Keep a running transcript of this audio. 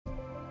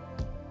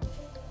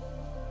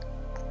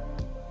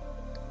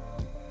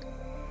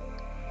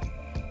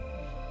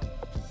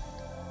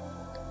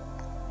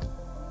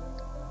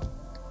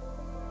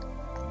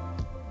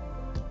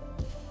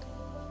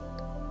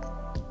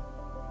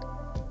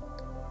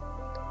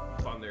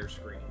entire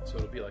screen, so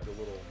it'll be like a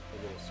little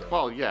circle.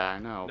 Well, yeah, I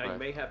know. Now you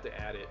may have to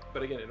add it,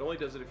 but again, it only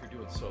does it if you're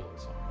doing solo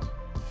songs.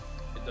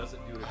 It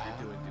doesn't do it if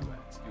you're doing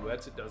duets.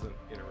 Duets, it doesn't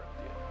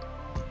interrupt you.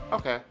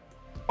 Okay.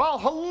 Well,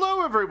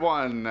 hello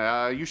everyone.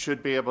 You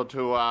should be able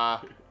to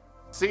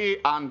see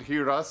and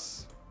hear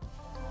us.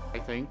 I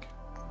think.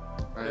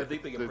 I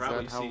think they can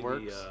probably see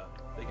the.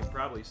 They can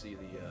probably see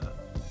the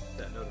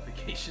that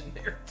notification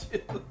there too.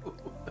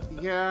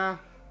 Yeah,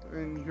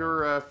 and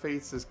your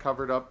face is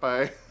covered up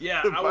by.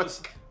 Yeah,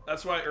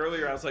 That's why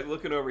earlier I was like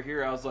looking over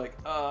here. I was like,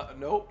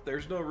 nope,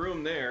 there's no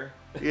room there.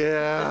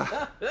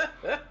 Yeah.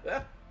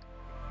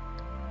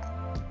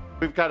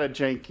 We've got a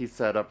janky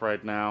setup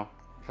right now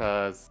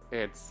because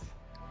it's.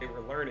 Hey,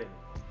 we're learning.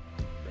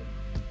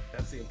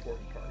 That's the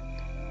important part.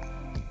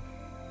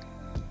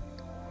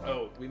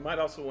 Oh, we might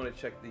also want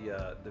to check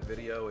the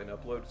video and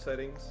upload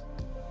settings.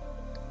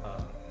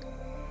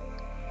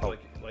 Like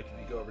if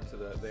you go over to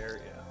there,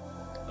 yeah.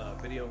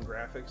 Video and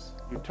graphics.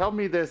 You tell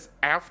me this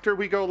after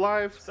we go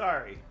live?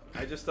 Sorry,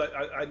 I just thought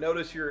I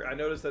noticed I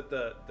noticed that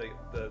the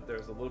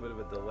there's a little bit of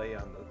a delay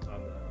on the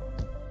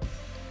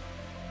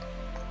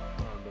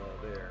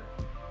there.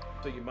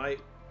 So you might,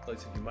 like I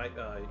said, you might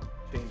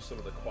change some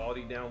of the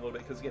quality down a little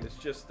bit because again, it's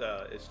just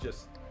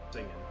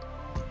singing.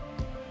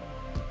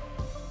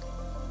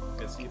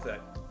 And see if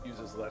that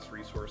uses less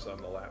resource on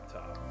the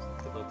laptop.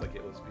 It looked like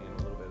it was being a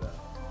little bit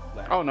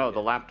laggy. Oh no,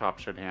 the laptop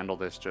should handle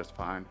this just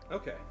fine.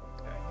 Okay.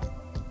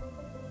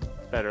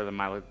 It's better than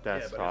my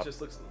desktop. Yeah, but it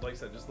just looks like I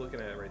said, just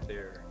looking at it right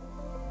there.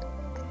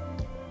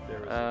 There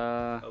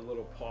was a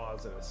little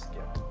pause and a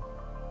skip.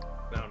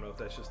 I don't know if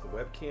that's just the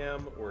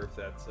webcam or if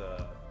that's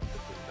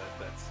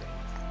that's synced.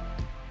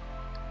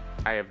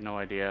 I have no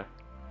idea.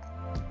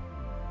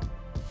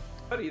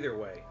 But either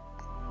way,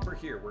 we're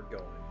here. We're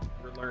going.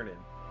 We're learning.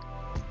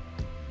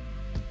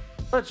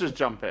 Let's just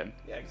jump in.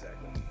 Yeah,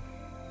 exactly. You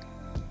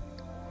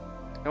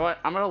know what?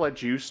 I'm gonna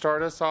let you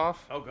start us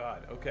off. Oh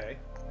God. Okay.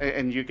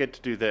 And you get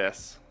to do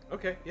this.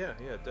 Okay. Yeah.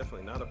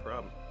 Definitely not a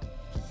problem.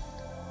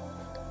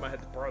 Might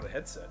have to borrow the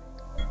headset.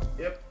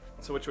 Yep.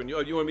 So which one?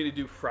 You want me to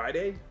do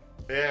Friday?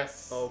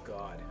 Yes. Oh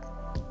God.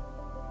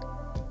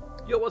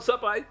 Yo, what's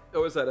up,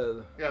 Oh, is that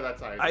a? Yeah,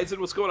 that's Eisen. Eisen,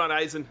 what's going on,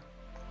 Eisen?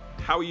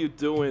 How are you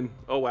doing?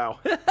 Oh wow.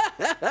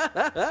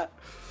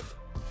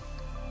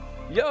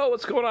 Yo,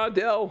 what's going on,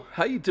 Dell?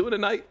 How you doing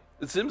tonight?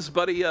 It's Zim's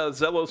buddy,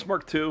 Xellos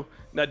Mark II.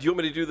 Now, do you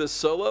want me to do this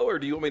solo, or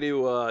do you want me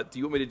to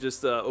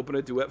just open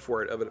a duet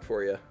of it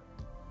for you?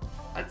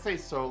 I'd say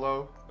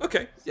solo.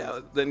 Okay,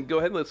 yeah. Then go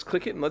ahead and let's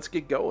click it and let's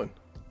get going.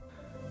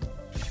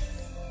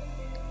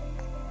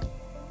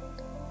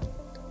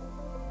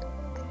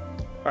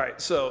 All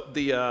right. So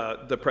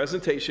the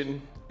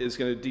presentation is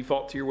going to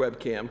default to your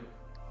webcam,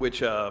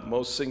 which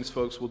most Sings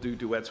folks will do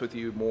duets with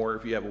you more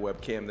if you have a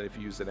webcam than if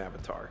you use an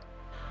avatar.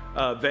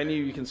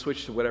 Venue, you can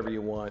switch to whatever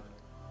you want.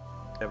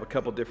 I have a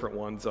couple different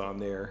ones on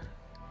there.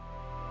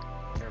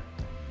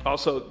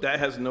 Also, that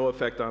has no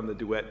effect on the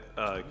duet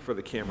for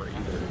the camera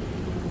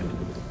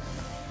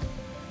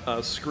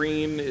either.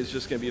 Screen is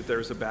just going to be if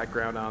there's a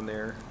background on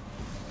there.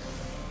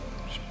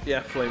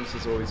 Yeah, Flames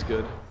is always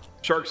good.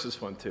 Sharks is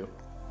fun too.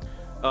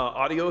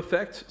 Audio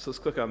effect, so let's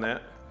click on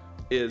that,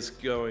 is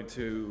going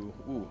to...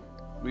 Ooh,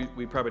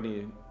 we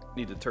probably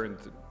need to turn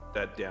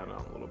that down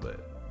a little bit.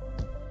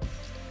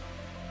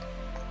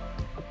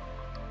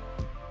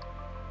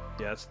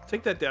 Yeah, let's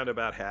take that down to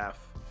about half.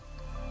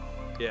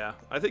 Yeah,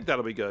 I think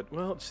that'll be good.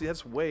 Well, see,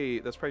 that's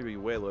probably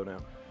way low now.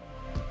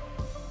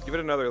 Give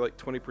it another like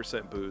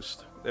 20%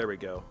 boost. There we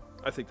go.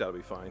 I think that'll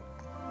be fine.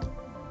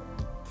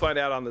 Find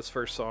out on this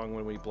first song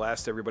when we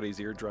blast everybody's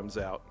eardrums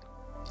out.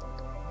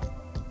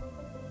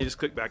 You just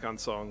click back on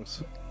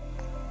songs.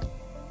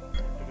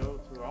 To go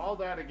through all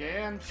that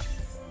again.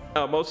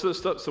 Most of the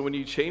stuff, so when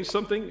you change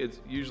something, it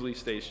usually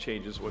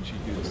changes once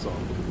you do the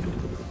song.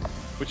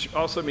 Which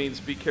also means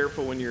be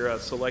careful when you're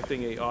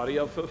selecting a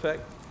audio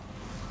effect,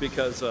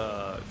 because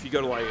if you go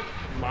to like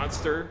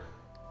Monster,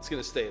 it's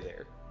gonna stay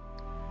there.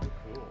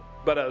 Cool.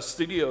 But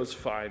Studio's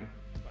fine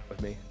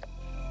with me.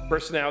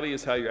 Personality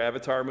is how your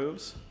avatar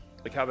moves,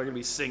 like how they're gonna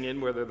be singing,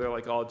 whether they're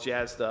like all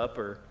jazzed up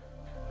or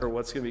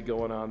what's gonna be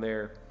going on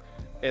there.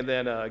 And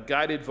then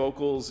guided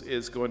vocals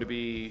is going to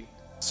be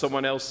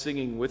someone else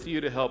singing with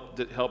you to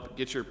help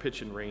get your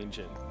pitch and range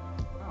in.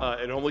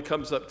 It only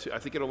comes up to, I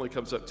think it only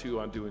comes up to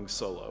on doing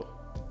solo.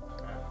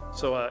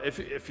 So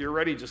if you're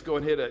ready, just go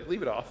ahead,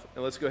 leave it off,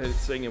 and let's go ahead and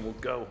sing, and we'll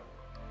go.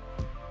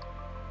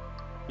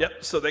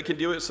 Yep. So they can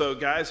do it. So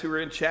guys who are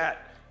in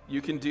chat,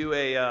 you can do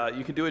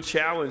a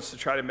challenge to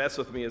try to mess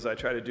with me as I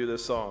try to do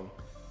this song,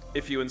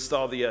 if you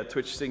install the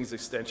Twitch Sings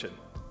extension.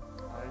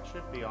 It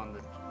should be on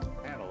the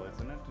channel,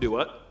 isn't it? Do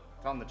what?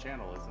 It's on the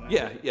channel, isn't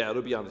it? Yeah,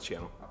 it'll be on the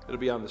channel. It'll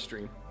be on the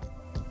stream.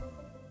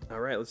 All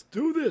right, let's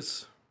do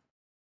this.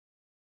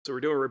 So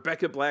we're doing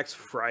Rebecca Black's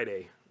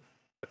Friday,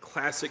 a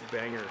classic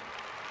banger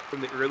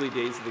from the early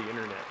days of the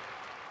internet.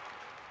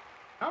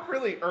 Not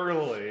really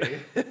early.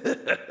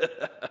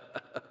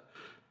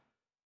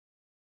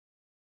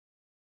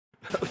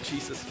 Oh,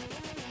 Jesus.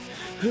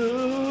 Ooh,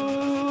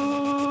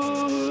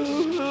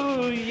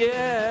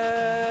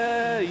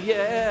 yeah,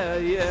 yeah.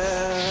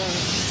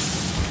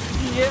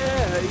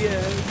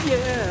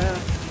 yeah.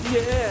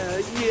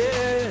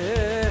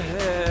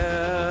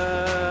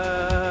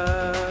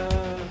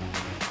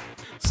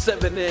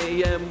 7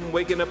 a.m.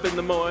 waking up in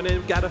the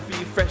morning, gotta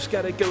feel fresh,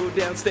 gotta go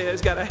downstairs,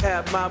 gotta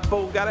have my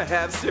bowl, gotta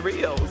have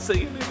cereal,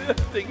 singing and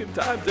thinking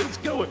time is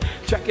going,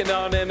 checking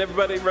on and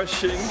everybody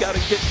rushing,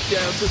 gotta get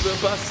down to the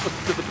bus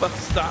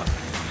stop,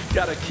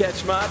 gotta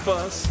catch my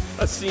bus.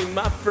 I see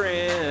my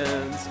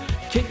friends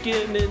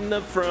kicking in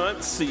the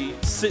front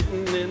seat,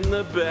 sitting in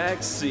the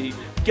back seat,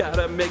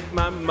 gotta make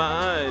my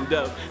mind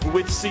up,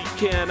 which seat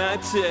can I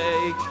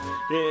take?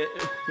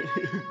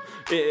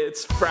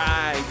 It's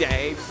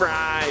Friday,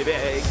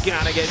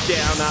 gotta get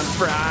down on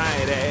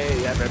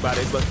Friday.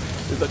 Everybody's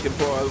looking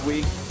for a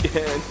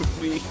weekend.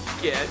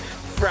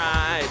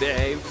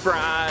 Friday,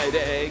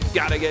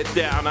 gotta get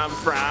down on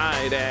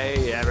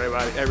Friday.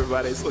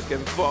 Everybody's looking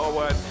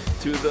forward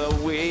to the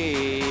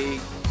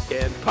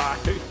weekend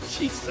party.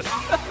 Jesus,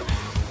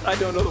 I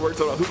don't know the words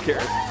at all. Who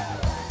cares?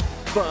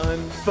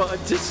 Fun.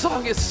 This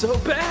song is so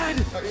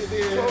bad.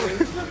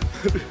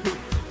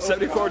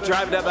 74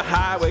 driving down the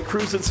highway,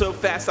 cruising so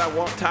fast I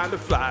want time to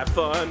fly.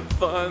 Fun,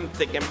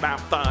 thinking about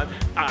fun.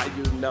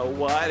 You know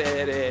what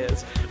it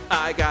is.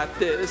 I got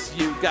this,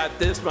 you got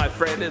this, my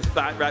friend is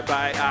right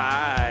by.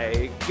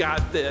 I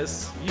got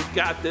this, you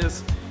got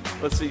this.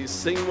 Let's see,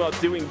 sing while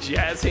doing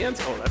jazz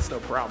hands? Oh, that's no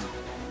problem.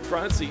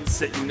 Front seat,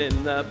 sitting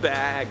in the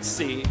back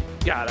seat.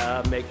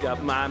 Gotta make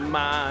up my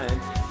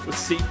mind. What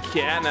seat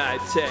can I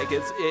take?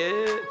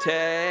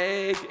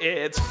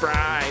 It's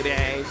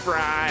Friday.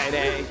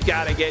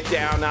 Gotta get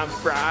down on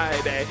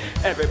Friday.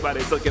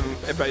 Everybody's looking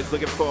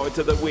forward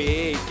to the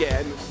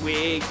weekend.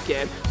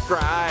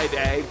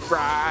 Friday.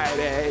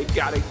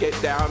 Gotta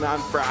get down on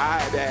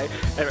Friday.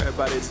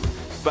 Everybody's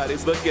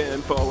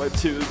looking forward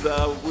to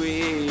the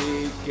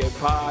weekend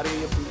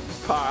party.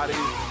 Party,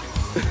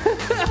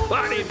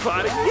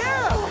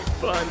 yeah!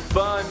 Fun.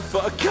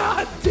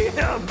 God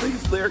damn,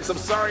 these lyrics, I'm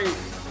sorry.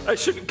 I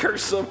shouldn't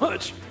curse so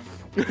much.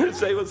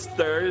 Say it was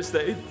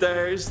Thursday.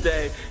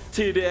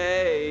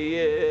 Today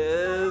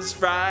is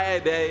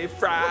Friday.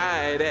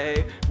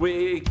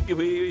 We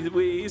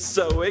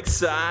so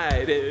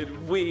excited.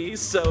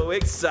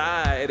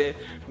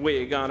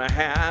 We're gonna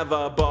have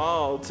a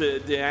ball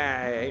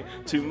today.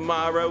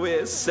 Tomorrow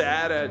is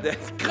Saturday.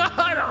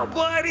 God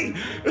almighty!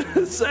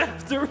 It's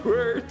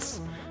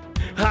afterwards.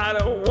 I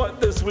don't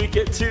want this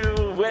weekend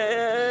to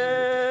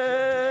end.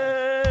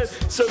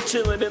 So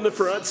chilling in the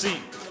front seat,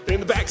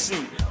 in the back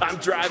seat, I'm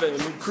driving,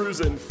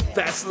 cruising,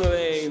 fast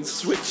lane,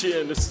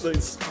 switching, we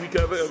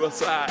come on the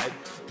side,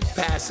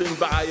 passing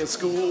by a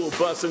school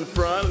bus in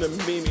front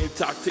of me,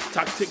 talk, tick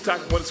tock,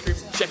 wanna scream,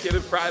 check it,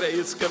 it's Friday,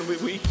 it's gonna be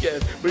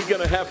weekend, we're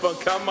gonna have fun,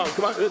 come on,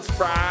 it's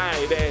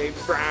Friday,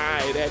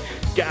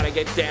 gotta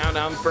get down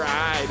on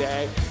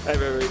Friday,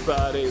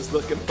 everybody's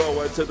looking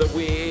forward to the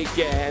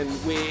weekend,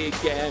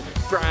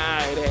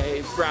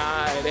 Friday,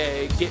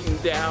 getting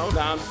down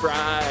on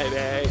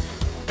Friday.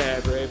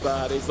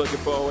 Everybody's looking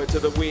forward to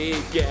the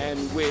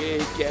weekend, partying,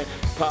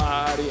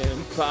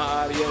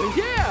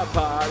 yeah,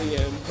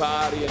 partying,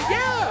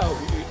 yeah,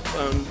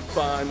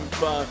 fun,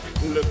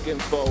 looking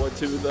forward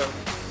to the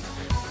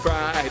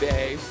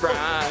Friday,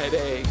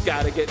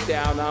 gotta get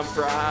down on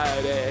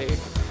Friday.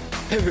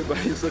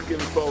 Everybody's looking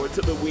forward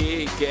to the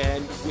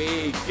weekend,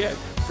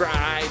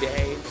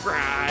 Friday,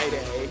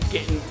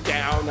 getting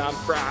down on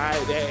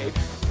Friday.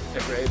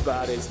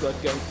 Everybody's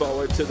looking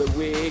forward to the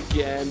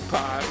weekend,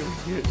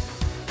 partying,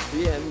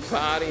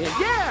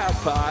 yeah,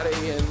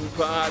 partying,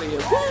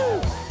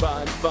 woo!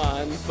 Fun,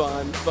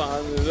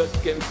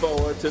 looking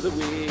forward to the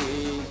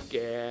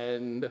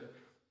weekend.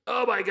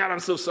 Oh my God, I'm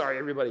so sorry,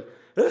 everybody.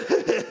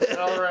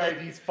 All right,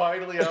 he's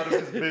finally out of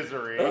his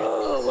misery.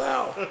 Oh,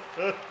 wow.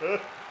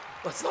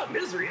 Well, it's not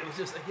misery, it was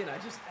just, again,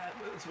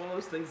 it's one of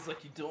those things, it's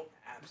like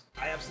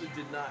I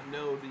absolutely did not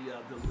know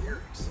the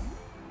lyrics.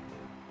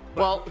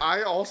 Well,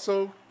 I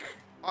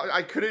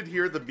couldn't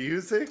hear the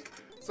music,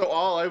 so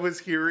all I was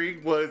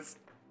hearing was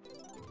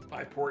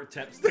my poor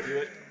attempts to do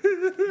it.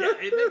 Yeah,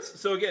 it makes,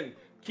 so again,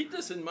 keep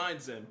this in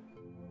mind, Zim.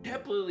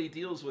 Pep Lily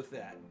deals with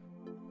that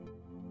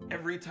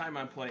every time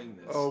I'm playing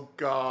this. Oh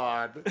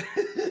God.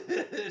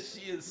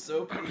 She is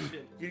so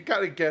patient. You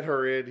gotta get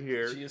her in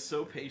here. She is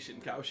so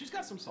patient. Oh, she's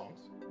got some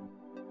songs.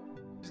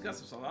 I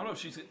don't know if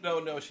she's,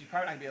 no, she's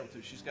probably not gonna be able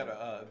to. She's got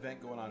an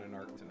event going on in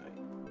ARC tonight.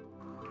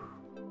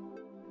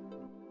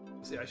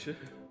 See, I should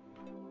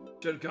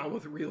have gone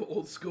with real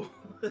old school.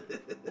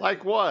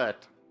 Like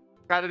what?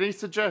 Got any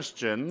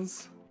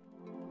suggestions?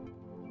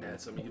 Yeah,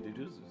 something you can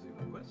do is a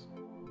request.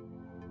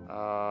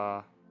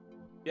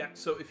 Yeah,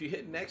 so if you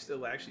hit next,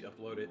 it'll actually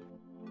upload it.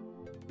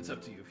 It's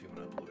up to you if you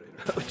want to upload it.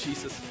 Oh,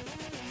 Jesus.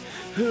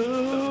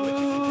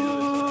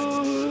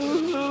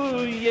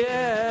 Ooh,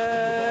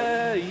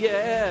 yeah.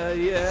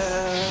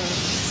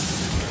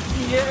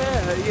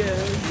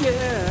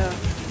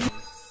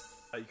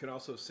 You can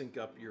also sync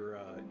up your,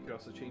 you can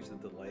also change the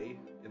delay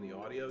in the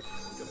audio to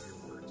sync up your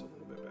words a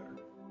little bit better.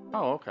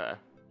 Oh, okay.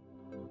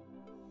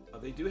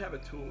 They do have a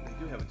tool. They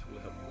do have a tool to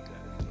help you with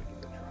that if you want to give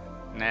it a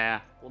try. Nah,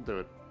 we'll do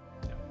it.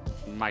 Yeah.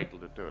 Might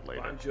do it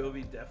later. Bon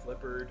Jovi, Def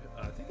Leppard.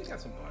 I think they got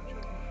some Bon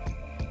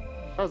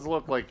Jovi. Does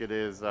look like it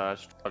is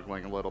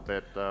struggling a little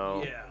bit,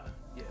 though.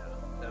 Yeah,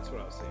 that's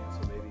what I was saying.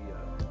 So maybe.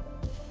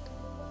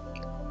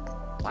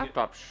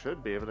 Laptop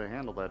should be able to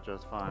handle that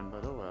just fine,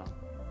 but oh well.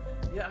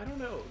 Yeah, I don't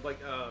know.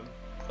 Like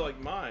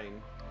mine,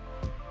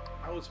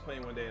 I was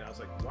playing one day and I was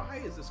like,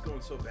 why is this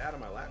going so bad on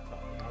my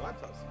laptop? My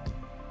laptop's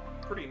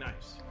pretty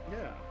nice.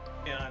 Yeah.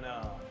 And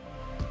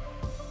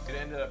it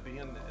ended up being,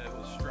 it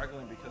was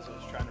struggling because it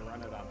was trying to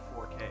run it on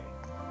 4K.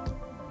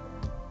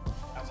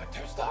 I was like,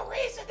 there's no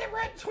reason to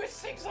run Twitch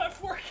things on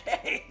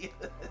 4K.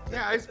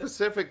 Yeah, I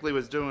specifically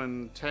was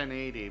doing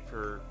 1080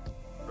 for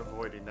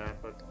avoiding that,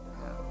 but...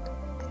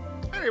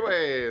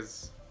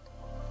 Anyways.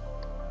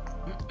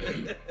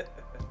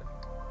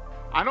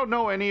 I don't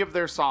know any of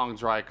their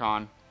songs,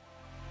 Rycon.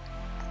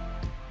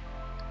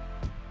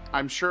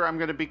 I'm sure I'm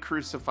going to be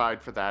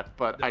crucified for that,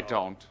 but No, I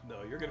don't.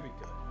 No, you're going to be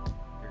good.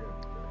 You're going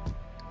to be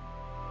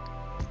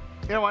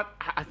good. You know what?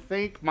 I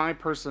think my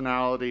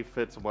personality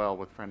fits well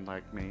with Friend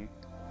Like Me.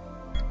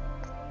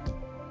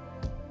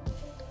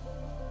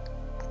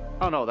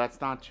 Oh no,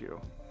 that's not you.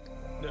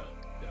 No.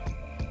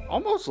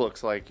 Almost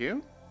looks like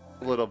you.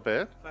 A little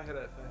bit. If I had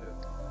a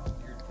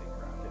weird thing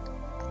rocket.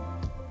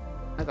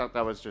 I thought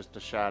that was just a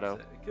shadow.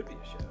 It could be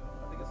a shadow.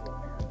 I think it's a little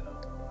weird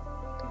though.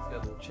 He's got a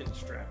little chin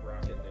strap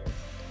rock in there.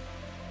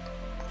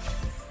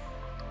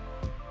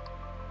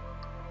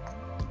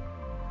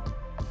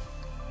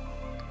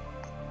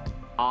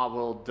 I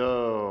will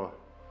do.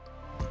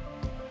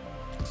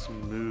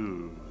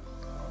 Smooth.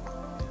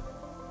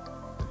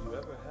 Have you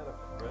ever had a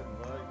friend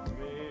like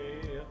me?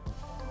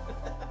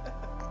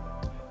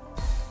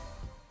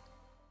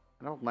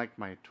 I don't like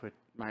my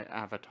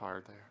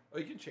avatar there. Oh,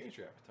 you can change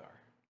your avatar.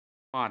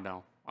 Oh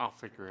no, I'll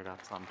figure it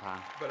out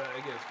sometime. But I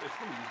guess it's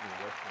going to be using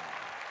the webcam.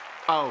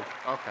 Oh,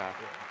 okay.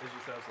 Yeah, it's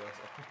just sounds like,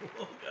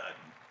 oh god.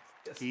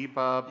 Yes. Kiba You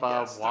ba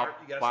gotta start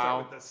wow.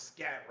 with the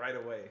scat right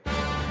away.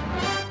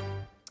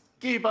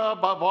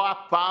 Kiba ba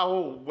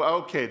wow.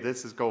 Okay,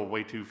 this is going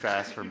way too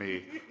fast for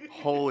me.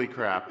 Holy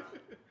crap.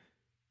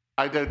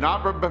 I did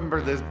not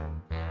remember this.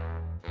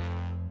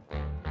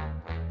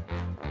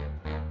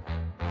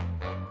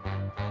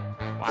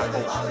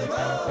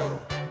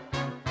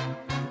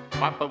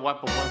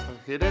 Wappa,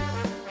 hit it.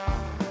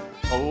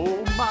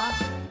 Oh my,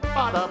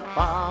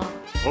 ba-da-ba.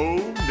 Oh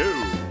no,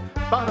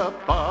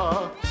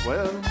 ba-da-ba.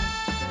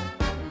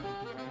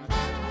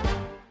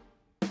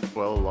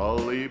 Well,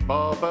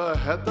 Alibaba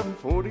had them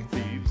 40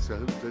 thieves.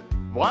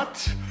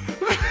 What?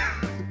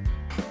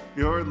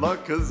 Your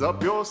luck is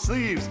up your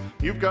sleeves.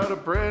 You've got a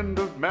brand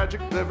of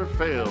magic never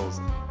fails.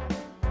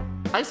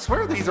 I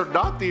swear these are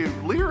not the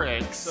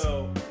lyrics.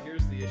 So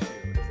here's the issue.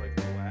 It's like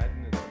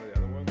Aladdin and some of the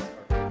other ones are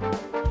from the show,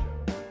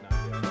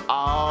 not the other.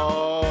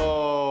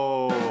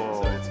 Oh.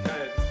 So it's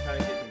kind of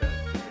getting that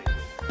thinking.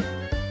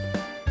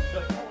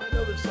 Like, oh, I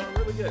know this song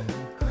really good.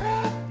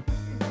 Crap.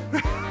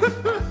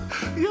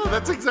 Yeah,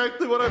 that's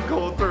exactly what I'm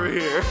going through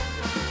here.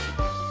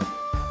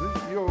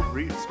 Your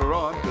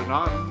restaurant and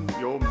on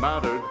your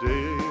matter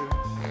day.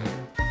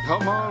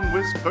 Come on,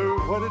 whisper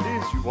what it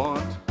is you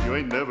want. You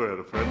ain't never had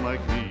a friend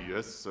like me,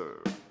 yes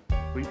sir.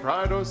 We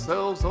pride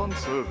ourselves on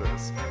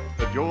service,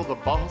 that you're the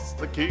boss,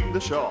 the king,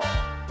 the shaw.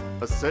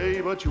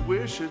 Say what you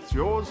wish, it's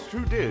yours to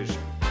dish.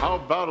 How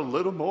about a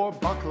little more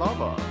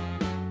baklava?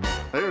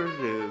 There it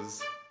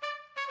is.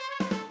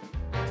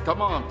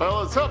 Come on,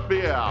 fellas, help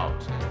me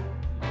out.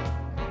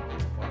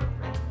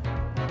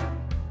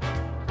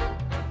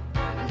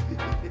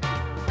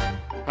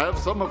 Have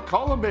some of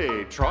column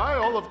A, try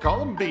all of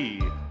column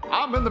B.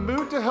 I'm in the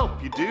mood to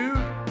help you, dude.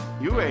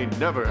 You ain't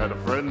never had a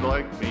friend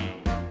like me.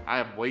 I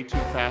am way too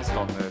fast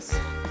on this.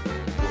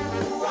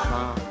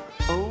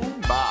 Oh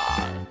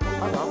my,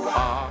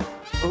 ba-da-ba.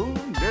 Oh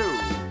no,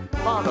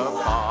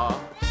 ba-da-ba.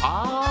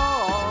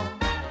 Ah,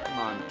 come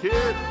on,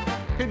 kid.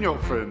 Can your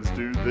friends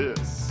do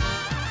this?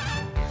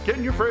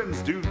 Can your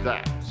friends do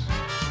that?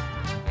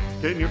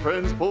 Can your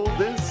friends pull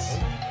this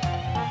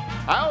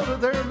out of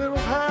their little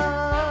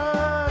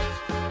hat?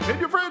 Can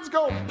your friends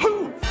go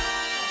poof?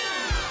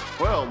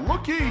 Well,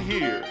 looky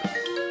here.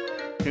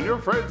 Can your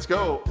friends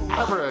go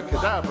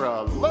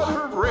abracadabra, let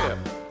her rip,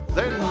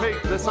 then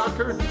make the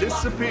sucker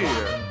disappear?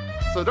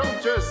 So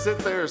don't just sit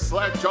there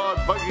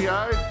slack-jawed,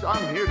 buggy-eyed.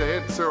 I'm here to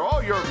answer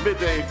all your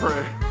midday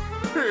prayers.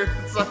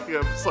 It's like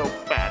I'm so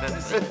bad at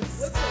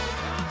this.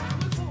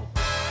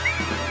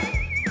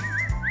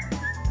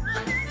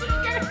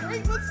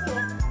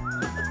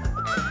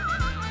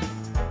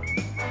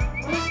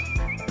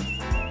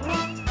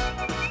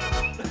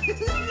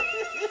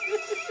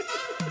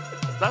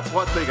 That's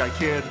one thing I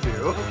can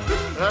do.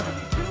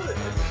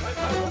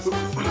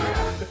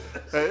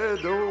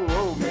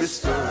 Hello,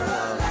 Mr.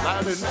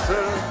 Aladdin,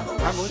 sir.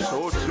 I'm a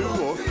short 2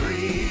 or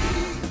 3.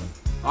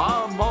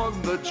 I'm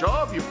on the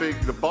job, you big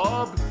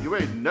bob. You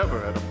ain't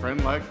never had a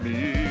friend like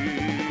me.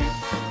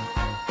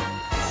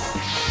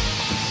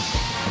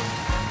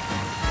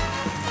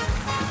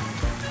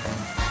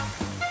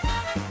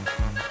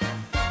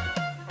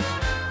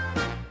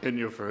 Can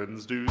your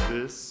friends do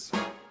this?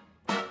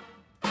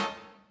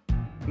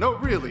 No,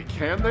 really,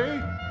 can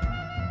they?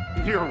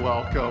 You're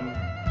welcome.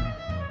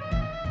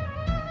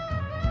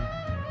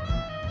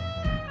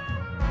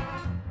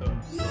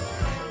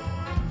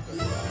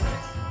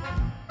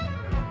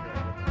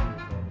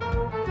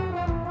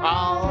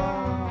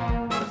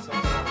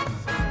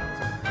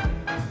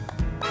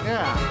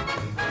 Yeah.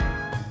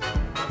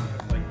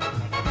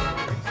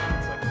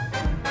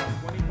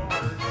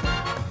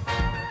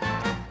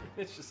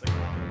 It's just like,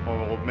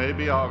 Or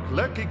maybe our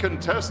lucky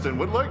contestant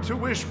would like to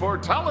wish for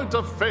talent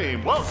of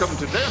fame. Welcome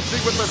to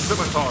Dancing with the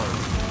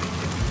Scimitars.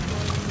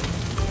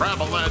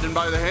 Grab Aladdin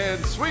by the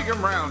hand, swing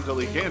him round till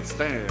he can't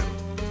stand.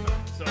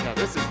 so Yeah,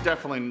 this is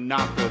definitely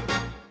not the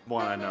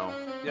one I know.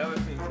 the other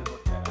thing to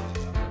look at.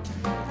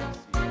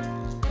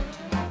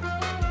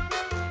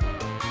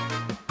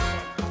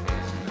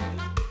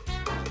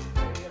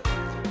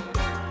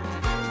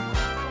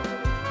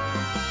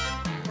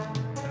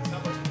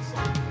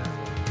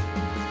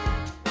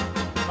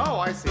 Oh,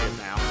 I see it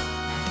now.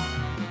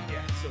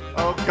 Yeah, so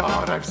Oh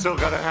God, I've still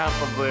got a half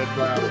of it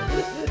left.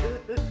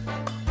 we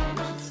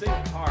should sing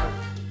cards.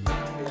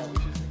 Yeah, we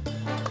should sing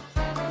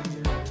cards.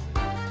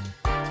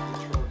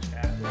 Control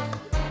chat.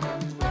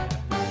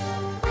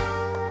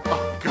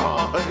 Oh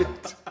God.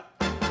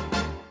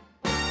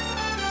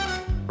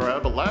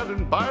 Grab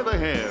Aladdin by the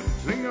hand,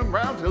 swing him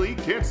round till he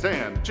can't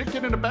stand.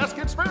 Chicken in a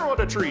basket, sparrow in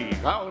a tree.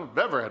 I've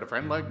never had a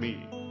friend like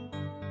me.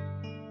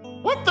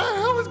 What the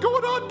hell is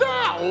going on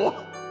now?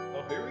 Oh,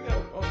 here we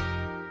go. Oh.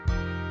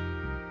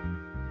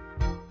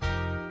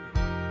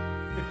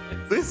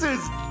 This is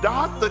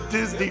not the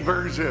Disney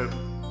version.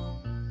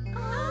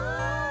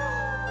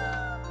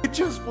 It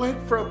just went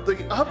from the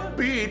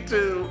upbeat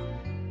to.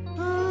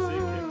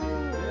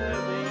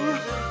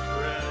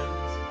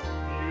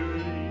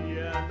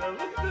 Look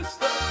at this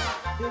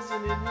stuff,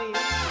 isn't it neat?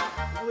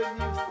 When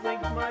you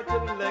think my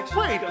collection.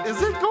 Wait,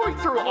 is it going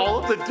through all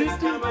of the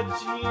Disney? I'm a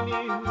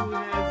genie who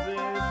has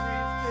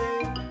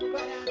everything.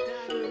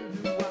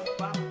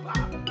 But I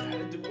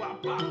gotta do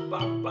wop.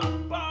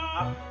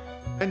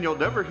 And you'll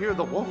never hear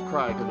the wolf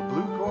cry to the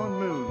blue corn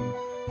moon.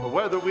 For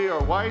whether we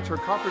are white or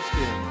copper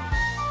skin,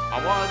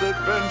 I want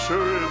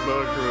adventure in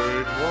the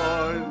great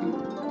wide.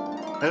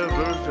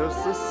 Ever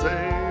just the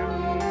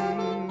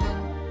same,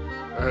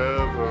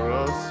 ever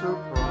a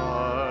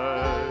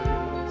surprise.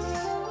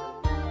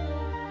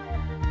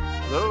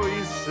 Though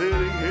he's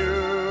sitting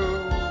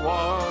here,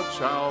 watch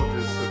I'll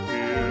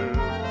disappear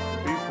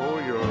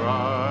before your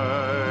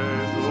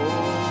eyes. Oh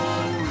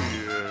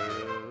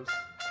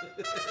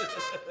yes.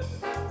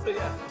 So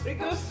yeah, it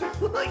goes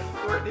through like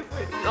 4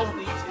 different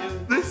Disney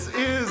tunes. This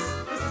is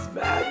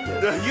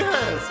Madness.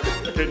 yes.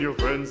 Can your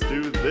friends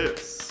do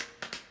this?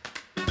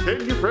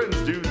 Can your friends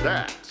do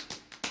that?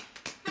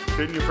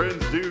 Can your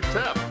friends do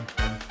tap?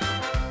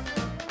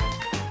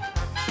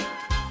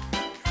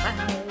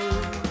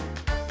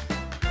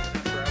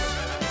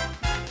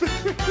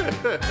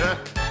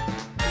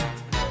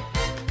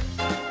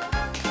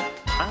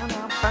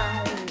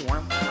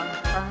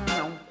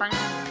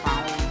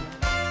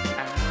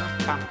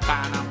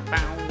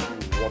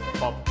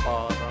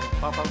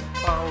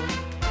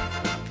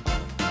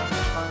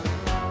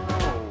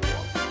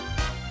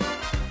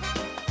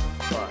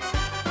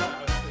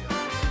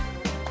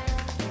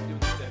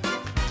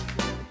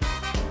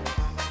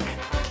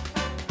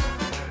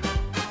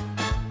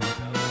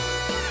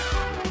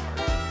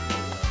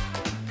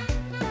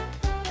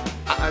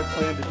 I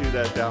plan to do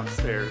that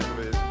downstairs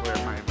with where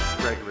my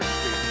regular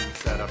station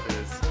setup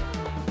is.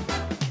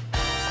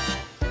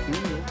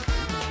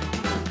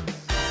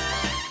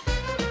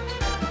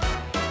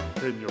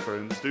 Can your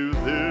friends do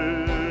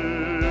this?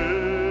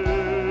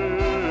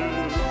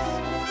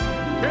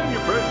 Can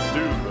your friends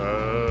do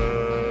that?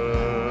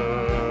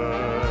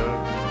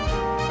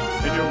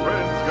 Can your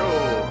friends go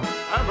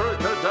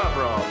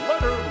abracadabra,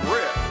 let her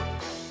rip?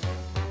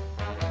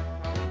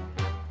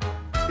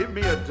 Give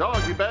me a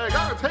doggy bag,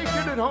 I'll take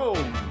it at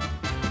home.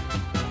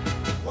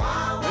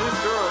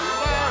 Mr.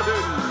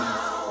 Aladdin,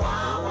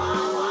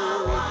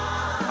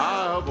 I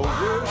have a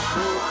wish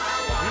for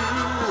you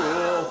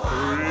all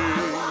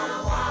three.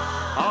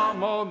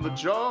 I'm on the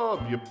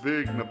job, you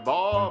big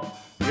nabob.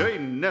 You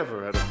ain't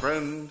never had a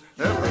friend,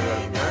 never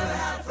had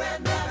a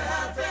friend.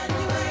 Had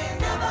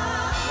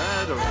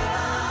a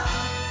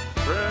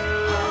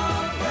friend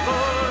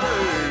like me.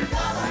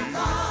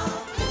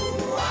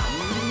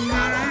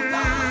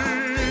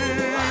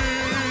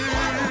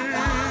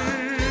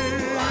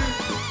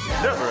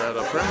 Never had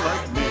a friend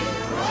like me.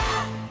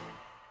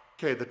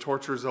 Okay, the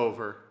torture's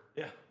over.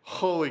 Yeah.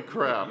 Holy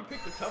crap. You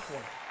picked a tough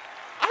one.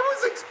 I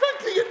was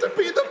expecting it to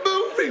be the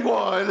movie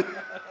one.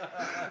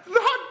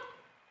 Not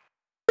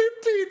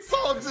 15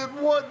 songs in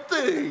one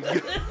thing.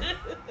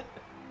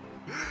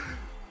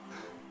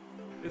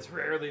 It's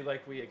rarely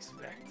like we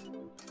expect.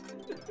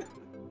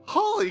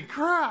 Holy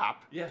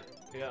crap. Yeah.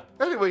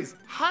 Anyways,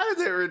 hi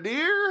there,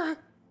 Anir.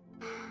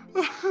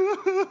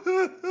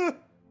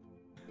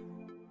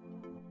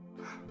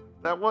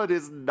 That one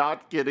is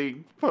not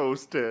getting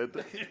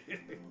posted.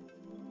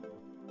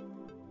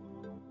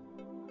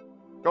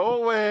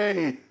 Go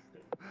away.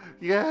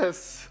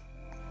 Yes.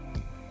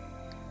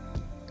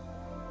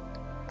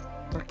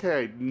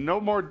 Okay, no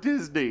more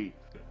Disney.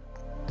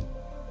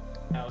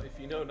 Now, if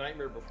you know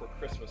Nightmare Before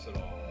Christmas at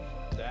all,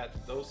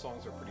 those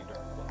songs are pretty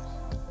darn close.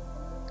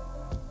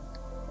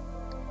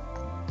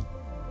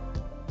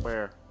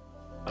 Where?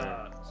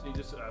 So you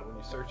just when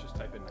you search, just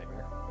type in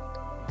Nightmare.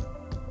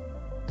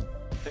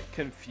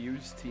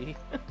 Confused T.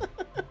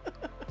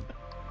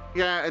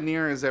 Yeah,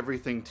 Anir is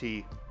everything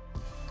T.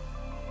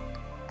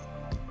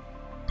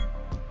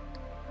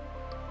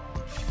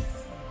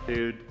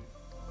 Dude.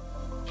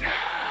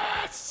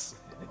 Yes.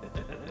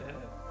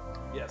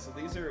 Yeah, so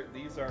these are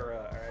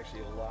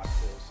actually a lot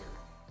closer,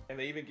 and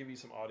they even give you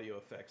some audio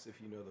effects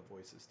if you know the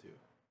voices too.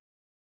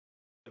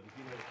 Like if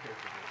you know the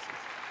character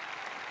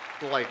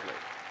voices. Likely.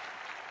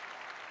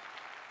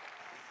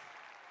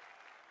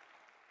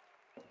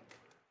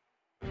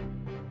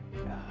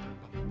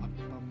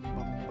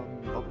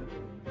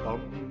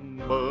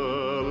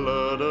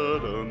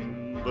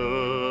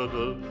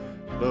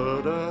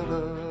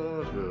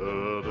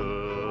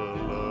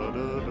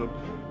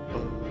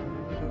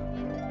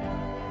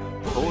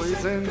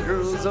 Boys and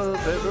girls of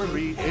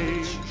every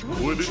age,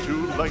 wouldn't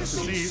you like to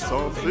see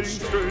something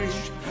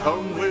strange?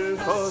 Come with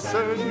us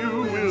and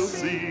you will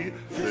see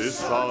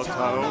this our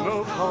town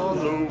of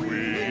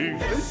Halloween.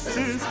 This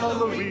is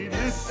Halloween,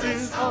 this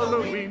is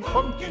Halloween.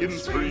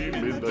 Pumpkins scream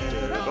in the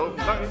dead of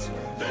night.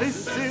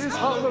 This is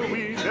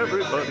Halloween,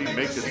 everybody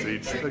make a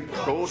scene.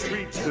 Go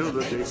street till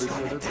the day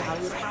before the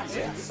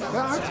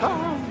our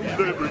town,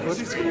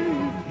 everybody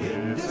scream.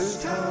 This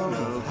is town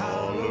of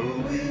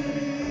Halloween.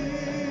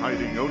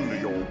 Hiding under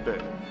your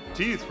bed,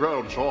 teeth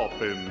round sharp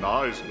and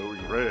eyes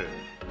glowing red.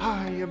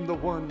 I am the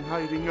one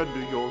hiding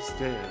under your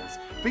stairs,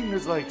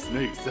 fingers like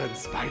snakes and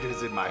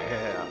spiders in my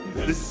hair.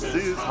 This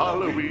is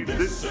Halloween,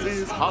 this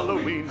is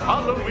Halloween,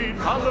 Halloween,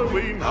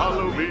 Halloween,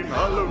 Halloween,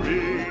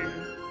 Halloween.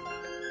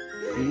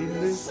 In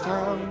this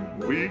town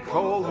we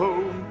call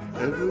home,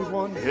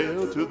 everyone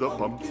hail to the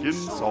pumpkin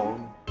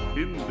song.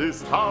 In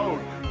this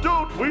town,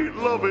 don't we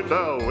love it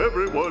now?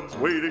 Everyone's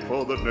waiting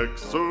for the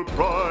next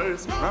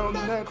surprise. Round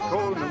that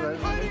corner,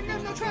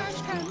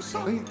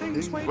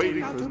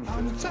 waiting for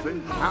the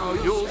now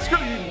you'll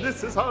scream.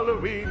 This is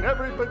Halloween,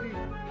 everybody.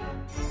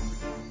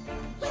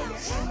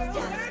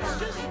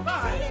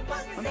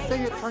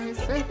 Say it for you,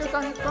 say it,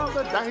 I roll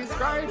the dice,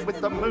 ride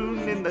with the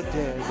moon in the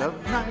dead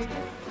of night.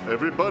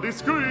 Everybody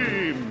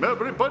scream,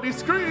 everybody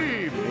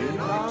scream. In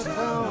our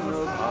town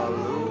of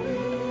Halloween.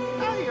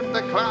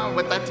 The clown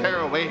with the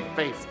tearaway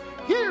face,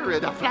 here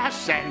in a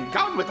flash and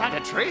gone without a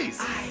trace.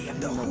 I am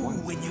the who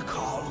when you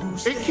call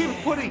who's It keeps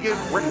putting in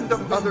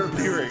random other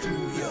lyric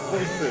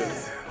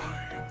voices.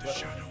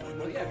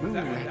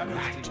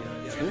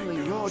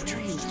 Filling your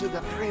dreams to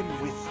the brim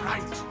with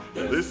fright.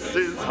 This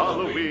is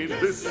Halloween,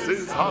 this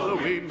is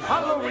Halloween,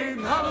 Halloween,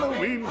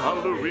 Halloween,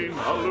 Halloween,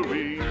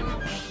 Halloween.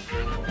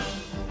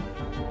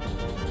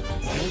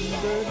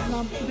 Tender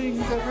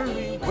dumplings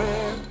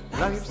everywhere.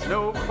 Life's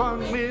no fun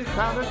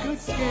without a good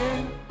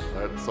scare.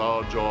 That's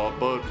our job,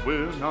 but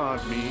we're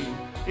not mean.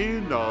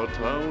 In our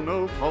town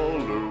of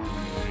Halloween.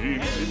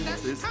 In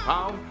this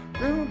town,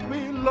 don't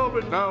we love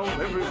it now?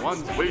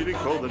 Everyone's waiting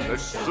for the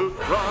next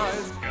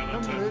surprise.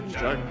 And then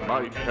Jack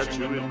might catch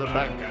you in the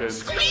back and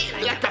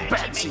scream like a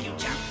banshee.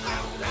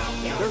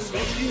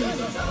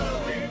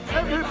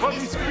 Everybody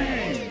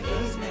scream!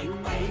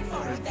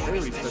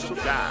 Very special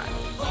guy.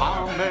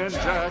 Our man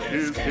Jack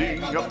is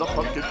king of the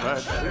pumpkin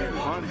patch.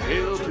 Everyone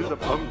hail to the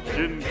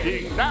pumpkin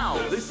king. Now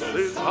this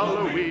is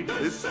Halloween.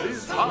 This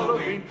is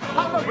Halloween.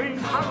 Halloween,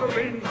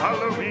 Halloween,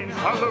 Halloween,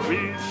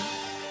 Halloween.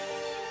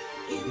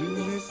 In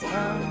this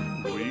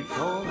town we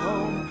call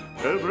home.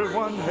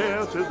 Everyone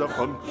hail to the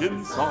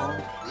pumpkin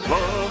song.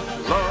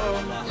 Love,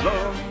 love,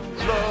 love,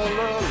 love,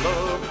 love,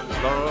 love,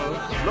 love,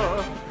 love,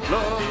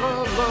 love, love,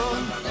 love,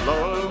 love,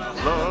 love,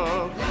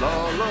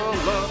 love,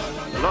 love,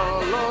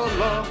 love, love,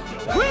 love.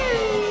 Whee!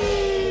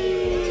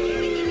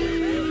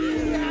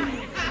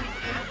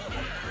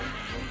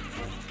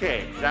 Okay,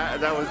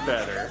 that was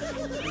better.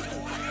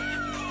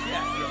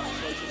 Yeah,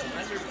 so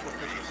Nightmare Before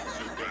Christmas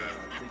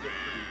they get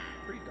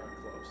pretty darn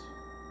close.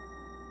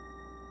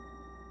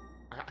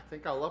 I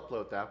think I'll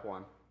upload that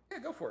one. Yeah,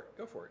 go for it.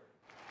 Go for it.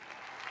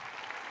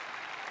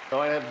 So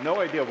I have no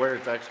idea where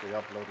it's actually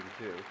uploading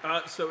to.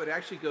 So it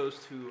actually goes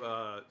to,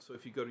 so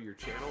if you go to your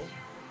channel,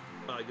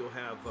 you'll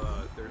have,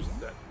 there's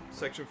that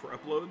section for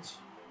uploads,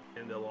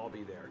 and they'll all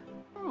be there.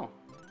 Oh.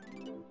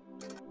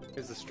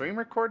 Is the stream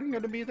recording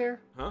going to be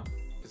there? Huh?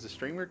 Is the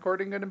stream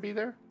recording going to be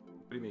there?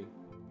 What do you mean?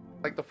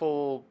 Like the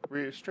full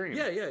stream?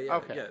 Yeah.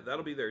 Okay. Yeah,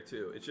 that'll be there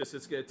too. It's just,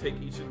 it's going to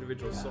take each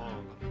individual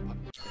song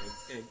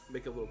and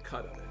make a little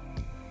cut of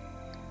it.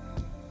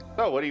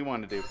 So, what do you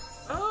want to do?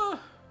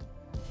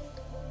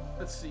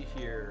 Let's see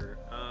here.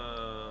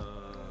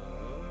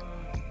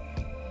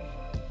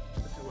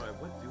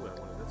 What do I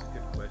want? That's a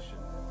good question.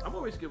 I'm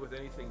always good with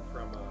anything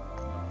from,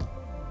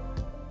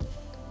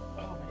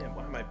 oh man,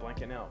 why am I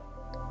blanking out?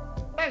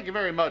 Thank you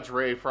very much,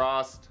 Ray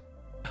Frost.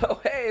 Oh,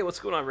 hey, what's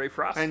going on, Ray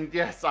Frost? And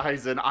yes,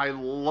 Eisen, I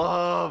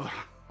love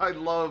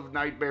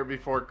Nightmare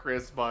Before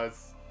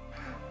Christmas.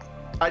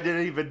 I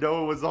didn't even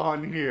know it was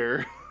on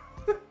here.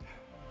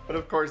 But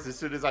of course, as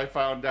soon as I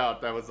found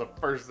out, that was the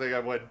first thing I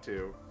went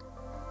to.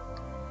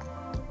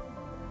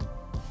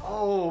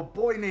 Oh,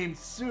 Boy Named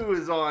Sue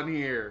is on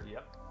here.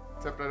 Yep.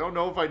 Except I don't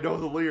know if I know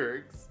the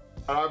lyrics.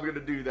 But I'm gonna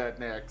do that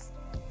next.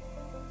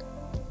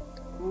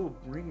 Ooh,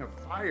 Ring of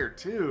Fire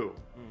too.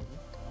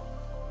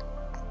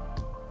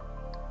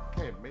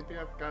 Okay, maybe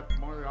I've got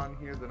more on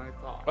here than I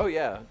thought. Oh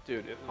yeah,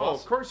 dude. Oh,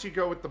 of course you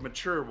go with the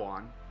mature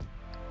one.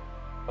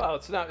 Well,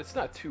 it's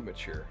not too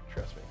mature.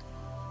 Trust me.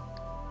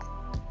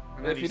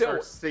 And then if he you don't-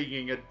 starts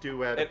singing a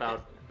duet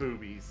about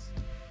boobies.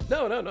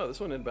 No. This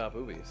one isn't about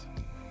boobies.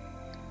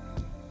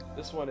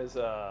 This one is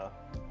I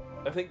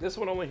think this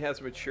one only has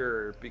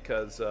mature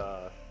because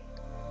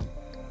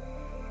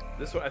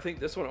this one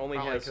only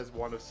Probably has because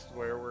one a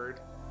swear word.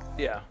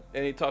 yeah,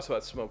 and he talks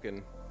about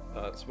smoking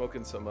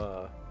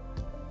some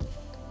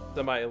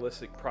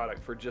semi-illicit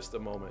product for just a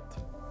moment.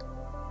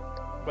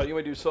 But you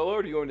want to do solo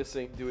or do you want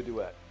to do a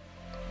duet?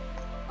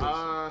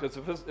 Because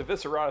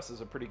Evisceratus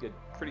is a pretty good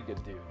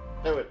dude.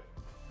 Do it.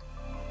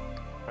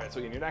 All right, so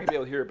again, you're not gonna be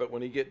able to hear it, but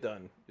when you get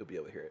done, you'll be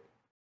able to hear it.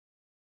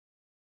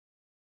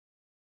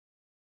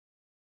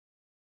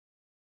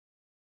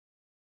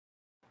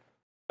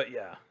 But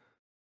yeah.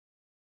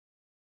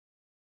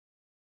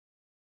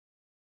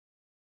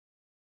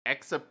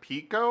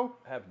 Exapico?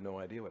 I have no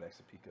idea what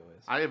Exapico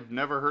is. I have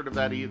never heard of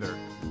that either.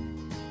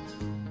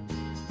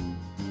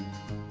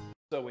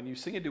 So when you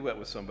sing a duet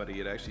with somebody,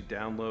 it actually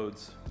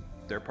downloads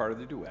their part of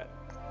the duet.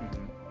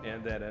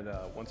 And then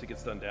once it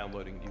gets done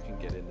downloading, you can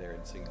get in there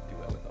and sing a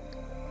duet with them.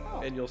 Oh.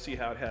 And you'll see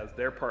how it has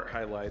their part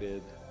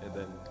highlighted, and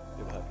then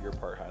it'll have your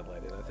part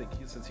highlighted. I think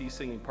since he's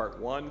singing part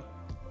 1,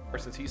 or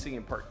since he's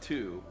singing part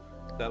 2,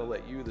 that'll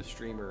let you, the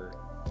streamer,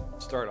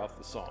 start off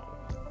the song.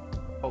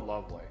 Oh,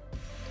 lovely.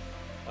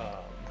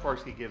 Of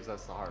course, he gives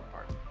us the hard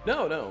part.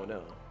 No,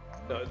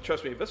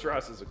 trust me,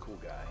 Visceras is a cool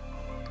guy.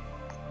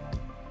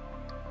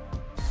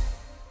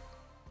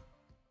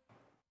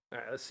 All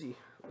right, let's see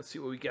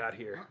what we got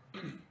here.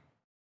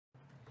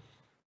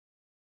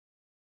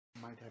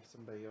 Might have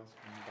somebody else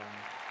come by.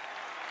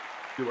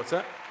 Dude, what's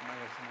that? Might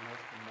have someone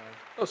else come by.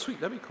 Oh, sweet,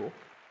 that'd be cool.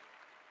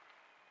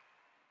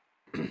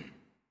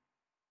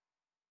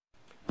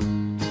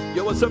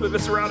 Yo, what's up,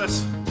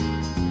 Evisceratus?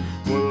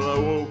 Well, I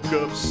woke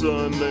up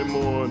Sunday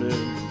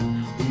morning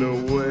with no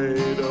way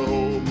to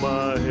hold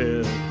my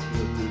head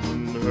that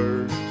didn't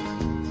hurt.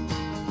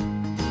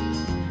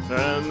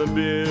 And the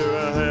beer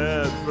I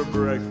had for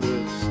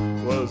breakfast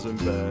wasn't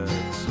bad,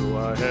 so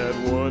I had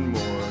one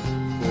more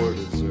for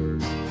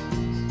dessert.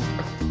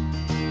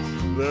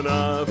 Then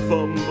I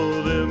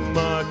fumbled in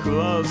my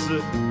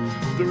closet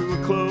through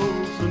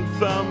clothes and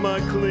found my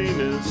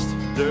cleanest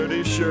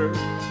dirty shirt.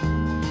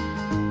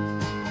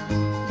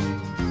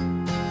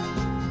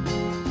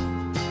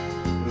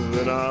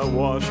 Then I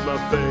washed my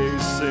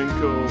face and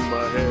combed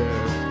my hair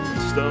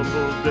and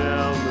stumbled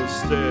down the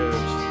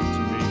stairs to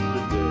meet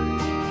the day.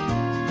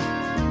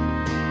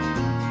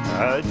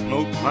 I'd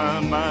smoked my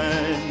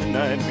mind the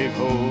night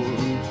before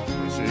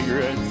with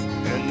cigarettes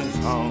and the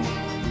song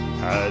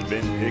I'd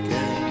been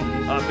picking.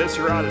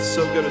 Visceratus,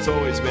 so good as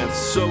always, man.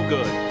 So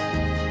good.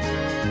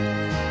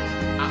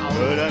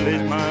 But I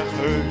lit my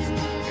first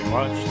and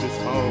watched the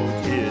small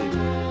kid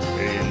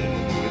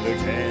playing with a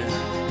can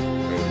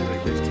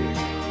of his kick.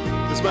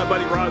 This is my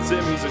buddy Rod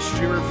Zim. He's a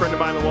streamer friend of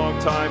mine a long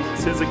time.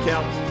 It's his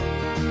account.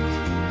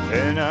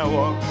 And I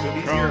walked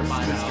across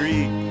the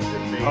street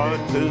and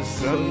caught the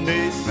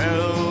Sunday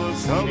smell of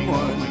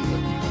someone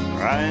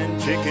frying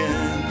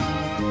chicken.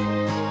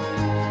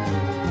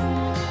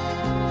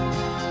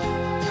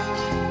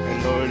 And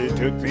Lord, it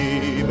took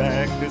me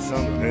back to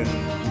something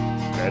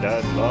that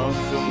I'd lost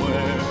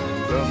somewhere,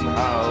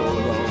 somehow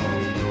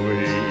along the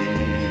way.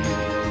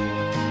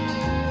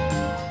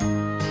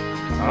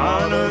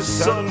 On a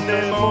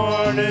Sunday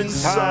morning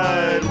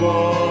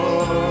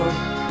sidewalk,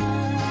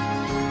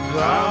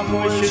 I'm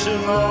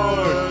wishing,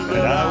 Lord,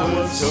 that I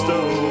was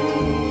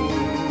stoned.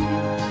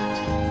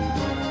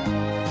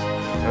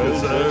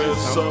 'Cause there's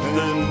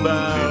something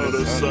about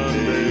a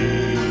Sunday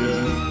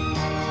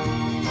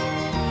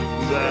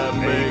that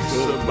makes a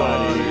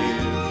body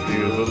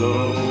feel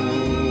alone.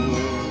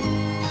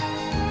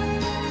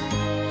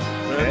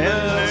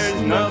 And there's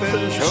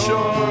nothing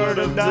short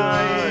of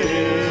dying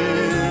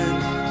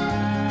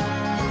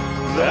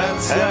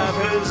that's half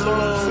as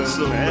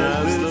lonesome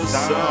as the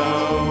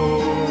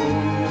sound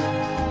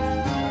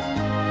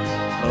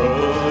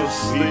of a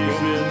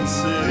sleeping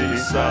city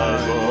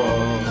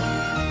sidewalk.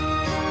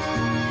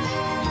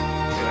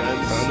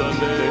 And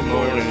Sunday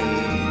morning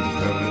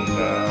coming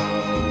down.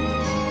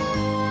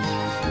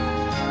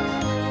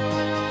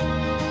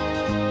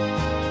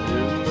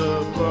 in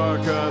the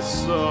park, I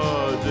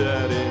saw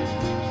Daddy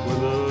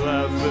with a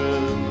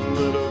laughing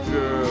little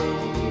girl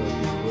that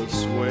he was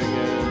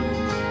swinging.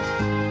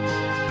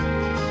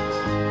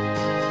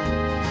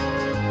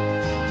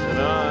 And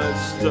I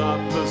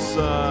stopped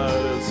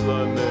beside a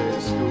Sunday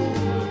school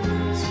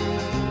and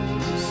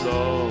listened to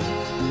songs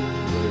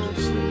that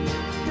are singing.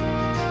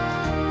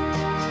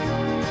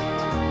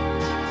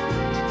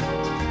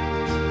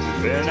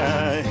 Then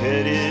I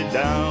headed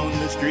down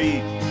the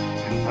street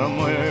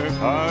somewhere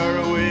far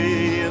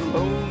away and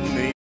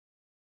lonely.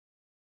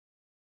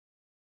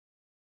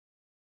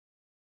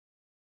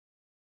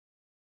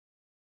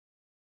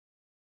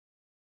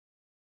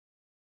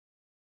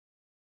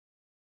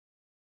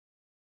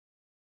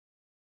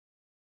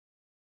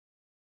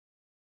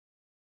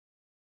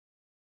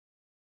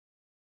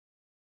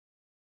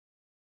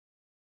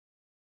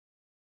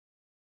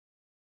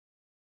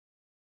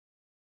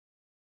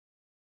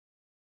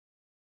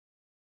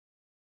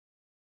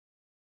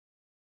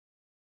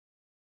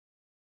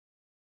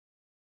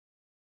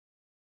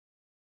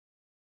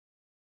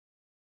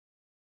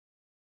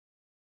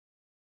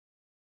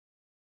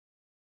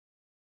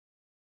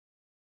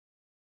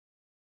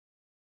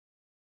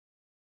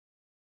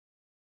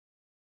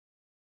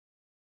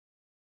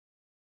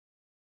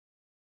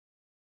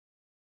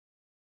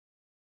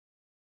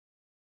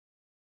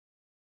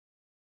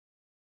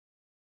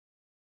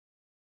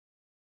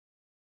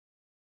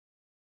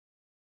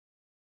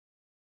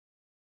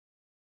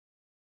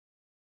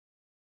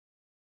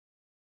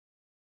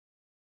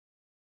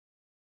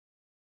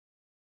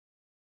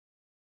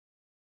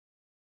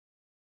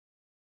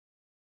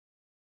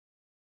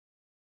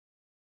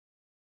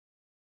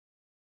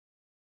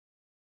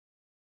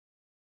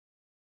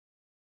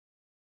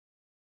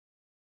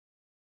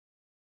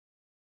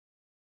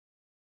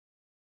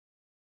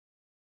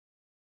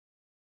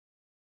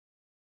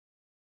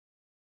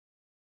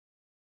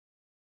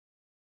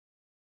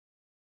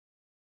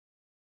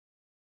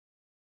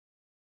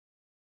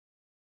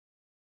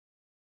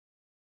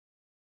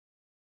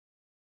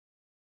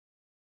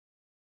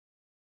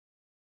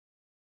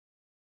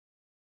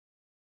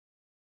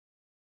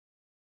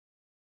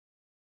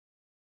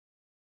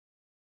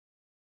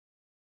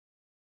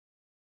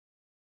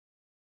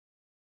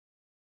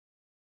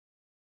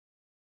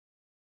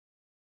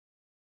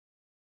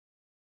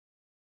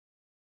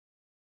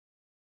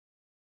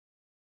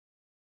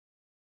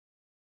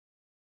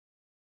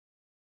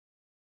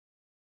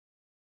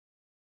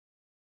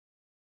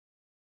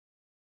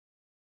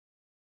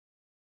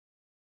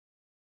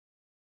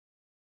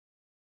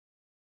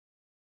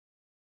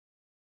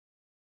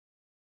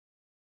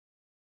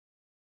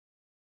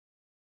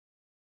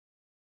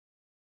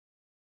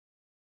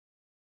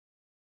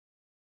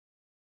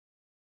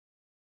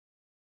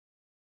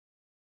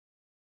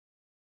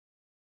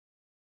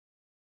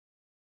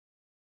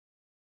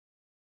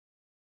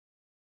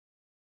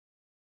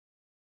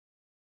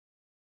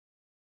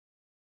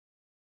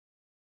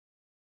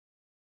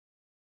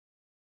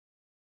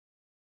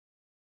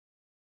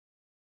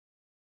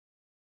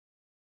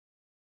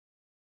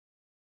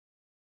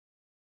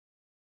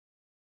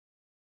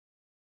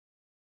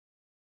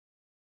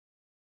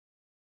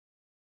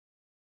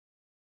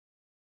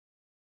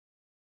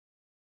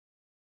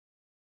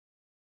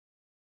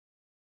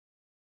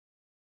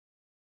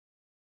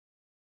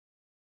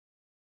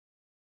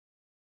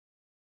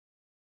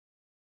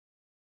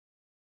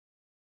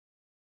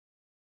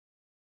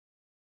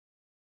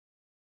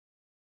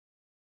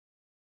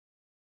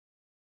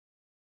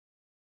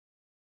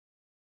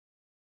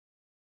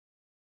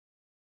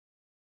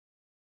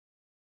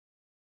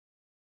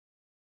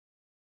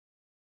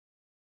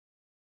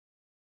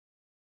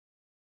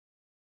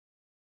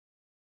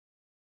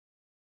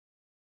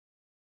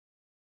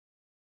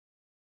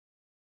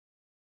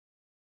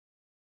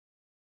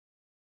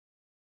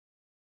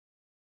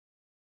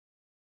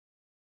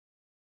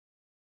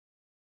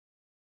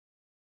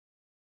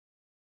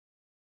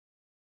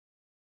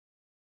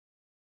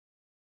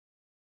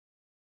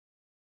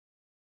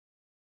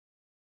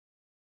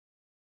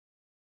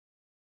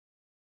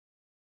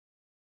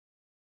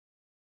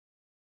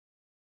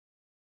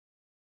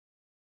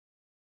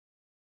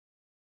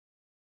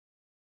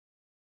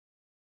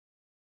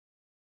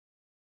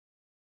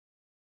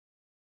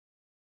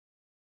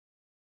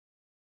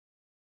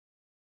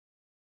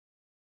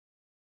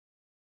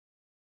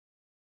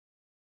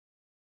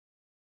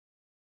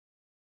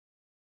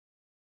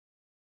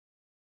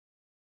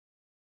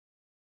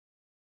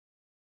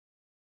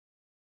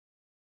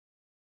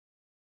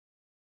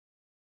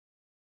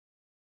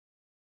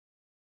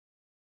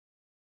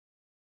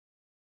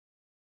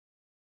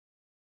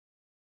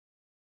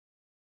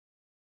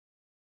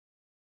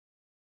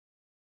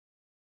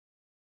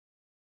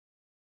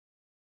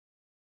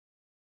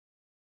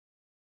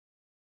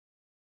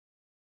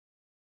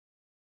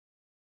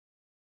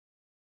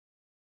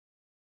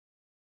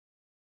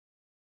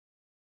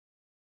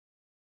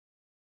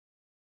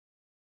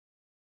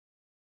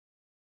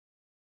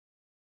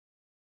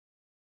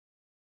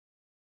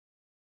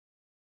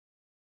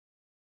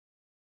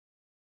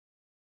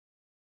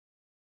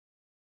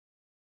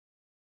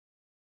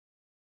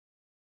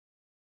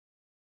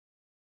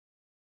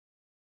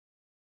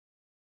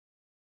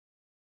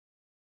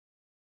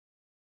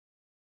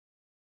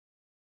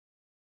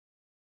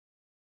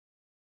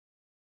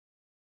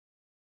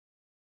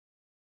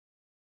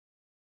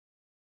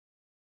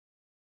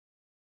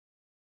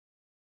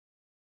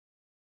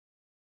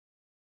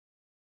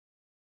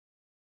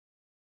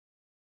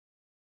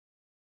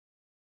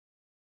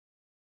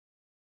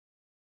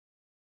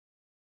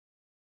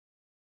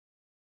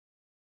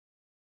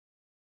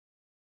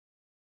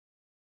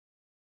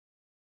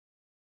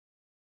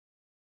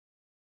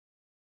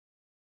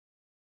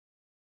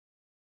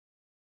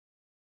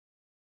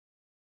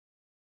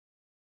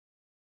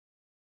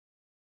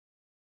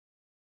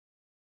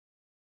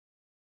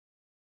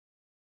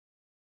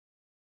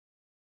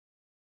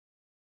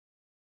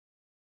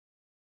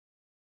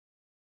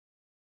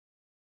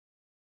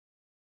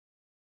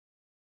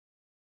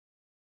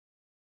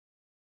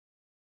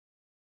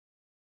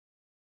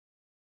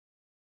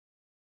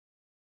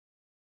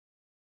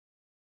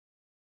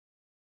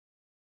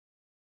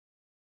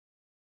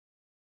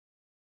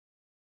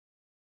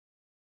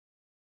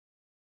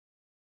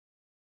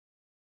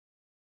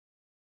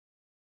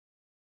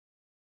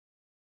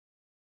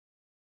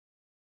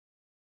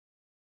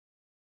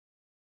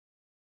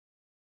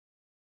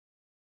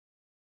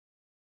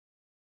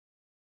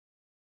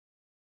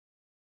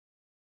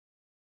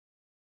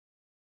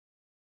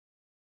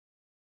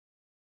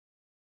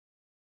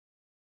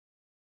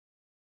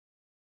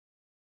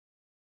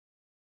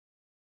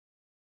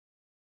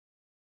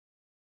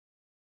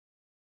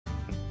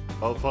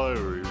 a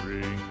fiery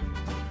ring.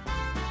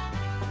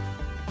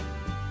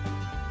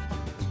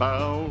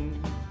 Bound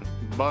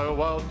by a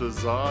wild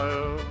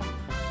desire,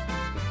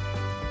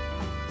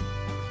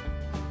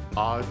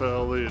 I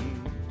fell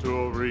into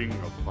a ring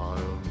of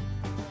fire.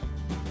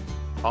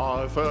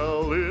 I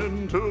fell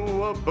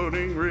into a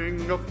burning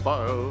ring of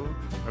fire,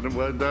 and it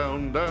went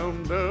down,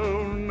 down,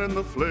 down, and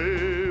the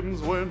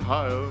flames went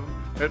higher,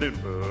 and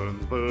it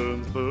burns,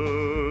 burns,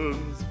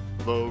 burns,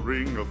 the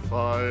ring of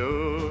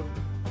fire,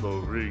 the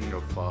ring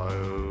of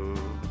fire.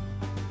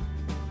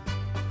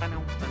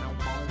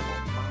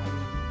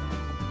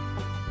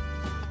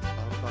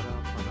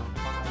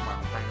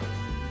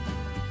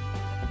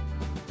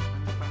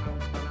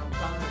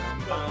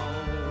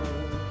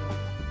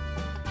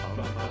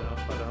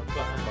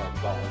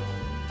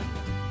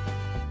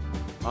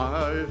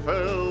 I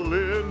fell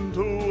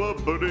into a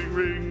burning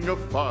ring of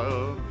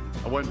fire.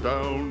 I went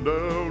down,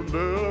 down,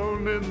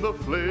 down, and the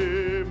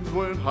flames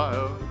went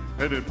higher,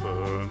 and it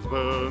burns,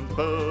 burns,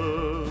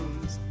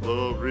 burns,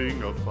 the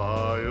ring of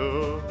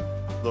fire,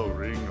 the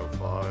ring of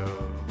fire.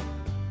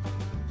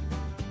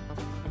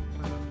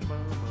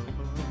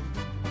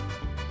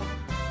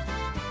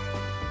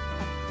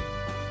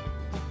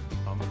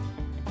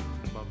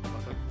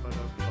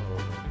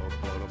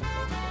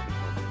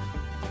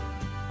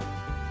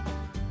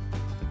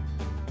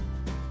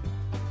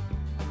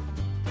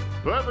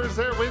 Whoever's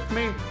there with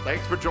me,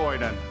 thanks for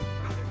joining.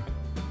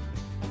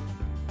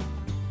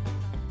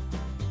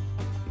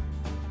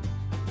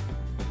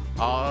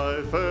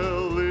 I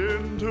fell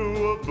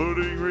into a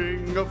burning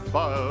ring of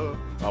fire.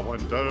 I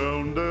went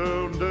down,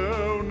 down,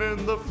 down, and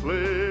the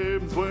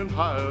flames went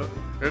higher,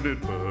 and it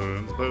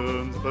burns,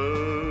 burns,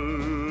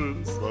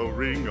 burns, the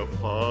ring of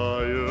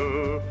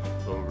fire,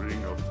 the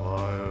ring of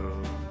fire.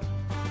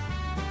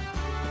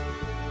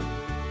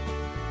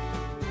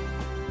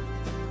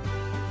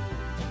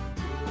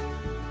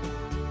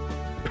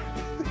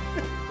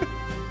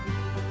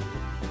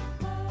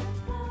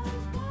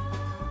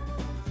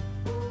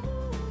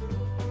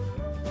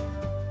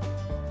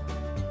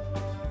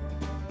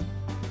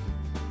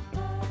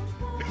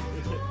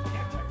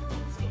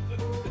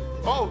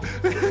 Oh,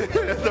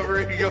 the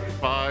ring of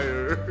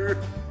fire.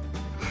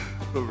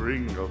 The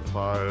ring of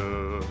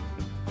fire.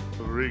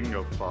 The ring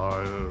of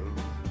fire.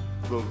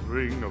 The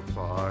ring of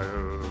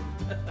fire.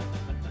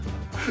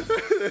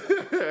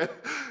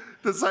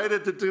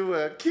 Decided to do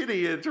a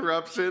kitty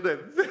interruption,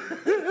 and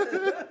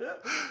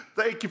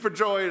thank you for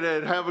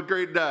joining. Have a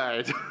great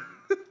night.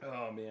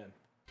 Oh man,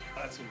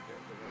 that's gonna be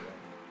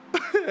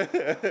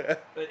good.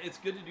 But it's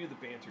good to do the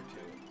banter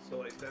too. So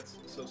like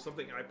so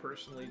something I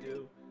personally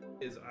do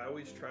is I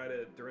always try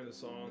to during the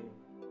song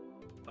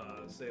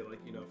say like,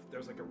 you know, if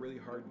there's like a really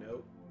hard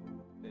note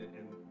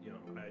and you know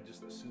I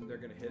just assume they're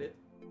gonna hit it,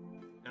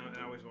 and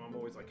I'm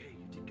always like, hey,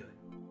 you did good.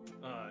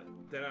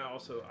 Then I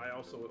also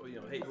you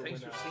know, hey,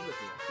 thanks for singing with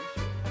me.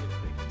 I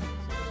appreciate it.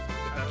 So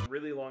if I have a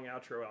really long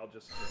outro, I'll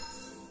just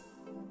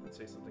let's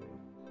say something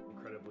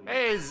incredibly.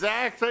 Hey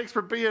Zach, thanks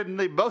for being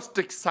the most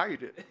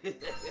excited.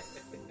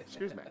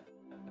 Excuse me.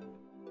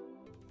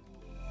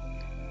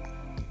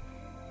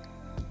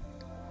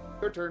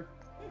 Your turn.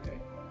 Okay,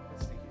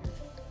 let's see here.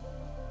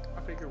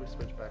 I figure we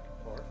switch back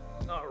and forth.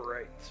 All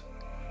right.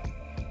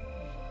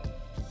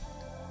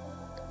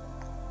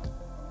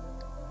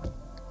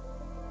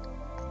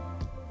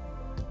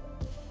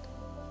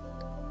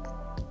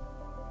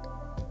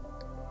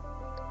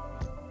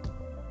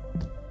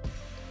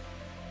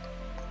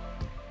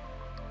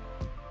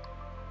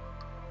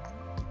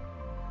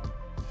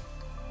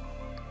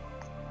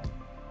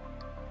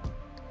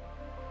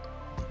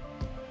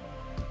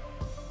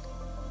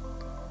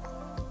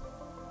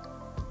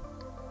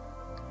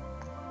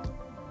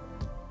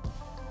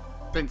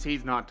 Since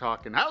he's not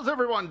talking, how's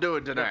everyone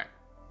doing today?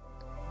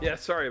 Yeah,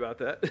 sorry about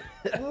that.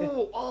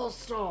 Oh,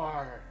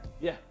 all-star.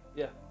 Yeah.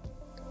 You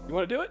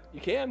want to do it?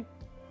 You can.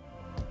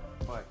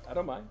 What? I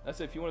don't mind. I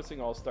said if you want to sing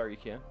All Star, you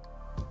can.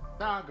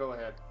 Nah, go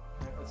ahead.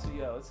 Let's see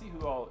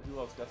who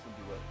else got some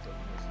duets. So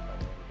we'll see if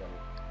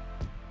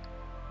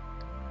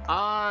I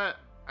know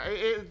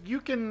You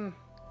can.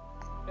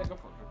 Yeah, go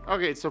for it.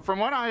 Okay, so from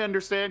what I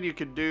understand, you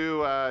could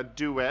do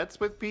duets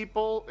with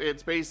people.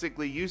 It's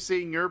basically you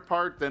sing your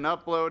part, then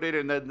upload it,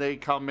 and then they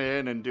come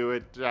in and do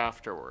it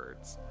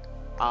afterwards.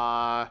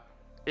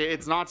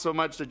 It's not so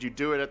much that you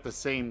do it at the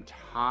same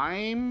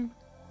time,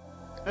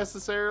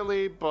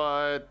 necessarily,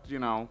 but, you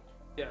know.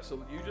 Yeah,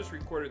 so you just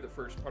recorded the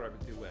first part of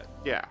a duet.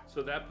 Yeah.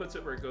 So that puts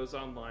it where it goes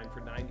online for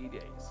 90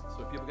 days.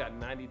 So people got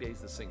 90 days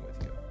to sing with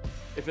you.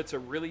 If it's a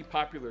really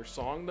popular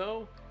song,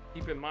 though,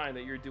 keep in mind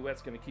that your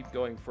duet's going to keep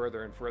going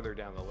further and further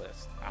down the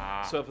list.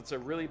 So if it's a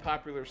really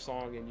popular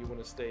song and you want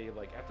to stay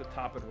like at the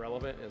top and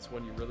relevant, and it's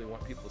when you really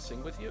want people to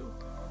sing with you,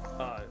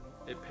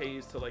 it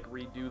pays to like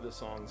redo the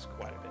songs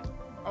quite a bit.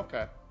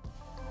 Okay.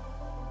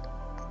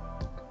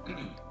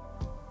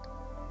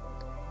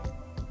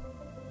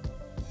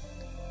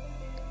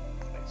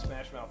 Like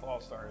Smash Mouth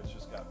All Star has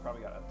just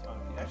probably got a ton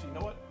of. Actually, you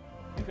know what?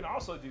 You can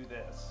also do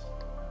this.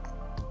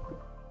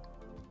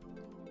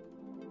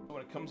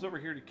 When it comes over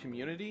here to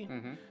community,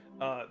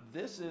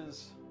 this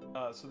is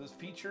So this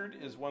featured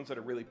is ones that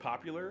are really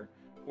popular,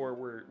 or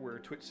where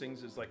Twitch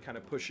Sings is like kind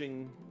of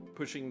pushing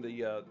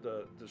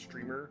the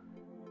streamer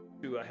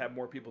to have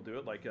more people do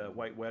it. Like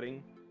White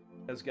Wedding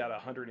has got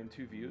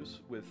 102 views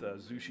with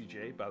Zushi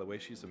J. By the way,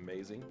 she's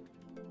amazing.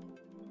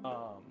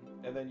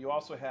 And then you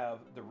also have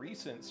the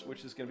recents,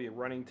 which is going to be a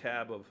running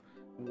tab of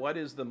what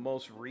is the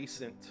most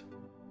recent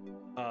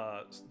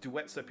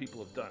duets that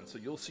people have done. So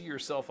you'll see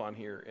yourself on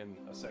here in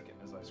a second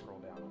as I scroll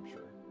down, I'm sure.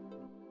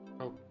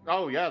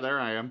 Oh yeah, there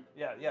I am.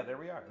 Yeah, there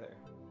we are. There.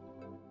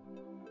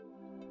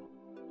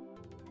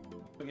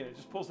 Again, it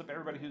just pulls up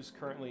everybody who's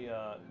currently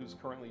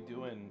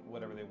doing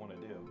whatever they want to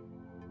do.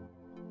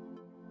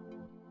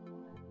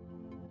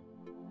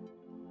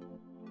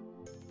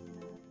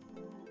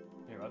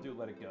 Here, I'll do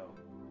Let It Go.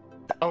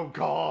 Oh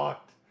God.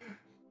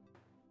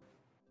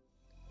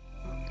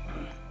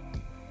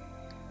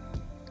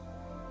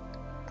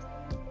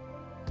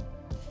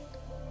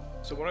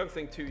 So one other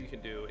thing too you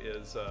can do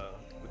is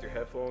with your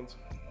headphones.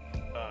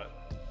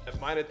 At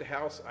mine at the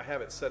house, I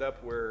have it set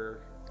up where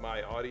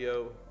my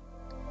audio,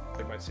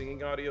 like my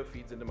singing audio,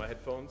 feeds into my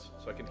headphones,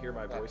 so I can hear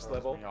my voice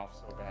level. That throws me off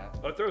so bad.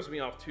 Oh, it throws me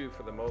off too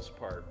for the most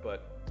part,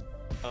 but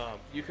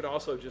you can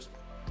also just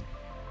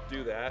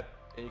do that,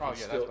 and you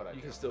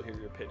can still hear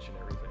your pitch and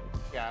everything.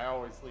 Yeah, I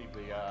always leave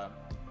the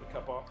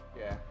cup off.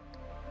 Yeah.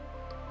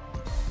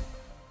 All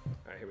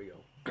right, here we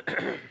go.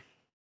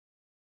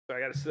 So I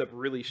got to sit up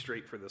really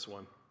straight for this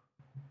one.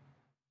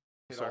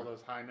 Hit all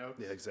those high notes.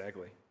 Yeah,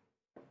 exactly.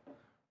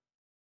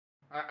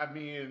 I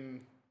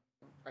mean,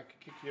 I could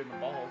kick you in the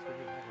balls.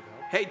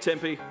 Hey,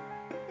 Tempe.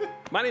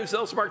 My name's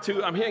Xellos Mark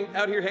II. I'm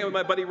out here hanging with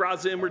my buddy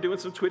Razin. We're doing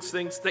some Twitch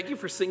things. Thank you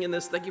for singing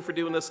this. Thank you for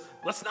doing this.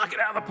 Let's knock it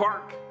out of the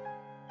park.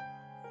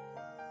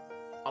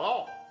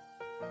 Hello.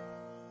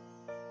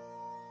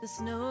 The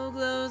snow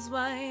glows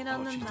white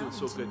on the she's doing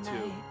so good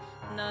too.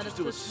 Not she's a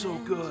doing so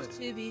good.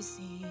 To be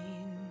seen.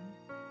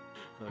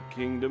 A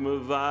kingdom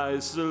of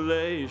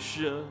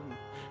isolation,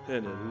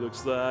 and it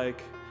looks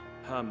like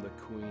I'm the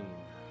queen.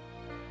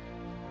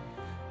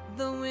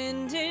 The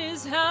wind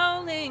is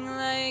howling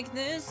like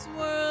this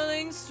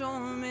whirling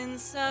storm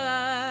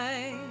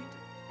inside.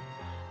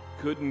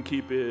 Couldn't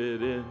keep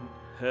it in,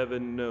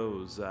 heaven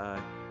knows I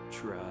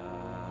tried.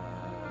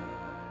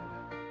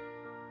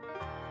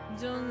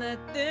 Don't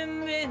let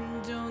them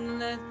in, don't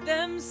let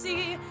them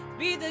see.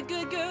 Be the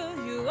good girl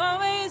you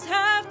always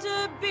have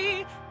to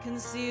be.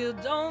 Conceal,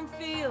 don't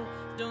feel,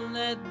 don't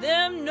let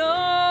them know.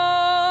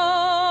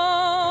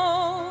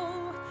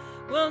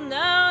 Well,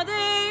 now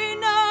they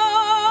know.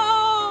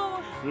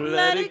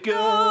 Let it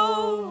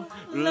go,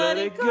 let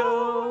it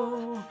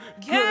go.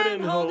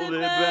 Couldn't hold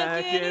it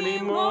back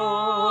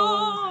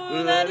anymore.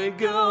 Let it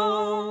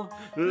go,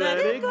 let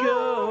it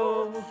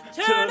go.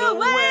 Turn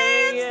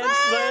away and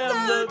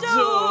slam the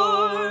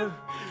door.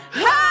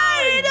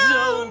 I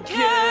don't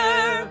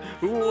care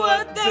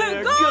what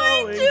they're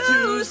going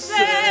to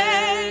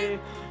say.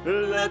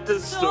 Let the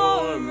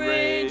storm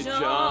rage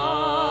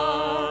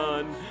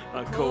on.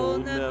 A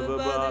cold never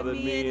bothered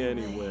me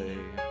anyway.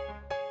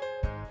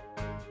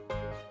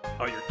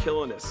 Oh, you're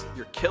killing us.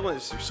 You're killing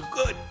us. You're so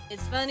good.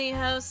 It's funny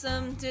how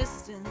some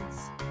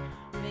distance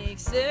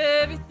makes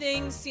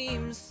everything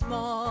seem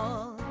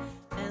small.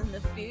 And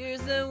the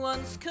fears that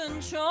once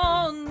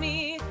controlled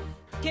me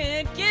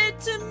can't get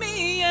to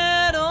me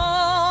at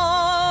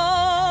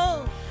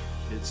all.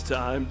 It's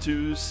time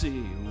to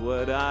see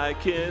what I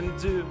can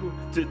do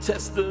to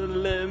test the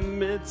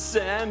limits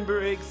and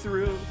break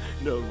through.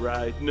 No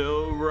right,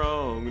 no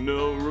wrong,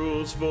 no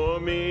rules for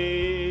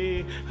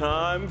me.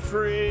 I'm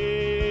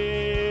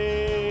free.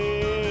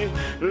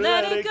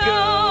 Let it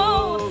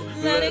go,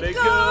 let it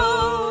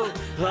go.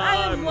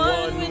 I'm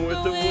one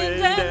with the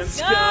wind and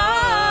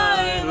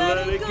sky.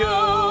 Let it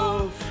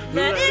go,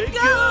 let it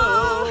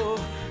go.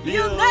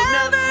 You'll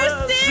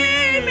never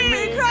see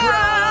me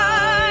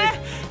cry.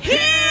 Here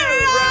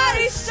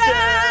I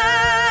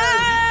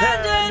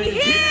stand, and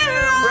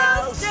here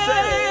I'll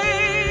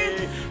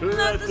stay.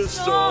 Let the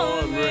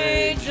storm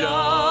rage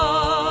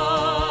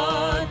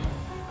on.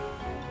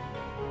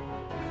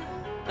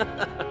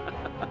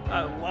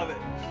 I love it.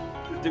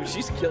 Dude,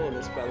 she's killing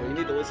this, by the way. You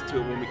need to listen to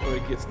it when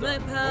it gets done. My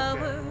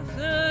power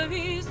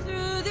flurries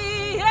through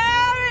the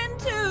air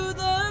into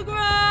the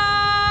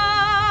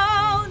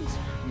ground.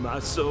 My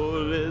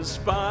soul is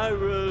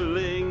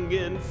spiraling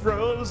in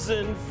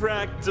frozen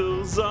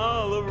fractals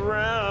all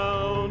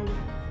around.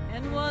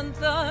 And one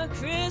thought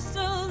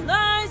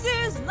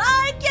crystallizes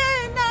like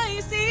an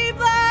icy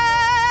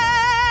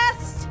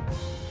blast.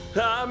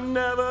 I'm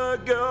never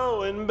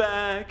going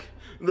back.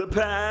 The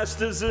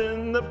past is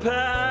in the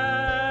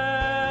past.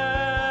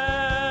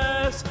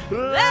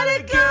 Let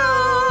it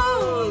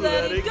go,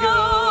 let it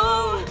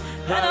go.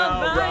 And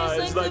I'll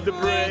rise like the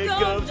break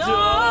of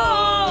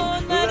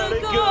dawn. Let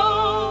it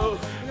go,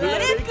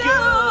 let it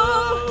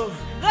go.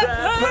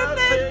 That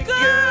perfect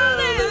girl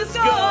is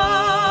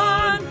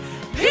gone.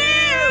 Here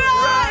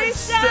I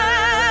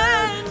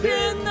stand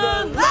in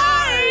the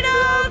light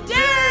of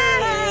day.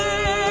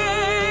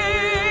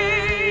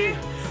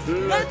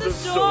 Let the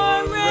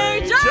storm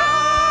rage on.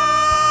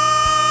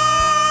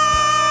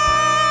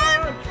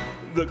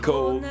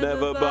 cold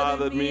never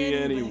bothered me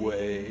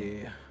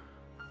anyway.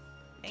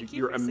 Thank Dude, you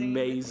you're for singing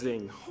with me.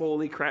 amazing.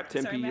 Holy crap,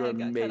 Tempe, Sorry, my you're head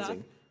got cut off.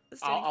 amazing. The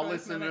standing I'll for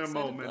listen in a economics, so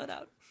I didn't moment. blow it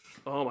out.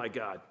 Oh my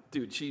god.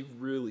 Dude, she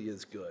really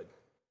is good.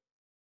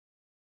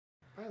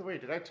 By the way,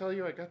 did I tell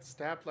you I got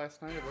stabbed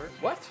last night at work?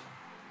 What?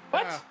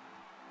 What?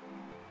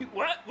 Yeah.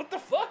 What? What the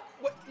fuck?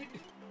 What?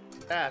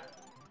 That.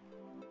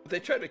 They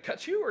tried to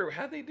cut you, or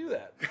how'd they do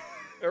that?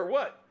 Or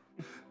what?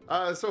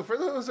 So for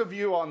those of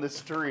you on the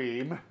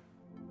stream,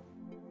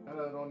 I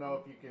don't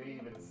know if you can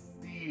even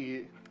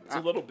see. It's a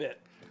little bit.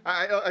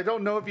 I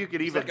don't know if you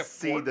could even like a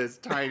see fork. this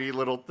tiny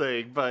little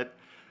thing, but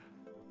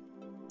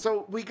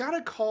so we got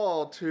a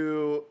call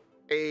to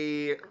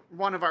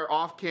one of our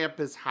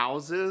off-campus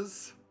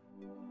houses,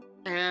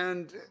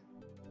 and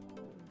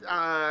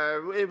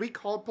we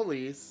called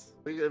police.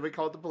 We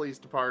called the police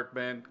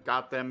department,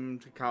 got them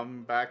to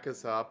come back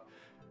us up.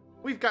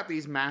 We've got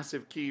these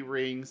massive key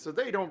rings, so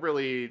they don't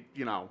really,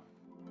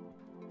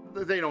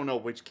 they don't know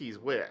which key's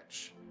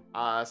which.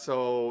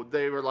 So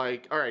they were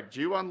like, all right,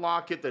 you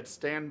unlock it, then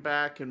stand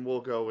back and we'll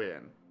go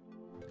in.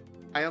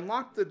 I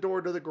unlocked the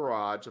door to the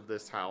garage of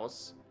this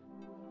house,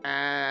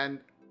 and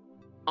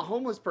a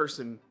homeless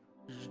person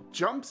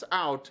jumps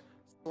out,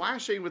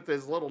 slashing with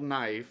his little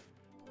knife,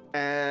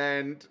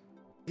 and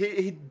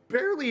he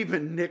barely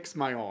even nicks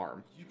my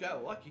arm. You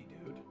got lucky,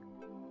 dude.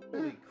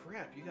 Holy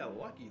crap, you got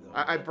lucky, though.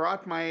 I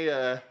brought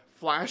my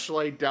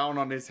flashlight down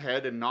on his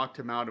head and knocked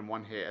him out in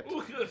one hit.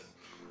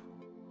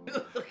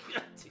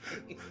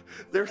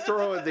 They're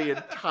throwing the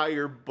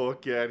entire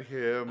book at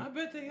him. I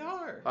bet they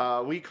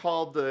are. We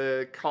called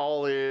the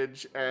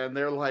college, and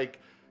they're like,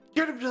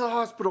 get him to the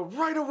hospital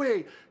right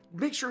away.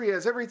 Make sure he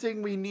has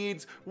everything we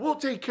needs. We'll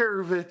take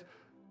care of it.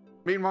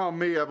 Meanwhile,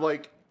 me, I'm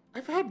like,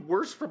 I've had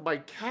worse from my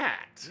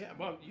cat. Yeah,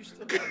 well, you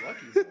still got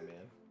lucky, though,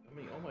 man. I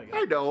mean, oh my god.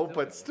 I know, you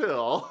but got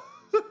still. lucky.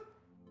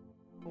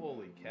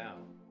 Holy cow.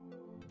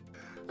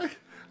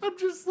 I'm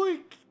just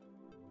like,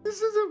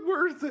 this isn't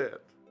worth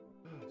it.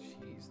 Oh,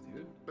 jeez,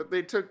 dude. But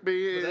they took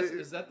me. But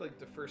is that like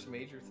the first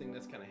major thing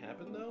that's kind of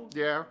happened, though?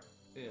 Yeah.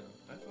 Yeah,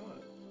 I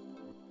thought.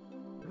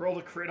 You rolled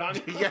a crit on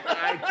you? Yeah,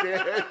 I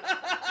did.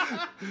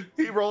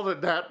 He rolled a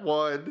nat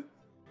 1.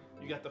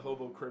 You got the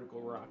hobo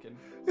critical rocking.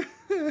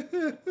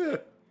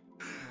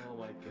 Oh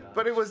my god.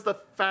 But it was the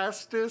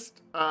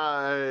fastest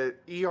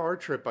ER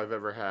trip I've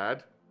ever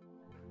had.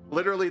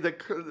 Literally,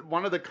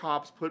 one of the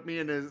cops put me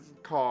in his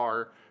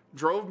car,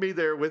 drove me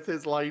there with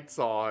his lights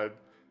on,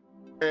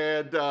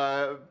 and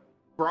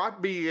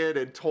brought me in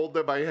and told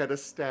them I had a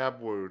stab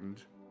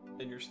wound.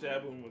 And your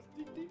stab wound was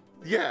deep, deep.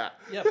 Yeah.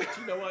 Yeah, but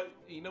you know what?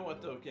 You know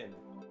what, though, again?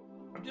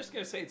 I'm just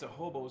going to say it's a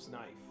hobo's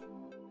knife.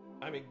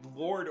 I mean,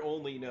 Lord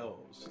only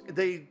knows.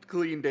 They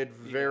cleaned it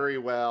very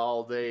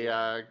well. They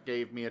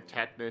gave me a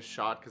tetanus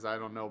shot because I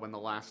don't know when the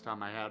last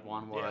time I had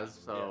one was.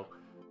 Yeah, so,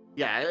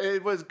 yeah,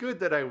 it was good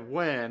that I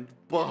went,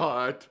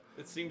 but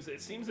It seems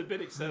a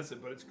bit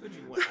excessive, but it's good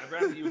you went. I'd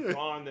rather you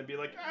gone than be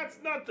like, it's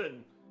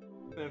nothing.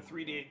 And then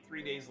 3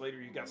 days later,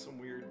 you got some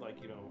weird,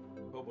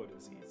 hobo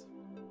disease.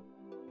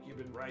 You've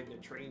been riding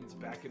in trains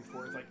back and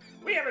forth, like,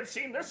 we haven't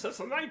seen this since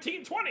the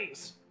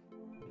 1920s.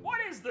 What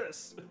is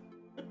this?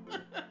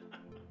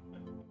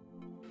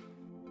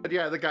 But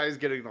yeah, the guy's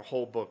getting the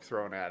whole book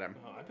thrown at him.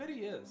 Oh, I bet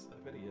he is.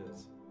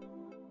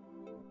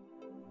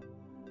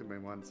 Give me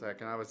 1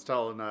 second. I was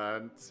telling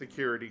a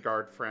security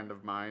guard friend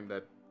of mine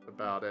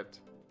about it.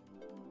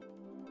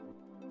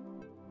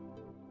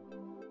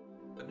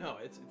 But no,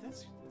 it's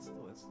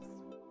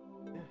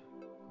yeah.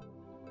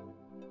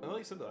 Well,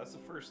 like I said, though, that's the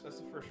first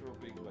real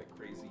big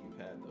crazy you've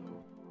had,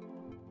 though.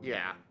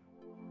 Yeah.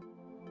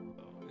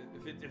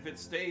 If it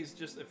stays,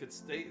 if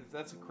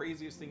that's the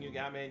craziest thing you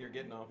got, man, you're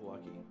getting off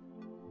lucky.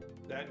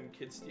 That and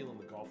kids stealing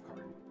the golf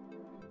cart.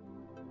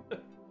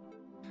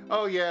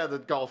 Oh yeah, the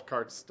golf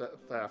cart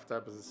theft.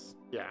 That was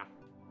yeah.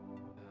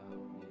 Oh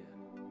man.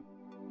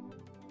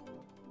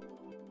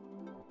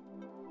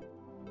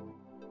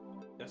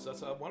 Yes,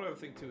 that's one other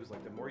thing too. Is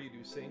the more you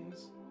do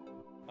sings,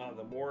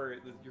 the more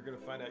you're gonna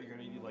find out you're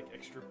gonna need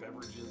extra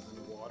beverages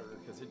and water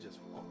because it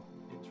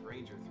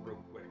drains your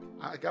throat quick.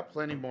 I got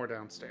plenty more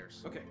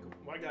downstairs. Okay, cool.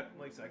 Well, I got a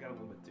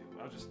little bit too.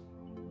 I was just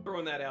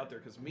throwing that out there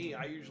because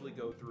I usually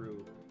go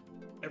through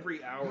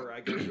every hour. I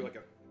go through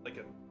like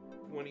a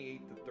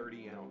 28 to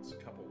 30 ounce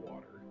cup of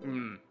water.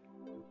 Mm.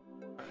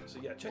 Right, so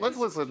yeah, Let's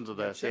listen to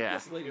this. check Yeah.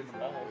 this lady in the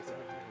mall.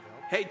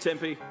 Hey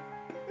Tempe,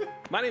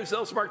 my name's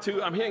Xellos Mark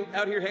II. I'm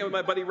out here hanging with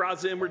my buddy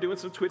Razin. We're doing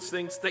some Twitch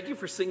things. Thank you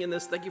for singing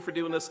this. Thank you for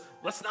doing this.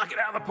 Let's knock it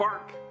out of the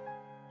park.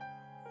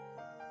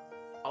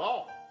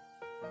 Hello.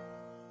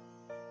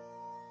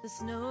 The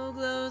snow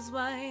glows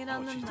white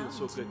on the she's doing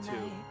mountain so good, too.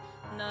 tonight.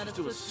 Not She's a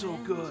doing so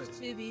footprint good.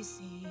 to be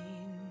seen.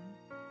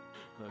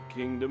 A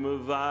kingdom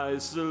of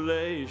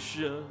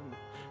isolation,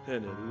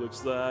 and it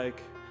looks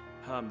like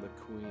I'm the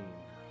queen.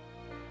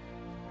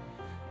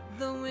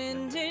 The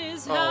wind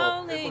is Oh,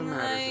 howling what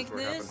matters is like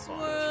we're having this fun.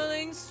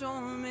 swirling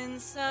storm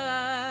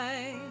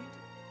inside.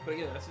 But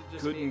again, that's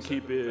just Couldn't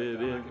keep it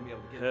in.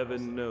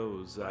 Heaven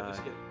knows knows I I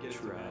just get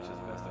through the match as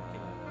best I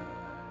can.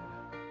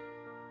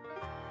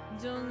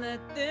 Don't let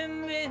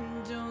them in,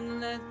 don't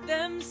let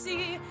them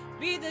see.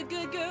 Be the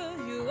good girl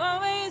you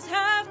always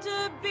have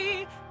to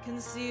be.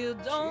 Conceal,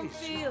 don't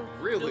feel,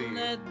 really- don't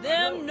let I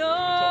them know. I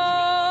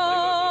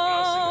told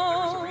you, man, like,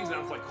 there was a reason I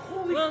was like,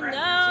 holy well, crap,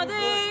 now it's so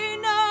they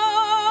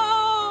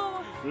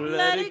know. good.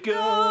 Let it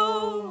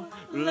go,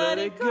 let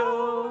it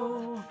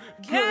go.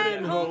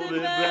 Couldn't hold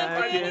it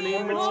back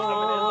anymore.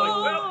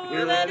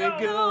 Let it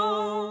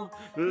go,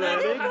 let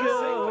it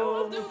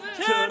go.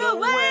 Turn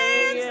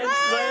away and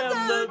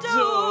slam the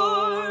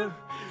door.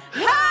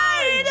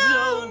 I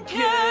don't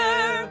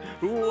care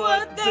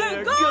what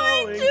they're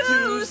going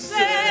to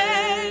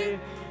say.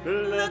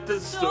 Let the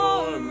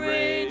storm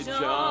rage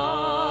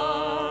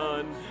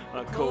on.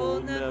 A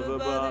cold never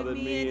bothered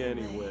me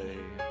anyway.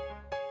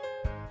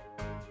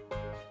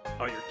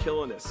 Oh, you're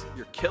killing this.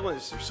 You're killing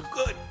this. You're so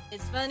good.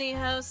 It's funny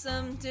how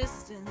some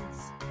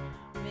distance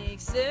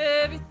makes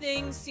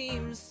everything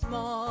seem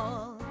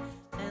small,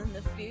 and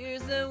the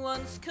fears that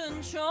once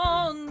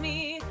controlled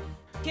me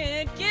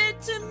can't get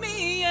to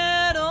me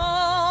at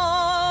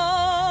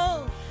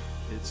all.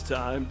 It's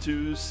time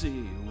to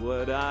see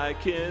what I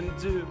can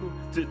do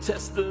to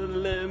test the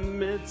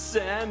limits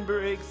and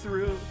break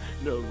through.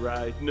 No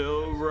right,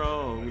 no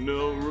wrong,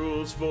 no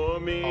rules for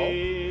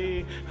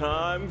me.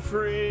 I'm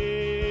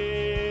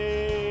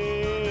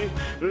free.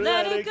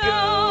 Let it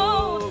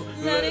go,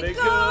 let it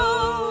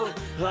go.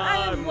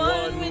 I'm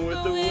one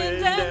with the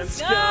wind and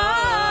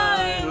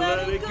sky.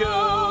 Let it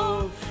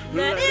go,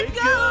 let it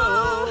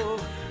go.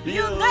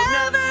 You'll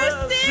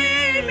never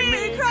see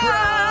me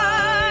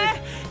cry.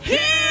 Here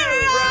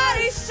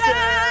I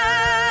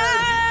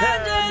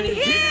stand, and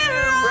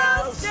here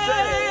I'll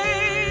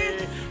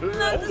stay.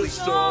 Let the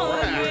storm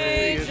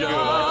rage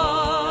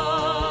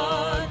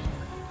on.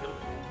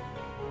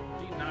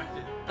 She knocked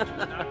it. She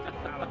knocked it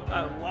out of the I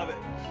love it.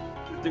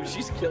 Dude,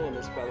 she's killing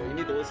this, by the way. You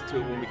need to listen to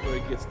it when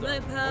it gets done. My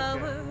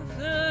power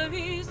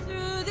flurries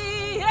through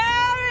the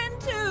air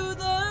into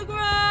the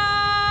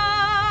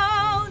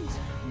ground.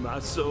 My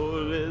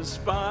soul is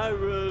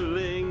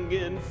spiraling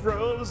in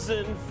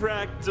frozen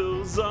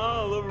fractals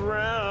all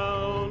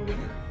around.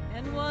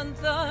 And one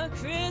thought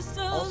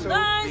crystallizes Also, the,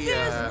 like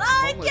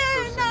homeless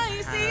an person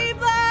icy had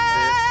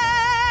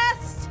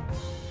blast.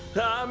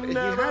 I'm He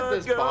never had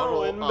this bottle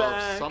going of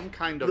back. some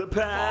kind of The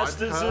past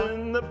is vodka.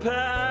 in the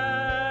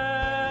past.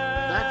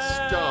 That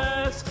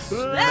stuff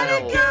Let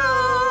it smelled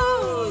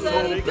go,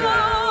 let so it bad. go.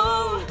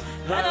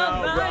 And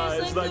I'll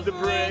rise like the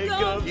break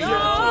of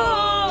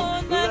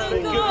dawn. Let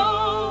it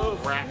go,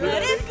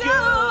 let it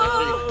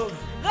go.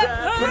 The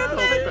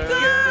perfect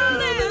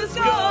girl is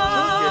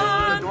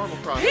gone.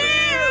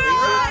 Here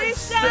I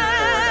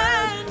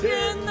stand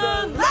in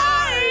the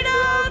light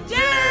of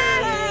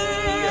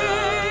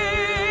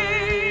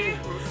day.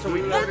 So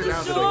we Let poured it the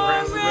out to the storm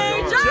grass in the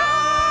rage yard,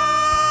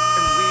 on.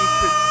 and we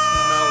could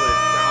smell it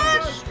down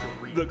the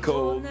street. The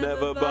cold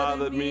never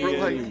bothered me We're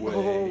like, anyway.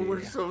 oh,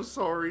 we're so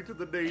sorry to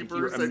the You're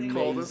neighbors that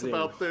called us amazing.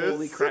 about this.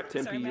 Holy crap,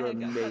 Tempe, Sorry, my you're head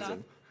got cut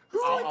amazing.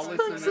 Who I'll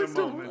expects listen in us a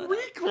to moment.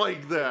 reek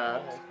like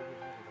that?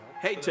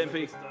 Hey,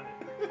 Tempe.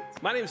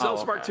 My name's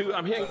Xellos Part 2.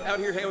 I'm out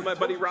here hanging with my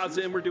buddy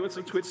Rozin. We're doing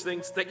some Twitch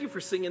things. Thank you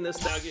for singing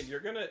this. Now again, you're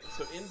gonna.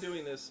 So in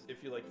doing this,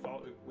 if you like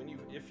follow,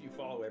 if you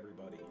follow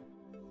everybody,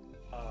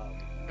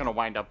 Gonna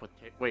wind up with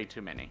way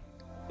too many.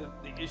 the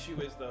issue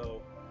is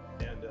though,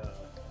 and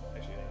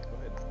actually, go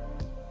ahead.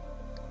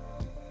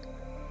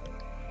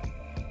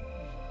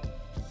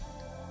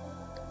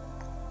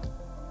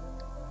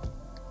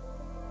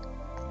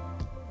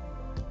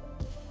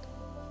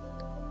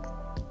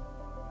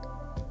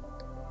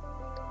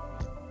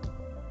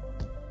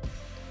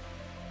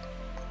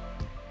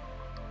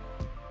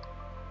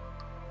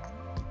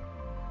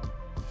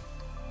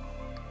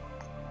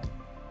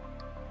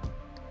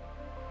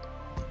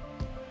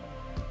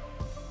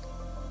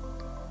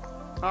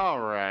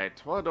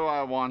 Alright, what do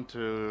I want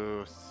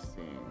to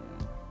sing?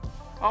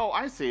 Oh,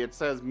 I see. It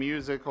says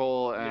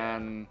musical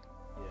and...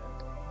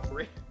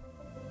 Yeah.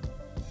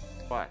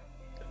 What?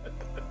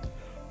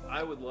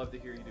 I would love to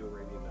hear you do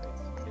Arabian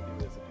Nights. You can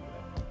do this if you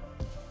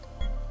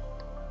like.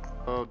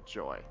 Oh,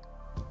 joy.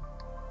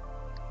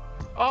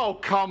 Oh,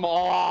 come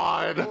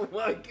on! Oh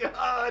my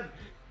God!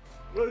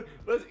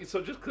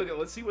 So just click it.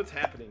 Let's see what's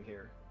happening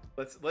here.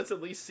 Let's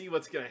at least see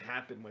what's gonna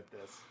happen with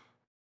this.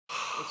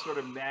 What sort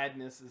of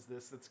madness is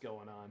this that's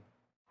going on?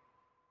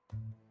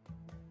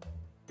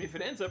 If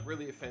it ends up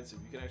really offensive,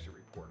 you can actually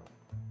report them.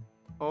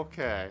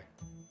 Okay.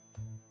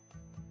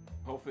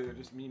 Hopefully they're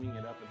just memeing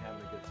it up and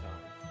having a good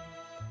time.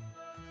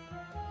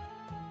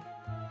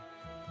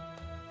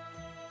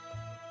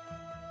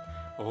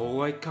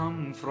 Oh, I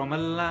come from a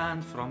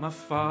land, from a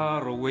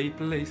faraway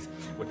place,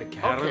 where the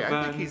caravan Okay,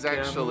 I think he's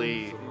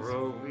actually... camels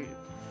roam.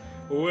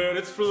 Where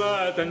it's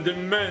flat and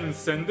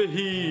immense and the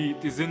heat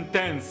is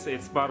intense,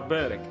 it's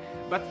barbaric.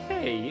 But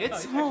hey,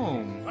 it's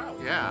home. Wow,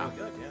 Yeah. really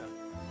good,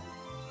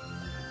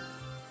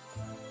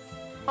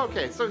 yeah.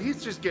 Okay, so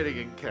he's just getting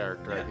in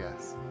character, I Yeah.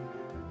 guess.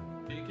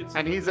 You can see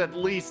And he's at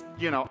least,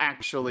 you know,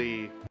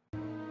 actually...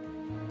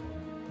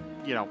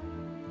 You know...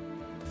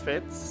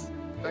 Fits,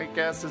 I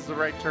guess is the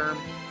right term.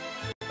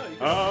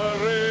 oh, you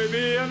can-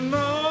 Arabian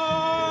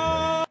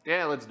Night.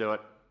 Yeah, let's do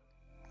it.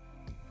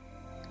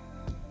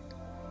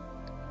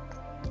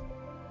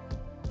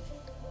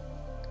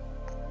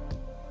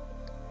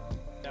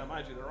 Now,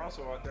 mind you, there are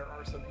some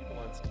people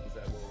on scenes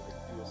that will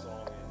like do a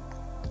song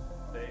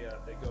and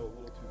they go a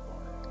little too far.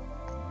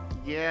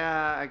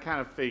 Yeah, I kind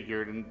of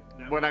figured, and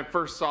when I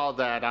first saw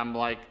that, I'm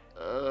like,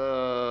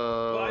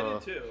 Well, I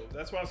did too.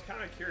 That's why I was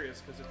kind of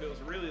curious, because if it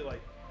was really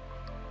like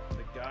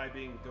the guy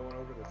being going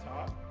over the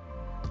top,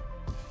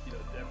 you know,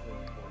 definitely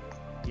record it.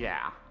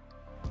 yeah.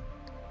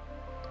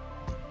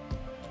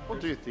 We'll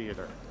do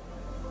theater.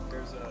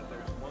 There's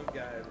one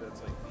guy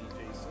that's like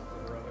DJ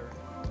something or other,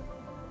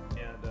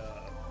 and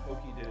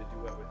Oki did a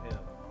duet with him,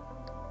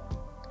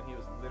 and he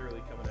was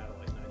literally coming out at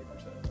like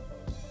 90%.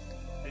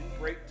 Didn't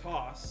break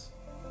toss,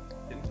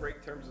 didn't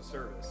break terms of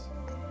service.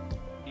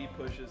 He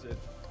pushes it.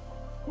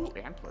 Ooh,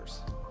 antlers.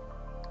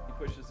 He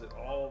pushes it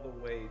all the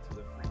way to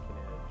the freaking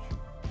edge.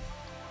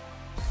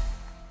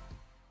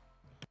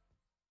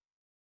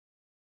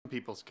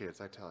 People's kids,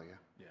 I tell you.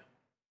 Yeah.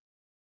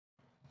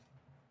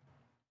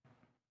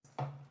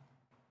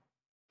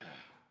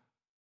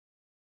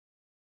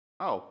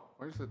 Oh,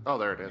 where's it? Oh,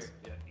 there it is.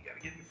 Yeah, you gotta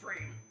get in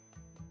frame.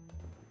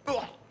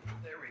 Ugh.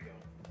 There we go.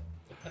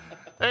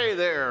 Hey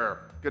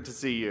there. Good to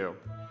see you.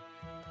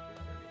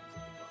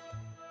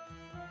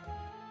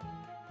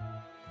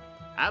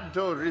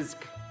 Abdul Rizq.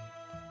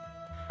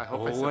 I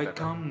hope I said Oh, I that right.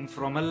 come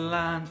from a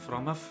land,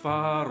 from a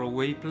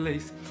faraway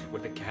place,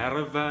 where the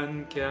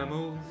caravan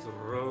camels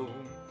roam.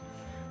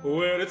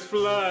 Where it's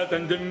flat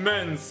and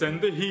immense, and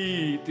the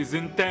heat is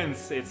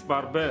intense, it's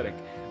barbaric,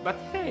 but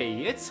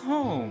hey, it's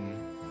home.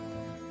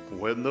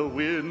 When the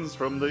wind's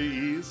from the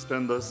east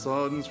and the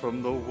sun's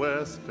from the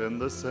west and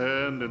the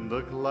sand in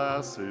the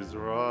glass is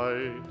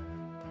right,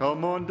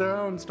 come on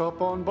down, stop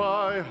on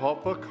by,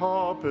 hop a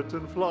carpet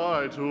and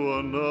fly to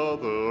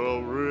another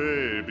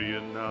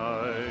Arabian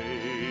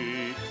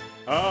night.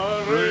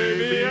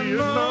 Arabian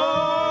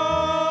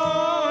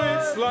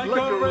nights, like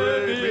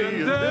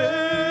Arabian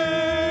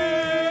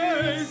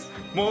days,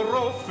 more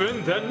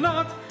often than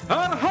not,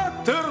 are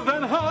hotter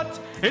than hot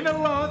in a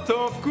lot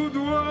of good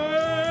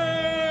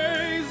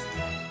ways.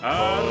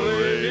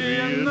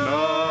 Arabian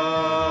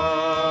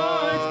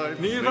night,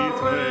 neath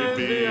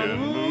Arabian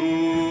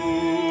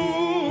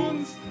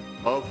moons.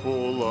 A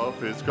fool off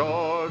his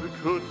guard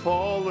could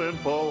fall and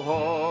fall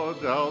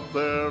hard out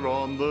there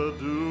on the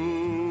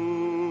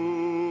dunes.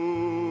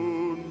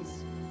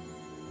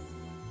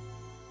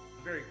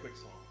 Very quick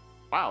song.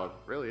 Wow, it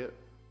really is.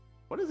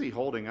 What is he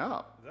holding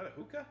up? Is that a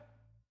hookah?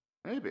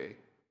 Maybe.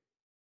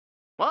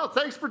 Well,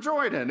 thanks for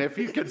joining. If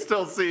you can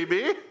still see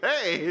me,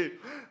 hey.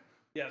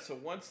 Yeah. So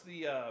once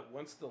the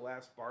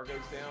last bar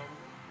goes down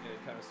and it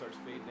kind of starts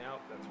fading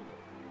out, that's when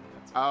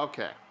that's it.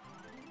 Okay.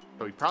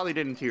 So he probably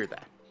didn't hear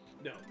that.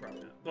 No,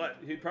 probably not. But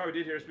he probably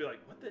did hear us be like,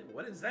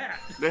 what is that?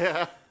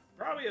 Yeah.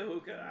 Probably a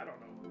hookah. I don't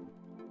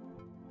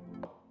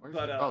know. Where's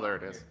But it? Oh, there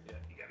it is. Yeah,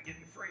 you gotta get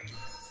in frame.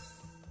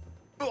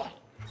 Ugh.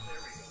 There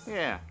we go.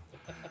 Yeah.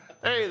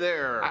 Hey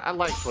there. I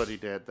liked what he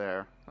did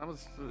there. It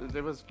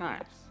was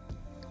nice.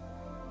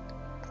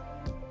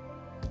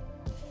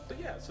 But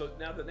yeah, so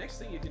now the next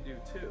thing you can do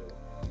too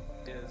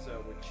is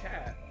with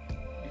chat,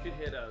 you can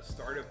hit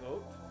start a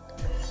vote.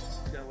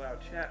 You can allow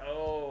chat.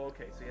 Oh,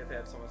 okay. So you have to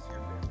add someone to your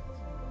favorites.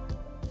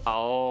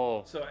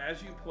 Oh. So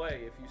as you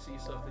play, if you see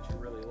stuff that you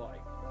really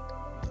like,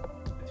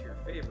 it's your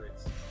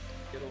favorites,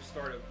 it'll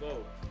start a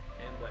vote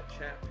and let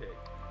chat pick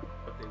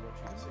what they want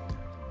you to sing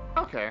next.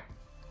 Okay.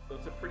 So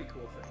it's a pretty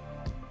cool thing.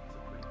 It's a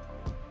pretty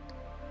cool.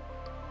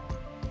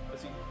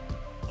 Let's see.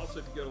 Also,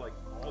 if you go to like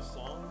all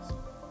songs.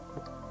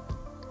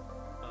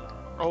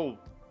 Oh.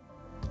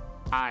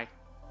 Hi.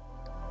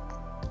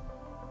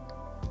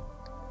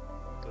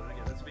 So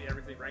again, this will be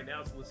everything. Right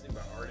now, it's listing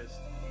by artist.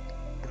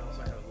 You can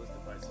also have it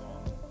listed by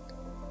song.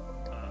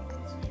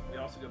 Let's see. We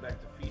also go back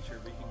to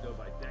feature. We can go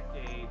by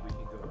decade. We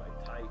can go by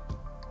type.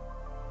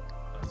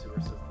 See where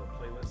it says the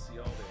playlist. See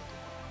all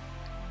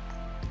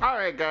there. All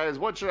right, guys.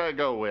 What should I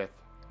go with?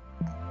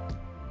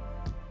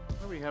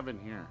 What do we have in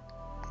here?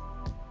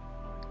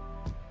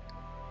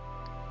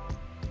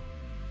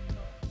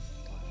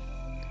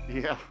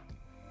 Yeah.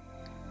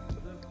 For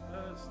the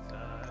first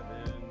time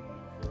in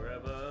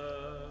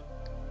forever.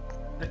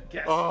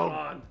 Gaston.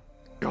 Oh.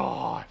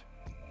 God.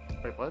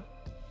 Wait, what?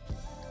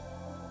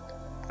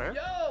 Where?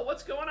 Yo,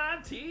 what's going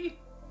on, T?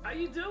 How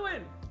you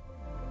doing?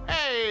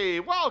 Hey,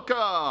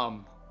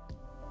 welcome.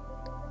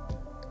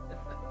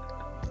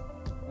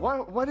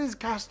 What is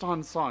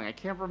Gaston's song? I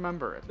can't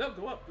remember it. No,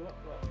 go up.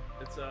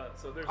 It's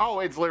so there's. Oh,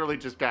 it's literally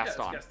just yeah,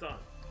 Gaston. it's Gaston.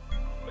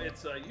 But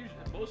it's usually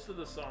most of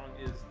the song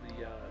is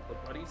the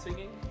buddy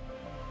singing,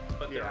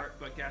 but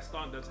but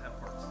Gaston does have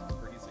parts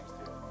where he sings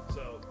too.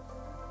 So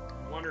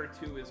one or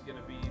two is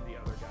gonna be the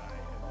other guy,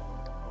 and then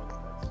one of the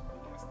parts will be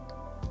Gaston.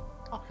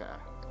 Okay.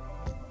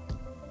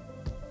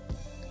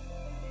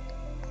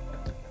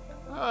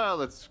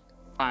 Let's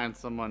find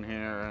someone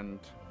here and.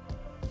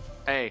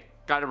 Hey,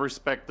 gotta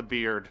respect the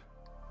beard.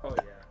 Oh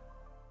yeah.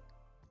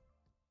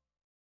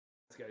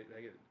 This guy,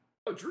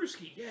 oh,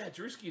 Drewski. Yeah,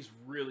 Drewski's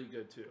really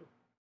good too.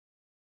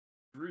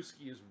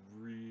 Drewski is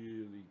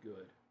really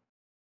good.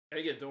 And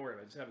again, don't worry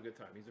about it. Just have a good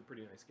time. He's a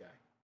pretty nice guy.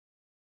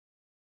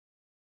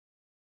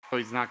 So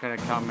he's not gonna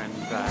come and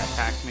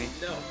attack me?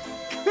 No.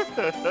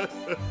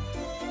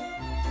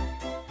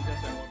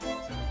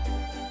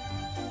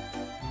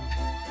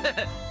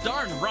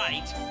 Darn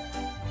right.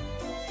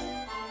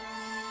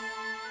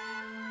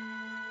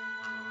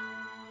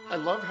 I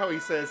love how he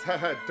says,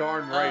 haha,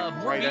 darn right,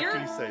 more right beer? after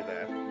you say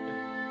that.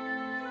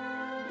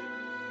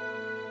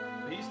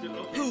 He's doing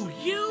okay. Who, so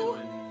he's you?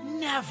 doing-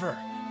 Never.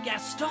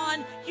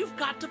 Gaston, you've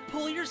got to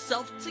pull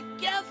yourself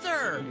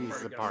together.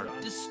 He's the partner.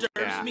 Disturbs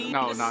Yeah, me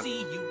no, to not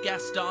see you,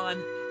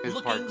 Gaston, his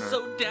looking partner.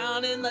 so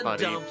down in the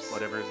Buddy, dumps.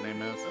 whatever his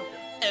name is.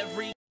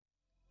 Every All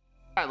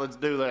right, let's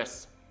do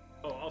this.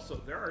 Oh,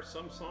 also, there are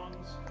some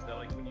songs that,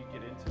 like, when you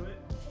get into it,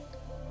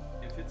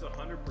 if it's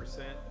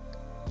 100%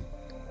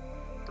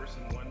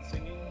 person one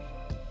singing,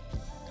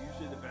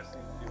 usually the best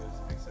thing to do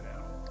is mix it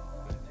out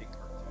and take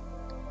part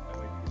two. That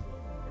way people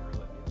are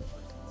letting the other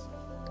person sing.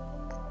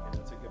 And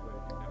that's a good way to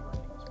do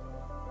networking as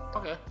well.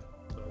 Okay.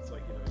 So it's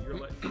like, you're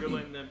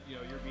letting them,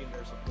 you're being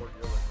their support,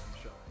 you're letting them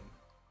shine.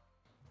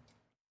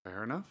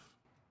 Fair enough.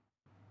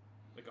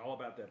 Like, All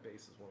About That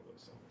Bass is one of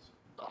those songs.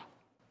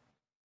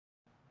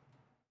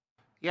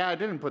 Yeah, I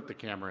didn't put the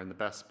camera in the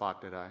best spot,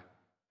 did I?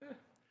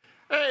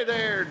 Hey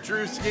there,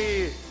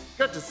 Drewski.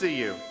 Good to see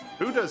you.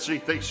 Who does she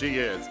think she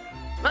is?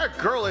 That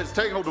girl is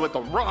tangled with the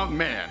wrong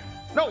man.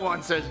 No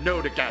one says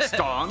no to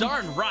Gaston.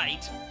 darn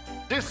right.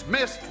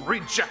 Dismissed,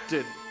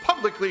 rejected,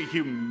 publicly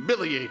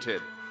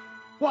humiliated.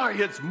 Why,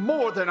 it's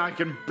more than I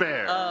can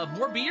bear.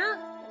 More beer?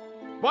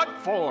 What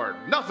for?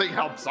 Nothing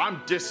helps.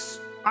 I'm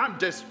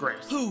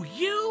disgraced. Who,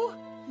 you?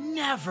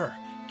 Never.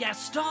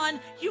 Gaston,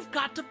 you've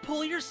got to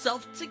pull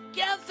yourself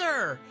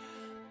together.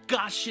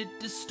 Gosh, it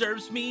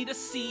disturbs me to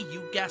see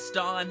you,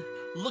 Gaston,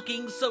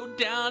 looking so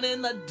down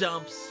in the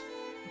dumps.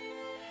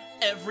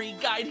 Every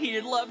guy'd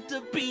here'd love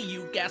to be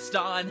you,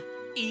 Gaston,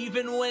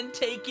 even when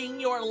taking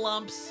your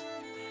lumps.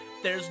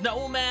 There's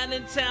no man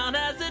in town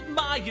as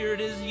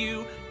admired as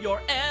you.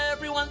 You're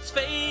everyone's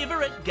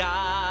favorite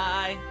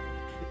guy.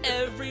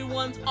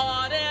 Everyone's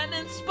awed and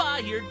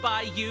inspired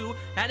by you,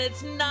 and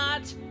it's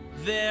not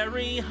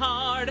very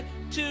hard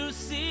to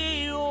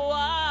see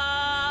why.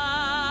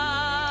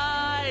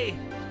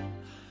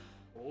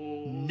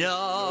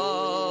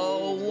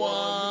 No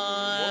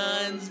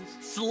one's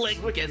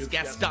slick as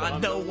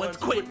Gaston, no one's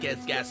quick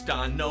as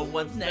Gaston, no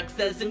one's next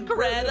as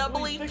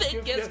incredibly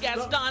thick as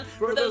Gaston,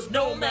 for there's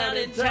no man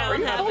in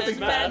town half as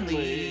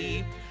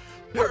badly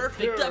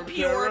perfect, a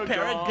pure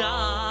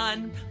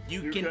paragon.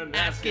 You can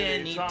ask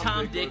any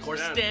Tom, Dick, or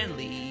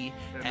Stanley,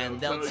 and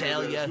they'll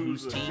tell you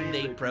whose team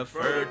they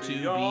prefer to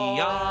be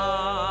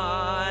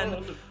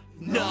on.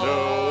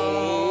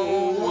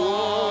 No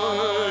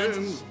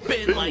one's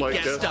been like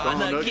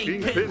Gaston, a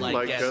kingpin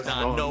like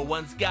Gaston. No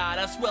one's got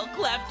a swell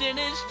cleft in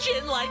his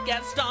chin like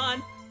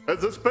Gaston.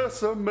 As a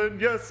specimen,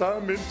 yes,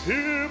 I'm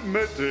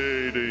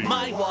intimidating.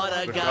 My, what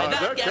a guy,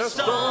 that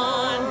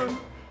Gaston.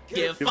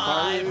 Give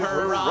 5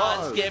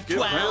 hurrahs, give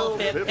 12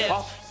 hip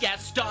hips.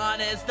 Gaston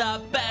is the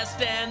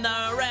best, and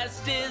the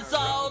rest is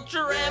all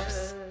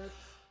drips.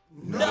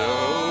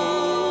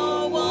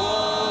 No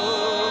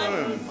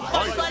one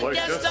fights like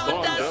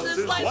Gaston, does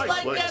his life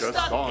like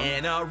Gaston.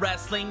 In a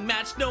wrestling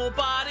match,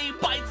 nobody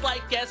bites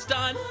like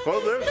Gaston. For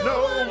there's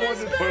no one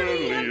as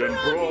burly and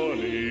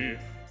brawny.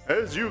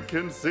 As you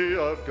can see,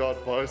 I've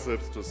got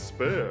biceps to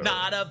spare.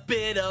 Not a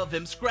bit of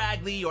him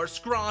scraggly or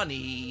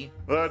scrawny.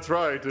 That's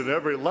right, and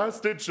every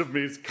last inch of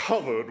me's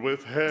covered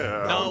with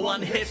hair. No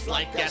one hits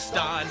like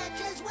Gaston.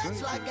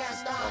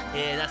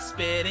 In a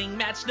spitting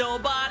match,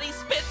 nobody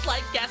spits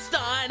like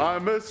Gaston.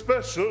 I'm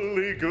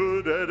especially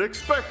good at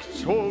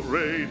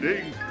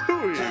expectorating.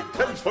 Hooey,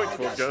 10 points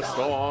for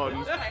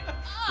Gaston.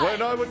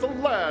 When I was a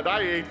lad,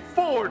 I ate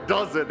 4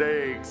 dozen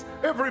eggs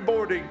every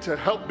morning to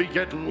help me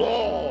get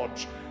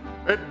large.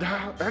 And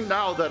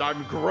now that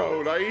I'm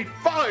grown, I eat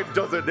 5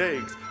 dozen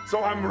eggs,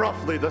 so I'm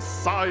roughly the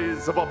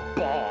size of a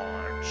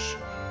barge.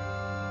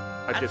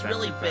 That's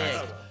really big.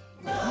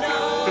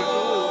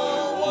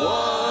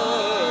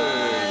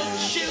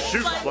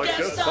 Shoots like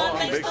Gaston,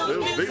 makes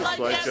those beats like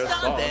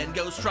Gaston. Then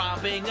goes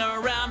tromping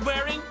around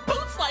wearing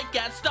boots like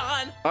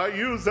Gaston. I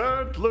use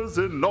antlers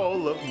in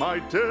all of my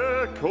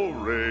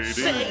decorating.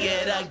 Say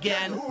it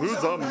again.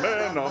 Who's a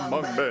man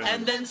among men?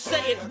 And then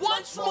say it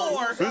once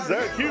more. Who's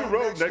that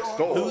hero next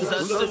door? Who's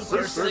a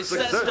super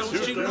success?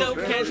 Don't you know?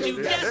 Can't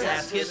you guess?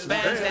 Ask his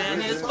fans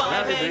and his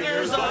 5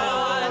 hangers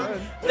on.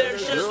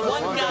 There's just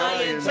one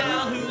guy in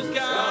town who's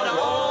got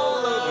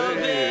all of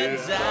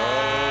it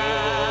down.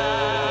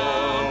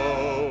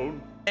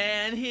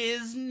 And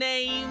his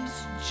name's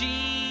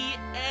G-A-S-T-O.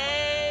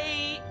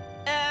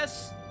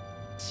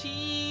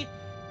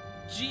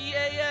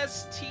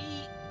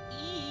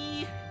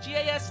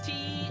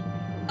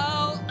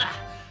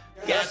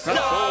 Gaston!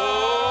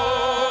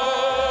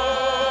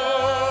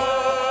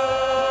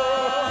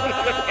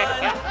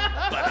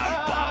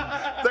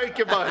 Thank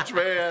you much,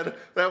 man.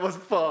 That was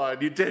fun.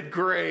 You did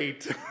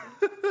great.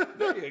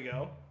 There you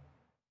go.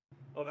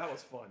 Oh, that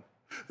was fun.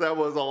 That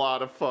was a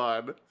lot of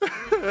fun.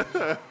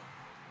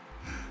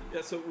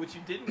 Yeah, so what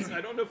you didn't,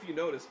 I don't know if you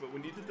noticed, but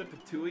when you did the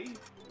patooey,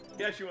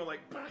 he actually went like,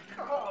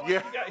 oh, like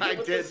Yeah, you got hit I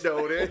with did this.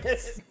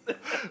 notice.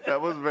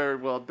 That was very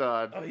well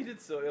done. Oh, he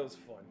did so, it was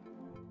fun.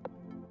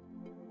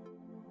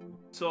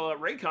 So,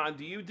 Raycon,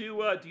 do you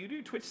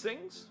do Twitch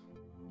Sings?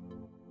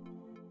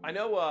 I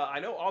know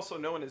also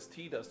known as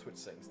T does Twitch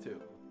Sings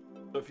too.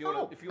 So if you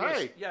want to, if you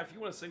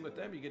want to sing with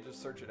them, you can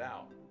just search it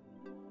out.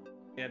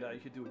 And you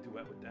could do a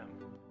duet with them.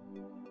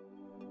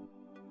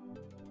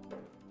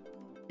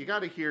 You got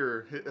to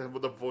hear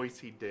the voice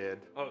he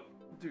did. Oh,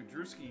 dude,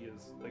 Drewski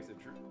is, like I said,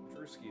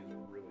 Drewski is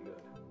really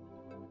good.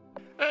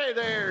 Hey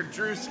there,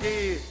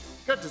 Drewski.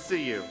 Good to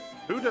see you.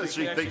 Who does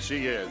she think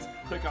she is?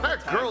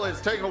 That girl is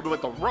tangled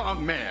with the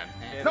wrong man.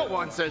 No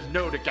one says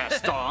no to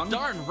Gaston.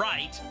 Darn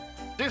right.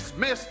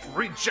 Dismissed,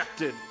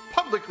 rejected,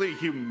 publicly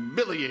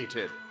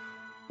humiliated.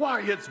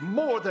 Why, it's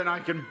more than I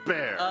can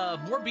bear.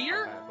 More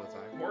beer?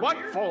 What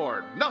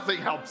for? Nothing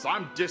helps.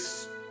 I'm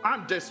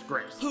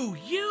disgraced. Who,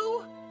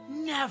 you?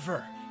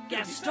 Never.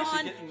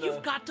 Gaston,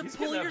 you've got to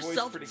pull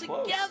yourself together.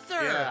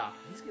 Yeah.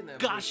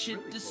 Gosh,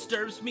 it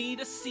disturbs me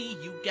to see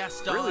you,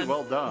 Gaston. Really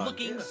well done.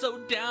 Looking so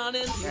down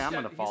and... Yeah, I'm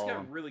going to follow him.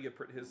 He's got really good,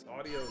 his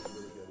audio is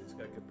really good. He's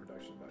got good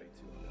production value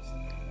too on this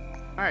thing.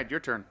 All right, your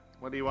turn.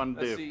 What do you want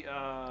to do? Let's see, if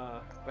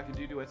I can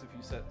do duets if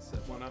you set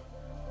one up.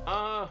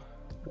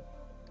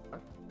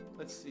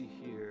 Let's see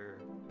here.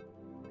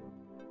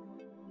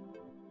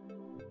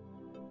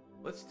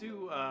 Let's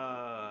do,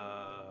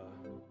 I'll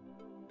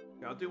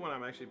do one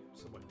I'm actually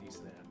somewhat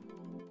decent at.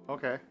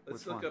 Okay.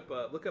 Let's look up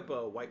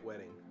a White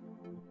Wedding.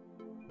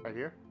 Right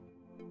here?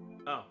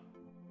 Oh.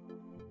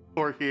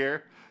 Or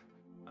here?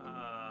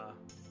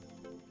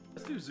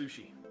 Let's do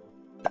Zushi.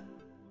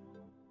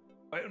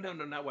 Oh, no,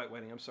 not White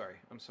Wedding. I'm sorry.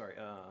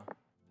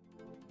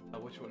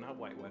 Which one? Not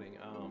White Wedding.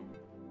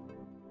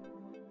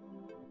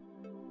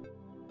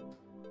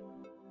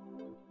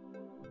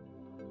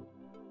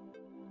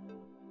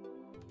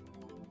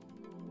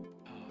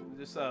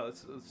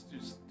 Let's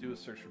just do a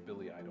search for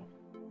Billy Idol.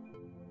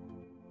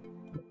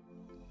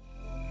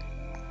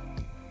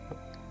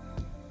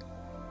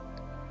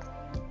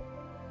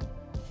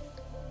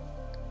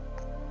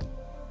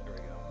 There we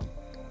go.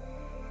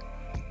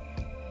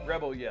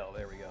 Rebel Yell.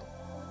 There we go.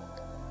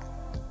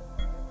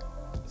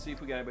 Let's see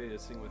if we got anybody to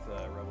sing with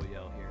Rebel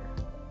Yell here.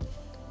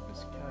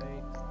 Miss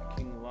Kite,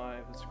 King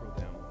Live. Let's scroll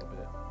down a little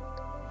bit. I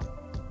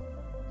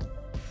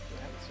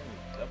haven't seen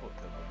Double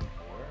Cover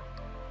before.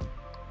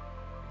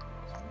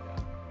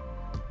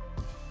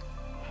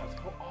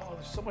 Oh,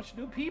 there's so much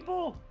new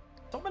people.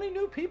 So many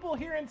new people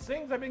here in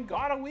Sings. I've been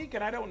gone a week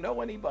and I don't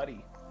know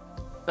anybody.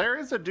 There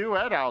is a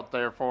duet out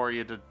there for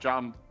you to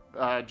jump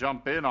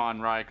in on,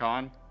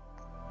 Rycon.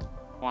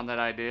 One that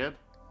I did.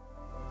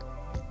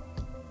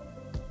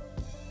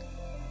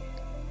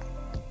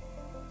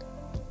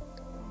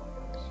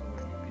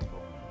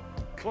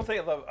 One thing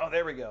I love, oh,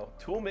 there we go.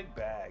 Tool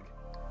McBag.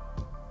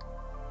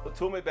 Well,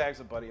 Tool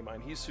McBag's a buddy of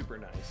mine. He's super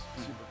nice.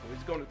 Super cool.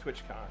 He's going to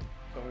TwitchCon.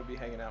 So I'm going to be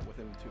hanging out with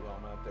him too while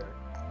I'm out there.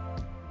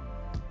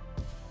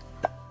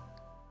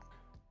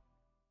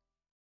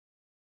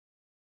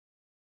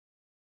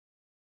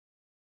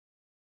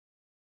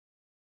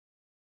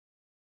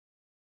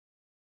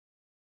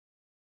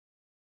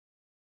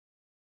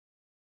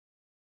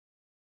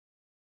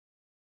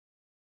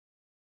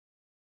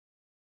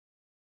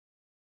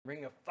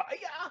 Ring of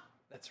Fire.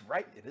 That's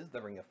right. It is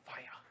the Ring of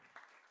Fire.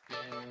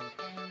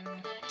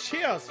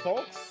 Cheers,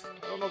 folks.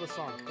 I don't know the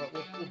song, but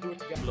we'll do it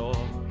together. Lord.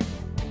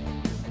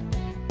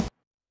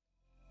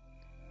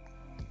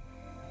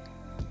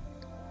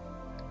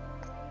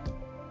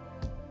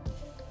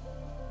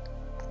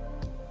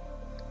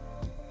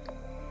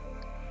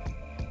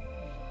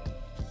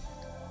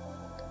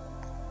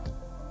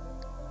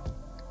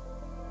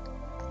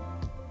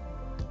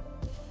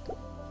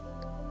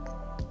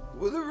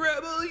 With a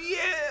rebel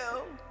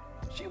yell,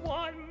 she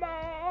want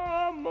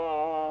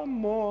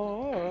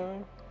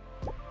more.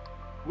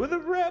 With a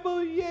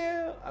rebel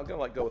yell, I'm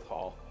gonna go with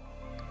Hall.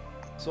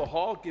 So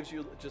Hall gives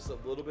you just a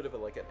little bit of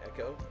like an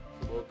echo,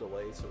 a little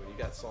delay. So when you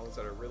got songs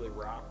that are really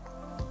rock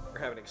or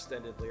have an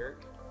extended lyric,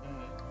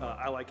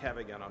 I like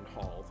having it on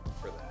Hall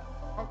for that.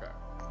 Okay.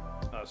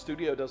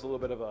 Studio does a little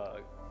bit of a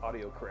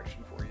audio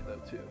correction for you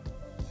though too.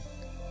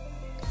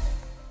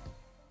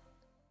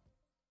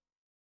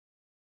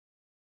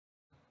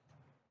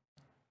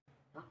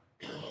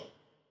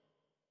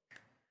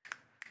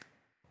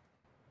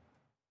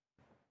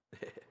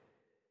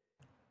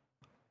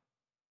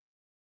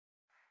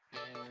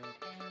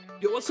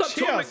 Yo, what's up,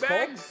 Tool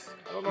McBags?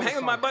 I'm hanging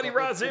with my buddy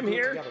Razim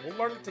here. We'll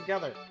learn it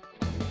together.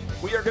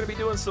 We are going to be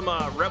doing some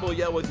Rebel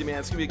Yell with you, man.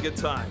 It's going to be a good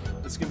time.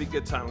 It's going to be a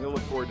good time. I'm going to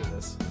look forward to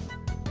this.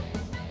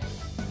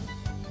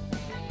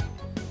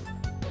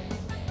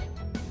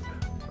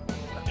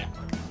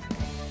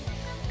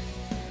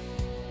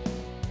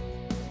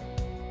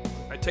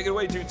 All right, take it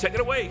away, dude. Take it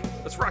away.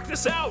 Let's rock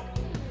this out.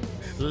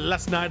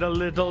 Last night a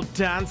little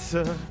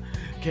dancer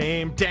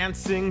came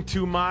dancing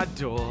to my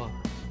door.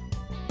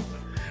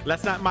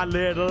 Last night my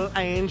little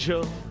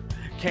angel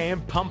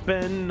came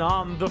pumping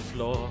on the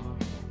floor.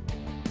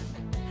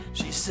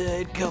 She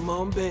said, come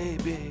on,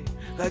 baby,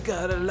 I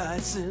got a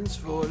license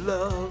for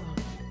love.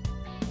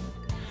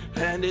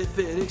 And if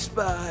it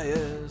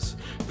expires,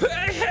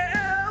 pay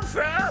hell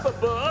from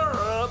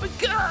above.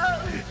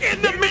 Because In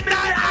the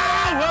midnight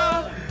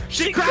hour,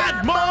 she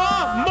cried more.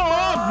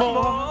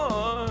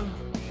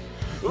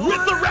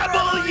 With the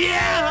rebel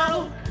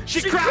yell,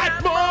 she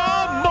cried more.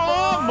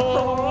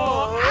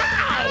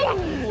 Ow!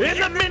 In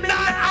the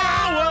midnight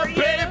hour,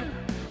 babe,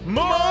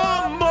 more.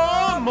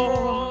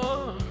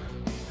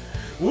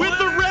 With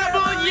the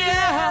rebel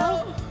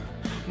yell,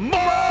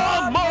 more.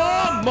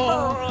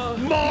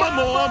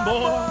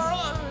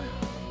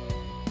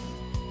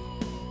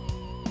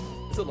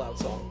 It's a loud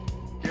song.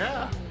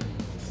 Yeah.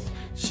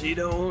 she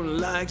don't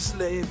like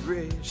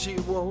slavery, she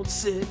won't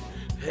sit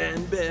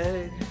and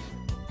beg.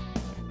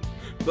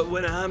 But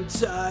when I'm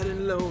tired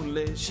and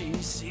lonely, she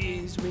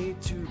sees me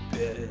to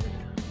bed.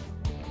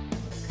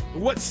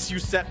 What's you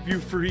set you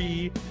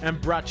free and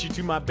brought you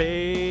to my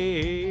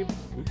babe?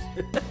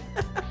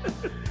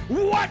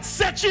 What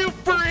set you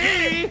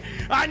free?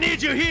 I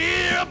need you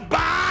here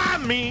by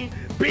me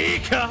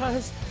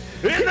because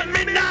in the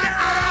midnight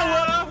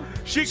hour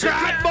she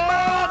cried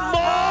more.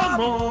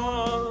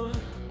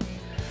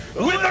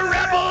 With a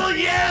rebel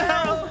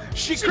yell,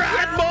 she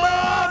cried more.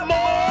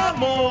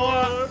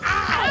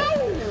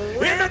 Ow!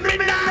 In the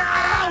midnight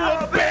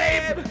hour,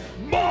 babe,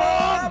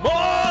 more.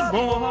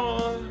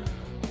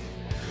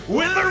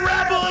 With a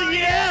rebel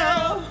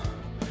yell,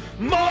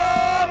 more.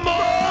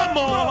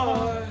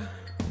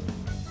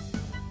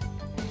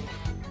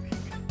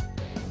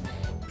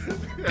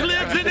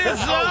 Lives in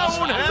his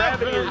own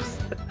heaven.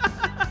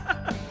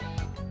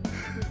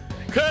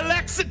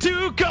 Collects it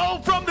to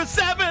go from the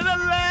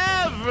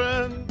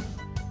 7-Eleven.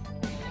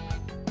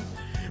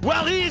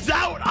 Well, he's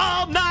out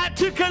all night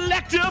to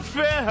collect a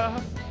fare.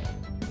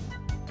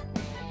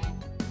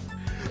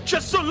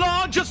 Just so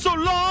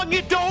long,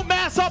 it don't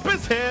mess up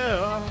his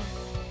hair.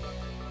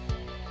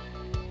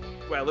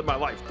 Way I live my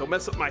life. Don't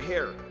mess up my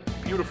hair.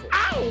 Beautiful.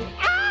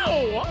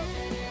 Ow!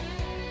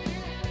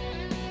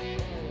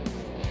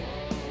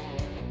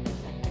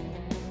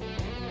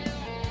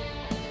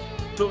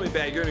 Tell me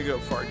bad, you're gonna go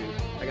far, dude.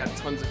 I got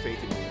tons of faith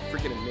in you.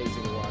 Freaking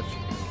amazing to watch.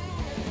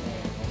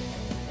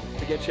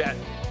 Again, chat.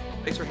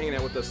 Thanks for hanging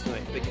out with us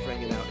tonight. Thank you for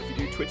hanging out. If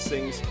you do Twitch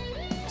things,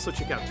 also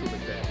check out Tool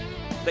Like That.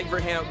 Thank you for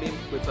hanging out with me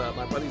with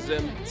my buddy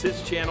Zim. It's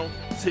his channel.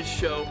 It's his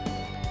show.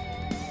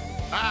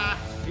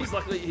 He's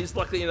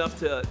lucky enough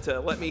to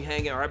let me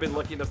hang out. Or I've been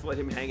lucky enough to let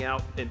him hang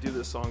out and do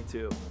this song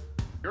too.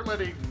 You're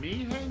letting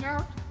me hang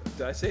out?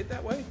 Did I say it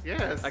that way?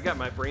 Yes. I got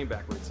my brain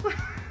backwards.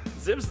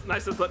 Zim's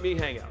nice to let me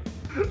hang out.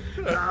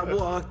 I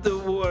walk the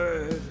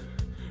word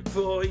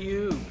for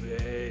you,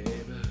 babe.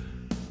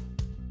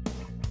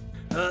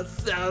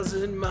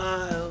 1,000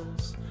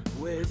 miles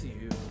with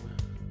you.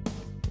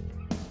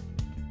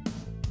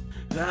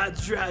 I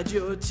dried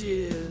your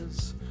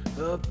tears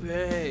of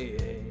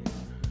pain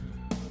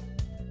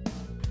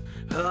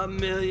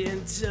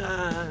 1,000,000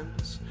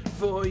 times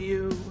for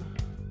you.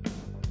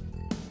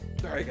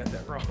 Sorry, I got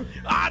that wrong.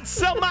 I'd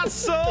sell my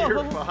soul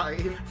You're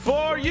fine.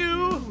 for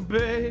you,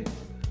 babe.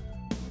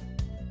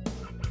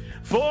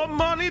 For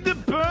money to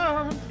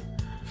burn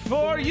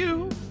for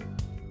you.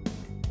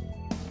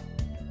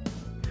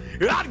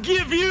 I'd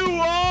give you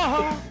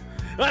all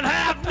and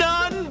have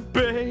none,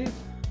 babe.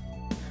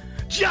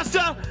 Just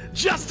to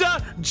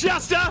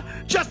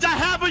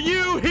have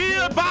you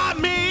here by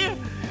me.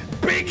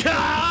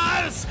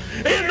 Because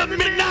in the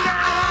midnight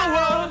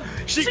hour,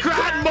 she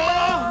cried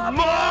more.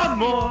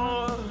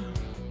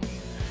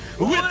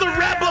 With the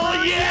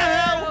rebel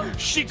yell,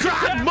 she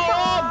cried more.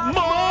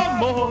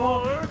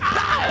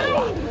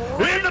 Ow!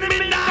 In the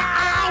midnight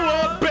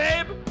hour,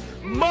 babe,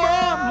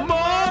 more.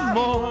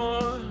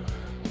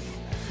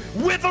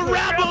 With a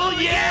rebel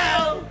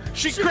yell,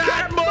 she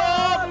cried more.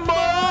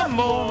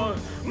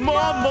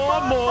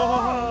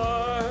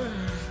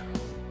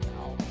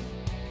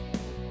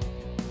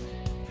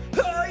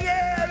 Oh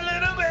yeah,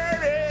 little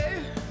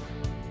baby,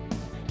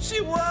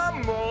 she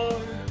want more.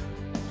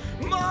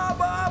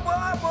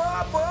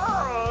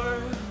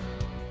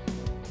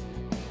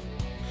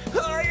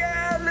 Oh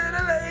yeah,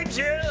 little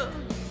angel,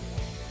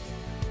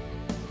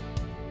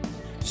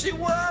 she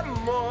want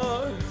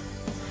more.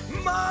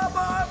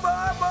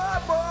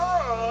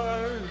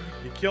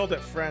 You killed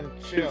it, friend.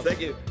 Dude, Cheers.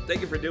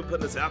 thank you for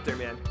putting this out there,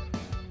 man.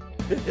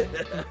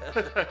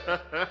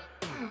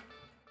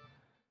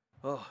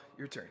 Oh,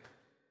 your turn.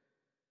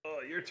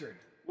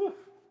 Woo.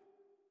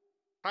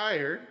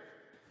 Tired.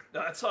 No,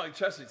 that song,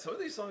 trust me, some of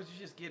these songs you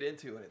just get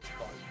into and it's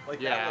fun.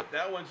 Like Yeah.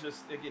 that one's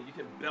just, again, you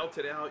can belt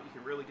it out. You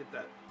can really get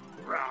that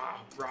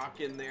rock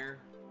in there.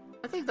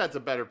 I think that's a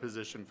better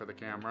position for the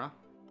camera.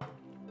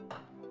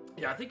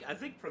 Yeah, I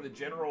think for the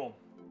general,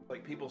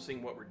 like people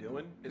seeing what we're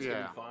doing, it's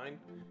gonna be fine.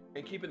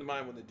 And keep in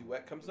mind when the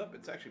duet comes up,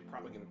 it's actually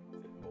probably gonna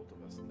fit both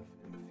of us in the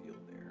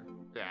field there.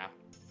 Yeah.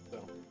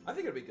 So I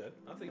think it'll be good.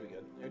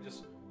 You know,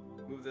 just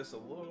move this a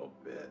little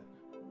bit.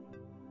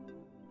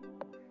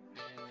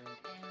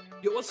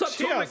 Yo, what's up,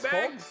 Cheers,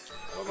 Bag? folks.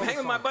 I'm hanging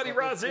with my buddy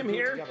Razim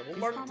here. We'll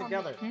learn it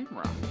together.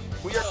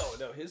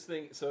 No, his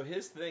thing. So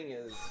his thing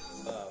is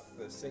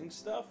the sing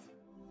stuff.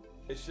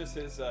 It's just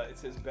his.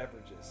 It's his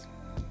beverages,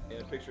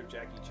 and a picture of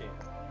Jackie Chan.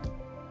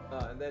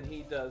 And then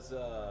he does.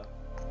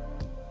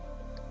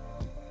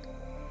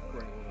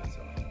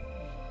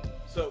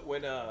 So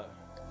when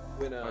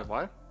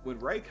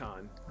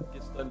Raycon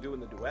gets done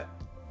doing the duet,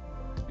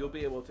 you'll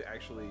be able to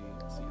actually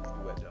see the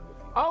duet done with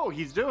you. Oh,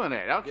 he's doing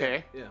it.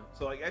 Okay. Yeah.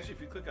 So like, actually,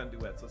 if you click on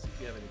duets, let's see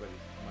if you have anybody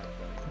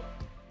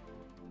modified.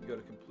 You go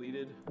to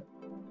completed.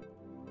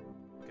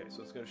 Okay,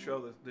 so it's going to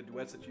show the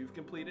duets that you've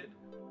completed,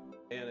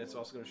 and it's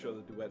also going to show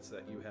the duets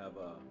that you have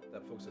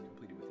that folks have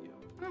completed with you.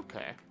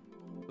 Okay.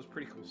 It was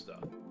pretty cool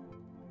stuff.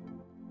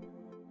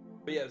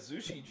 But yeah,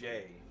 Zushi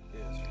J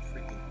is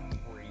freaking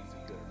crazy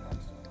good at rock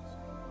songs.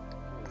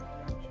 Holy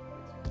crap, she's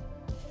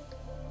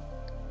crazy.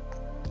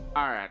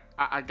 All right,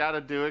 I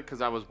gotta do it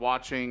because I was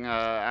watching.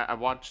 I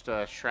watched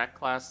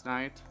Shrek last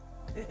night.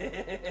 Can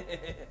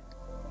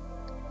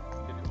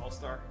you do All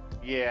Star?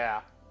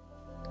 Yeah.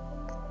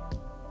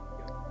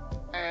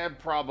 And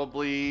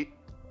probably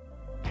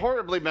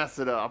horribly mess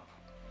it up.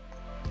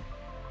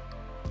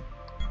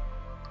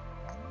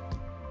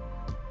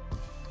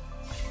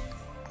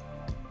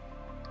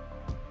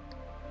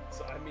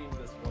 So I mean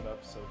this one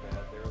up so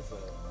bad.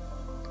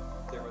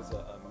 There was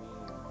a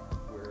meme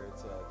where it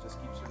just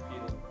keeps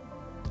repeating.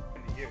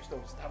 And the years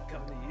don't stop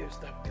coming. The years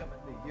stop coming.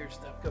 The years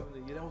stop coming.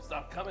 And you don't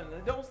stop coming. And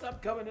they don't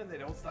stop coming. And they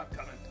don't stop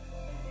coming.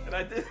 And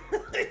I did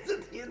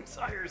the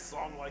entire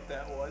song like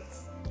that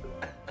once.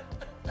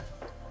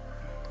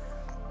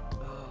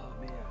 Oh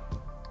man,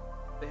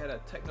 they had a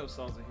techno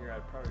songs in here.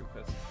 I'd probably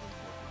request.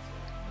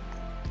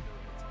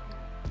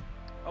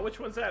 Oh, which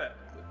one's that?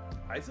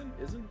 Eisen?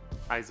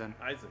 Eisen.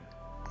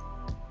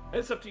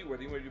 It's up to you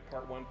whether you want to do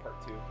part 1,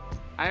 part 2.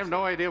 I have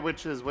no idea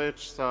which is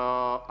which,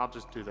 so I'll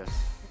just do this.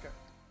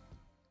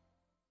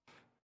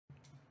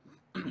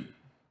 Okay.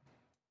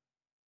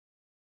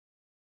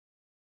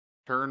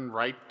 Turn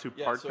right to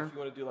partner. So if you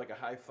want to do like a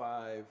high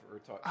five or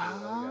talk to the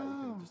other guy, you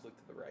can just look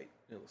to the right.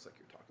 And it looks like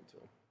you're talking to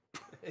him.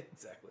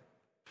 Exactly.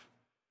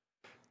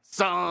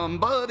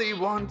 Somebody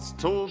once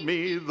told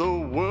me the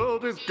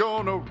world is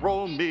gonna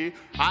roll me.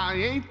 I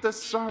ain't the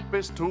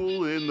sharpest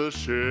tool in the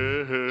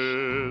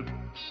shed.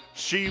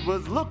 She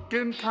was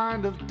looking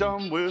kind of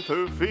dumb with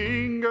her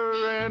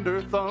finger and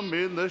her thumb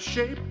in the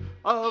shape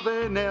of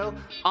an L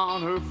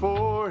on her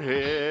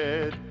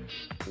forehead.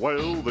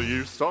 Well, the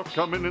years start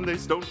coming and they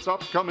don't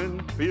stop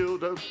coming.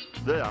 Field of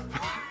death.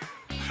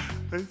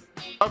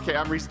 Okay,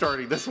 I'm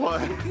restarting this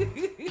one.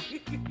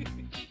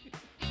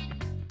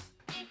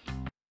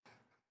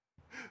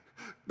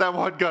 That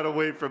one got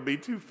away from me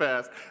too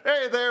fast.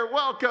 Hey there,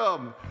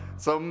 welcome!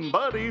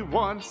 Somebody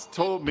once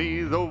told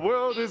me the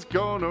world is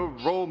gonna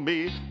roll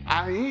me.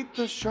 I ain't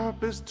the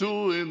sharpest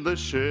tool in the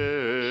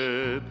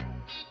shed.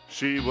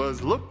 She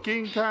was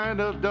looking kind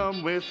of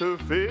dumb with her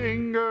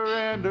finger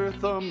and her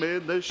thumb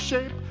in the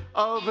shape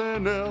of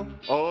an L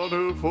on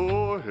her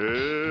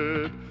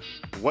forehead.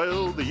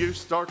 Well, the years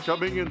start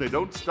coming and they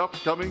don't stop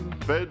coming.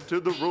 Fed to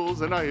the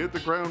rules and I hit the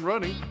ground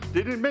running.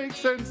 Didn't make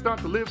sense not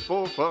to live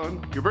for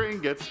fun. Your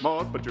brain gets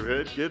smart, but your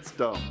head gets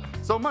dumb.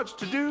 So much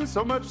to do,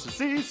 so much to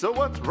see. So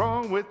what's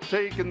wrong with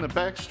taking the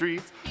back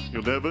streets?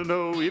 You'll never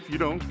know if you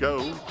don't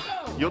go.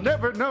 You'll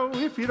never know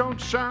if you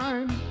don't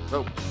shine.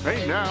 So,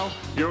 hey now,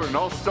 you're an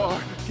all-star.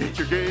 Get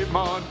your game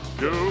on,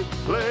 go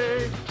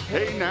play.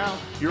 Hey now,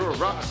 you're a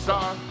rock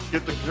star.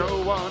 Get the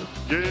show on,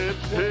 get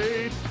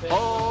paid.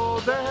 All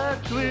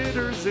that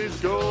glitters is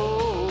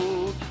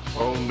gold.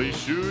 Only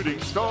shooting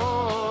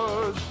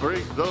stars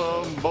break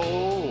the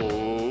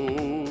mold.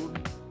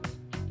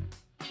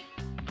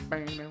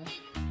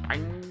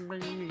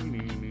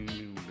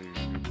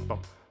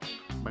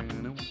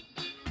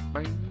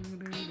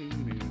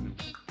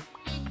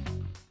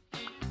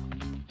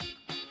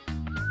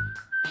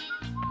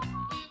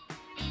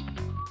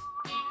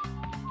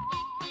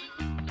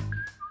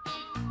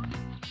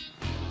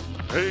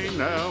 Hey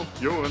now,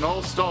 you're an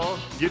all-star,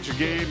 get your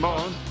game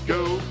on,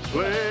 go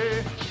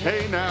play.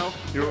 Hey now,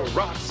 you're a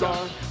rock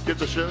star, get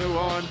the show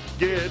on,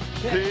 get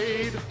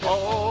paid.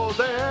 All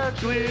that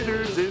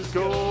glitters is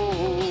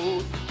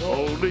gold,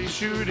 only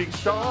shooting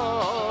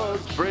stars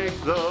break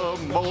the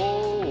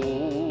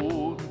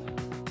mold.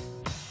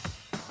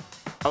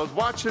 I was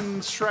watching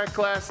Shrek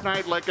last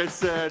night, like I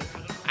said,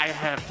 I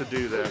have to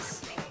do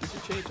this. You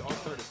should change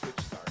all-star to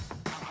Twitch star.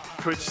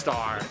 Twitch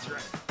star. That's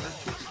right.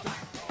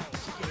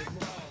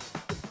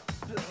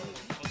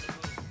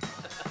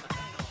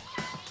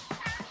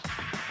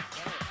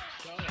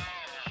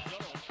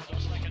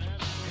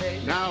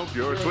 Now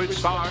you're a Twitch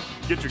star,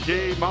 get your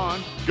game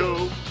on,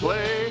 go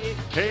play.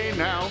 Hey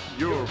now,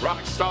 you're a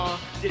rock star,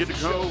 get the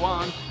show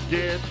on,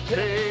 get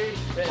paid.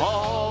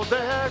 All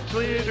that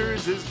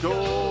glitters is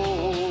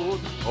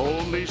gold,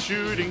 only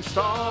shooting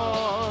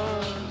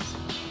stars.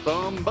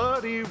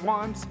 Somebody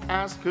once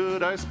asked,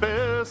 could I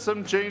spare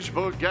some change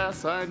for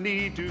gas? I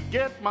need to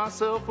get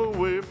myself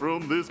away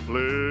from this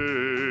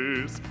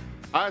place.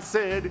 I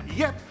said,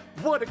 yep,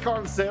 what a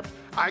concept.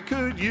 I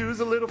could use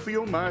a little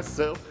fuel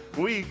myself.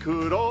 We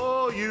could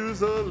all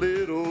use a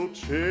little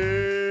change.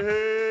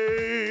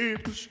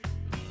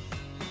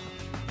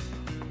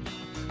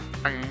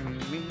 I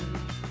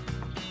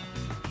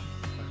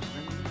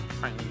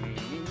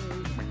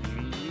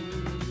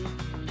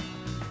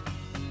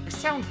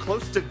sound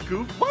close to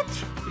Goof. What?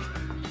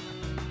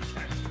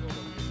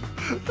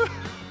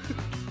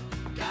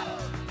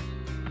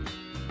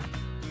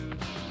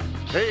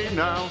 Hey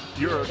now,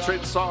 you're a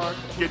trade star,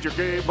 get your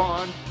game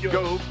on,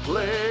 go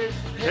play.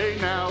 Hey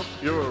now,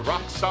 you're a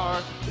rock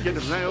star, get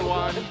a nail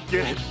on,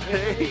 get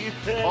paid.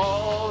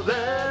 All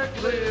that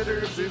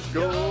glitters is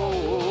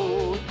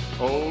gold.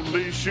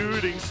 Only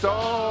shooting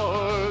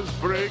stars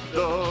break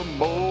the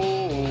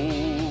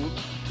mold.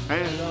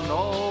 And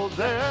all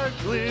that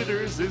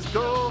glitters is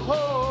gold.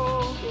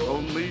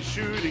 Only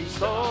shooting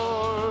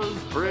stars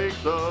break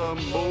the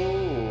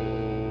mold.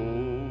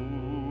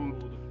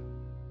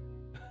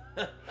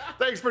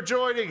 Thanks for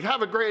joining.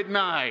 Have a great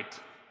night.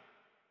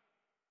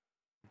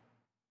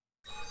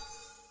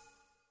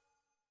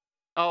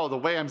 Oh, the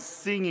way I'm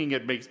singing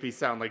it makes me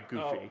sound like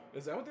Goofy. Oh,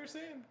 is that what they're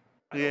saying?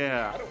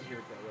 Yeah. I don't hear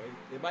it that way.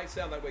 It might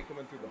sound that way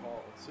coming through the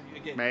hall. So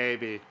you, again,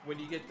 Maybe. when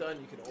you get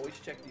done, you can always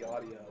check the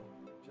audio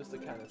just to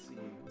kind of see.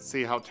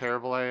 See how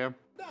terrible I am?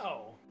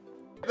 No.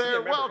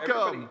 They're Remember,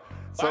 welcome.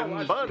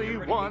 Somebody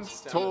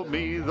once told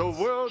me the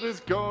world is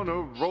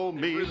gonna roll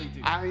me.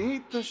 I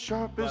ain't the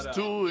sharpest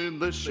tool in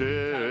the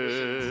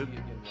shed.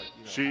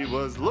 She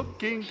was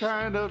looking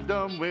kind of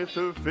dumb with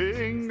her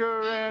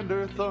finger and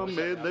her thumb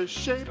in the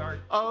shape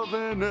of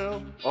an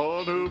L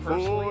on her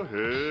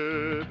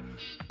forehead.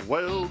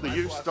 Well, the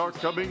years start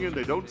coming and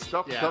they don't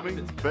stop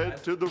coming.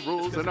 Fed to the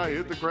rules and I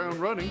hit the ground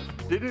running.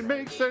 Didn't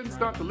make sense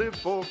not to live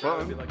for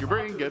fun. Your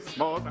brain gets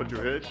smart, but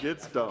your head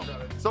gets dumb.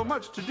 So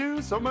much to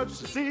do, so much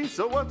to see.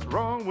 So what's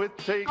wrong with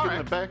taking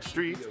the back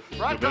streets?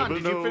 Right on,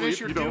 did you finish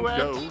your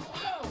duet?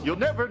 You'll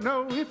never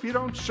know if you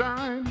don't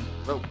shine.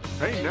 So,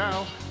 hey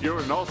now, you're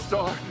an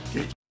all-star.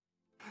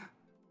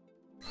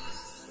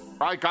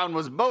 Rycon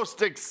was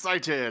most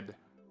excited.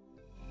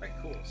 All right,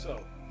 cool.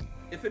 So,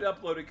 if it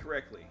uploaded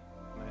correctly,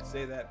 and I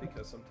say that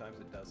because sometimes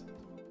it doesn't.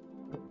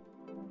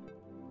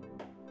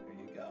 There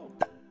you go.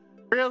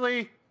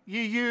 Really?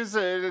 You use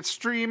a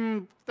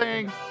stream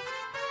thing?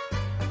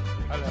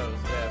 Hello,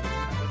 Steph.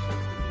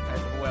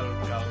 And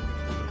welcome.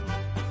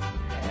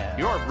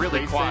 You're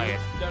really quiet.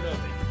 No, they can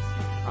see.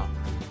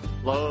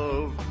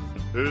 Love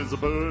is a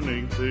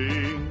burning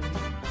thing,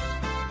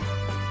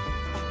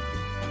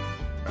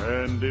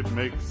 and it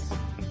makes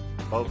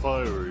a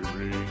fiery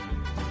ring.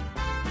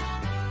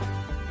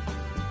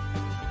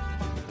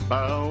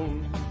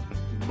 Bound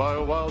by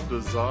a wild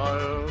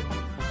desire,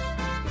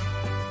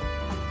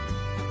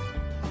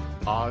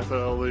 I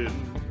fell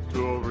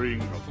into a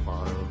ring of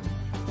fire.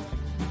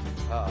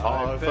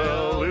 I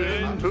fell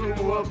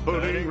into a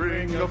burning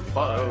ring of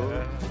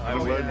fire. I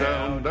went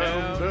down,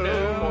 down,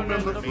 down,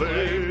 and the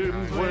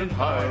flames went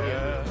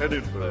higher. And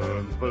it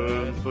burns,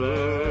 burns,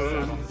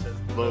 burns.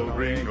 The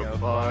ring of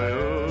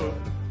fire,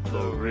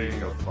 the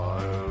ring of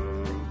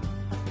fire.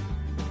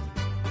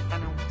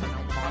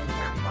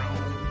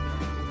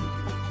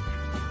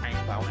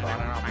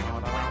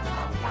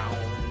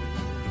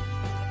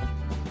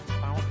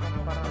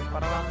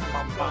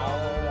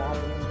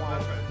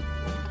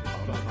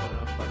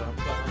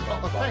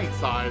 Oh,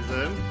 thanks,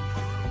 Eisen.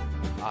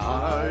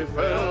 I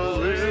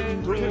fell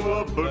into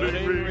a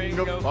burning ring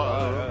of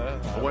fire.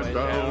 I went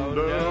down,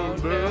 down,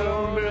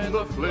 down, and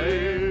the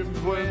flames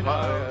went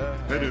higher.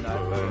 And it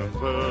burns,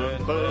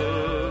 burns,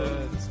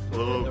 burns.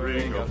 The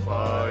ring of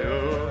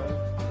fire,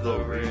 the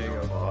ring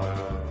of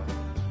fire.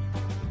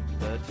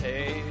 The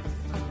taste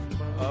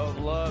of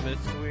love is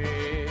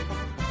sweet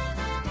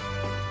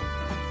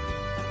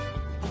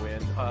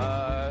when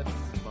hearts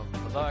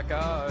like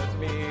ours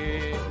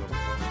meet.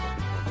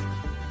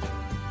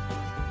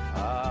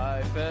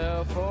 I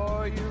fell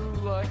for you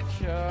like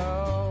a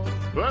child.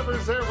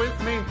 Whoever's there with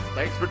me,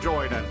 thanks for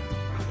joining.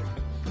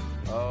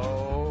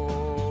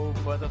 Oh,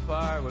 but the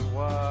fire was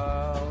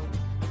wild.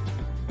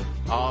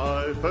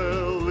 I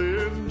fell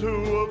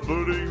into a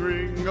burning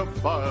ring of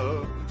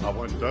fire. I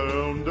went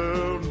down,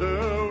 down,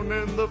 down,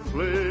 and the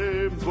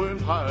flames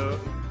went higher.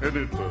 And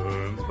it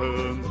burns,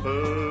 burns,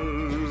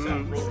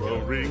 burns.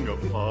 The ring of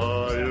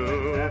fire,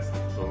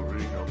 the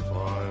ring of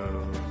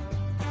fire.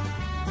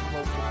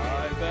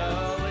 I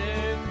fell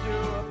into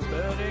a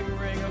burning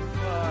ring of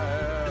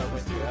fire. I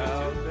went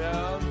down,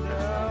 down,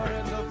 down,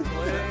 and the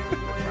flames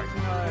went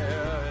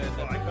higher.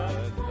 And the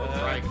burns,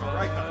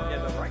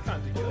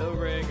 the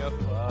ring of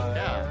fire.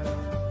 Yeah.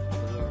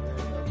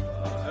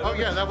 Oh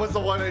yeah, that was the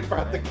one I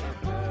brought the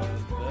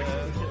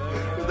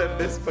that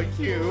missed my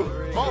cue.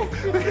 Oh,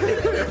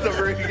 the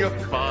ring of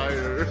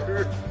fire.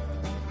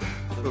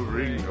 The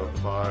ring of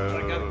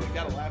fire. You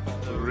gotta laugh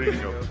at The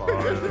ring of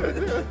fire.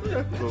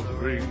 The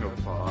ring of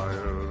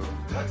fire.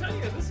 I'll tell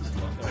you, this is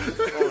fun though.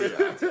 Oh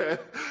yeah.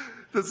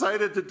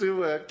 Decided to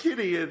do a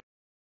kitty and.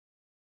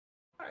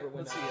 All right,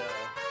 let's see.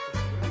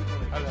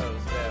 Hello,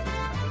 Steph.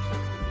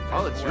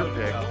 Oh, it's your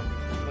pick.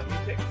 Let me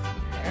pick.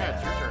 Yeah,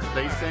 it's your turn.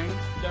 They sing?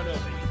 No, they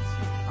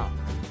Oh.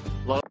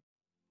 Lo-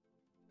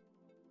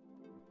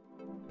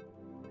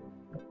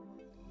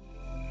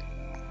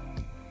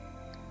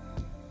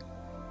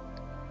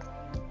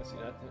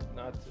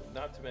 see,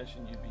 not to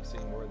mention you'd be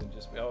seeing more than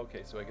just me. Oh,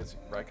 okay, so I guess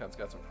Rycon's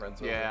got some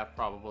friends over. Yeah,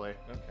 probably.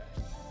 Okay.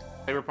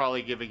 They were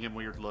probably giving him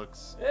weird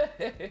looks.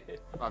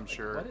 I'm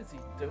sure. What is he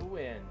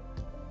doing?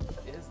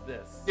 What is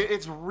this?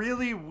 It's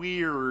really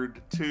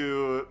weird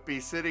to be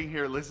sitting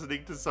here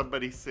listening to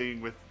somebody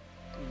sing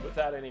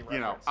Without any reference. you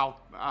know,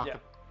 Yeah.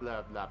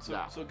 blah, blah,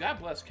 blah. So God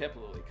bless Kep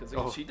Lily, because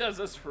Oh. she does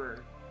this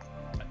for.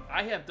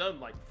 I have done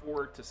like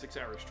 4 to 6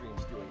 hour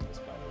streams doing this,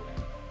 by the way.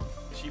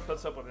 She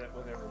puts up with it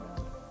with every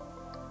minute.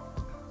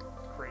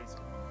 It's crazy.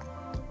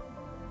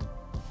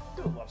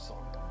 Do a love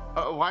song.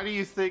 Why do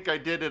you think I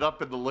did it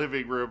up in the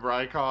living room,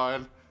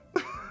 Rycon?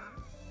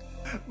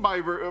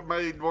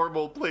 my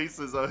normal place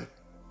is a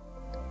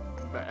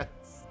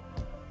mess.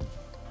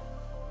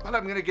 But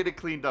I'm gonna get it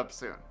cleaned up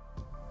soon.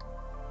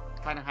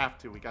 Kind of have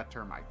to. We got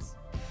termites.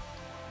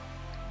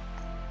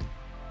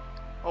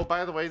 Oh,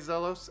 by the way,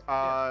 Xellos,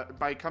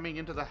 by coming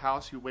into the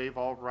house, you waive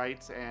all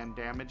rights and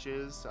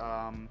damages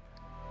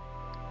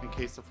in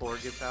case the floor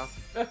gives out.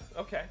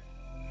 Okay.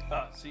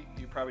 See,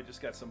 you probably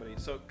just got somebody.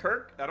 So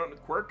Quirk, I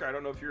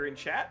don't know if you're in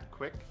chat.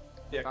 Quick.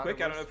 Yeah,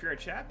 Quick, I don't know if you're in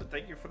chat, but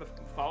thank you for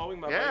following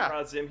my buddy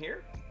Rod Zim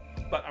here.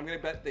 But I'm gonna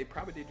bet they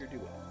probably did your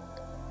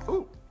duet.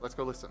 Ooh, let's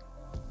go listen.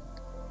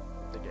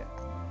 Again.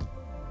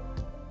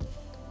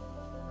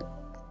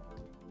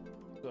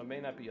 So it may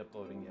not be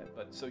uploading yet,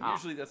 but so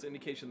usually that's an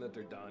indication that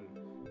they're done.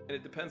 And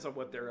it depends on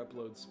what their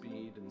upload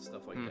speed and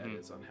stuff like that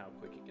is on how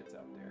quick it gets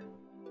out there.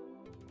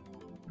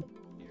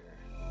 Here.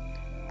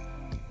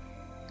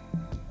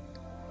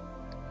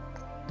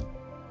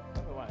 I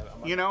don't know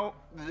why. You know,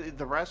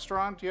 the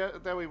restaurant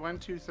that we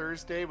went to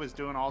Thursday was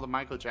doing all the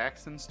Michael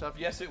Jackson stuff.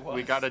 Yes, it was.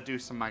 We got to do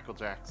some Michael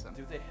Jackson.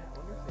 Do they have? I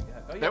wonder if they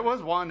got. Oh, yeah. There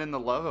was one in the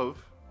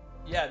Loaf.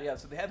 Yeah.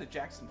 So they had the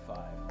Jackson 5.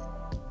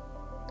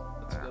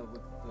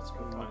 Let's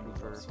go find the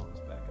first songs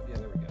back up. Yeah,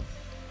 there we go.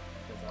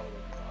 That's all the way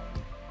to the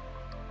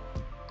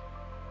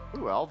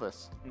bottom. Ooh,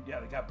 Elvis. Yeah,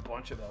 they got a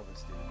bunch of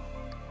Elvis, dude.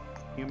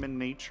 Human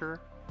Nature.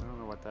 I don't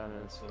know what that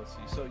is. So let's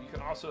see. So you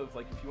can also, if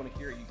you want to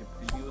hear it, you can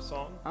preview a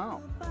song.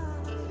 Oh.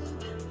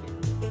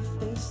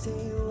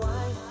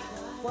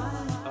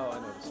 Oh, I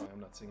know the song. I'm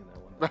not singing that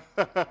one.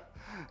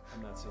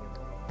 I'm not singing that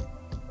one.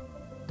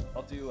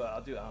 I'll do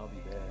I'll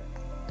Be There.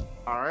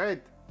 All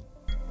right.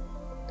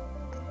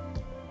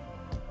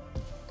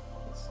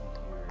 Let's see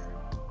here.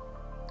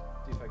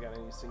 See if I got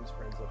any Sings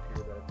friends up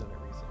here that have done it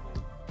recently.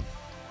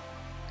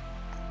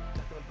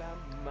 Talking about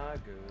my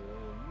girl,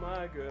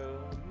 my girl,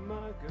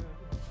 my girl.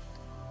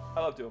 I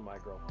love doing My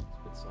Girl. It's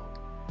a good song.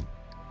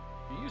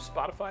 Do you use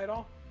Spotify at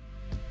all?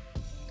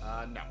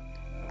 No.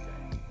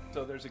 Okay.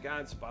 So there's a guy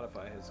on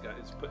Spotify is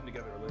putting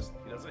together a list.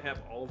 He doesn't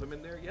have all of them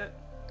in there yet,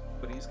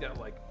 but he's got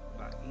like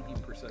about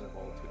 80% of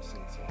all Twitch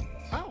Sing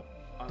songs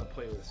on a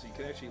playlist. So you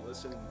can actually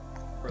listen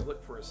or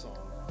look for a song.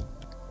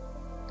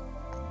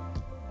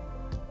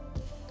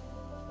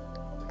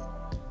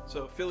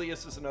 So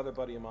Phileas is another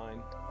buddy of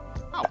mine.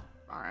 Oh,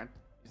 all right.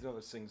 He's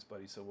another Sings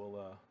buddy, so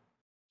we'll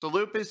So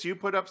Lupus, you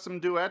put up some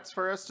duets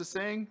for us to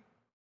sing?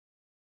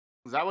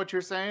 Is that what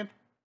you're saying?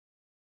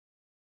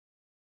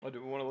 Oh,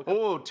 do we want to look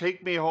Oh,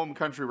 Take Me Home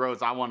Country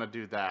Roads. I want to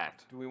do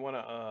that. Do we want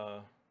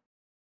to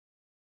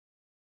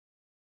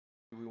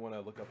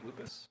look up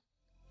Lupus?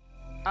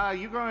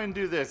 You go and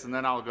do this, and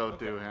then I'll go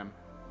do him.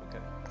 Okay.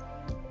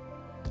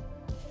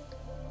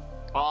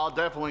 I'll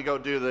definitely go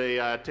do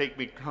the Take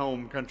Me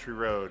Home Country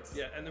Roads.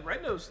 Yeah, and the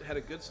Red Nose had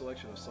a good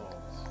selection of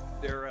songs.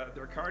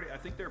 Their card, I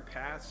think they're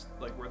past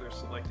like where they're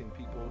selecting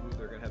people who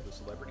they're gonna have the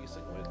celebrity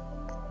sing with.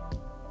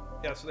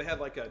 Yeah, so they had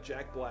like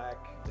Jack Black.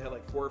 They had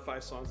like 4 or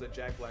 5 songs that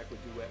Jack Black would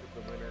duet with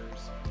the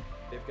winners.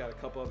 They've got a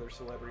couple other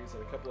celebrities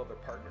and a couple other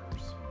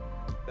partners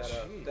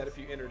that if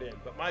you entered in.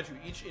 But mind you,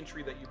 each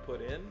entry that you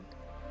put in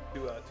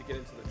to get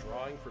into the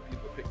drawing for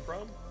people to pick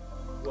from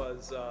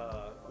was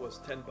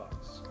 $10.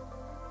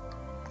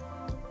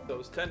 So it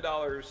was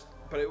 $10,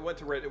 but it went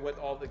to Red. It went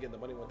all again. The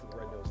money went to the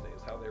Red Nose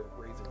Days. How they're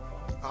raising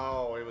funds.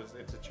 Oh,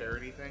 it's a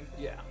charity thing?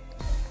 Yeah.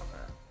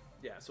 Okay.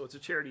 Yeah. So it's a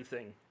charity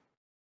thing,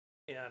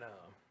 and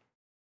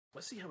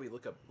let's see how we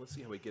look up. Let's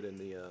see how we get in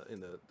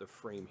the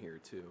frame here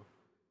too.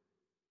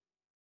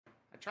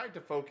 I tried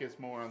to focus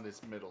more on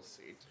this middle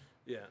seat.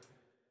 Yeah.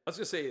 I was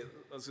gonna say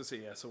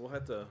yeah. So we'll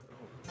have to.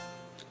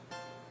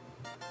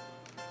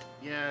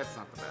 Yeah, it's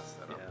not the best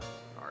setup. Yeah.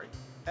 Sorry.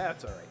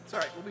 That's all right. It's all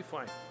right. We'll be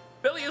fine.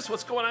 Phileas,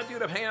 what's going on,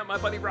 dude? I'm hanging out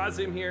with my buddy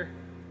Razim here.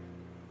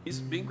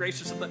 He's being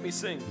gracious and let me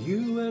sing.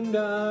 You and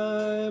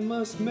I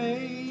must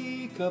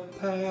make a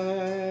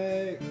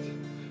pact.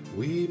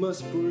 We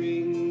must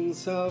bring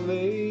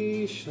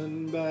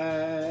salvation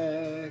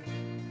back.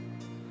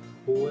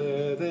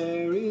 Where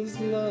there is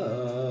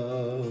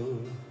love,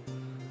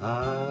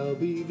 I'll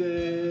be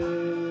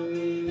there.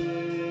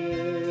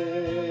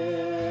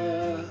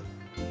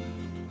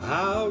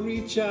 I'll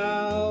reach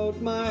out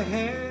my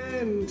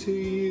hand to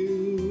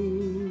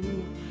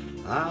you.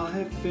 I'll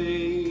have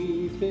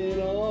faith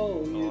in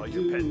all you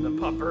do. and the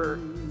pupper.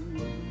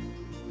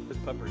 This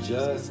pupper's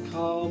Just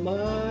call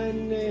my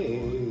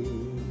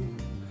name,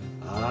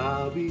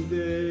 I'll be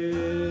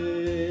there.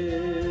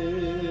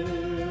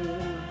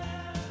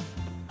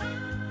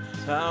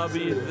 I'll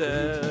be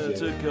there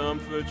to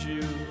comfort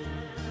you,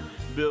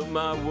 build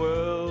my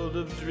world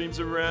of dreams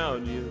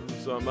around you.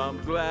 So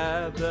I'm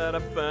glad that I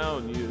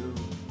found you.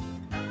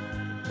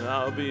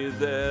 I'll be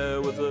there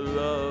with a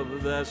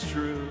love that's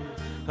true.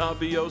 I'll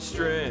be your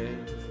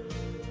strength.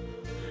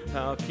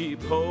 I'll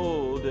keep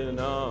holding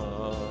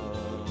on.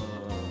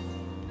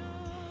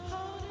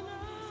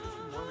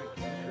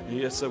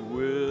 Yes, I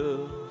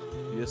will.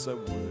 Yes, I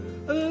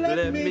will.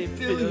 Let me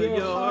fill your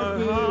heart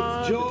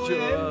with joy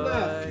and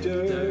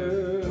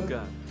laughter. Oh,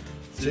 God.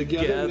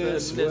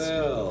 Togetherness,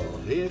 well,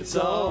 it's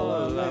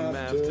all I'm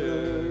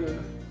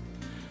after.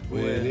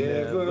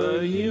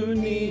 Whenever you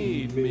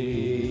need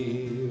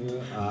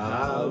me,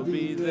 I'll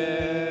be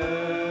there.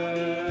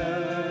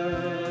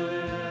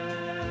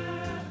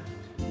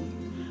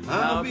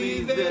 I'll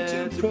be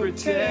there to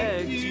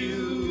protect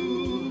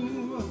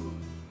you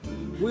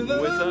with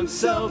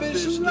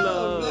unselfish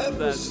love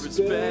that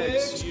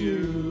respects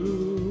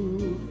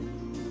you.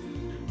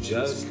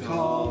 Just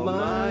call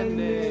my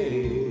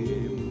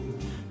name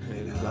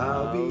and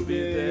I'll be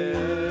there.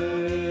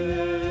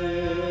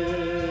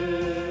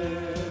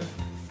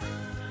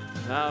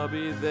 I'll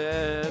be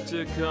there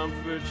to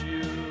comfort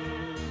you,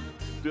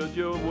 build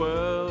your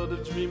world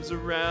of dreams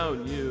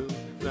around you.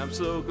 And I'm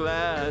so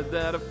glad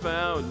that I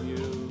found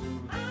you.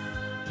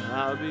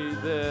 I'll be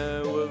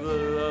there with a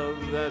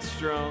love that's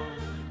strong.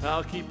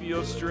 I'll keep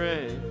your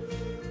strength.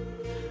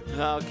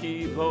 I'll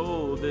keep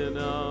holding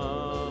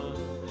on.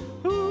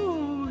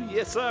 Ooh,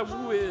 yes I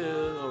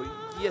will. Oh,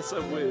 yes I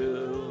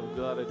will. Oh,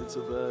 God, I did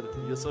so bad.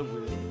 Yes I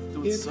will.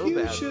 Doing so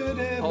bad. If you should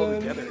ever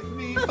make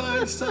me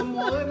find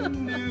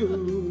someone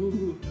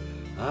new,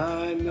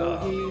 I know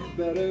he'd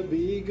better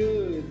be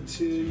good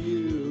to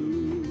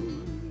you.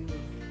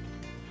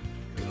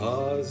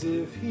 'Cause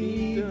if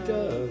he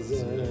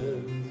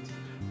doesn't,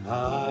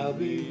 I'll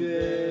be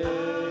there.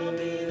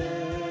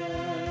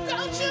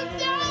 Don't you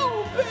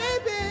know,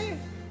 baby?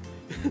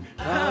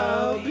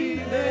 I'll be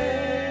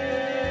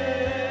there.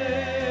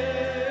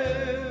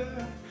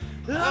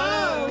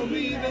 I'll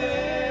be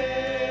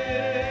there.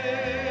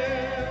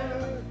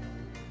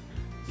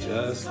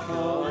 Just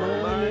call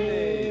my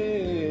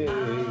name.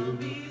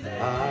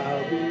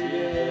 I'll be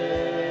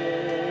there.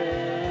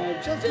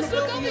 Just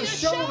look over your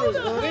shoulders,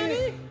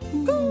 honey.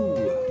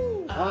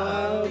 Ooh,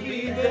 I'll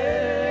be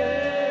there.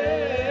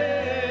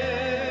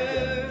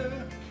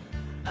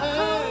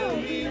 I'll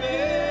be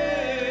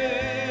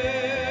there.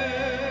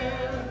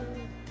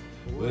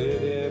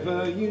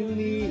 Whenever you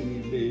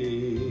need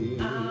me,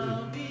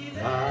 I'll be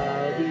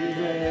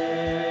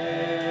there.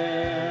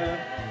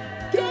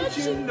 Don't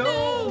you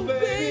know,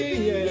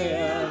 baby?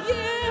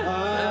 Yeah,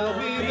 I'll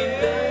be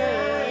there.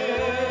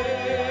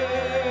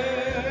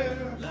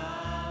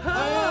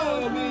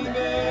 I'll be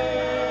there.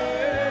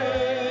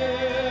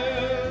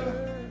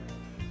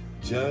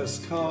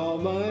 Just call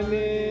my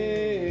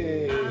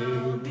name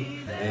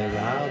and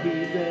I'll be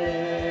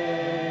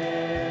there.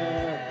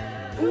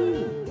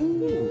 Ooh,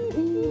 ooh,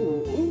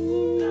 ooh,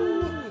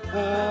 ooh.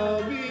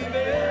 I'll be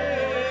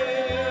there.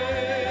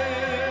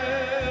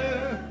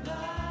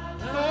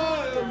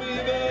 I'll be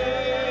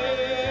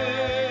there.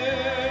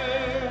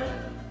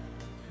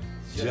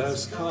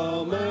 Just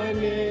call my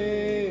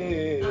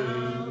name.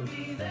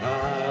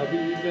 I'll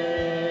be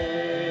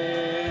there.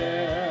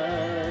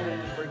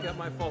 Break out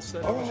my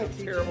falsetto, All which right, I'm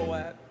terrible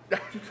at.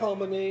 You call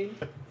my name.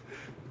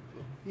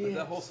 Yes.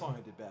 That whole song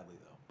I did badly,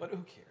 though. But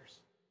who cares?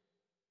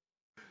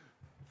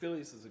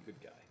 Phileas is a good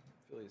guy.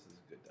 Phileas is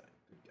a good guy.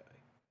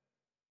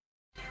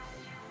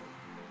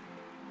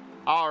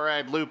 All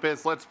right,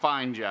 Lupus, let's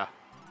find ya.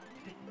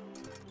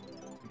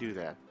 Do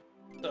that.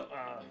 So,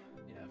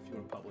 yeah, if you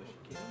want to publish,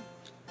 you can.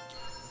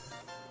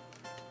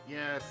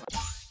 Yes.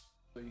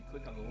 So you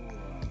click on the little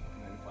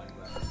magnifying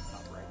glass at the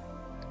top right.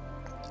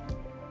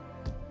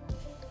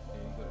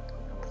 And you go to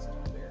click on what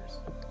says Bears.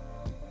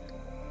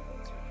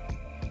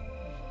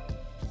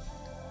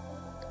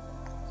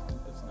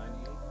 It's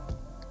 98.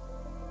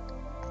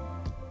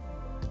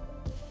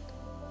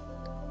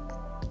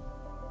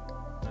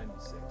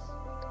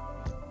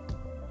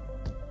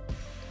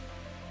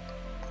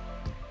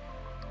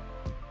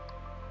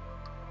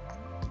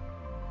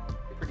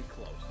 Pretty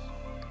close.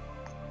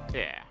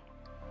 Yeah.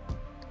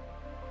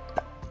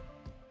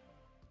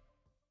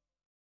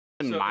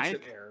 So Mic? it's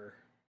an error.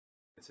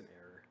 It's an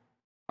error.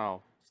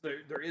 Oh. So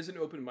there is an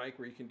open mic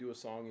where you can do a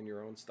song in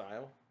your own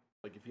style.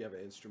 Like if you have an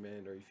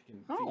instrument or if you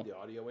can feed the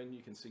audio in,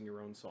 you can sing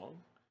your own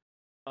song.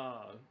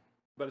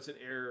 But it's an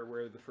error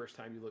where the first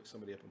time you look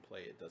somebody up and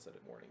play, it does that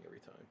at morning every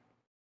time.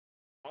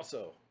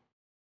 Also,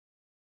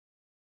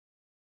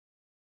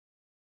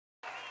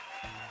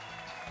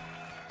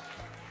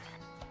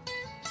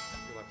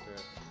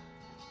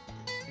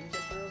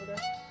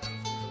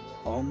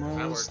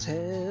 Almost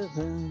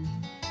heaven,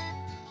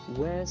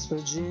 West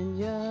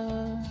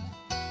Virginia,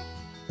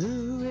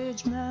 Blue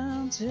Ridge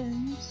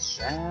Mountains,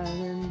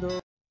 shining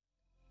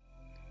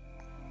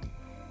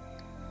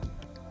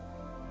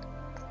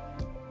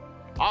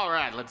All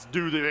right, let's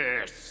do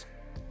this.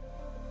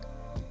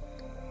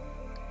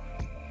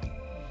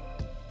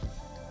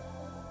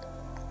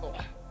 Oh.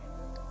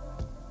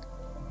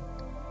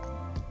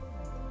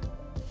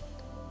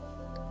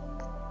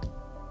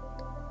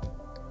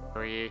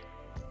 3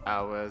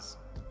 hours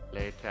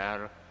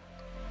later.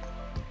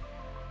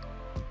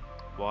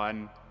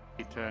 1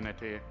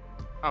 eternity.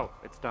 Oh,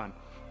 it's done.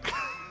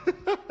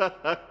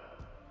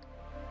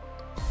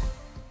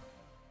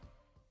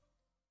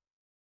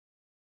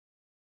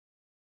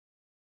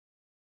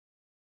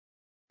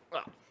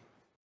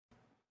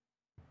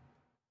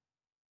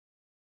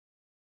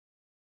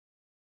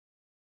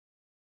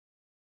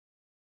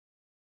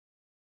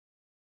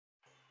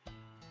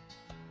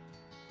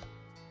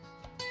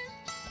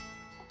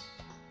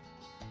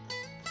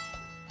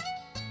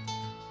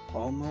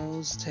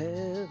 Almost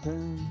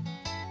heaven,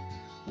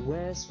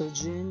 West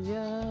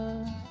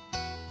Virginia.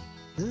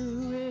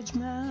 Blue Ridge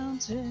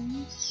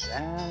Mountains,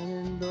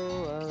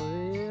 Shenandoah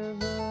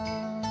River.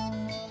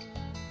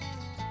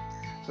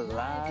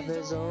 Life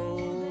is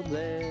old,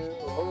 they're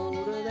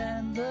older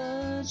than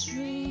the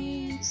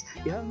trees,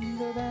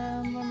 younger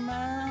than the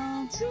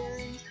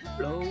mountains,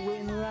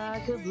 blowing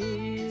like a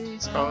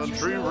breeze.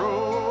 Country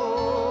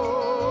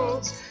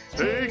roads,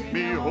 take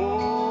me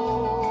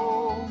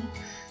home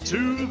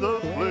to the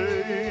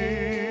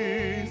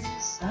place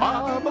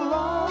I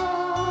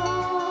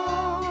belong.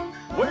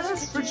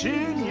 West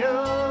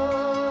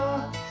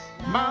Virginia,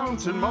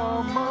 Mountain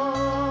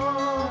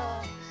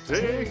Mama,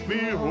 take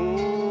me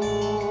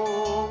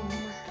home.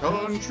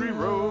 Country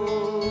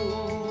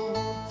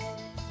roads,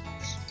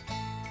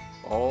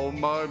 all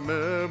my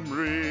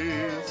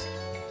memories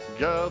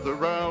gather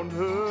round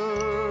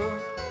her.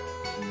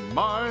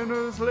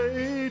 Miner's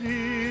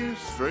lady,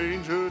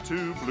 stranger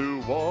to blue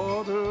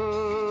water.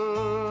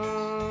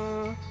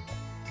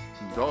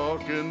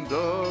 Dark and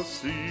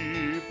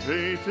dusty,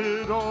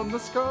 painted on the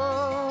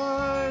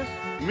sky.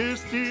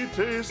 Misty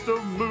taste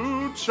of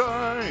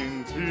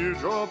moonshine,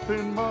 teardrop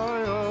in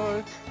my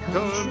eye.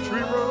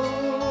 Country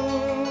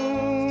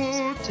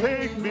road,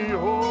 take me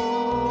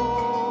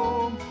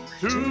home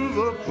to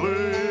the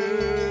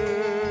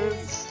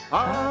place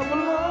I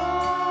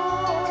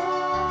belong.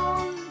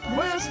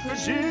 West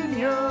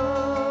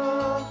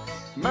Virginia,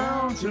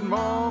 Mountain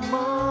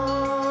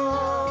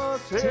Mama,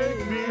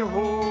 take me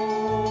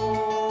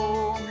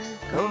home.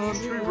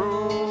 Country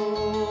roads.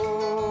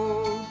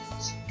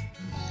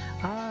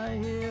 I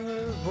hear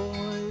her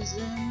voice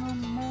in the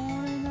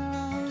morning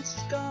hours,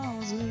 she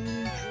calls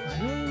me.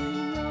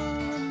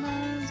 Radio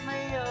reminds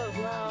me of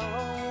our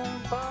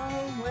home far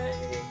away.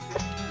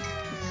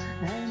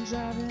 And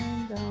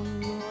driving down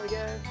the road,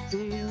 get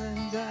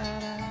feeling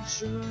that I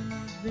should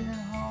have been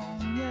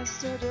home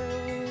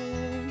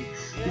yesterday.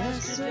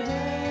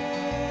 Yesterday.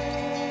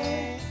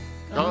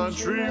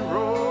 Country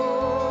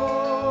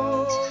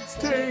roads,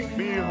 take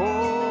me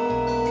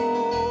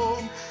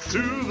home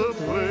to the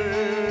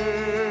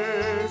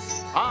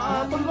place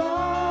I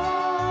belong.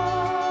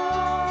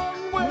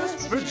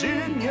 West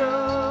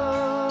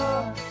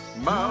Virginia,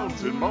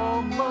 Mountain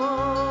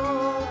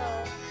Mama,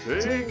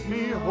 take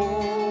me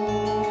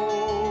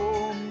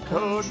home.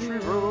 Country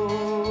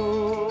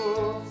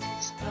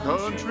roads,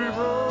 country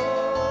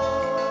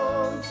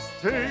roads,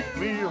 take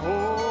me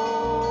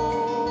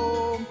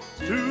home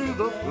to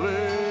the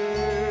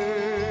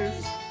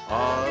place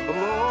I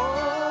belong.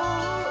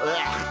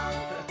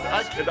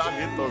 I cannot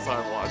hit those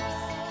high ones.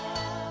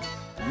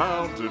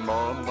 Mountain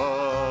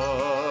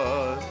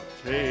Mama,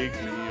 take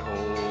me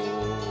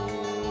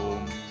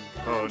home.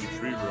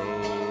 Country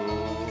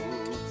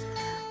roads,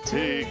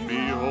 take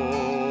me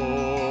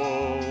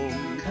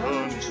home.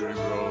 Country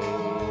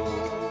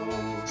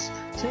roads,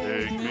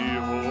 take me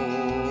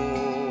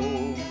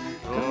home.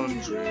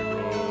 Country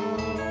roads.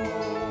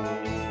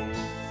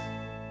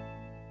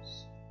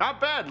 Not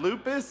bad,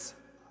 Lupus.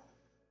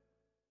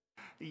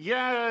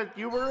 Yeah,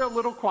 you were a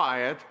little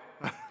quiet,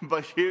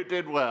 but you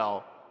did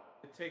well.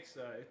 It takes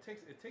a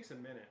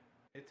minute.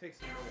 It takes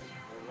a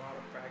lot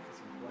of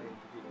practice and play to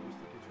get used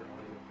to get your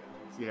audio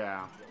balance.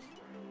 Yeah.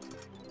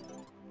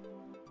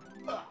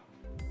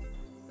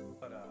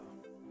 But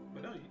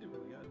no, you did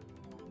really good.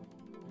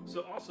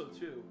 So also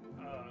too,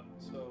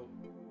 so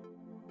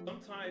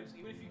sometimes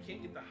even if you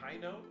can't get the high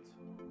note,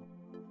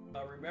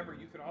 remember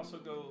you can also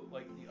go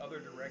like the other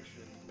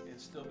direction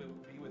and still be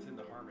within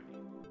the harmony.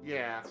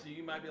 Yeah. So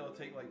you might be able to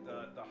take like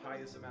the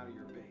highest amount of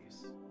your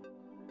bass.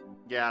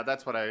 Yeah,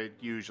 that's what I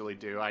usually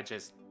do.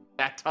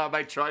 That time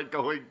I tried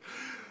going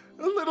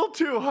a little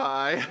too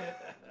high.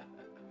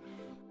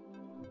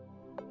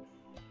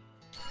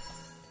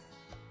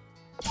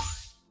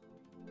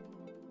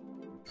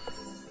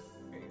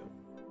 There you go.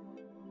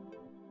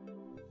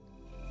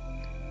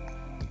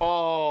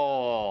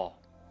 Oh,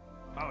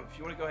 if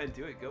you want to go ahead and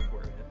do it, go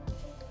for it, man.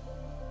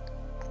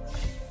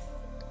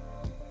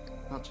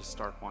 I'll just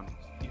start one.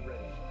 Be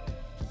ready.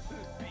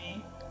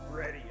 Be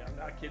ready. I'm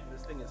not kidding.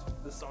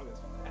 This song is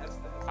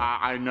fast.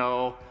 I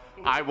know.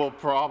 I will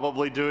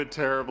probably do it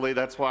terribly.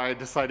 That's why I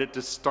decided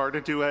to start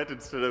a duet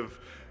instead of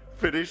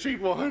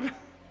finishing one.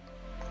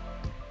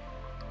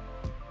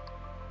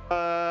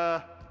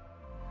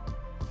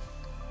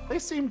 They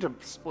seem to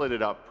split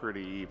it up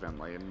pretty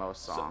evenly in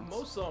most songs. So,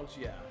 most songs,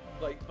 yeah.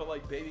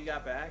 But Baby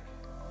Got Back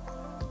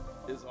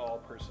is all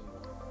person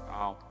one.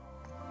 Oh.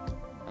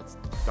 That's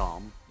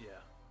dumb. Yeah.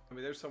 I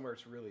mean, there's somewhere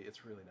it's really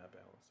not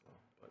balanced well.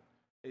 But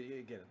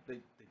again, they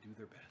do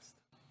their best.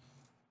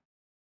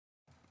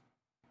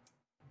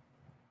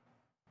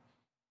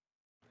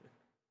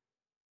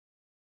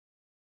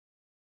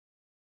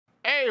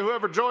 Hey,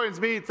 whoever joins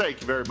me,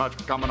 thank you very much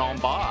for coming on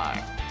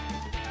by.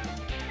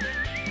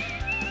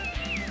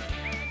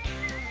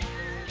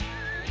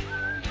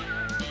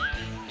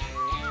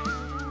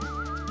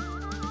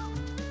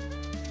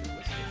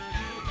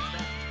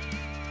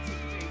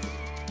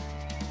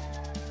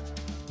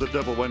 The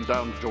devil went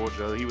down to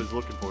Georgia. He was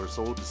looking for a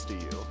soul to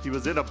steal. He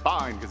was in a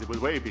bind because he was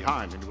way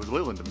behind and he was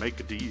willing to make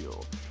a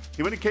deal.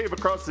 When he came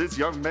across this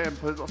young man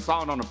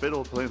sawing on a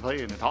fiddle,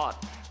 playing it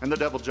hot, and the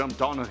devil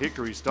jumped on a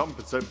hickory stump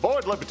and said, "Boy,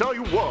 let me tell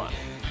you what."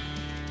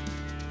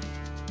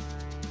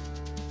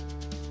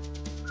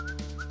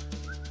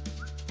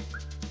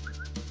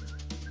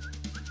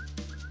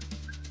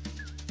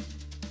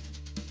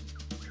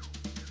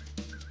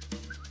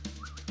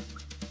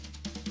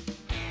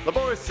 The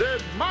boy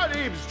said, "My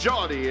name's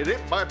Johnny, and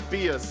it might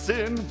be a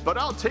sin, but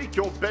I'll take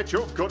your bet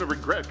you're gonna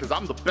regret, cause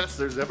I'm the best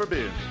there's ever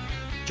been.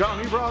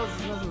 Johnny,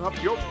 rosin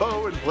up your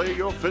bow and play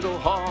your fiddle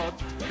hard,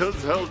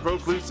 cause hell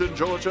broke loose in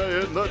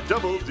Georgia and the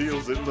devil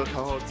deals in the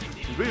cards.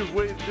 We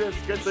wait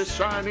just get this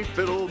shiny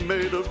fiddle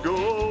made of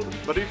gold,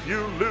 but if you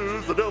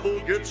lose, the devil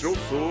gets your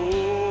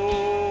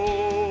soul."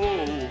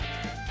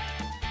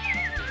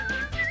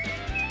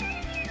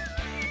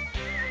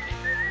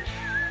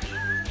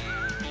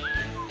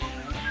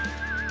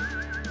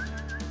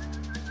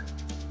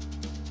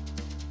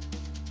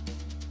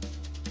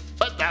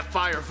 Let that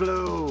fire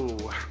flow.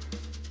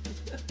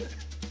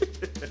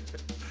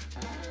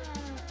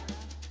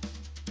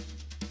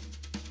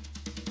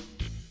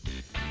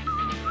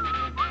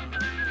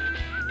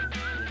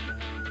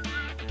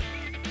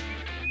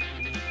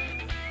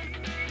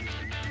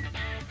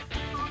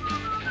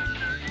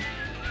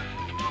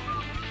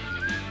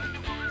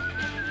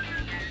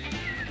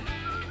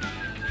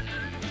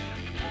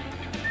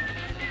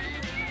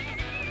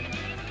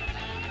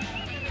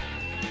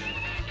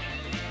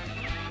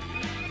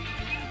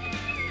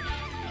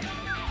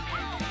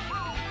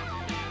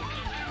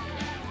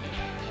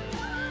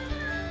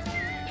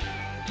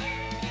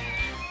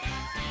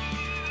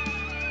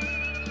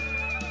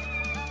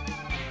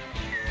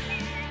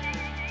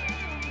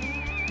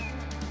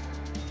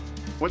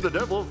 When the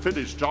devil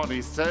finished,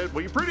 Johnny said,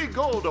 "Well, you're pretty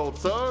gold, old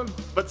son,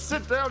 but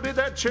sit down in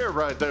that chair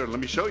right there and let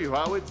me show you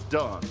how it's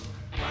done.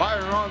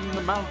 Fire on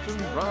the mountain,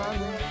 run.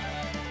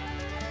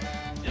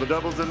 The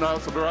devil's in the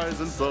house of the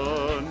rising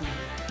sun.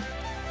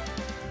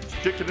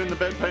 Chicken in the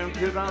bedpan,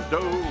 get out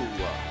dough.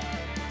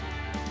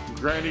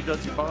 Granny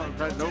does you fine,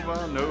 right? No,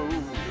 I know."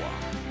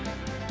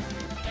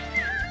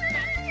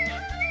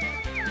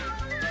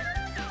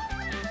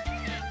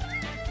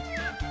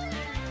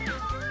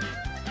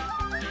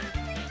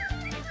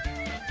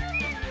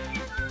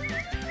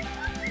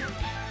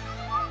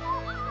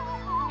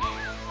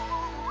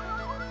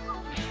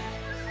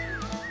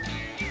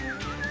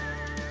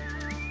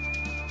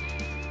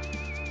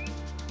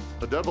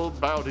 The devil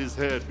bowed his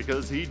head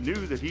because he knew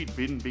that he'd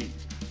been beat,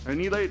 and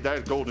he laid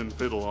that golden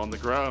fiddle on the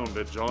ground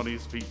at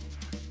Johnny's feet.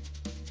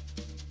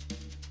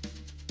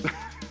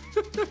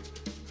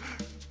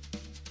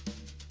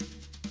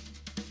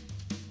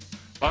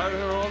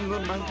 Fire on the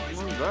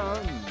mountain,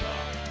 run.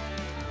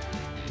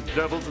 The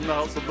devil's in the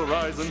house of the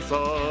rising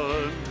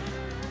sun.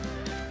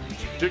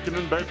 Chicken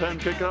and bear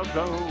pancake out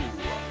dough.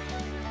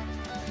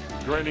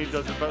 Granny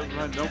doesn't buzz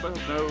right, no bells,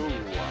 no.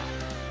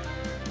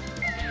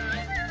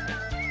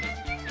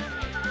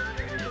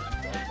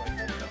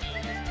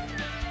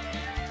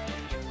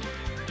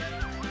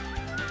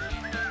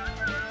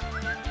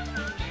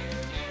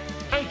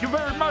 Thank you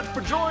very much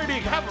for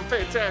joining. Have a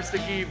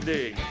fantastic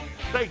evening.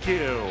 Thank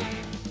you.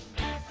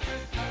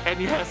 And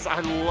yes,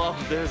 I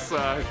love this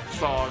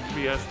song,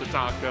 Fiesta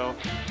Taco.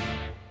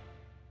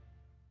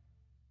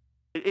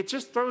 It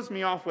just throws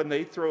me off when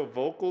they throw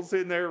vocals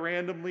in there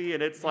randomly,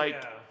 and it's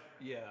like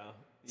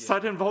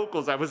sudden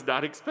vocals I was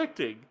not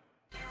expecting.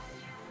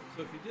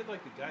 So if you did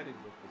like the guided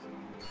vocals, you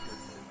would have heard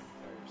the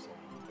entire song.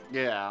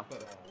 Yeah.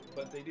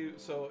 But they do.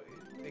 So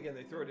again,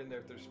 they throw it in there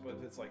if there's, but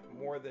if it's like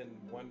more than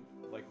one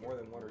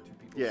or two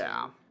people.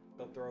 Yeah. Singing,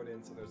 they'll throw it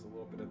in, so there's a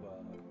little bit of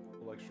a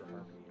little extra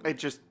harmony. It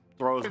just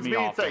throws me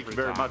off. Thank you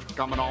very much for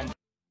coming on.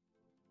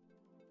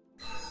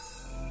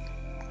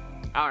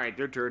 All right,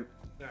 your turn.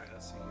 All right,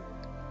 let's see here.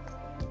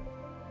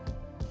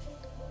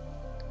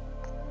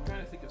 I'm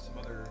trying to think of some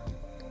other.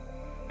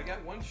 I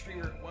got one sings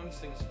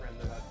friend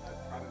that I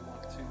probably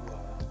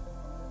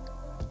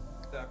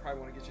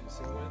want to get you to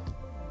sing with,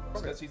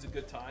 because he's a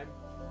good time.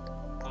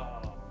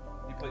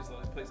 He plays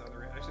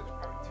other. Actually, there's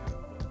probably two.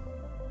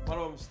 But one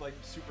of them's like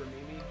super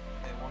memey,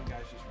 and one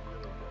guy's just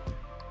really good.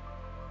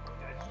 One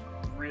guy's just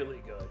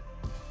really good.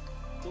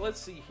 So let's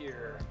see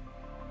here.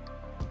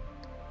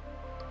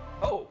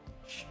 Oh,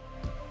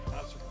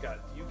 I'm surprised. Scott,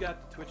 do you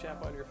got the Twitch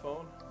app on your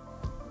phone?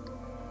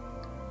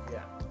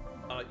 Yeah.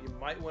 You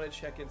might want to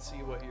check and see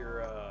what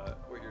your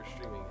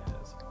streaming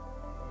is.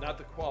 Not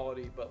the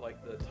quality, but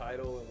like the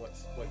title and what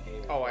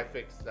game. Oh, I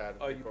fixed that.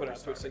 Oh, you put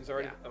out Twitch things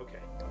already? Yeah. Okay.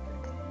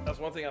 That's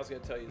one thing I was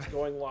going to tell you. Is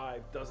going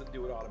live doesn't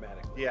do it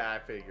automatically. Yeah, I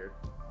figured.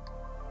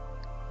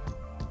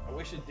 I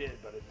wish it did,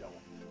 but it don't.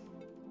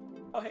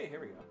 Oh, hey,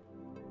 here we go.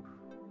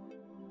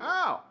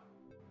 Oh.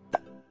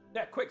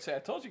 Yeah, Quick. So I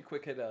told you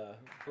Quick had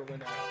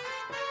Berlin out.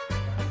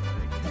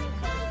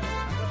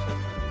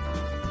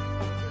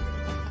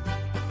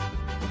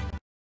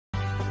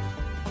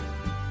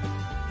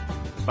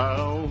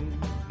 Bound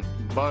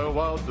by a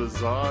wild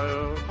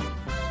desire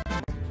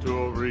to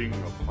a ring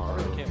of fire.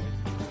 Can't wait.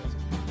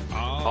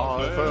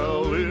 I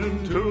fell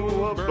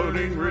into a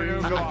burning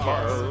ring of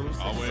fire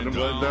and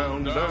went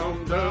down,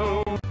 down,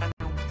 down.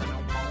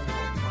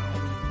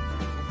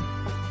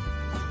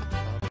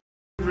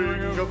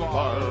 Ring of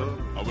fire.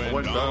 I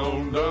went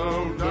down,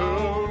 down,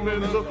 down,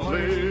 and the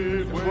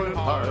flame went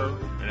higher,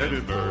 and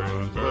it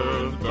burns,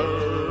 burns,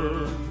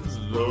 burns.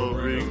 The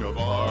ring of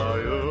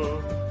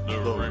fire,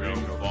 the ring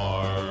of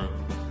fire.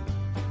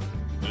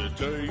 The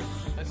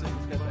taste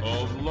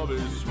of love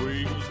is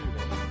sweet.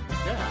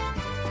 Yeah.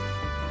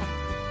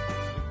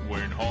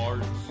 When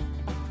hearts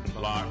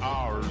like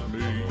ours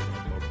meet,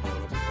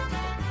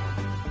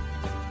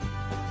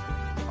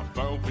 I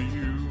fell for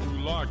you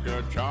like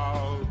a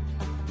child.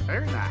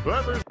 Very nice.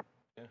 Whoever's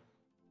Yeah.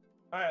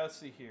 All right, let's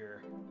see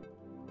here.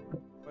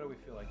 What do we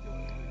feel like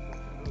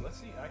doing? Ooh, let's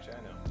see. Actually,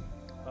 I know.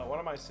 One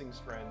of my Sings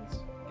friends,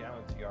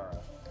 Gallon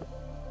Tiara,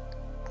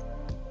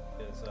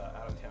 is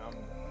out of town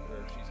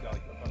where she's got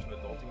like a bunch of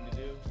adulting to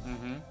do.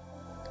 Mm-hmm.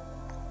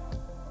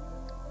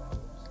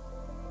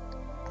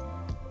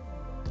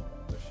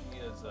 So she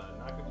is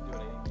not going to be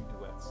doing any new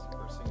duets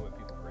or singing with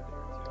people for a day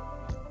or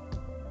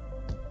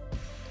two.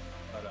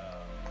 But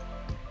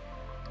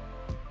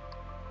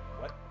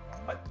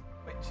what?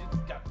 Wait, she's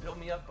got Build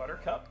Me Up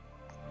Buttercup.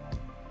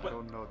 I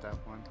don't know that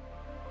one.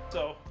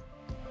 So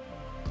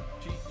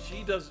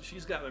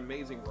she's got an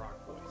amazing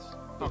rock voice.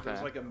 So if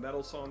there's like a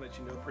metal song that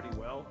you know pretty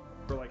well,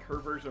 or like her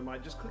version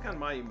of just click on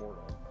My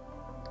Immortal.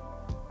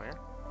 Where?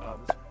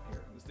 This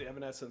is the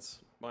Evanescence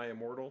My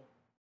Immortal.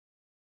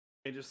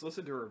 And just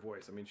listen to her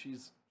voice. I mean,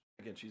 she's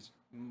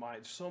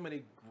so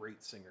many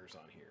great singers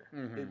on here.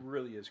 Mm-hmm. It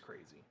really is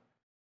crazy.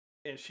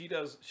 And she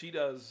does,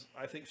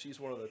 I think she's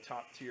one of the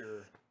top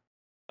tier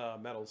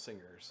metal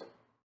singers,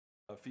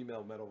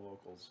 female metal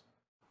vocals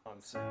on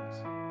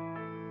Sings.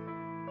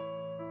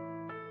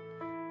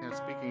 And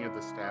speaking of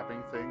the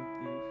stabbing thing,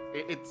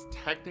 it's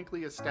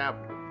technically a stab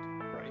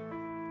wound. Right.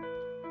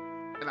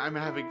 And I'm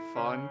having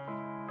fun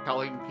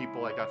telling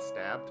people I got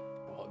stabbed.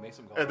 Well, it makes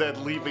them go. And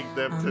then leaving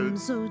them to. I'm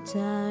so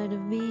tired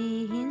of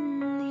being here.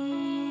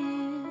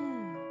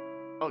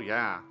 Oh,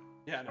 yeah.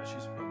 Yeah, no,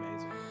 she's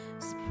amazing.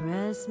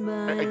 Suppress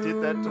my I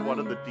did that to one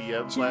of the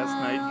DMs last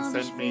night. He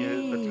sent me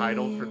the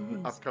title for the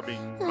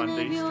upcoming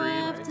Monday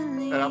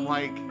stream. And I'm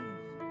like,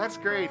 that's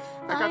great.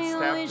 I got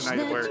stabbed tonight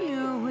at work.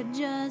 You would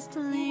just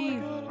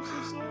leave. Oh my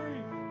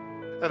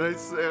God, I'm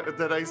so sorry. And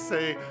then I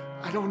say,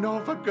 I don't know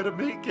if I'm gonna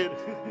make it.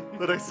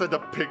 Then I send a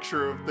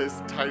picture of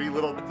this tiny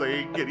little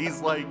thing, and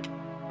he's like, ...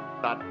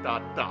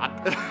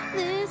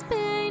 This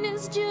pain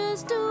is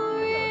just too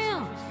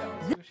real.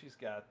 See what she's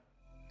got.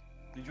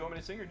 Did you want me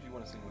to sing or do you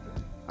want to sing with her?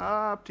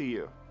 Up to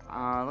you.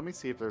 Let me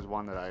see if there's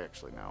one that I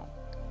actually know.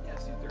 Yeah,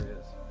 see if there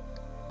is.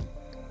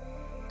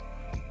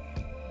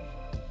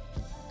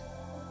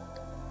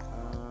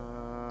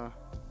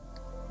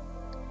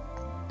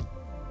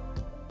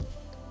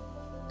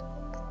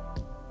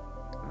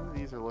 None of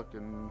these are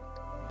looking.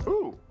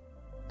 Ooh!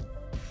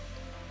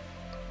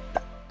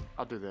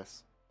 I'll do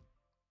this.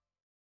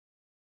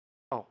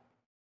 Oh.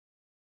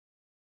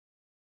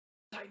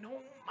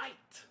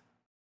 Dynamite!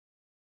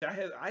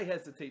 I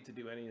hesitate to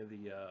do any of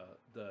the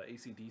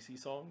AC/DC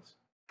songs,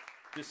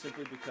 just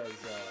simply because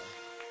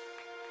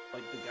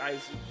like the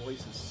guy's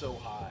voice is so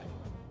high.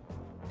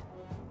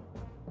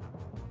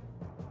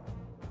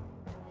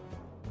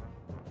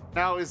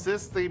 Now, is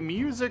this the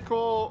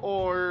musical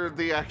or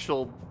the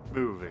actual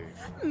movie?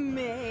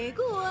 Make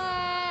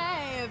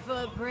way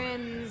for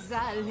Prince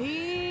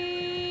Ali.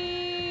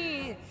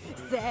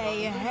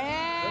 Say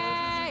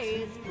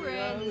hey, it's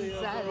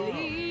Prince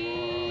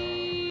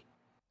Ali.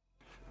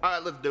 All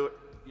right, let's do it.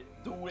 Yeah,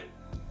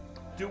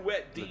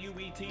 duet,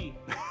 D-U-E-T.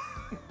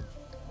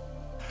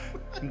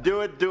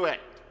 Do it, do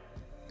it.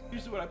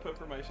 Usually what I put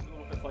for my, if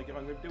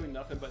I'm doing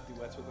nothing but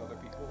duets with other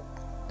people,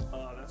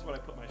 that's what I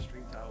put my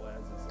stream title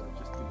as, is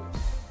just do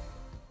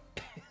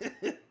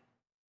it.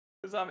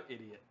 Because I'm an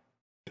idiot.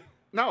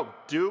 No,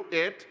 do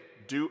it,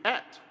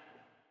 duet.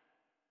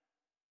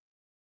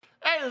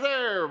 Hey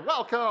there,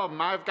 welcome.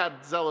 I've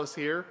got Xellos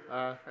here.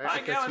 I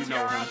guess you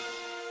know him.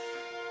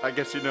 I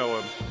guess you know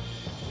him.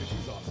 Dude,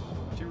 she's awesome.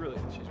 She really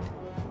is. She's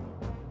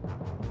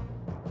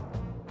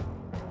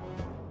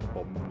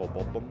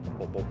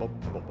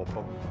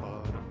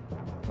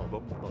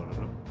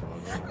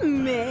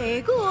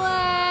Make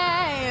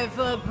way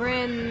for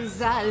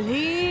Prince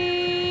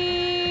Ali.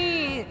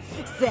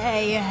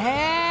 Say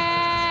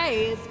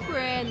hey, it's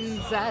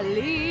Prince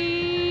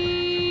Ali.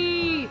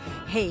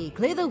 Hey,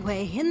 clear the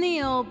way in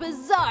the old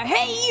bazaar.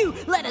 Hey, you,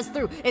 let us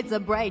through. It's a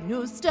bright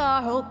new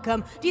star. Oh,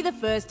 come, be the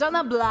first on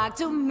the block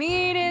to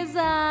meet his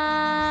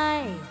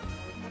eye.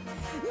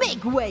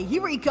 Make way,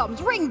 here he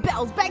comes. Ring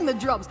bells, bang the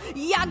drums.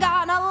 You're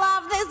gonna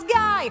love this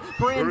guy.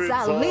 Prince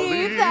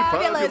Ali,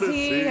 fabulous.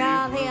 He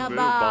Alibaba.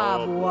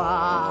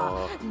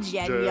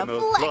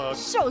 Genuflect,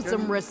 show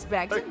some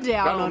respect.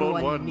 Down on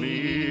one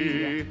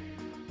knee.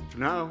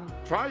 Now,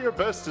 try your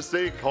best to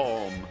stay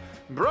calm.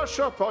 Brush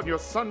up on your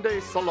Sunday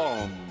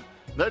salam.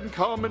 Then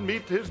come and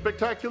meet his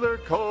spectacular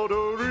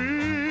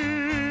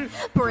coterie.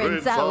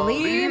 Prince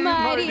Ali,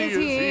 mighty is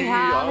he,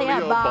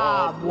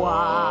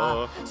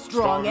 Alibaba.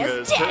 Strong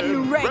as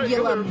 10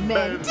 regular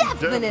men,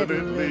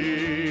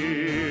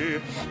 definitely.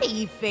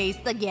 He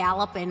faced the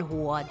galloping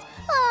hordes,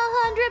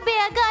 100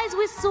 bad guys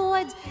with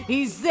swords.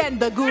 He sent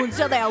the goons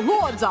to their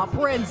lords on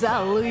Prince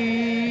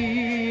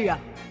Ali.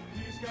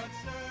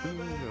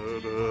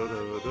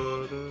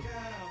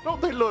 Don't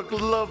they look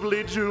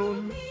lovely,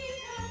 June?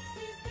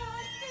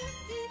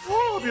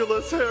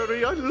 Fabulous,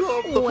 Harry. I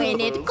love the When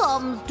it photos.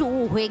 comes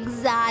to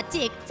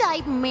exotic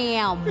type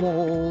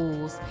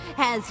mammals,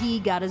 has he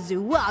got a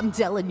zoo? I'm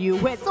telling you,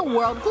 it's a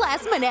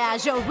world-class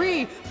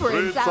menagerie.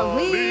 Prince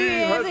Ali,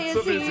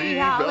 is he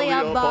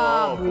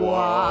Alibaba?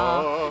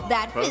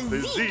 That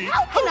physique,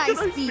 how can I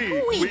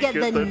speak weak at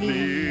the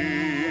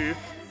knee?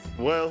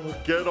 Well,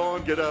 get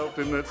on, get out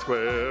in that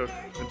square.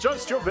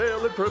 Adjust your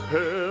veil and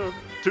prepare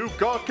to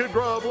gawk and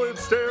grovel and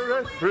stare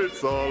at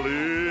Prince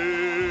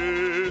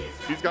Ali.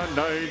 He's got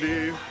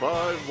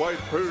 95 white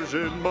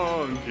Persian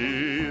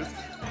monkeys,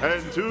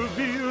 and to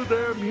view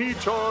them he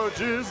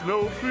charges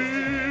no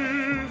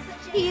fee.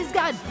 He's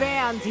got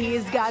fans,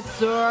 he's got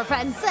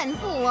servants and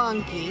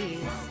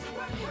flunkies.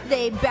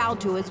 They bow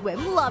to his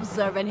whim, love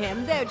serving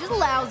him. They're just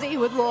lousy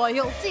with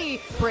loyalty.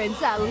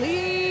 Prince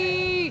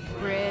Ali,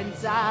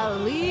 Prince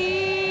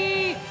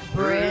Ali,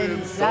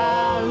 Prince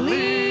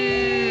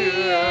Ali,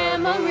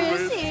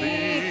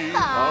 Emirati,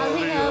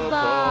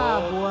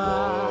 Alibaba.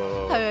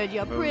 Heard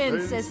your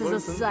princess is a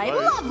sight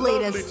lovely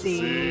to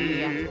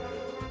see.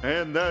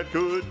 And that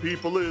good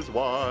people is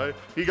why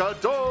he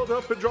got dolled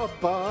up and dropped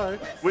by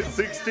with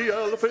 60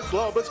 elephants,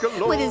 llamas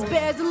galore. With his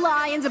bears and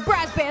lions and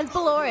brass bands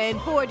galore and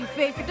 40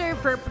 faith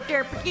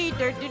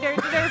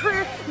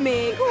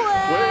make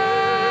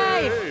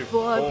way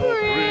for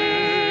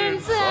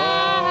Prince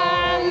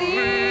Ali.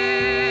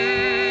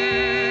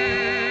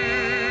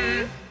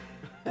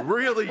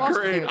 Really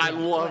great. I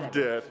loved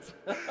it.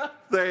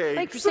 Thanks.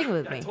 Thanks for singing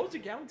with I me. told you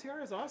Gowan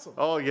Tiara is awesome.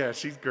 Oh, yeah,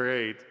 she's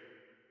great.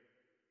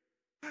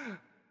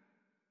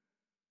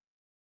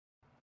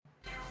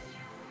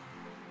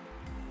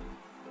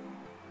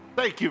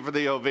 Thank you for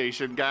the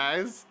ovation,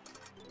 guys.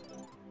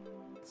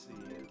 Let's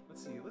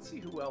see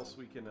who else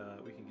we can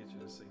get you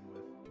to sing with.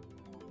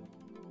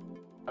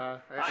 I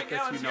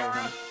guess you know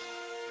him.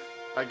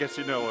 I guess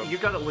you know him. You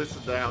gotta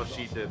listen to how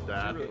she did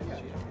that.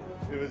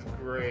 It was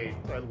great.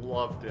 I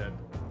loved it.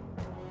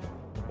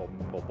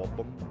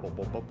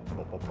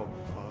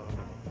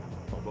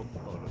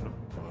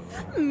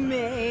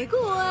 Make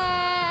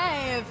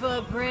way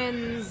for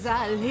Prince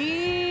Ali.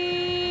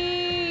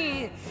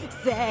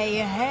 Say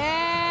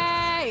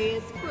hey,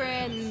 it's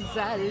Prince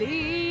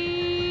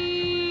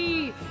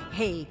Ali.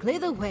 Hey, clear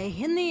the way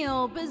in the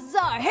old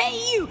bazaar. Hey,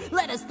 you,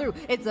 let us through.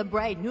 It's a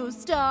bright new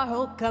star.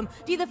 Oh, come,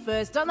 be the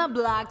first on the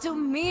block to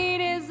meet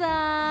his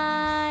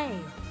eye.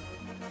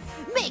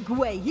 Make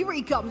way, here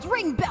he comes.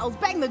 Ring bells,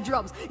 bang the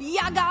drums.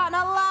 You're gonna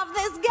love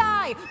this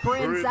guy.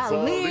 Prince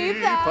Ali,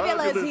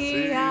 fabulous.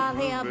 He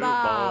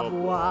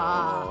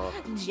Alibaba.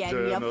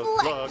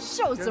 Genuflect,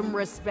 show some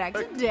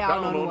respect.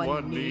 Down on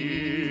one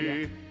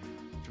knee.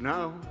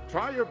 Now,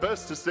 try your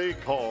best to stay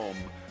calm.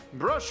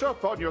 Brush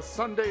up on your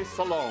Sunday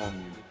salam.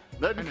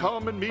 Then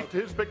come and meet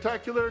his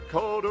spectacular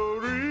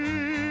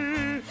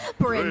coterie.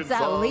 Prince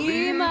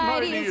Ali,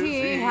 mighty is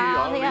he,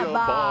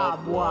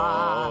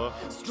 Alibaba.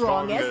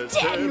 Strong as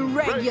 10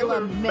 regular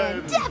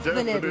men,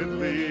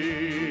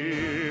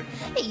 definitely.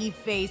 He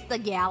faced the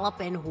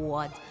galloping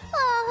hordes,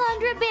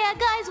 100 bad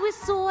guys with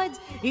swords.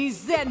 He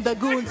sent the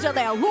goons to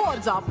their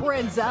lords on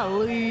Prince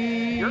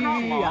Ali. You're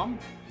not Mom.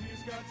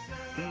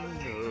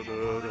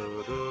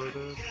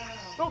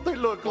 Don't they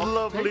look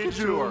lovely,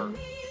 June?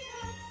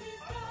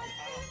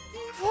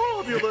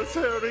 Fabulous,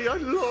 Harry. I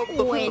love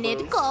the When it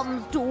photos.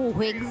 comes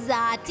to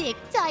exotic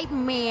type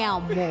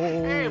mammals,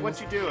 Hey,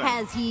 what you doing?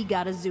 has he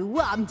got a zoo?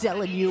 I'm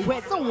telling you,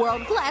 it's a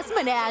world-class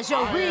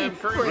menagerie.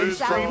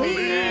 Prince Ali,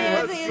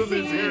 is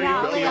he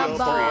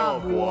Alibaba?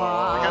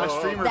 I got a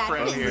streamer That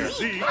friend here.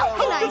 physique, how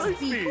can I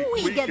speak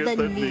weak at the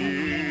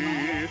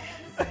knee?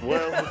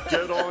 Well,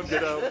 get on,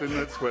 get out in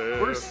that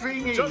square. We're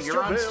streaming. Just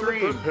You're on avail and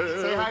stream.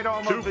 prepare Say hi to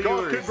all my to gawk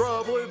viewers. and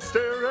grovel and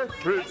stare at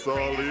Prince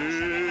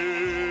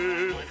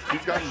Ali.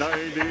 He's got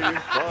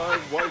 95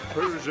 white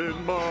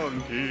Persian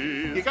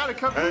monkeys. You gotta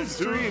come to the And to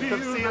stream.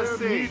 Come view see us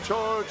them, he sing.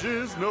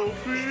 charges no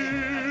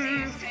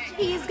fees.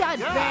 He's got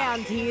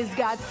fans, he's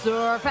got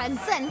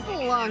servants and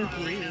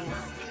flunkies.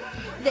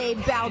 They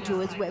bow to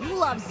his whim,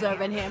 love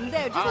serving him.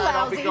 They're just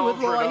I'll be lousy going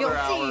with for another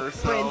loyalty. hour or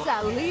so. Prince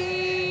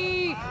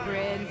Ali,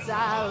 Prince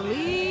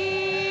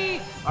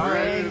Ali,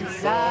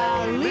 Prince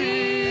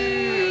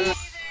Ali.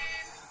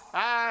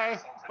 Hi,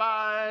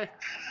 bye.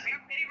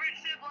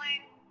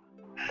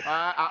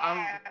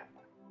 I'm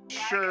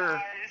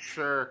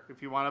sure,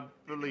 if you want to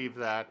believe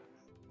that.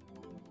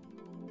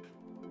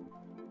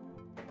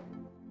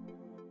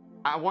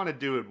 I want to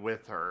do it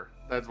with her.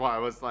 That's why I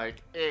was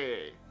like,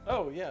 hey.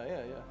 Oh, yeah.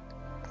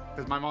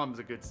 Because my mom's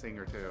a good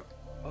singer, too.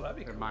 Oh, that'd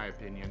be cool. In my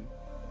opinion.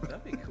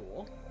 That'd be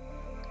cool.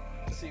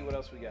 Let's see what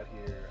else we got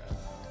here.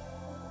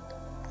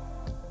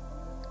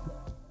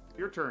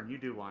 Your turn. You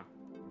do one.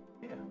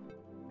 Yeah,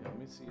 let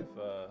me see if...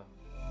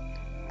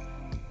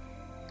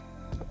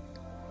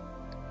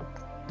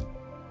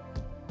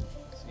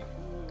 Let's see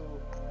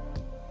who...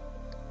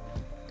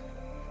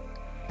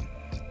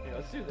 Yeah,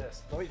 let's do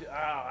this. Let me do...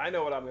 I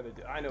know what I'm going to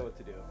do. I know what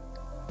to do.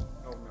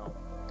 Oh, no.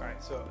 All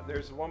right, so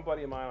there's one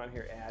buddy of mine on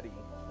here, Addy.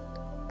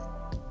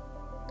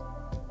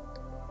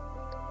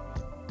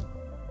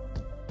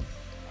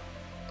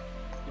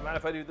 You mind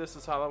if I do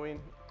this Halloween?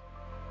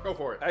 Go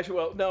for it.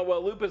 Actually,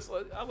 well, Lupus,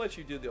 I'll let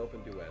you do the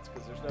open duets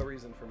because there's no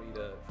reason for me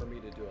to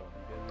do them.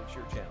 It's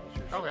your channel. It's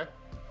your show. Okay.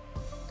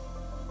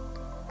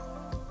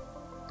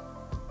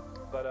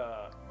 But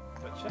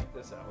check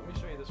this out. Let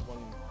me show you this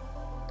one.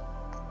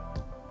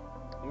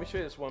 Let me show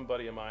you this one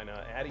buddy of mine,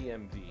 Addy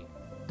MV.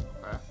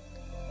 Okay.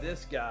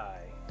 This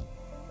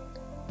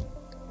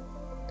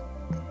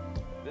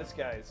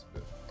guy's,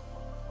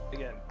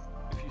 again,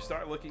 if you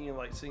start looking and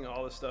like seeing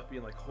all this stuff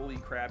being like, holy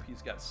crap,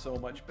 he's got so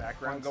much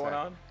background going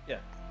on. Yeah.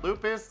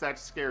 Lupus, that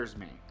scares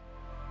me.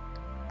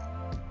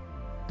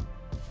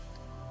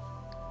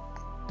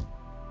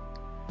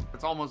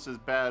 It's almost as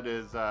bad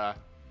as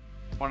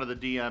one of the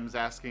DMs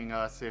asking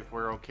us if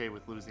we're okay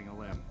with losing a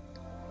limb.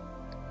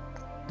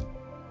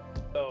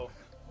 So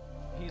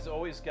he's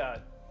always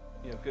got,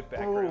 good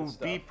background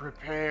stuff. Be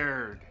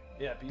prepared.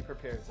 Yeah, Be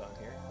Prepared's on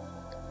here.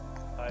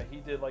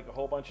 He did like a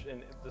whole bunch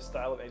in the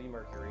style of Eddie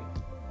Mercury.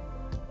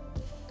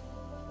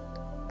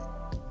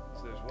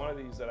 So there's one of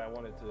these that I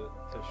wanted to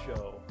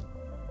show.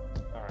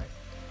 All right.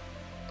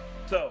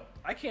 So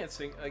I can't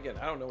sing again.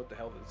 I don't know what the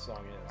hell this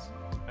song is.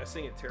 I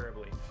sing it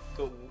terribly.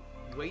 But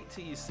wait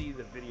till you see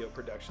the video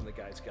production the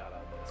guy's got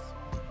on this.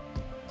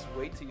 Just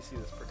wait till you see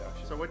this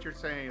production. So what you're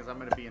saying is I'm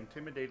going to be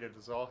intimidated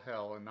as all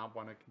hell and not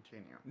want to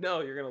continue.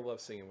 No, you're going to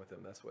love singing with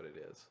him. That's what it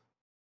is.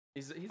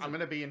 I'm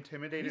going to be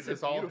intimidated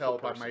as all hell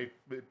by my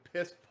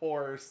piss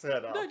poor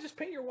setup. No, just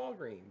paint your wall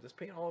green. Just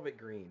paint all of it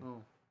green.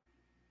 Oh.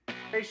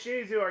 Hey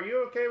Shizu, are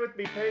you okay with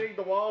me painting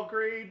the wall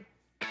green?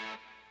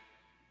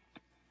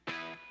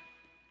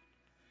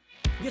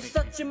 You're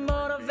such a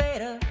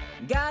motivator,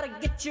 gotta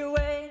get your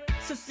way.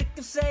 So sick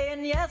of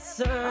saying yes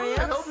sir,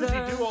 How the hell does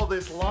he do all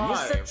this live?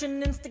 You're such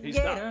an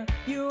instigator,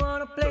 you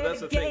wanna play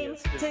the game.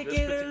 Take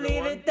it or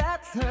leave it,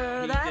 that's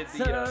her, that's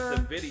her. He did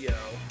the video.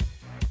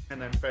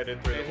 And then fed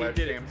it through the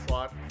webcam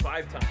slot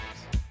 5 times.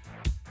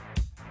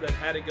 Then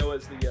had it go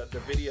as the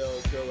video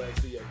go as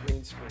the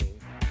green screen.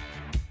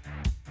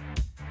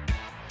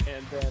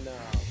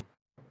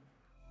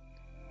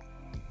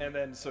 And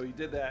then so he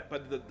did that,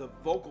 but the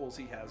vocals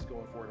he has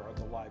going for it are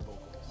the live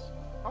vocals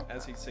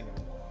as he's singing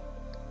along.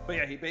 But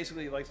yeah, he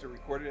basically likes to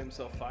record it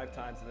himself 5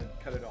 times and then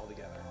cut it all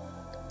together.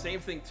 Same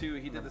thing too.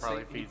 He did the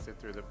probably same. Feeds it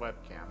through the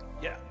webcam.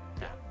 Yeah.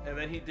 And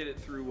then he did it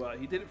through.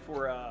 He did it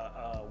for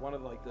one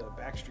of like the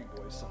Backstreet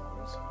Boys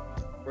songs,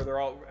 where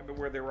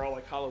they were all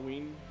like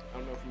Halloween. I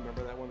don't know if you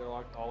remember that one. They're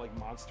all like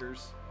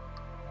monsters.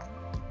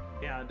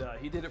 And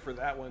he did it for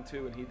that one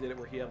too. And he did it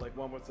where he had like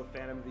one was the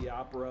Phantom of the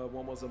Opera,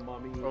 one was a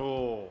mummy.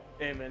 Oh.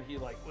 And then he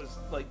like was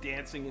like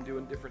dancing and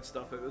doing different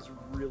stuff. It was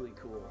really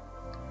cool.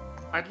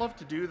 I'd love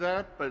to do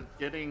that, but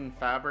getting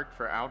fabric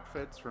for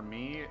outfits for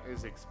me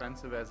is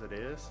expensive as it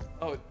is.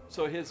 Oh,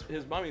 so his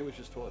mummy was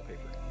just toilet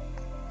paper.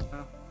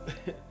 Oh.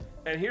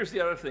 And here's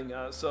the other thing.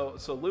 So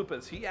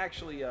Lupus, he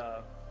actually,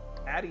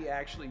 Addy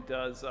actually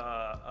does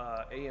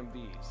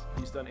AMVs.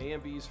 He's done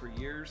AMVs for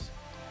years.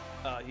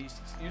 He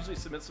usually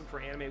submits them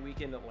for Anime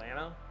Weekend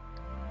Atlanta,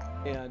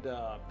 and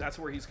that's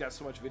where he's got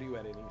so much video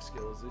editing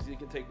skills. Is he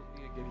can take,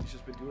 again, he's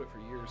just been doing it for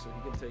years, so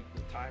he can take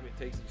the time it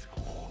takes and just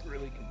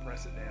really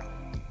compress it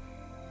down.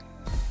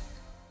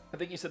 I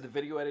think he said the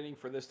video editing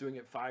for this, doing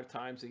it 5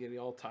 times to get it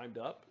all timed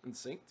up and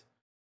synced,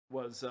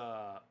 was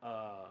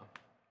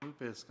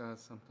Lupus got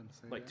something to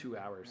say. like 2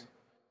 hours.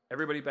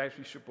 Everybody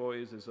Backstreet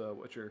Boys is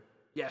what your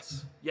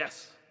yes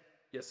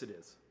it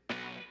is.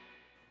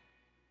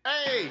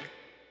 Hey!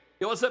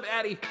 Yo, what's up,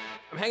 Addy?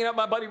 I'm hanging out with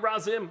my buddy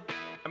Razim.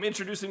 I'm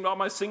introducing all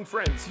my sing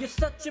friends. You're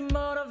such a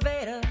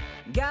motivator,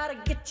 gotta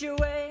get your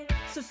way.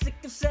 So sick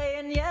of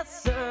saying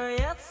yes sir,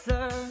 yes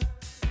sir.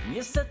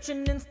 You're such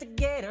an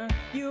instigator,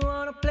 you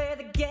wanna play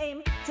the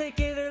game. Take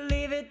it or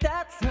leave it,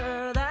 that's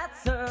her,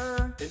 that's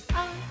her. And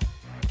I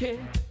can't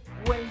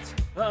wait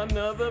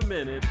another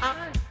minute.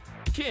 I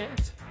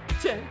can't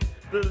take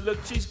the look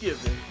she's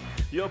giving.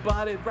 Your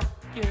body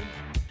rocking,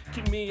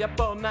 keep me up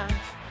all night.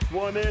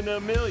 1 in a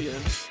million,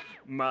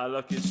 my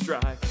lucky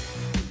strike.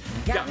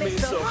 Got me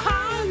so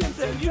high and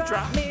then you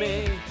dropped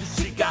me.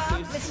 She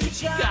got me,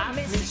 she got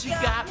me, she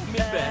got me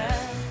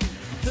bad.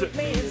 Took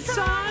me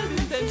inside and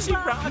then she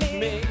rocked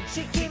me.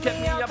 She kept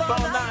me up all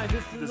night.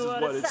 This is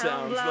what it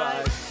sounds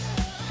like.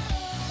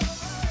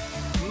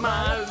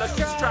 My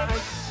lucky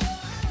strike.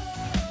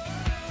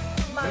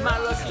 My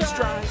lucky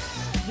strike.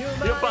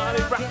 Your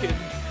body rocking.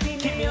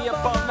 Keep me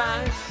up all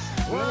night.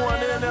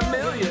 1 in a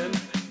million.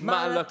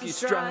 My lucky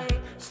strike.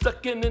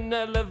 Stuck in an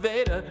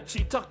elevator.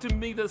 She talked to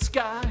me the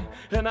sky.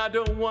 And I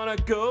don't wanna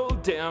go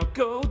down,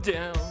 go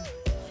down.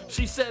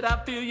 She said,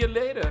 I'll feel you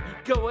later.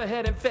 Go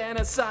ahead and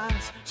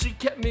fantasize. She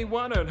kept me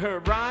wanting her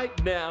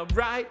right now,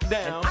 right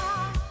now. And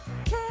I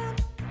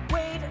can't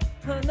wait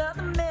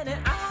another minute.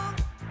 I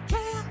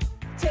can't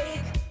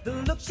take the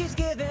look she's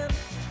giving.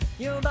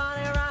 Your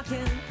body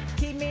rocking,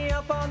 keep me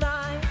up all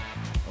night.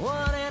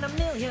 1 in a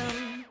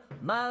million,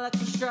 my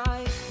lucky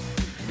strike.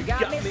 You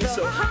got me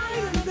so high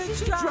and then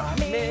she dropped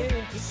me.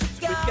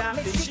 She got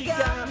me, she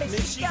got me,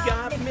 she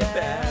got me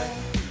bad.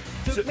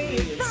 Took me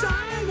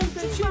inside and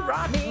then she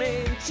rocked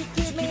me. She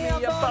keep me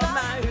up all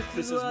night.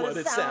 This is what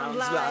it sounds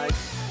like.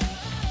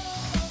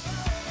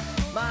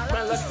 My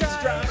lucky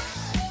strike.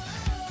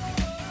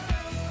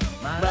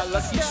 My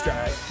lucky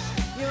strike.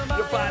 Your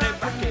body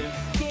rocking.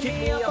 Keep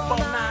me up all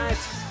night.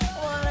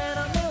 1 in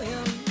a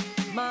million,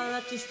 my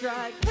lucky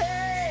strike.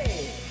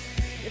 Hey,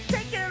 you're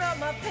taking all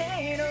my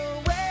pain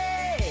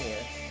away.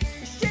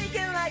 You're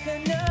shaking like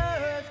an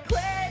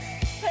earthquake.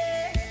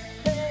 Hey,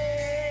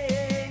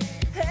 hey,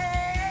 hey,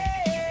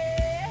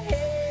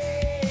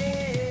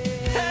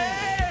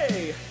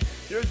 hey.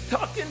 You're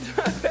talking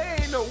my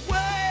pain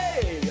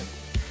away.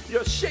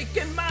 You're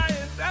shaking my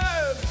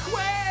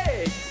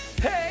earthquake.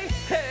 Hey,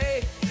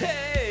 hey,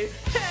 hey,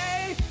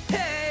 hey,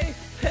 hey,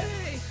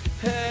 hey,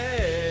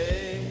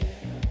 hey.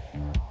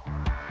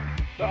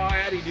 Oh,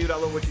 Addy, dude, I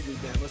love what you do,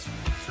 man. Let's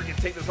freaking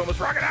take this home. Let's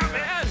rock it out,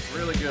 man.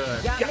 Really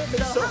good. Got me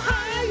so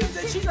high and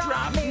then she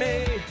dropped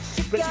me.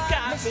 But she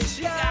got me,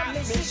 she got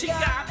me, she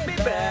got me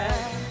bad.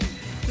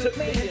 Took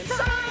me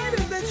inside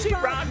and then she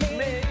rocked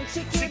me.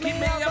 She keep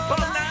me up all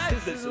night.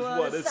 This is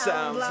what it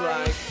sounds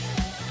like.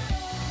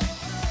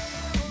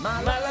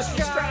 My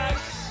lucky strike.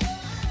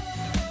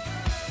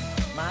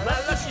 My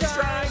lucky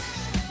strike.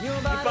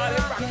 Your body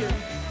rocking.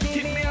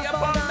 Keep me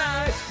up all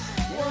night.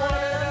 1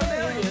 in a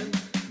million.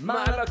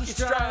 My lucky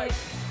strike.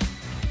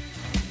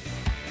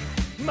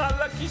 My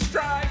lucky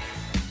strike.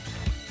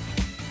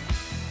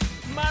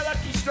 My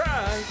lucky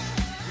strike.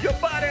 Your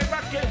body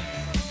rocking.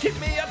 Keep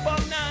me up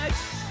all night.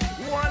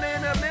 1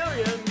 in a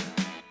million.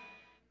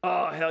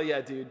 Oh, hell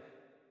yeah, dude.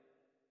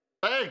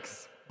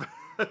 Thanks.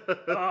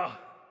 Oh,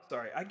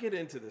 sorry. I get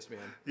into this, man.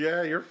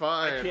 Yeah, you're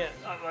fine. I can't,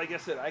 like I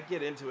said, I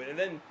get into it. And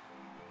then,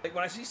 like,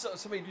 when I see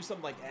somebody do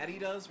something like Addy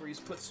does, where he's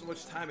put so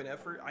much time and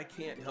effort, I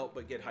can't help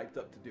but get hyped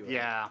up to do it.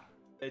 Yeah.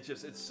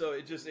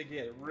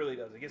 Again, it really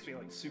does. It gets me,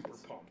 like, super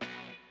pumped.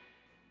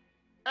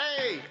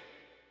 Hey!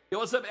 Yo,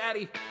 what's up,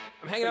 Addy?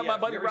 I'm hanging out with my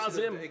buddy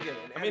Razim.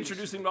 I'm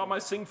introducing all my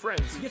Sing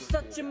friends. You're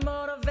such a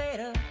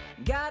motivator.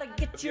 Gotta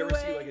get your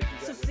way.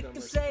 So sick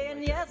of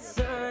saying yes,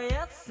 sir,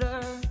 yes,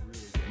 sir.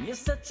 You're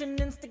such an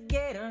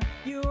instigator.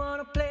 You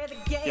wanna play the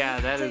game. Yeah,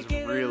 that is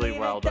really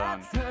well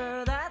done. That's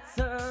her, that's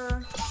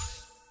her.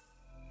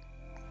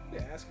 I need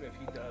to ask him if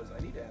he does. I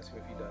need to ask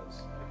him if he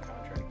does like,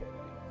 contract editing.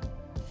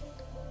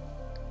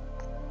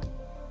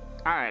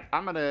 Alright,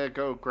 I'm gonna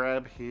go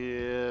grab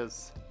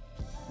his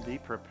Be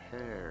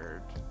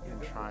Prepared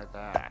and try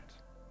that.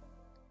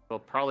 We'll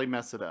probably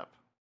mess it up.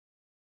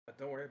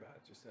 Don't worry about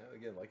it. Just,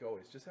 again, like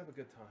always, just have a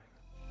good time.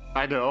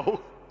 I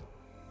know.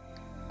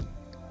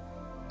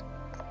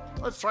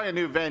 Let's try a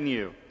new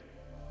venue.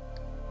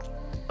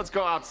 Let's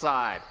go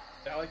outside.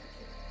 Yeah, I like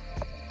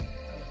the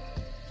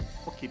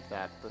We'll keep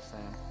that the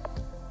same.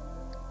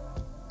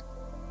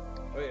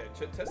 Oh yeah,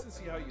 test and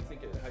see how you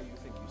think you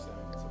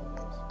sound in some of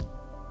those.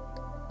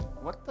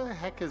 What the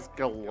heck is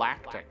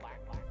galactic?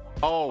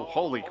 Oh,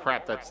 holy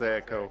crap, that's the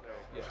echo.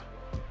 Yeah.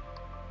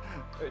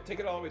 All right, take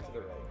it all the way to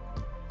the right.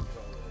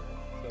 So.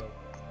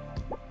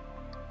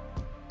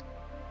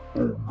 Oh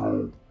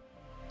no.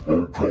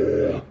 Oh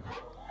god.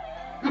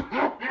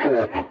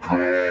 Oh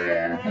god.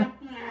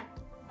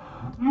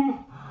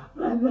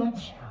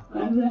 I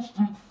once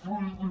did 3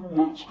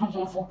 duets because I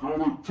forgot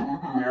I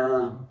turned it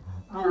on.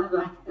 I'm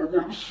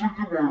like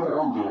singing my heart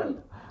out.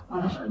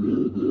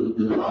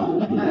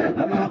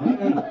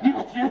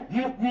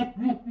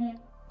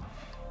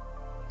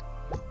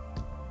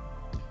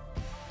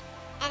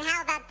 And how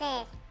about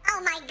this? Oh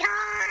my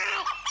god!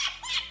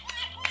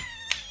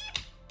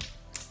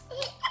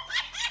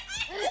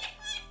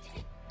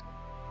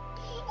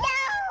 No!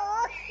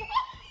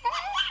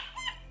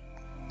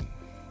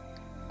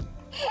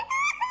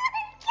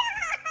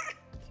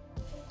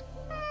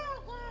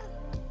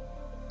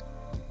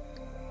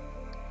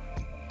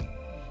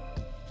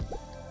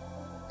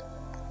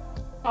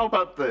 How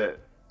about that?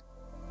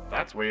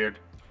 That's weird.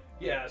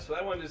 Yeah, so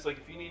that one is like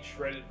if you need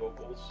shredded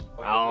vocals,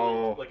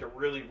 like a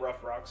really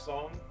rough rock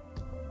song,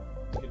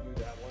 you can do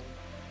that one.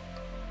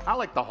 I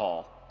like the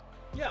hall.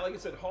 Yeah, like I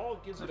said, hall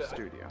gives it a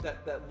studio.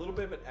 that little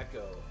bit of an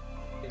echo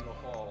in the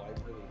hall. I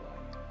really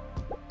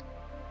like.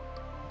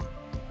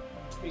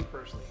 Just me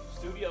personally,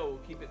 studio will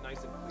keep it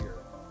nice and clear,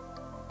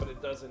 but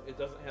it doesn't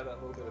have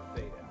that little bit of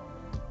fade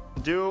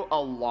out. Do a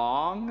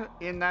long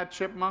in that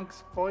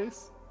chipmunk's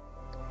voice?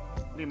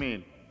 What do you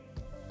mean?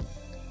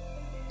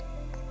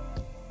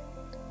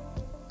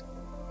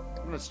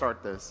 I'm gonna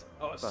start this.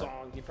 Oh, a but-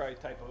 song. He probably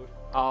typoed.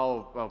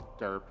 Oh,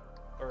 derp.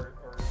 Or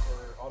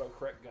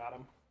autocorrect got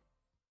him.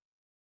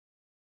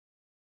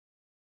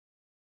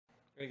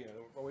 And again,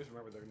 always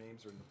remember their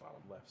names are in the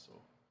bottom left, so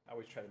I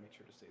always try to make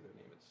sure to say their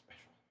name is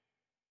special.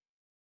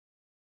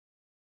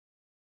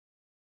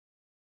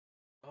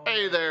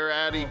 Hey there,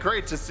 Addy.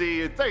 Great to see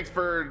you. Thanks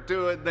for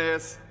doing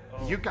this.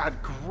 You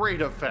got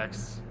great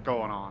effects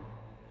going on.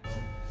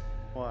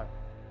 What?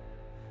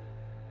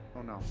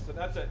 Oh no. So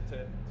not to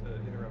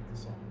interrupt the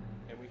song,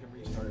 and we can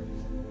restart it.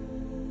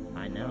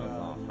 I know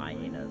the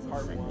hyenas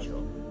part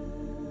essential.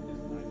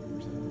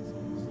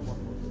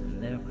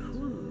 They're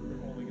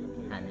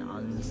crude and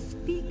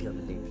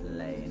unspeakably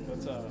plain.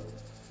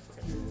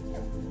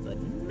 But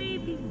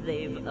maybe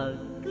they've a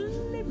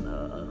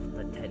glimmer of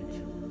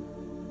potential.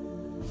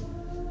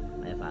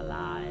 If I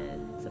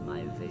lied to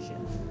my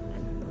vision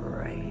and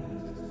brain.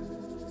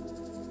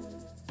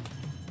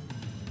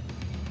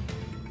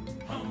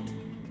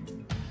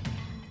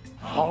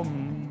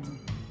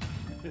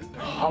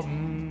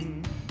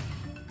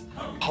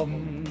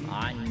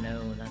 I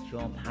know that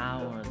your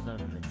powers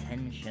of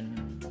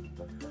retention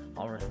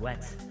are as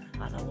wet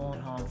as a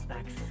warthog's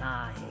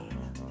backside.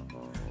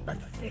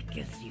 But thick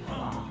as you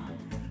are,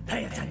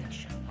 pay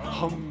attention.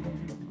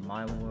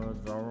 My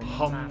words are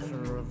a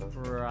matter of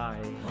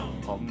pride.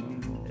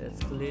 It's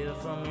clear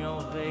from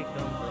your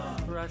vacant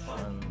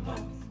expressions.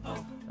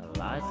 The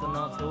lights are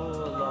not too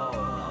long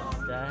to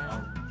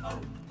stand.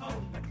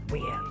 But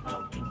we're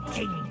walking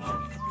kings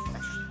in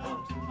succession.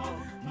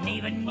 And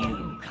even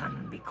you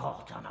can be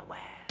caught unaware.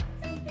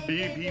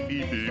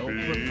 So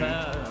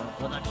prepare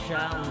for the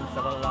chance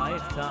of a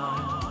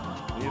lifetime.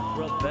 Be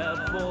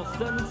prepared for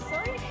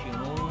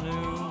sensational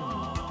news.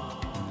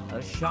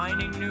 A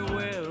shining new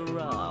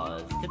era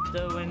is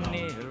tiptoeing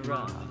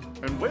nearer.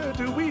 And where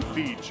do we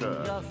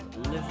feature? Just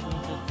listen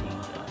to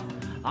teacher.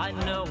 I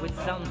know it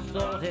sounds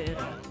sordid,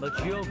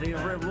 but you'll be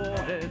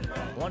rewarded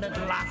when at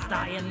last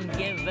I am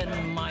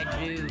given my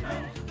dues.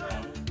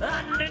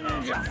 And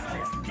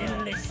injustice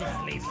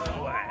deliciously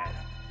squared.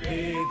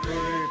 Be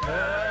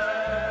prepared.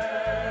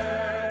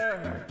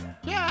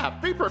 Yeah,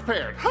 be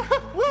prepared.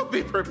 We'll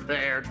be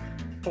prepared.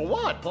 For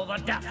what? For the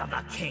death of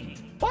the king.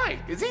 Why?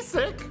 Is he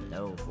sick?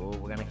 No, fool,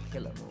 we're gonna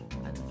kill him.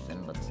 And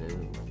Simba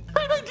too.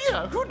 Great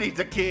idea. Who needs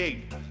a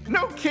king?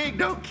 No king,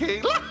 no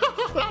king. La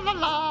la la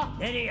la.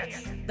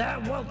 Idiots, there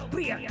won't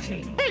be a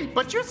king. Hey,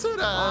 but you said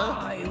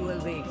I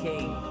will be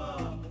king.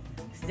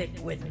 Stick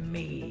with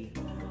me,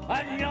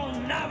 and you'll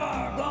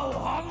never go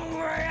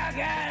hungry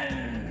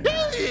again.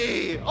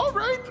 Hey! All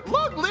right,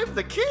 long live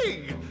the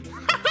king.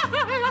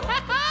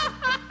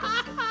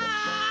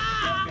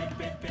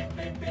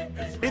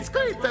 It's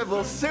great that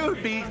we'll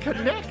soon be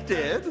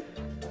connected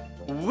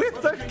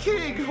with the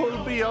king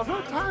who'll be of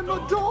a time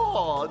of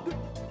dawn.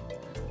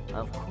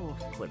 Of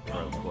course, quid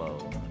pro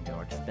quo.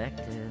 You're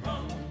expected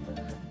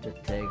to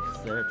take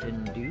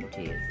certain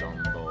duties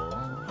on board.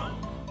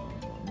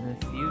 The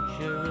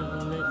future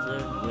is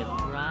littered with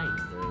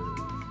prizes,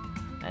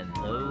 and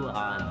though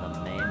I'm the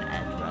main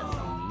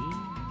addressee,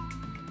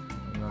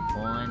 the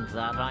point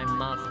that I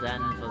must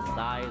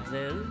emphasize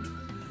is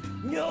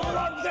you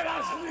won't get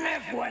a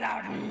sniff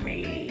without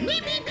me. Me,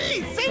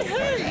 say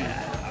hey.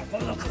 For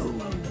the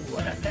coup of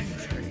the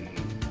century.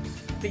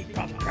 Be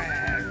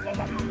prepared for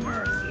the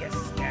merciest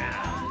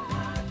scab.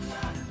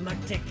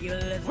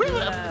 Meticulous. We'll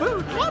have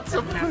food, lots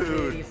of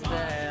food.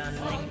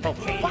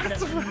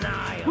 Lots of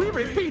food. We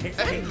repeat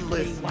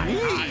endless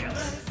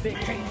meals.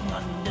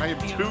 I am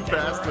too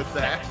fast with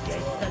that.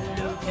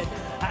 Saluted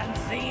and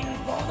seen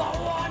for the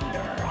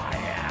wonder I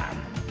am.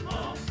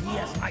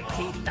 Yes, my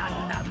teeth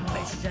and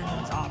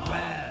ambitions are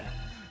red.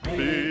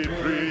 Be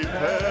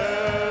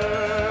prepared.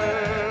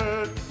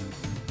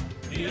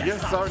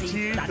 Yes, our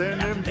teeth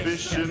and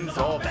ambitions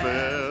are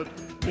fed.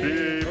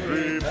 Be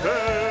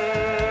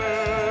prepared.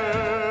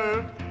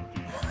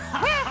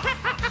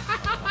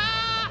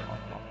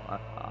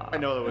 I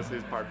know that was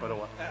his part, but oh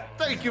well.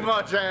 Thank you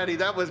much, Andy.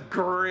 That was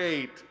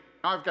great.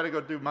 I've got to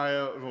go do my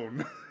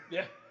own.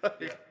 Yeah.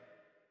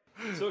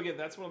 So again,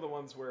 that's one of the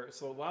ones where,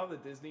 so a lot of the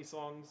Disney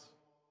songs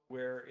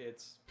where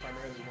it's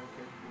primarily one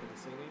character doing the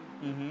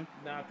singing,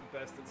 not the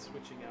best at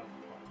switching out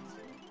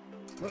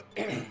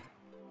the parts.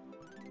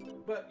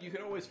 But you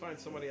can always find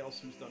somebody else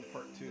who's done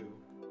part 2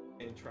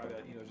 and try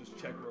to, just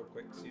check real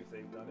quick, see if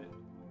they've done it.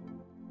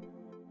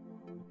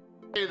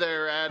 Hey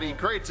there, Addy.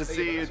 Great to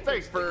see you.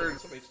 Thanks for.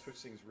 Somebody's Twitch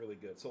thing's really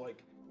good. So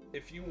like,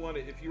 if you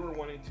were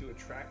wanting to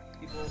attract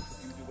people to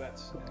do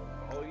duets and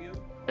follow you,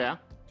 yeah,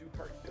 do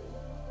part 2.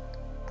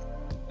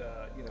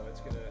 It's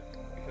gonna,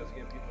 because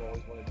again, people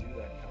always want to do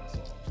that kind of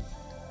song.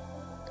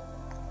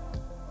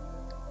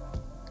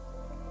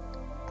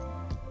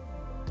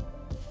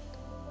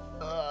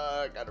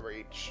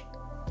 H.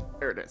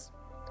 There it is.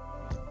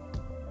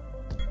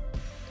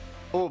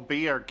 Oh,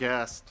 be our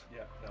guest.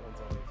 Yeah, that one's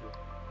on me too.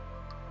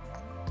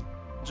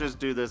 Just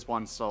do this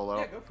one solo.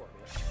 Yeah, go for it,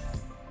 man.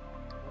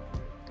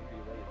 Maybe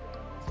you lay it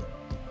down as a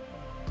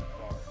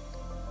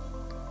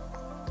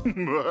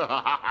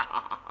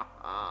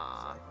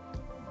bar.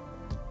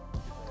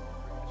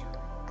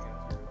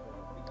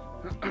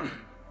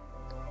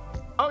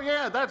 Oh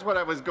yeah, that's what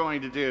I was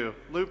going to do.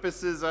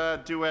 Lupus's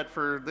duet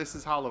for This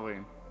Is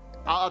Halloween.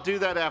 I'll do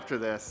that after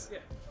this. Yeah.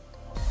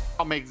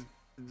 I'll make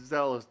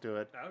Xellos do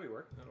it. That'll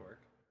work. That'll work.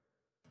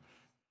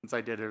 Since I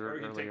did it Or we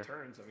earlier. can take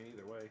turns. I mean,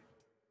 either way.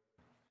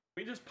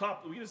 We just pass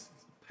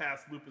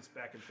Lupus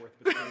back and forth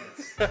between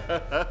us.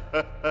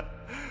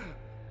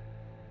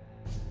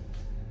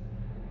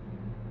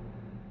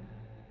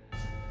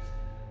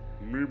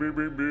 Me.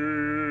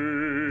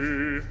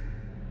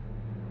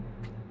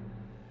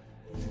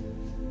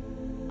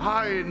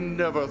 I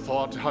never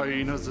thought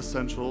hyenas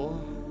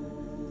essential.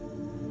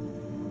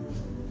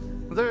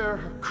 They're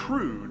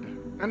crude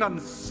and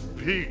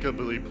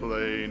unspeakably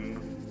plain.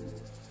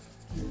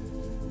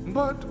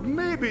 But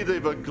maybe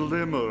they've a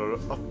glimmer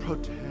of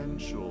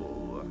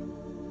potential.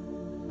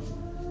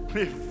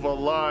 If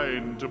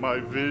aligned to my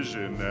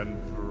vision and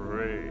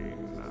brain.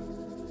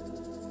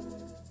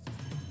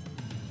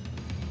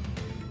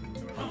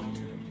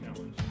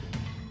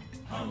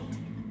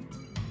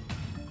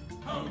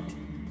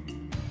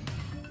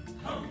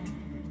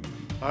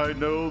 I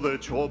know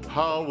that your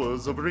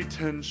powers of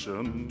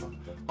retention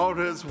are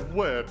as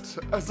wet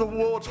as a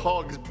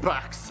warthog's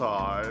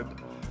backside,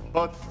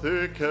 but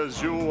thick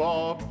as you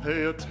are,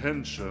 pay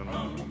attention.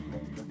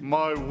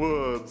 My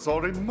words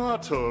are a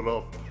matter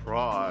of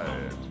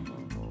pride.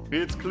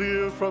 It's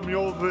clear from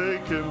your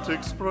vacant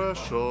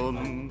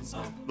expressions,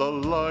 the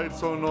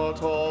lights are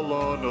not all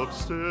on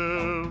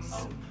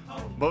upstairs,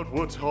 but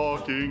we're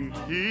talking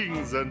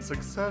kings and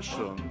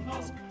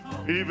successions.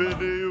 Even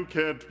you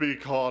can't be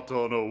caught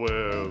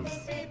unawares.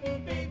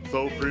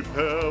 So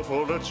prepare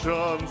for the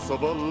chance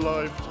of a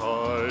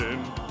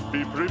lifetime.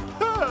 Be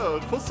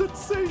prepared for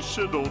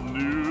sensational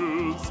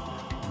news.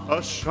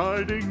 A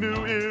shining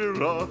new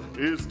era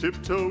is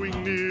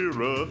tiptoeing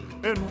nearer.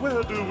 And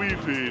where do we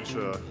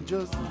feature?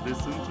 Just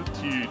listen to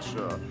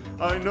teacher.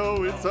 I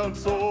know it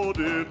sounds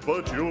sordid,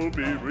 but you'll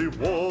be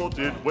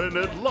rewarded when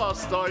at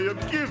last I am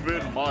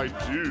given my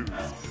dues.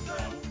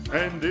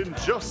 And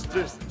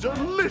injustice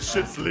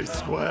deliciously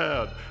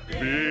squared.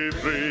 Be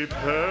prepared.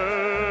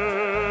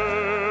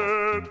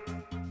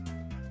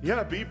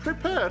 Yeah, be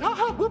prepared.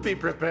 Haha, we'll be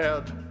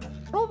prepared.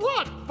 For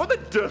what? For the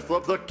death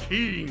of the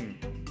king.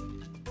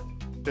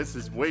 This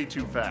is way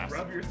too fast.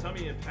 Rub your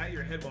tummy and pat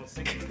your head while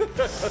singing.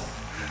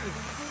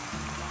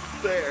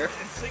 There.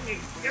 And singing.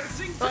 You gotta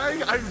sing.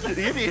 I'm an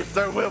idiot.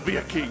 There will be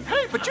a king.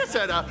 Hey, but you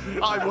said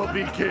I will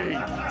be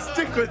king.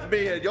 Stick with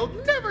me and you'll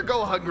never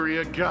go hungry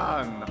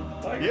again.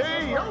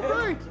 Yay, all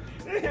right.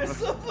 You're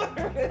so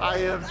hilarious. I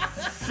am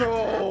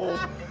so...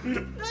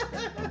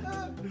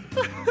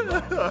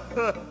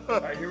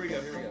 All right, here we go.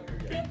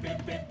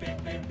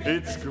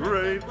 It's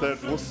great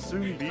that we'll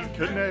soon be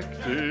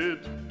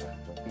connected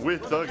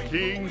with a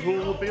king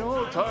who'll be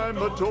all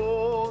time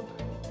adored.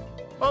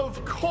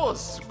 Of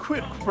course,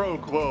 quid pro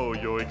quo,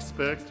 you're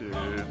expected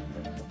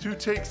to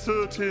take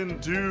certain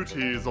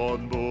duties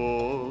on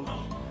board.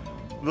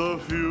 The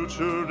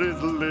future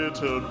is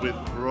littered with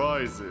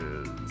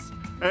prizes,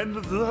 and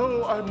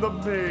though I'm the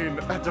main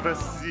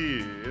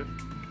addressee,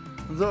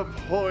 the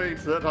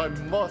point that I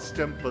must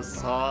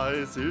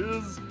emphasize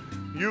is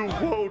you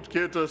won't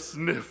get a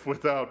sniff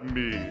without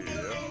me.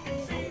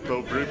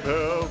 So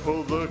prepare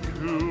for the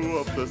coup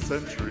of the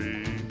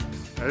century,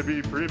 and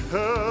be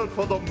prepared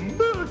for the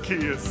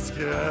murkiest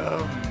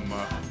scam.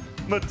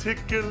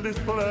 Meticulous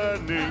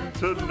planning,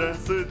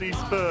 tenacity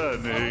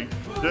spanning,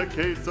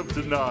 decades of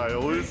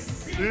denial is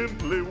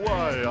simply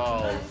why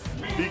I'll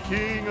be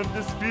king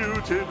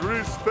undisputed,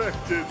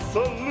 respected,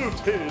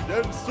 saluted,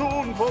 and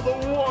soon for the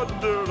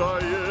wonder I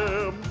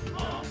am.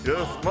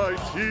 Yes, my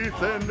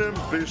teeth and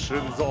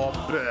ambitions are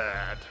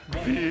bad.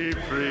 Be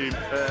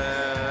prepared.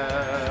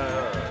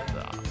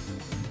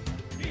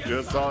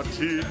 Yes, our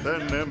teeth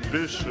and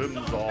ambitions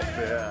are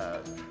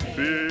bad.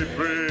 Be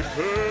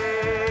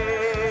prepared.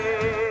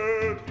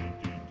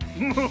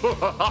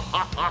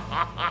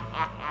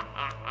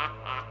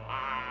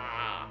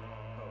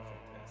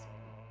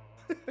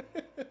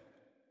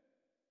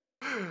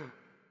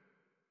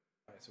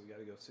 Alright, so we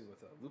gotta go see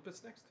with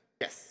Lupus next?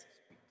 Yes.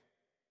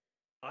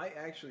 I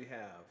actually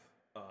have,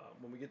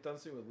 when we get done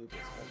seeing with Lupus,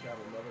 I've got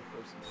another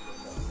person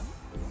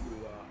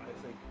who I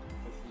think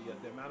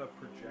with the amount of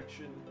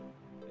projection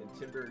and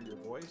timbre in your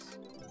voice,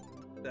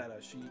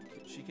 that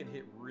she can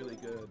hit really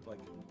good, like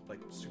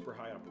super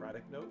high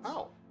operatic notes.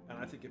 Oh. And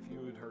I think if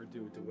you and her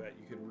do a duet,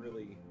 you can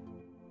really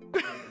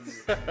get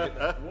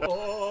that,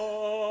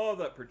 whoa,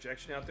 that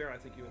projection out there. I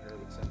think you and her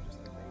would sound just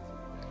amazing.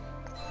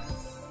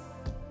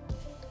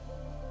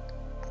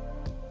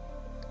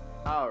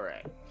 All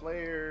right,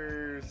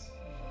 players.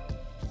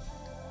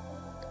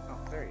 Oh,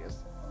 there he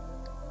is.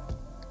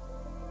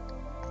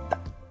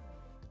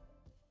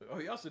 Oh,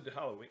 he also did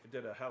Halloween.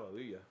 Did a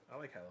Hallelujah. I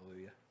like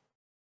Hallelujah.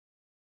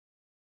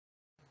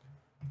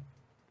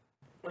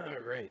 All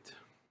right.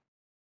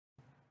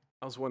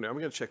 I was wondering. I'm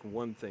gonna check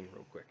one thing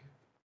real quick.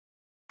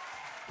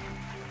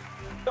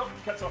 Oh,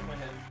 cuts off my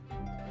head.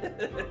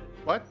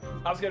 What?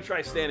 I was gonna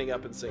try standing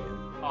up and singing.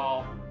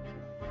 Oh.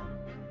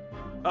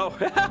 Oh,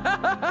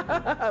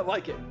 I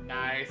like it.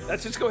 Nice.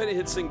 Let's just go ahead and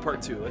hit sing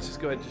part 2. Let's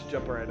just go ahead and just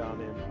jump right on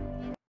in. Go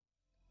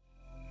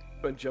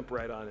ahead and jump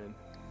right on in.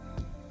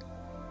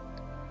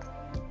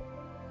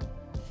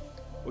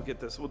 We'll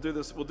get this. We'll do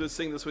this. We'll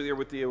sing this with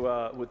you,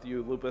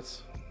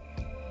 Lupus.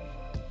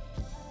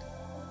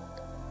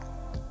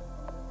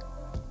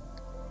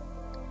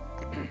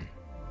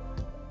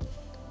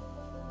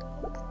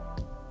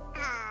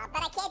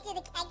 But I can't do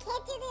the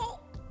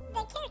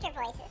character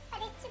voices.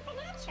 But it's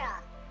supernatural.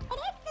 It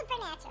is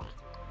supernatural.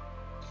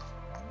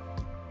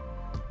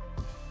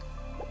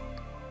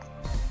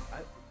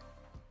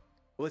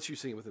 We'll let you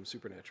sing it with him,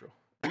 Supernatural.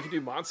 We can do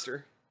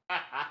Monster.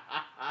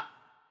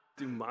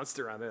 Do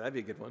Monster on there. That'd be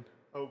a good one.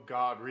 Oh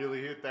God,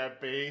 really hit that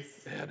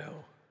bass? Yeah, I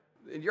know.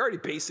 And you're already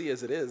bassy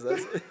as it is.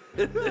 That's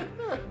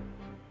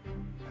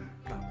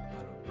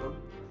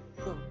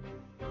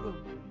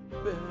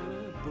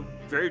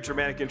very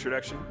dramatic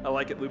introduction. I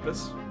like it,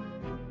 Lupus.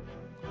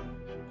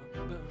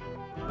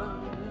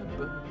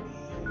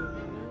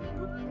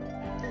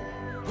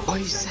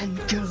 Boys and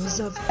girls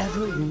of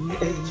every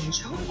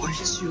age,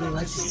 wouldn't you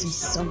like to see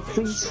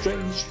something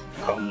strange?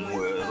 Come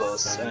with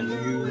us and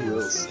you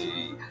will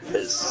see.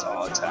 It's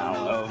our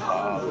town of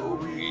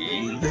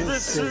Halloween.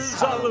 This is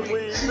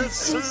Halloween,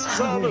 this is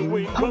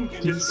Halloween.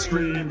 Pumpkins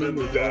scream in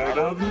the dead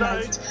of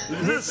night.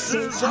 This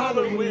is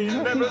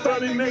Halloween,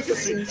 everybody make a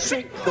scene.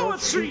 Shake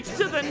those streets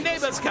till the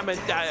neighbors come and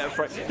die of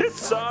fright.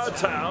 It's our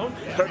town,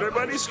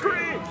 everybody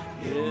scream.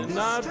 In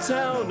our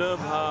town of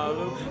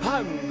Halloween,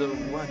 I'm the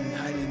one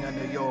hiding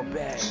under your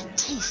bed.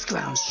 Teeth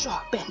ground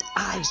sharp and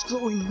eyes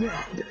glowing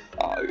red.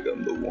 I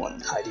am the one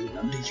hiding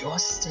under your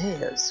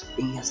stairs.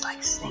 Fingers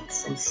like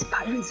snakes and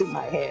spiders in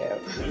my hair.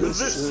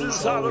 This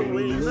is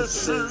Halloween,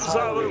 this is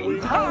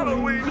Halloween.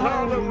 Halloween,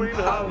 Halloween,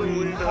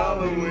 Halloween,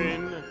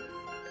 Halloween.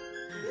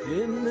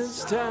 In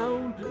this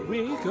town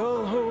we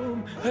call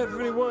home.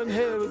 Everyone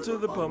hail to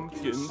the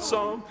pumpkin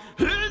song.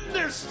 In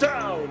this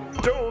town,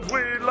 don't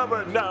we love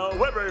it now?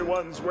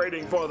 Everyone's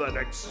waiting for the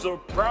next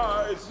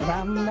surprise.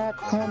 Around that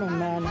corner,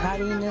 man,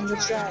 hiding in the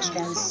trash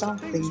can.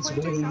 Something's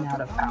waiting out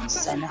of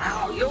bounds, and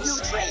how you'll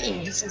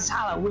scream. This is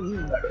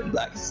Halloween, wearing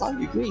black,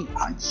 foggy green.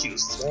 Aren't you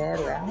scared?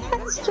 Well,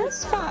 that's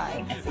just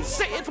fine.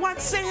 Say it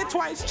once, say it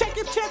twice. Check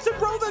your chance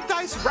and roll the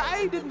dice.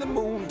 Ride in the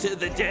moon to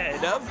the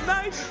dead of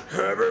night.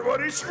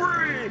 Everybody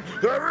scream!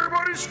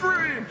 Everybody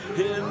scream!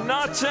 In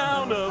our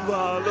town of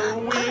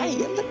Halloween. I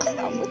am the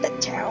clown with the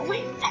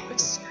towering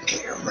face.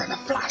 Here in a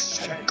flash,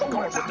 go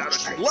without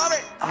trace. Love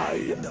it!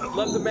 I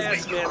love the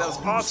mask, man. That was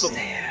awesome.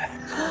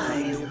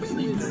 I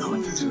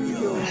belong to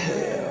your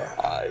hair.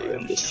 I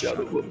am the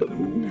shadow of the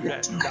moon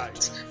at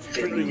night,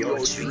 filling your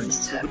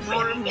dreams to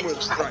brim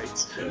with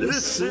fright.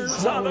 This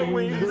is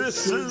Halloween,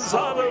 this is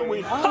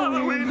Halloween.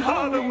 Halloween,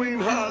 Halloween,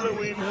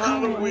 Halloween,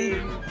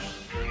 Halloween.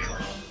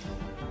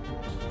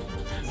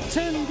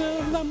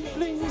 Tender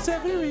lumplings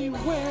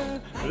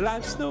everywhere.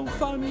 Life's no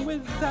fun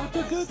without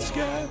a good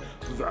scare.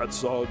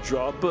 That's our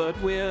job, but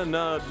we're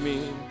not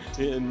mean.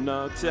 In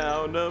our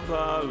town of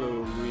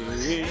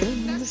Halloween.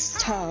 In this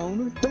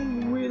town,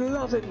 don't we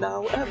love it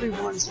now?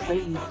 Everyone's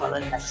waiting for the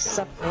next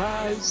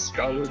surprise.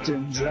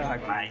 Skeleton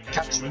drag might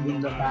catch you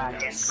in the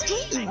back and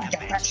scream like a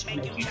batch to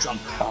make you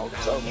jump out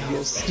of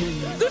your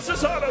skin. This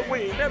is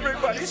Halloween,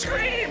 everybody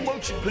scream!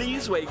 Won't you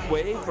please wake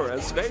way for a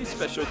very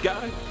special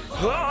guy?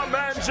 Our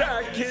man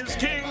Jack is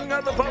king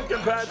of the pumpkin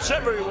patch.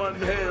 Everyone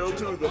hail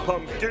to the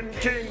pumpkin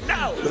king.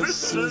 Now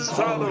this is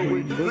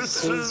Halloween,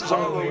 this is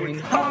Halloween.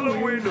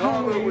 Halloween,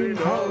 Halloween,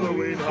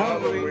 Halloween,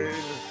 Halloween.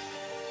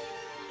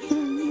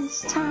 In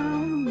this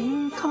town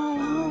we call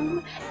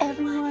home.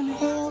 Everyone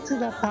hail to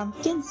the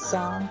pumpkin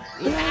song.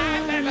 La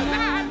la la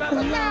la la la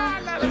la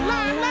la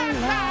la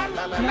la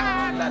la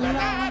la la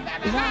la.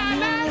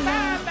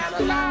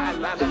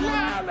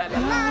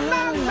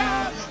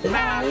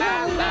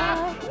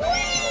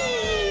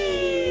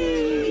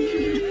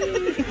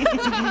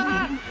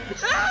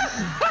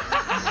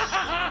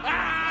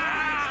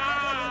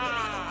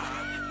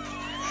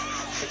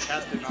 The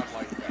cat did not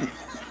like that.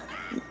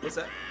 What's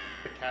that?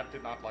 The cat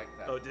did not like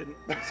that. Oh, didn't?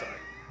 I'm sorry.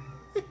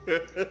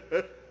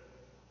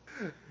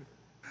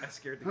 I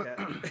scared the cat.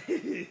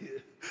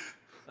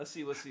 Let's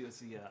see.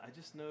 I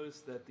just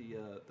noticed that the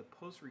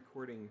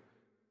post-recording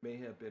may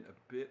have been a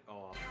bit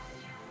off.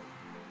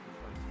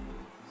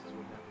 This is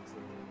what happens.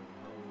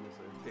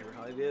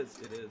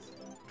 It is.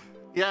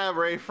 Yeah,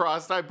 Ray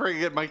Frost, I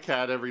bring in my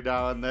cat every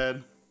now and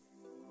then.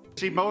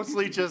 She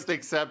mostly just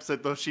accepts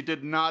it, though she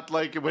did not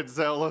like it when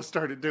Xellos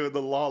started doing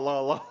the la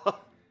la la.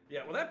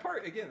 Yeah, well, that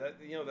part again.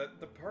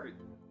 The part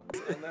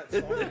in that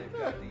song, they've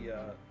got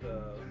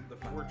the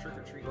 4 trick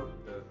or treat,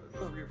 the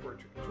 3 or 4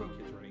 trick or treat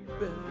kids running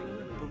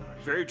around.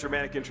 Very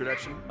dramatic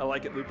introduction. I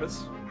like it,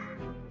 Lupus.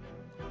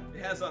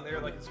 has on there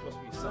like it's supposed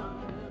to be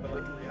sung, but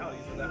like the reality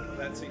is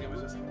that scene, it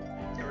was just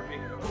they were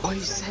being.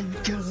 Boys and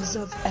girls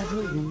of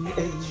every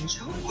age,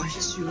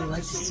 wouldn't you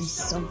like to see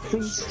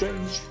something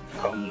strange?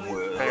 Come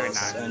with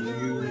us and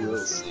you will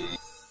see.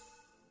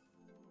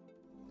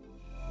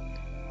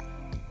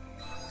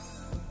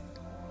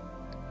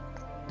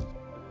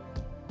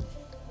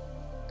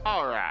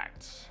 All right.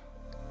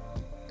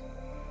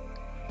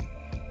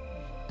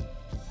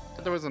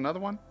 There was another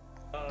one?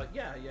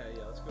 Yeah.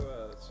 Let's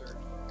go search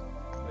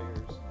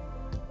players.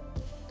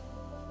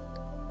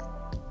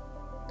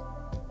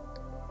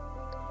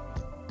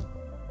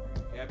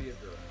 Gabby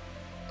Adura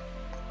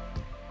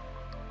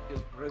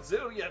is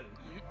Brazilian.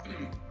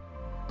 And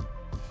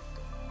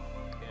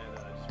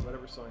just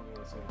whatever song you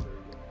want to sing, there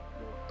you go.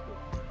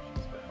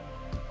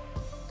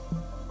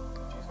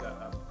 She's got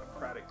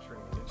operatic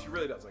training, and she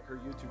really does. Like her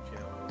YouTube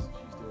channel is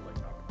she's doing like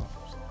opera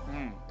songs.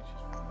 And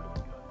she's really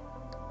good.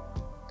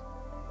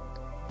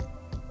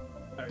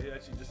 All right,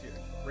 actually, just here,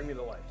 bring me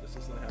to life. Just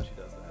listen to how she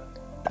does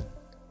that.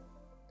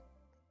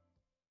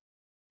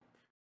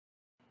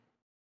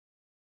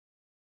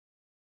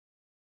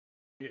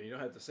 Yeah, you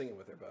don't have to sing it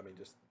with her, but I mean,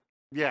 just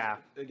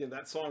Again,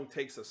 that song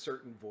takes a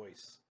certain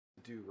voice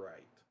to do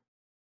right.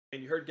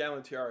 And you heard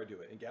Galantiara do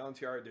it, and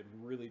Galantiara did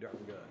really darn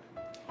good.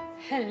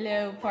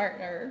 Hello,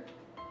 partner.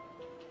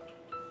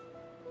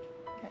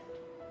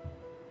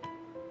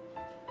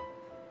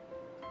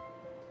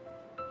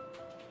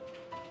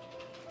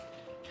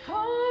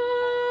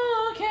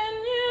 How can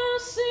you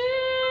see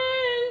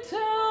into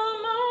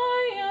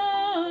my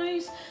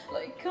eyes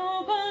like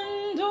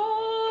open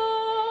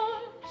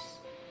doors,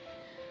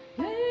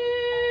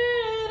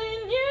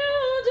 leading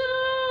you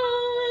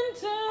down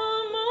into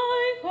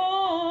my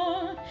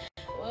heart?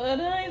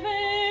 Would I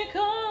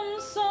become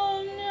so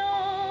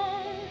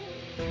young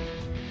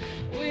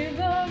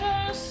without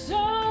a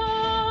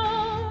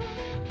star?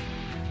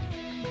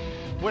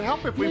 Would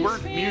help if we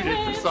weren't muted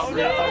for some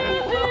reason.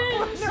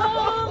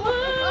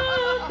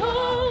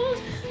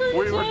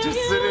 We were just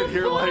sitting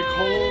here like,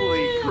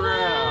 holy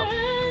crap.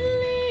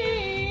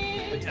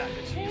 But yeah,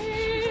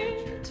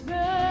 she's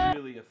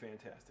really a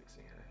fantastic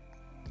singer.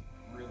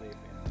 Really a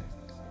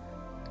fantastic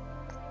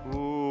singer.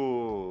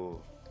 Ooh.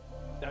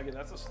 Now again,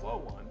 that's a slow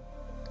one.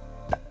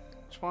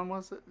 Which one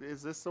was it?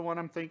 Is this the one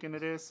I'm thinking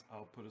it is?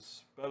 I'll put a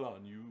spell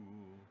on you.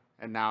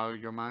 And now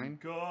you're mine?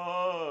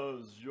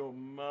 Because you're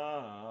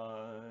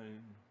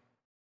mine.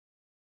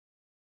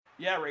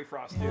 Yeah, Ray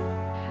Frost, dude.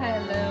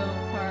 Hello,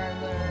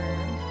 partner.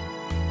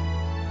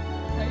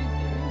 How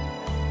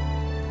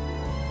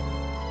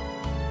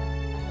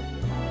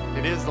you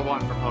It is the one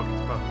from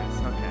Hocus Pocus.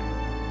 Okay.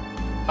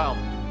 Well,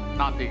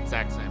 not the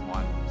exact same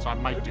one, so I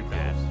might do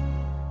bad.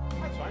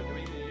 That's fine. I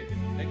mean, you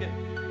can, again,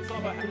 it's all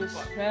about having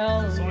fun.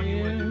 spell It's a song you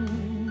you. want to do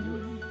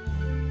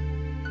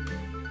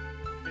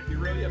it. If you're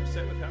really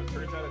upset with how it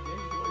turns out at the end,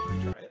 you can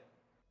always retry it.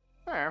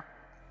 Fair.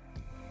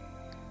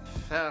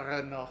 Fair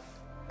enough.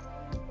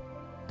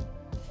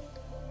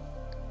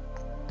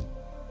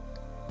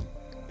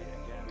 Yeah,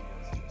 Gabby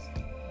is just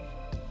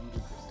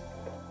ludicrously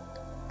good.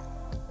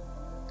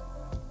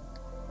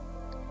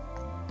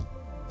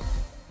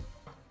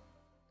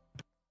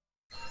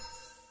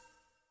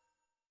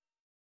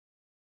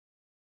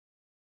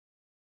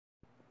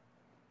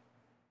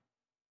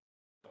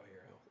 Oh,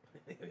 here,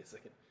 give me a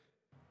second.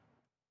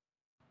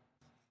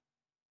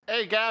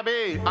 Hey,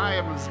 Gabby, I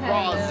am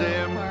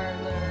Razim.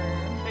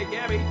 Hey,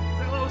 Gabby,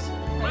 Xellos,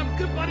 my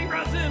good buddy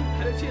Razim.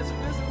 Had a chance to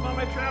visit him on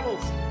my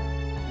travels.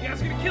 You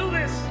guys gonna kill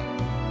this?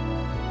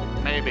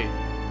 Maybe.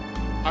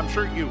 I'm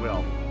sure you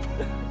will.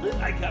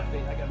 I got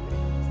faith. I got faith.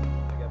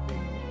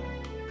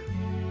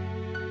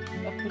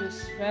 I put a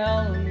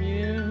spell on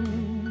you.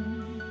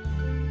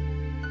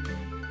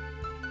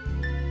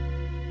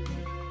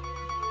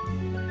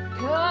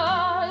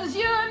 Cause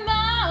you're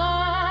mine.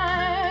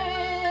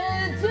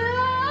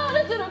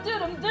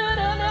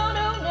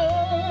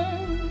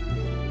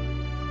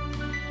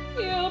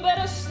 You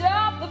better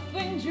stop the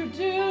things you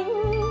do.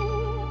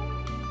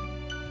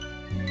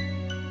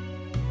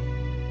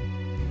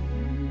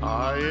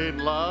 I ain't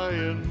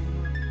lying.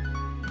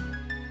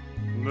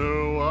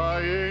 No,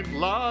 I ain't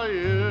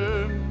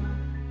lying.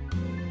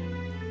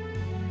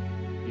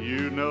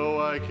 You know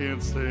I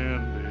can't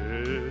stand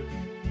it.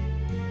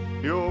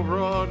 You're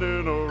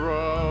running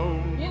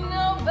around. You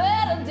know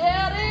better,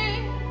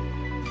 Daddy.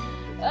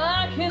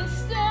 I can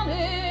stand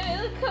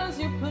it, cause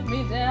you put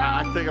me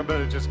down. I think I'm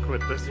gonna just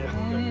quit this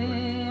one.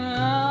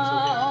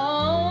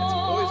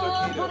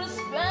 Put a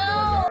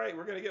spell. All right,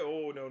 we're gonna get.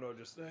 Oh no,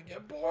 just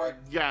get bored.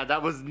 Yeah,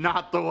 that was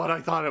not the one I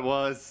thought it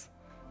was.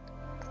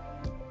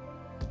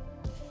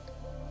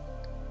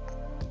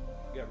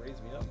 You got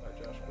 "Raise Me Up" by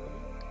Josh Groban.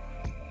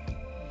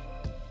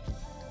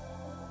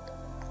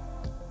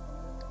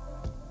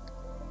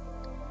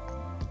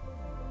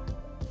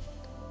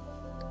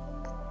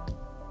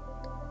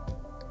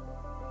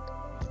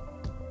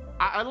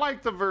 I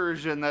like the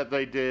version that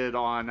they did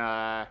on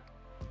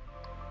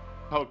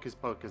Hocus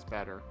Pocus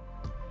better.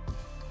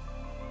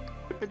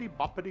 Bippity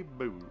boppity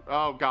boo.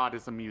 Oh god,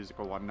 it's a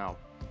musical one, no.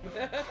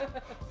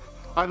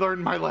 I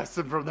learned my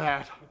lesson from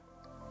that.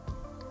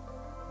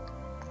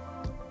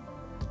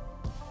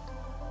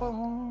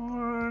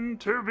 Born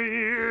to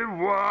be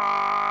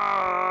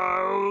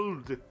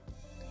wild.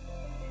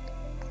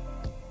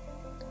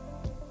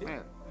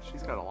 Man,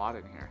 she's got a lot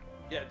in here.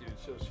 Yeah, dude.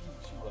 So she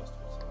loves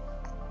herself.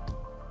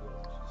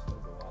 Yeah, she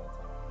spends a lot of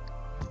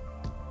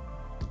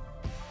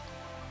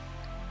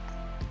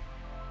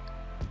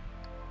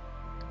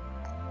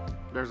time.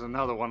 There's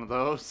another one of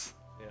those.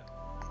 Yeah.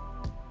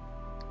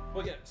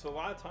 Well, yeah. So a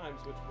lot of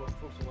times, what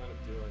folks will end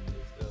up doing is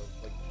they'll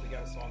like if they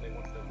got a song they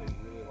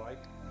really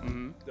like.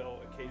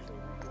 They'll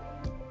occasionally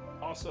redo it.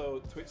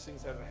 Also, Twitch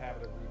Sings has a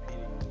habit of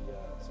repeating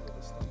some of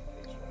the stuff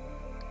occasionally.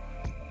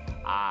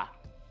 Ah.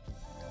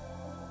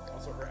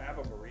 Also, her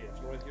Ave Maria. If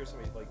you want to hear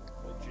somebody like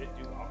legit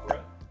do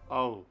opera,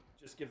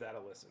 just give that a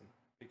listen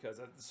because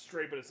that's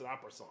straight, but it's an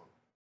opera song.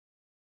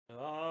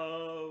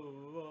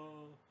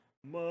 Ave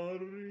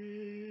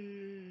Maria.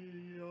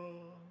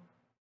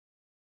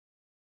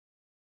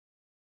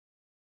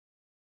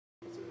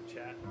 What's in the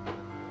chat?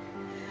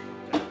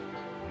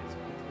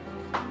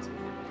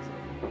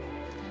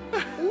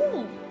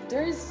 Ooh,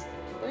 there's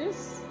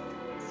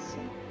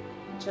some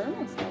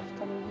German stuff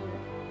coming here.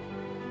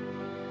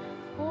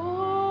 Ave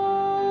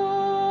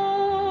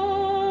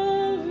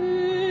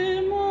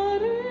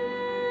Maria,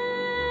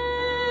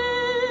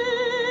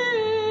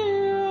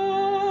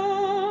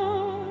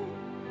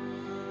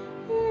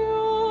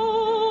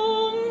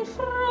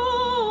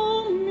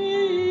 Jungfrau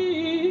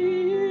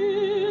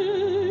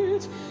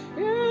mit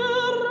eine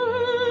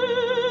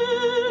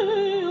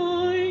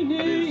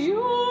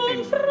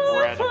Jungfrau.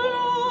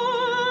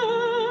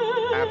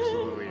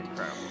 Absolutely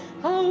incredible.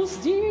 I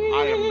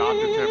I am not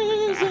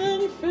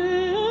attempting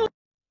that.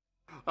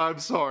 I'm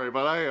sorry,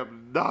 but I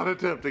am not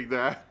attempting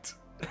that.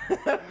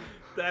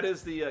 That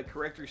is the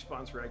correct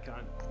response,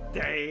 Redcon.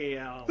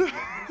 Damn.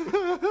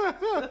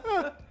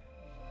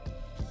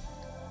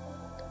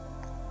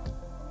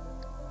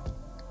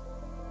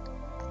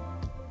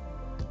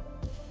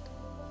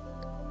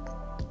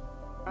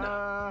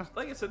 No,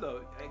 like I said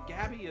though,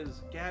 Gabby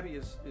is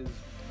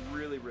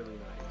really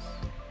nice,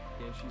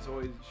 and she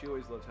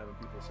always loves having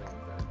people sing with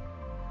her.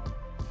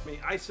 I mean,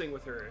 I sing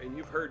with her, and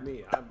you've heard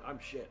me. I'm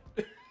shit,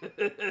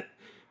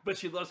 but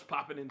she loves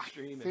popping in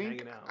stream and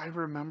hanging out. I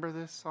remember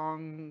this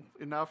song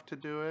enough to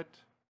do it.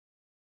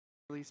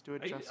 At least do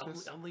it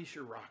justice. Unleash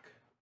your rock.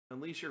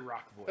 Unleash your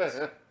rock voice.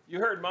 You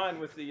heard mine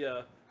with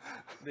the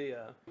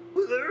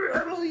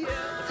rebel yell.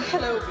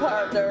 Hello,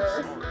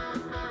 partner.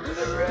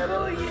 With a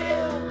rebel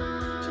yell.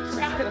 She's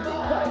gonna be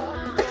quiet.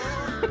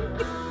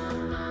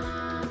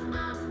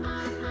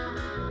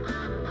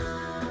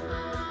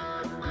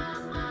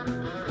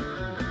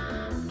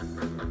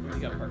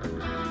 You got partner.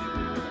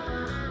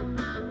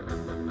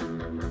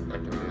 I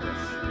can do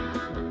this.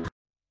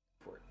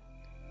 For it.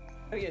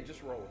 And again,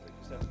 just roll with it.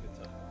 Just have a good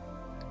time.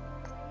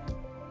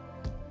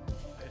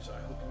 I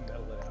hope you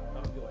metal it out. I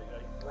don't feel like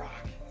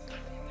rock. It's not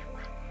that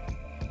rock.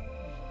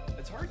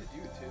 It's hard to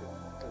do too.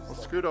 Well,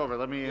 scoot over.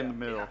 Let me in the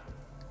middle.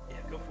 Yeah,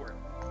 go for it.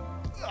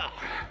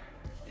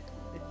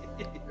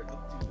 Here,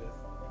 I'll do this.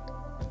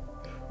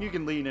 You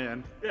can lean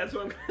in. Yeah, that's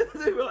what I'm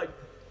gonna do. We're like,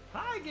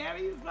 hi,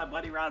 Gabby. It's my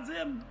buddy Rod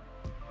Zim.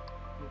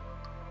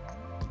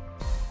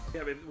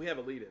 Yeah, but we have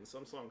a lead in.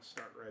 Some songs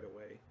start right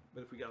away,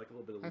 but if we got like a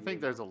little bit of lead I think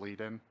there's a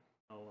lead in.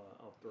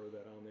 I'll throw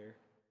that on there.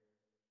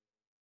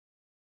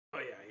 Oh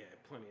yeah,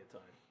 plenty of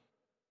time.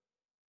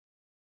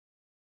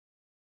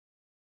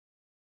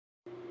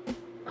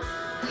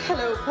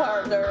 Hello,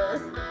 partner.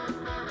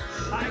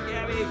 Hi,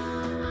 Gabby.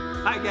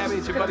 Hi, Gabby.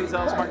 It's your buddy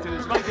Xellos Mark II.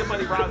 It's my good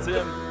buddy Rod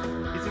Zim.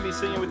 He's gonna be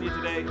singing with you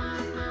today.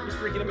 He's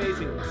freaking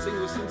amazing.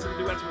 Sing some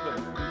duets with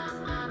him.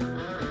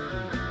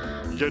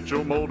 Get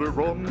your motor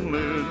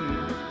rumbling.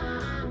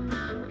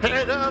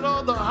 Head out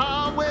on the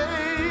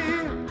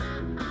highway.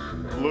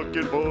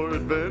 Looking for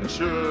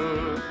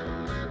adventure.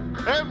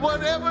 And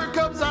whatever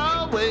comes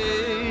our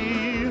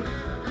way.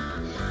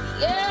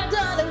 Yeah,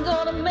 darling,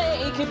 gonna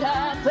make it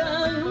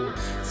happen.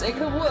 Take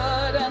a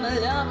word and a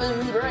love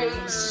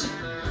embrace.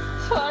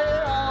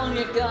 Fire all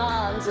your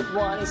guns at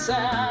once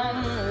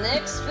and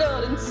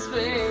explode into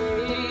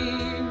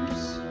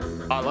space.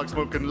 I like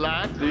smoking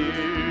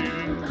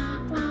lightning.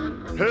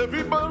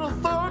 Heavy metal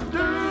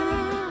thunder.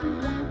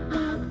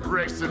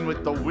 Racing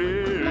with the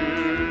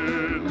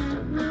wind.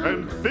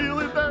 And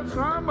feeling that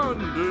I'm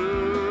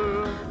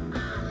under.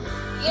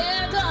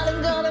 Yeah,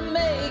 darling, gonna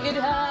make it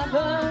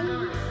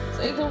happen.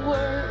 Take a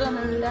word and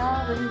a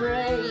love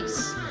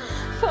embrace.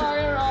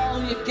 Fire all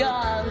your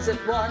guns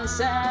at once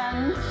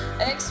and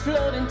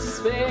explode into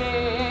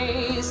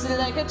space.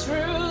 Like a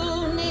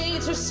true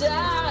nature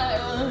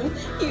child,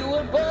 you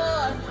were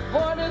born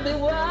to be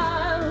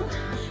wild.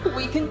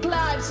 We can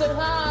climb so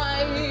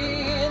high,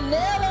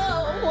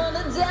 never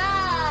wanna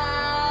die.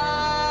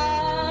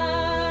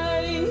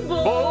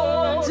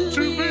 Born to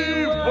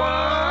be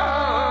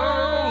wild.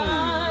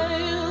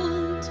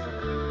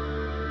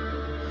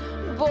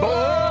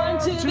 Born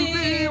to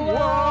be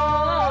wild.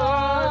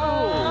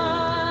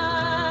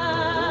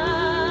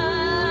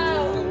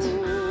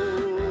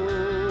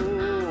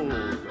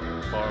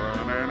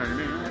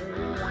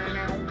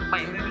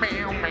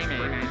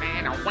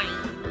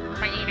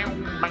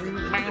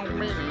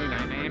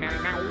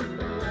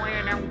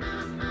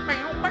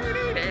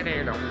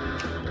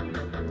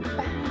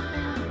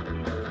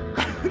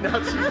 Now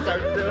she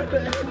starts doing it.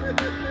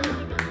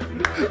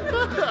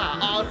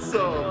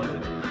 Awesome.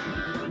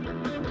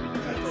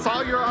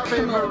 Saw your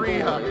Ave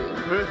Maria.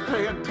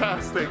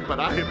 Fantastic, but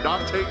I am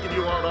not taking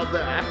you out on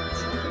that.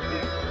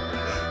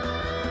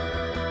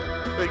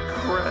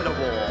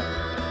 Incredible.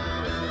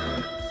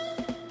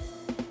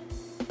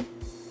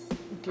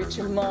 Get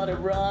your motor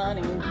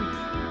running.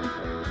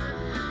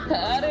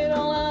 Headed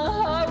on a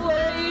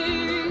highway,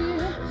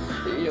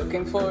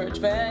 looking for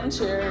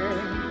adventure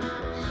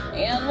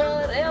and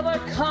whatever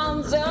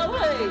comes our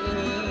way.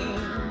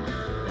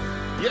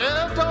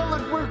 Yeah,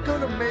 darling, we're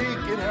gonna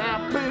make it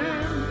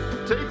happen.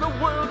 Take the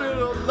world in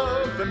a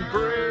love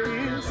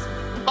embrace.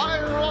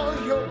 Fire all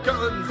your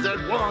guns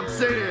at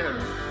once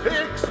and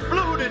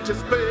explode into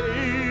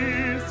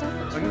space.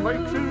 And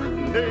like to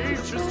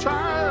nature's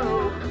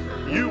child,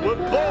 you were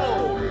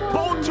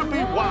born to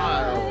be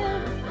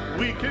wild.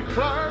 We could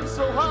climb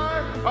so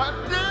high, I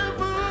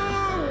never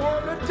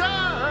wanna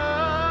die.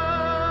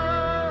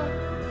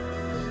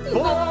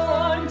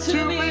 Born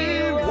to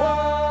be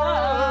wild.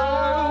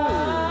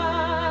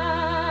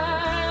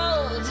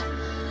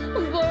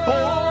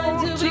 Born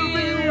to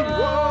be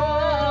wild.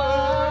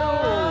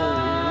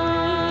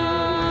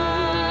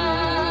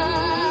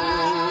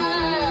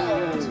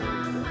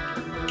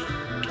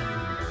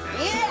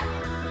 Yeah!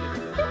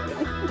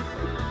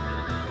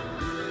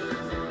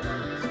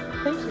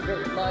 Thank you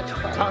very much,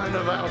 partner. Time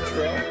of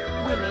outro.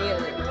 We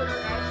nailed it.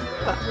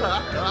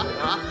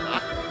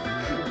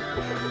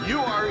 You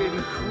are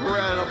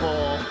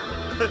incredible.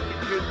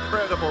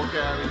 Incredible,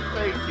 Gabby.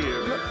 Thank you.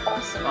 You're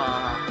awesome.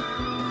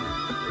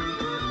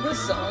 This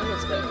song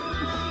is good.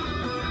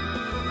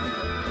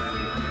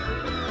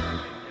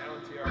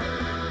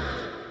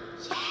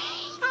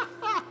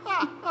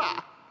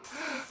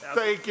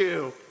 Thank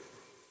you.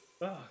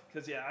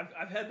 Because, yeah,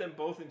 I've had them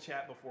both in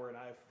chat before, and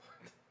I've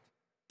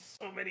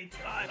so many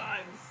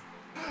times.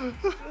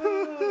 It's a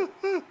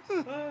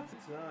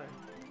time.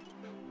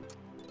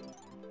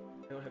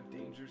 I don't have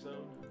Danger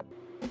Zone.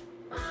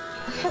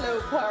 Hello,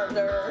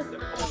 partner.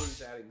 They're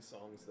always adding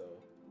songs, though.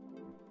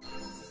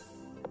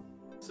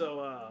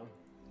 So,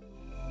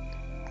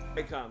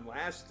 Icon,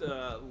 last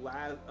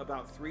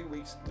about 3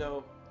 weeks,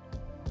 no,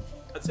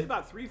 I'd say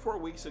about 3-4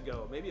 weeks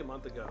ago, maybe a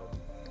month ago,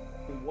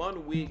 in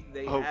 1 week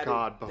they added... Oh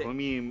God,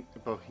 Bohemian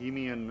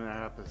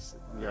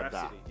Rhapsody. Yeah, that.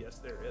 Rhapsody, yes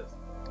there is.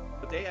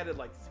 But they added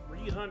like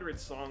 300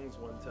 songs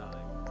one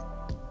time,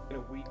 in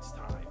a week's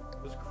time.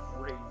 It was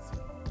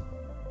crazy.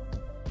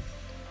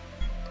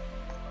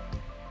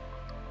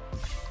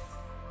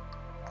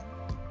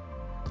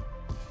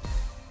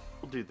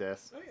 We'll do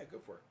this. Oh yeah, go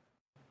for it.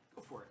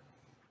 Go for it.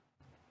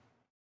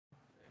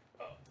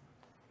 Oh,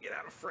 get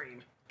out of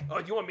frame. Oh,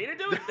 you want me to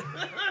do it?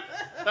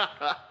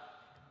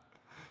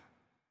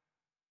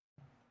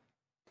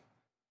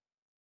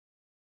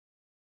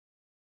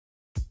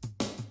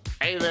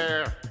 Hey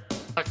there,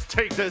 let's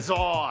take this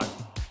on.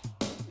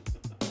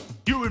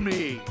 You and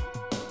me.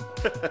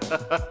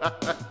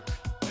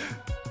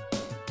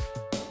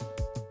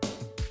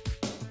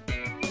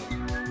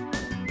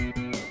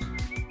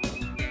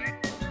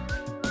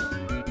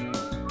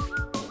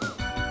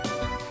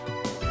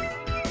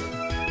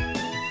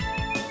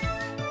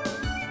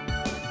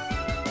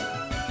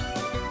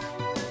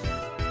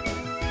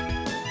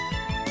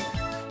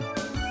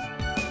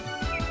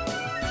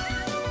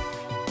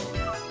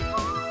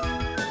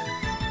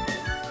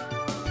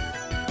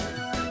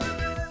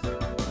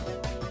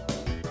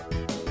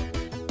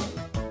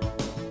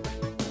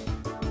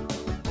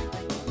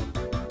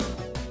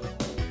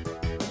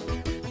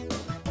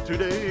 2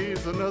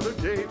 days, another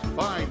day to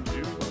find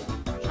you,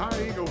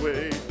 shying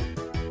away.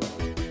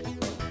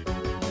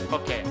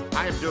 Okay,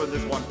 I am doing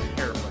this one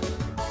carefully.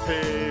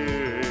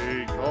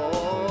 Take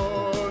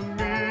on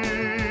me.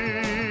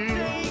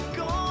 Take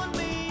on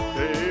me.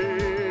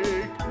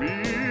 Take me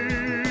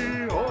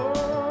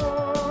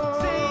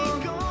on.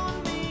 Take on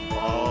me.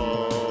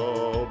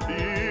 I'll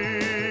be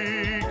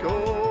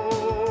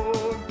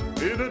gone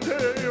in a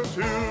day or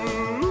two.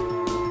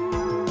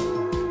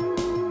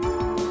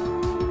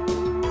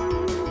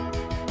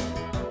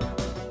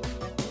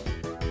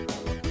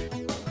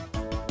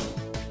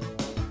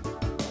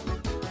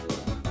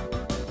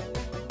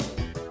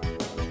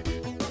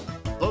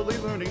 Slowly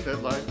learning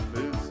that life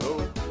is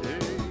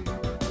okay.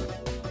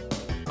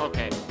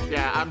 Okay,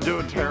 yeah, I'm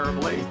doing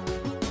terribly.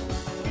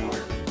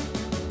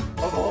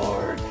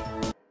 Abort!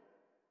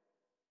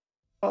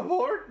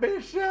 Abort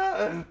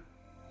mission!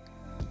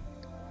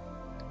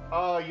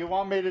 Oh, you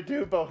want me to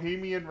do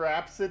Bohemian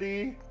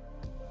Rhapsody?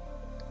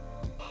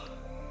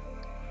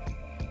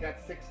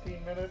 Got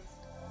 16 minutes?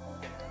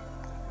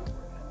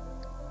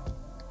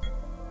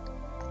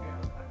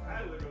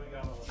 I literally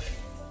got all day.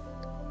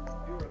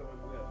 You were the one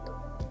who had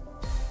work.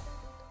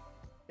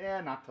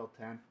 Yeah, not till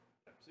 10.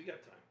 So you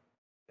got time.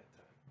 You got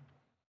time.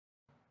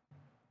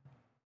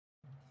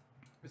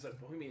 Besides,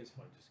 Bohemian is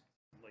fun. Just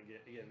like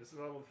again, this is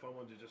another fun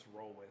one to just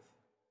roll with.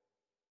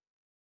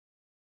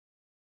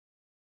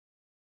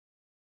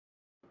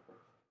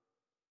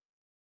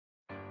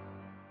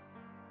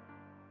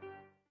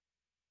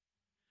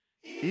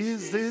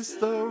 Is this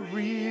the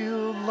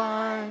real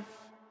life?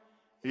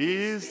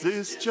 Is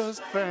this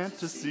just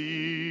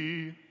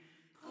fantasy?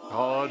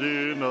 Caught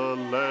in a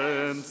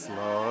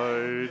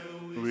landslide,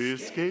 we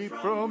escape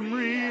from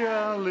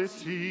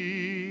reality.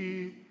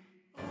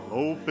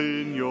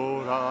 Open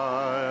your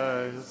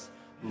eyes,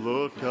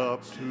 look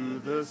up to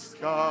the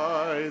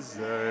skies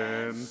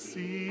and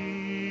see.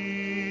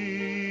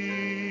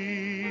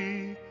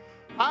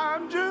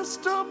 I'm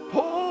just a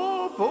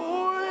poor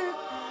boy,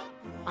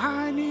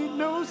 I need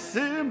no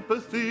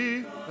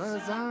sympathy,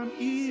 'cause I'm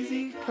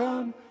easy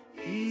come,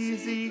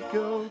 easy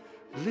go,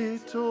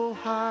 little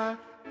high,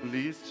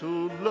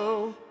 little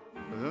low.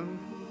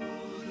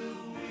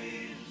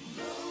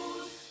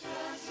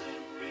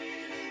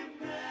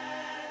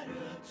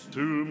 To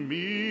me.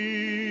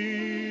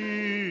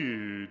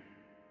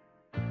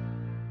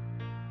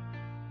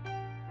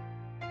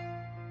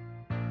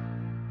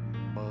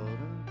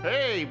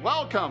 Hey,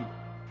 welcome!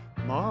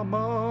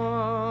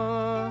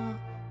 Mama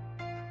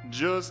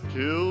just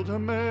killed a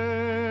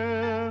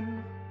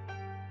man,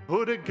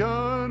 put a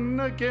gun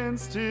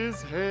against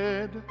his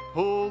head,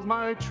 pulled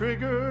my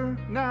trigger,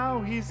 now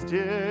he's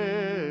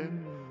dead.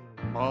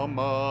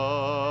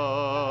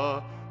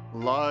 Mama,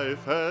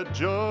 life had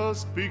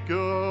just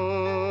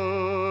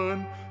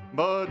begun,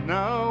 but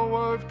now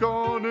I've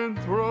gone and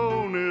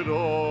thrown it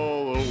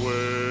all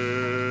away.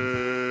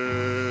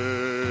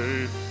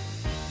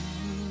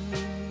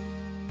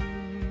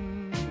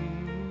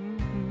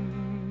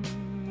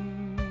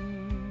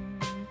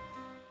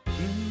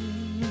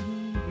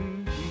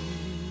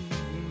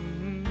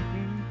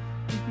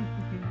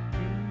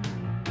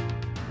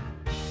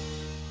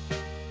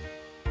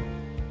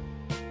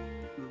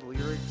 The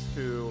lyrics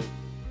to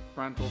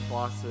Parental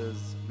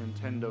Floss's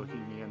Nintendo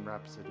He-Man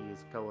Rhapsody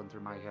is going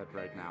through my head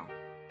right now.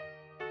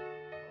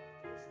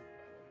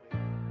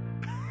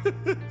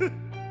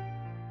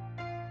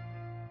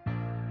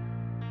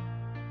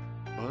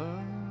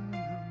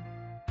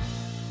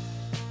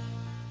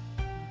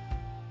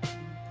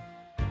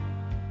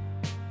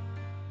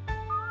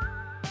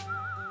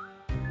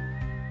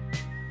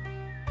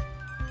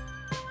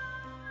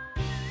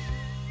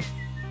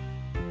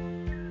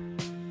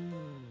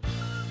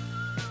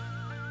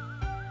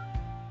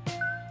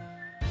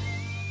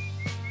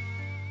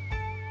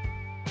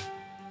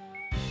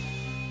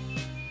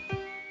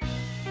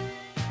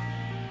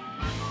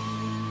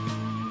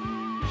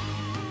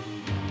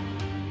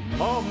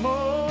 Mama,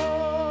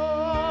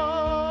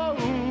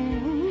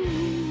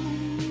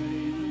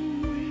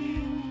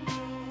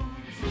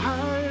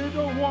 I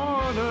don't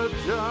wanna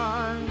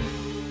die,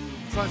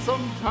 'cause I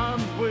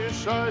sometimes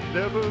wish I'd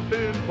never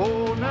been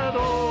born at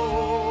all.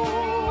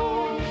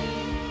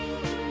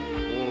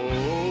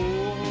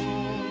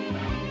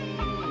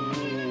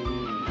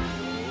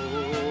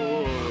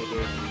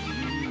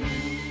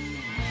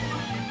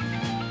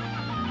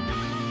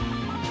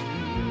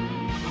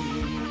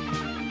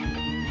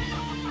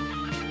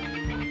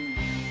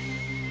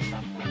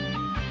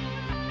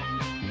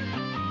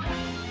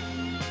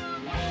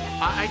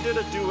 I did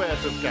a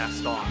duet of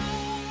Gaston.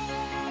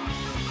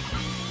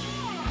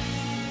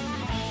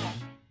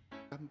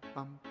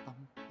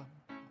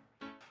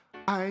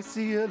 I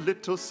see a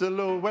little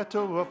silhouette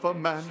of a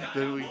man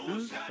doing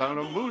on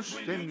a moosh,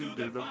 then you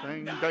do the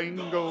bang bang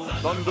go.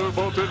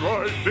 Thunderbolt and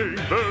lightning,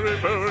 very,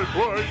 very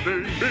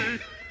frightening me.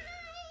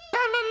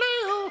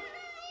 Galileo,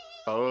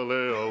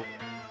 Galileo,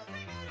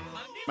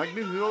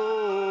 Magneto.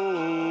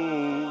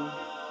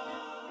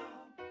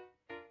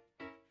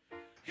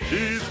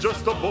 He's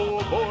just a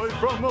poor boy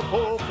from a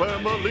poor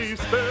family.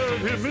 Spare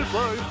him his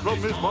life from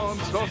his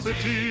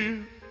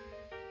monstrosity.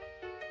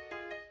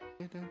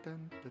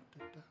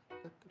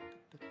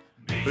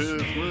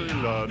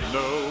 Bismillah,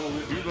 no,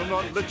 we will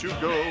not let you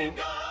go.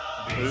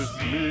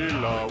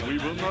 Bismillah, we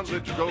will not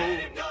let you go.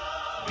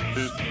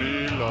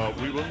 Bismillah,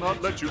 we will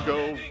not let you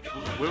go.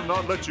 Will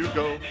not let you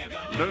go.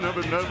 No,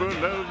 never, never,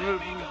 never.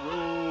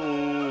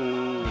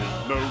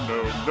 No, no,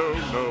 no,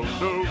 no,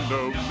 no,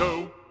 no,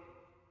 no.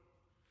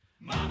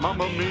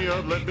 Mamma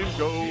mia, let me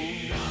go.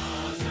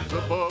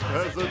 The Bob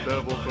has a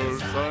devil per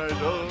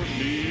side of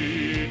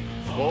me.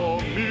 For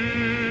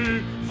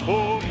me,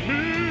 for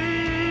me.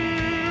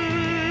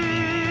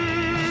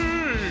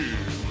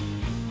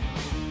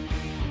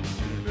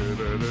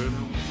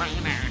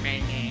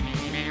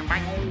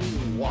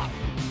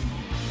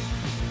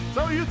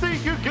 So you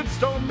think you can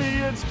stone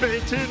me and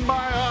spit in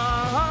my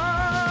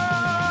eye?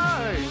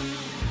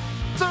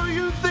 So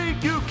you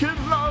think you can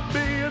love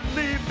me and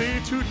leave me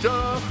to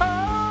die?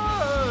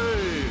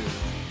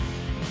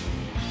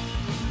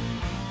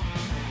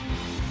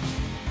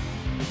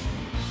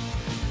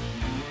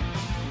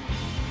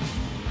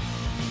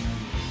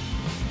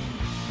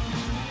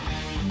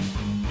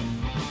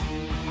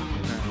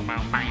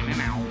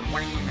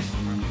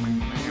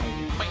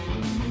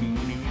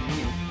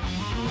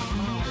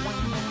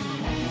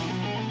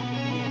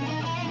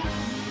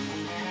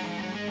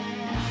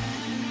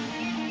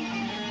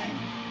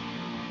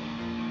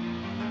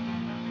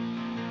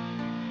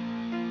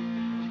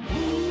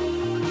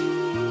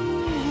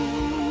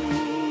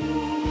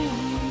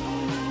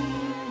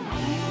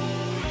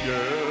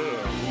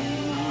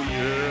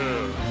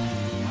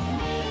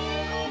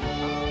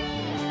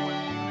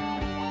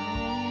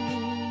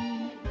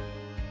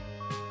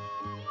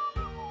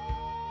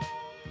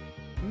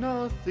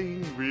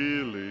 nothing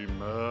really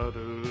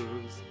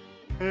matters.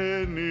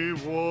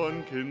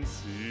 Anyone can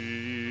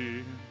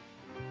see.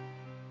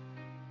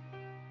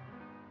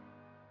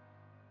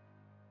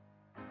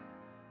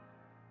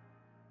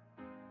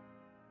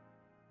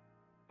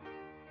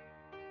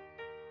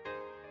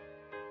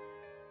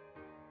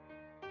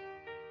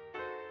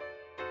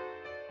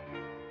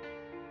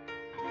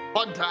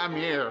 Fun time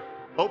here.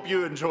 Hope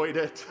you enjoyed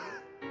it.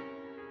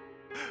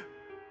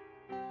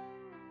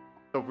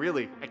 So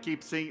really, I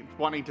keep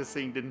wanting to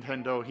sing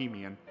Nintendo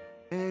Bohemian.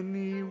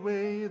 Any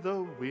way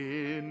the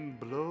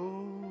wind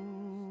blows.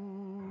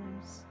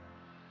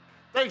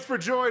 Thanks for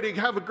joining.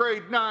 Have a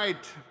great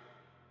night.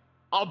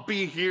 I'll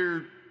be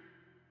here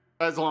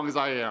as long as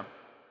I am.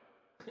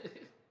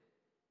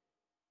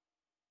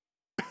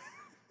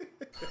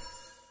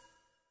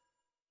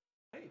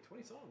 Hey,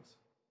 20 songs.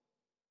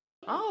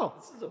 Oh.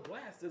 This is a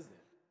blast, isn't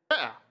it?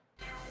 Yeah.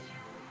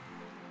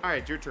 All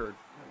right, your turn.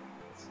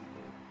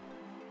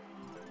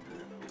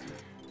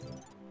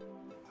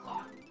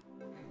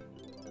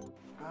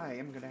 I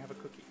am gonna have a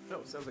cookie. Oh,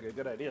 sounds like a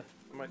good idea.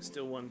 I might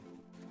steal one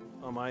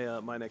on my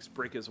my next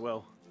break as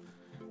well.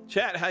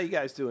 Chat, how you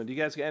guys doing? Do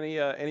you guys got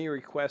any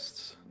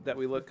requests that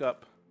we look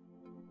up?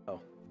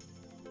 Oh,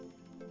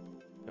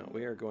 no,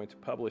 we are going to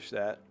publish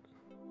that.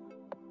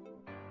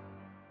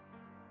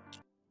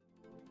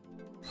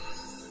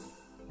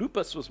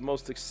 Lupus was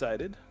most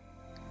excited.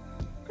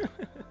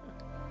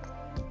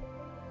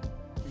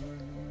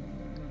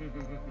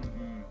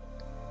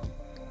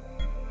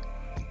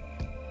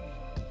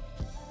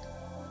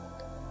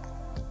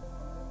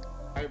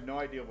 I have no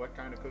idea what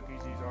kind of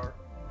cookies these are.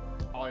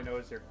 All I know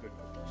is they're good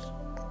cookies.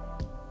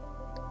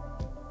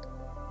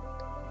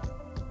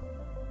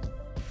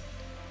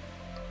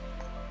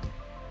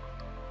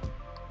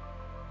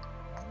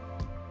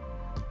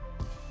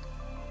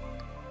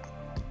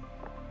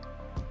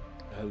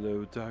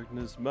 Hello,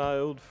 darkness, my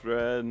old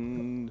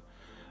friend.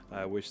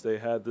 I wish they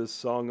had this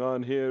song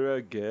on here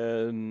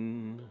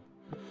again.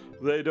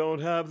 They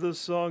don't have the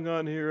song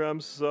on here, I'm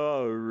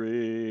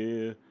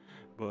sorry.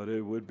 But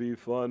it would be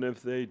fun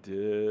if they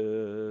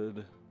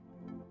did.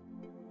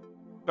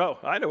 Oh,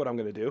 I know what I'm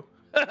gonna do.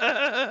 You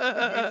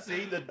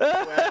see the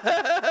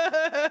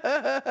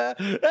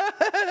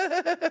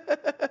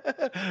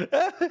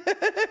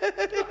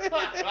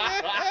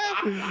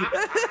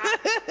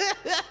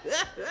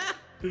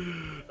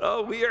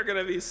Oh, we are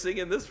gonna be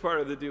singing this part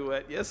of the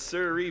duet. Yes,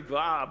 sirree,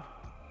 Bob.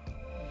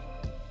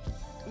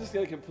 I'm just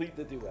gonna complete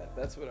the duet.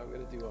 That's what I'm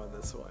gonna do on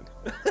this one.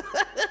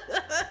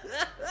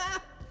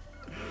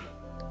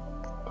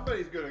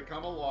 Somebody's gonna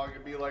come along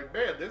and be like,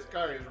 man, this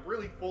guy is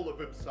really full of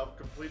himself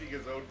completing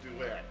his own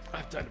duet.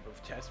 I've done it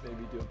before. Chat's made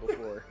me do it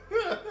before.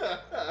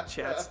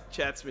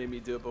 Chats made me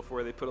do it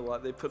before. They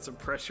put some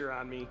pressure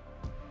on me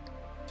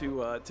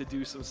to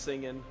do some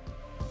singing.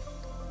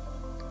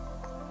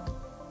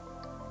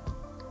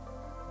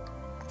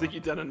 Think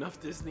you've done enough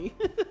Disney?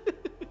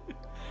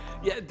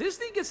 Yeah,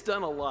 Disney gets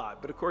done a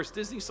lot, but of course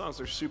Disney songs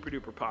are super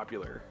duper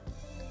popular.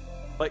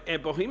 Like,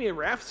 and Bohemian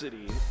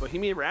Rhapsody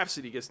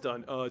gets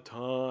done a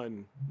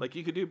ton. Like,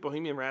 you could do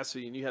Bohemian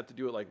Rhapsody and you have to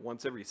do it like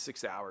once every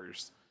 6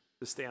 hours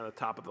to stay on the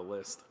top of the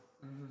list.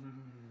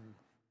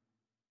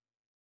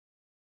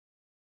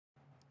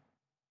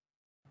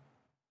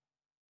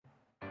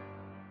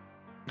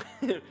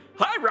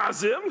 Hi,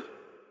 Razim!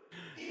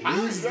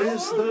 Is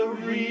this the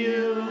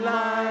real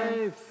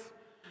life?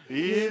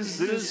 Is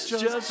this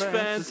just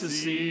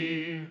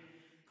fantasy?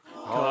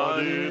 Caught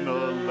in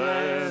a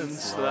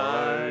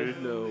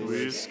landslide, no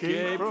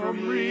escape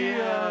from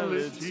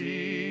reality.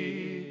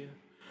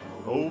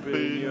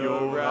 Open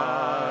your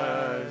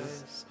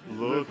eyes,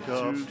 look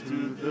up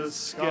to the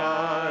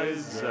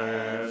skies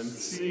and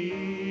see.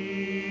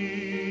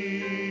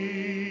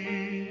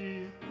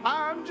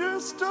 I'm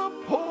just a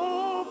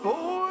poor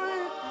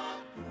boy,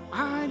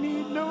 I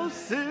need no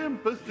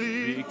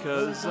sympathy.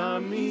 Because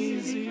I'm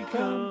easy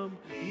come,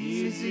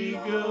 easy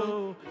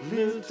go,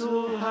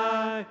 little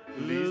high,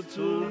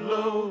 little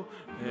low.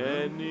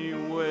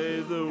 Anyway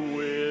the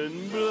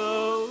wind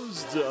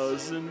blows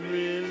doesn't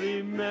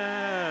really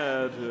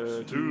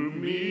matter to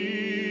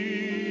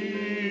me.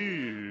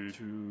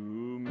 To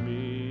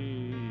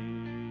me.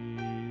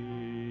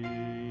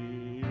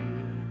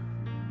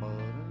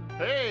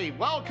 Hey,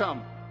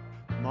 welcome!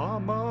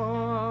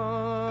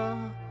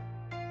 Mama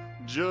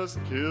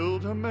just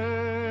killed a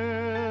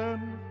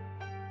man.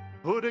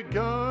 Put a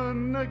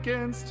gun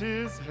against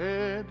his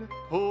head,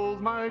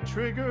 pulled my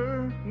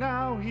trigger,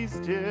 now he's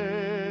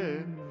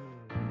dead.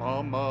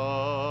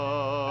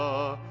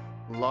 Mama,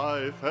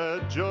 life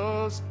had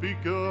just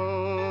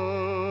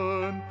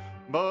begun,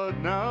 but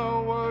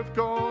now I've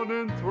gone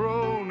and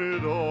thrown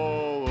it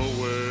all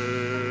away.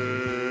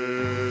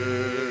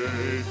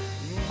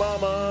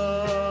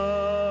 Mama,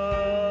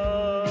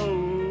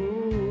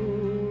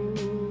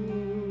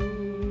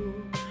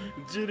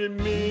 didn't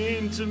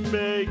mean to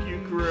make you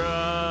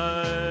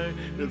cry.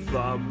 If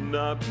I'm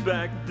not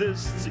back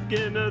this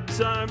dinner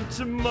time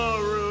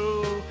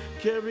tomorrow,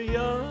 carry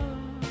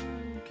on,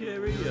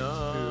 carry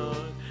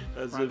on.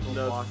 As frontal if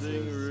bosses,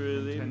 nothing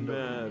really Nintendo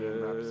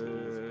Bohemian Rhapsody is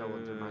matters.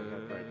 going through my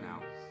head right now.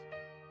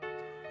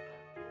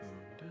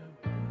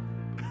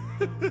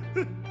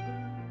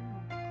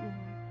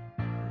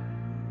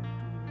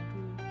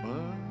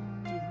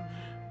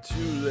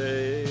 Too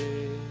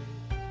late,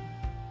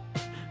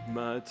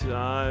 my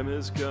time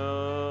has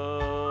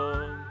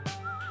come.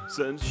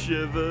 Sends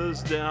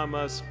shivers down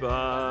my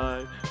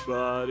spine,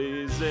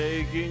 body's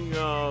aching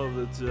all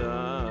the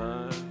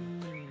time.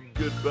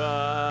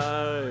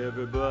 Goodbye,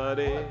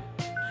 everybody,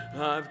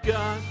 I've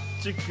got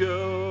to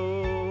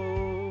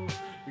go.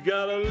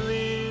 Gotta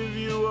leave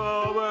you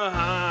all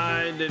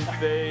behind and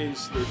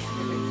face the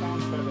truth.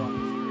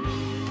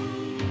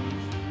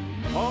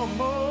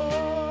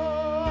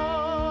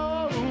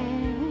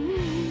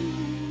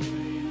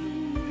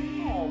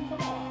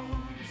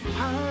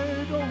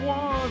 I don't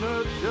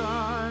wanna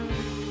die.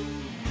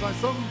 'Cause I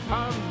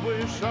sometimes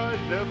wish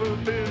I'd never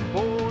been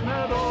born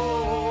at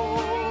all.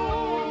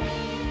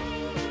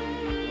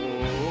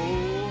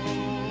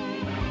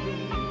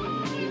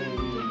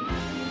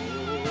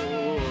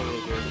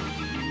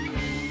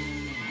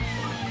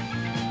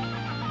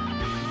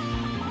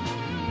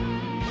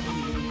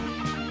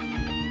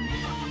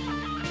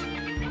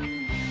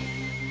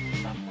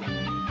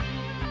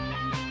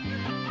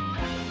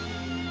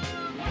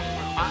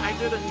 I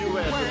did a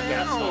duet with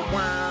Gaston.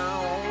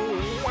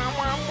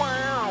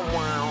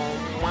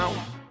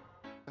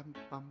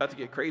 About to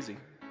get crazy.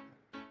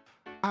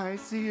 I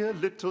see a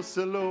little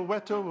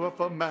silhouette of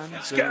a man.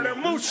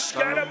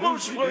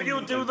 Scaramouche, will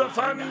you do the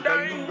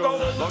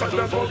fandango?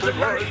 Thunderbolt and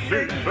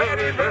lightning,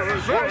 very, very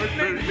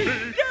frightening me.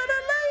 Galileo.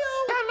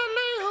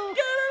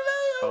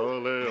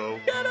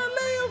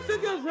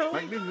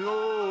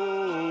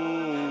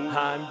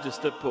 I'm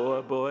just a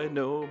poor boy,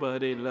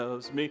 nobody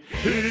loves me.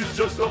 He's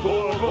just a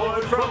poor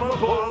boy from a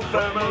poor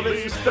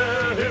family.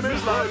 Spare him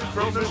his life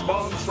from this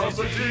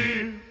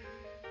monstrosity.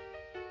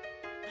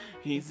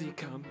 Easy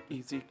come,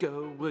 easy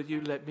go, will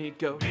you let me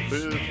go?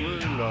 This will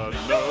not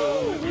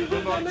know, we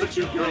will not let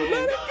you go.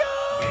 Let it go.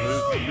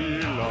 This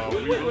Mila,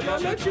 we will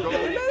not let you go.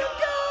 Let it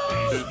go.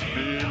 This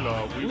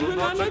Mila, we will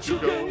not let you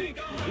go. We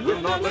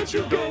will not let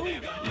you go.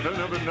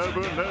 Never,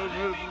 never,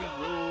 never.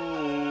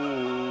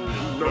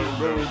 No,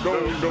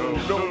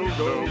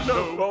 no.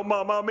 Oh,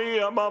 mamma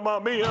mia,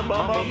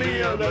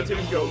 let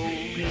him go.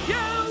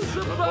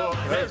 Beelzebub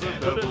has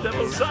put a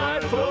devil's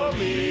side for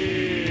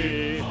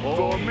me.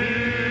 For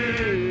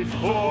me.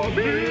 For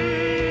me.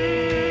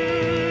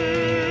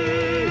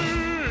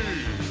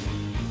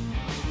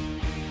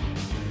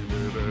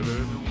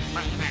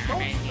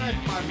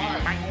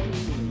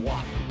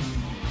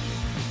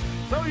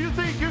 So you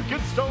think you can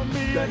stone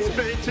me and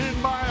spit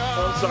in my eye?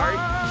 Oh, sorry.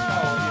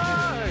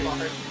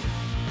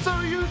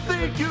 So you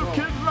think you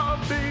can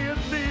love me and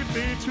leave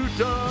me to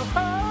die?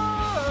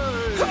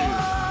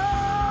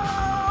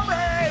 Oh,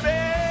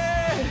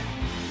 baby,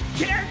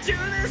 can't do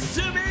this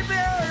to me,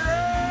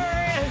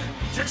 baby.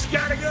 Just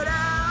gotta get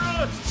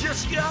out.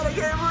 Just gotta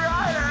get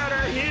right out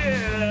of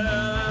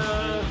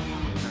here.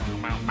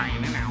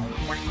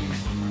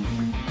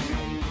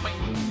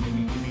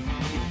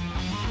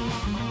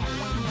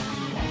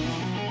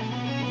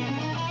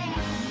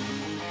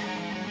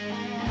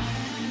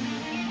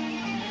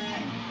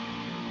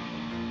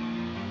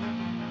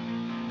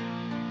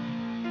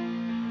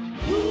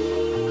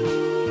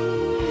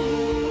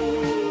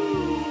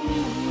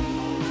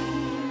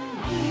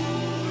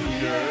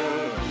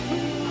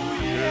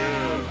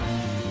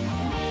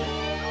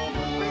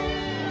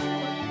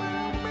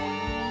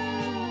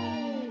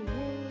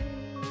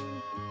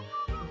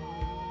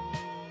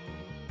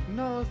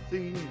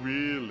 Nothing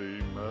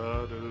really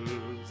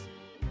matters.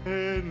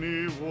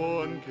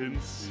 Anyone can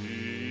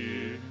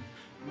see.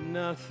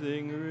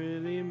 Nothing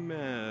really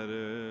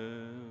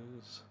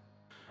matters.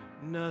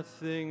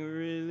 Nothing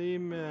really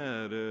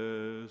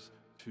matters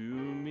to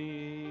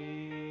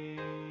me.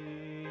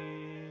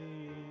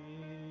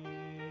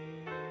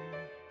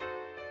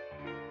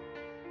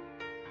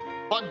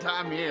 Fun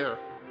time here.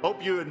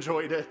 Hope you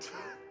enjoyed it.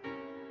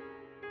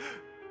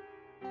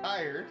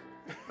 Tired.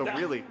 But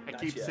really, I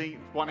keep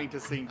wanting to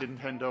sing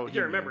Nintendo.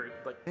 You remember,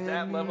 like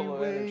that level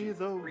of energy,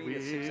 the 3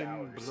 to 6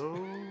 hours.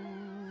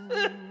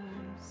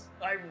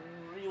 I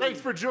really.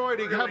 Thanks for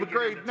joining. really Have a get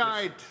great into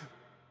night.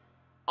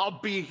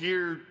 I'll be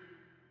here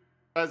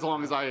as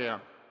long as I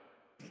am.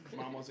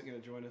 Mom wasn't gonna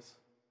join us.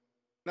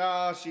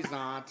 No, she's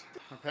not.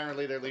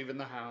 Apparently, they're leaving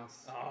the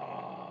house.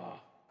 Oh.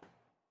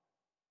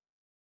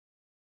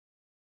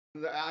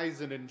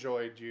 Eisen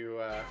enjoyed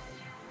you.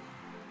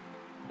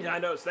 Yeah, I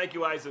know. Thank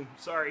you, Eisen.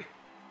 Sorry.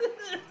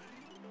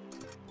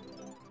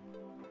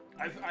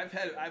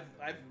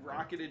 I've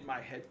rocketed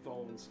my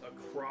headphones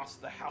across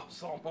the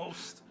house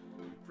almost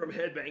from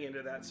headbanging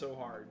to that so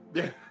hard.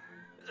 Yeah.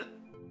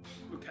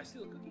 Ooh, can I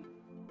steal a cookie?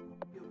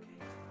 You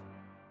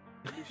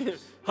okay?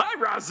 Hi,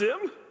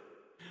 Razim.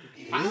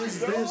 Is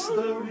this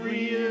the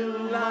real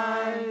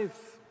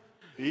life?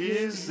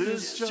 Is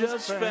this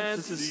just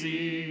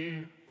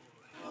fantasy?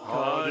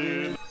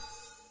 I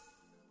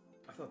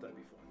thought that'd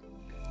be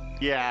fun.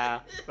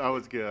 Yeah, that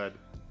was good.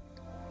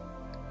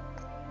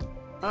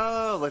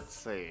 Let's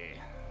see.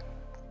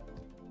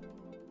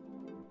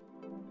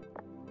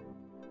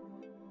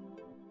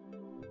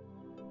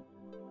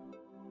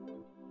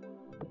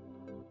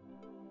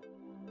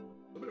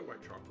 A bit of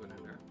white chocolate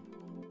in there.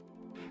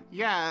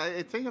 Yeah,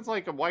 I think it's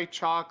like a white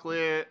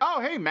chocolate. Oh,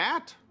 hey,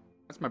 Matt.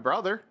 That's my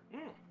brother.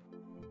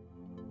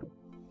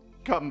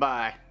 Come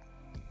by.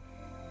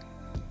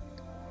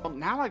 Well,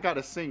 now I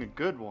gotta sing a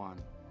good one.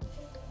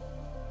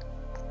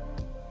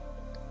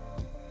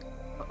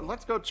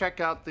 Let's go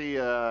check out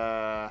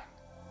the,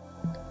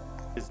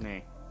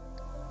 Disney.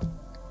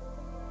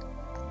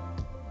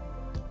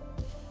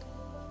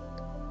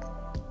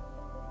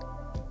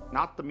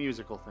 Not the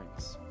musical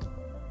things.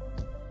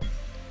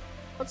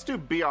 Let's do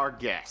Be Our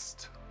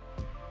Guest.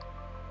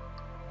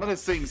 Let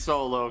us sing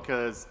solo,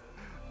 because,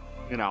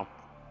 you know.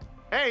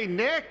 Hey,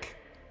 Nick!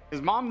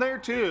 Is Mom there,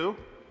 too?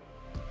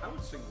 I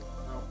would sing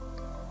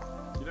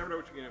with You never know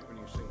what you're going to get when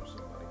you sing with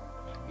somebody.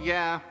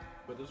 Yeah.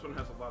 But this one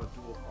has a lot of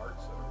dual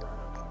parts that are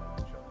right on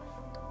each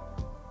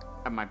other.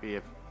 That might be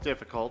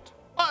difficult,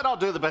 but I'll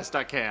do the best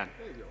I can.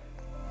 There you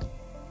go.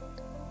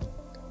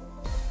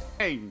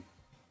 Hey.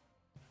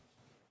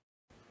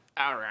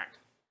 All right.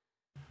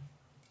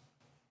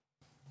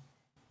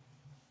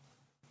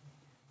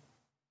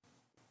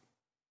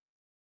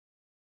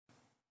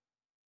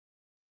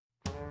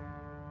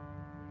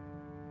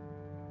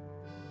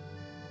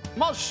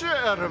 Ma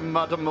chère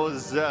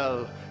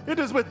mademoiselle, it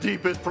is with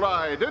deepest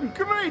pride and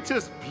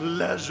greatest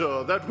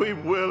pleasure that we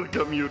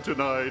welcome you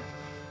tonight.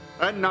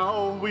 And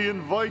now we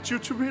invite you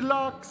to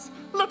relax.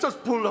 Let us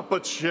pull up a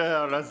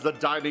chair as the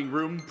dining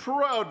room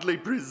proudly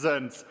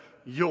presents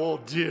your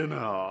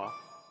dinner.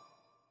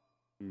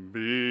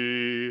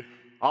 Be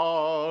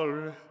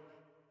our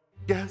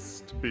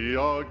guest, be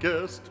our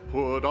guest,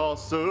 put our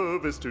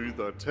service to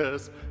the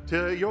test.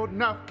 Tear your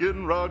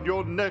napkin round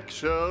your neck,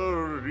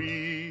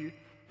 Cherie.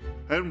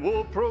 And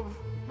we'll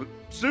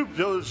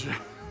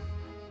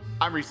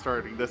I'm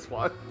restarting this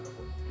one.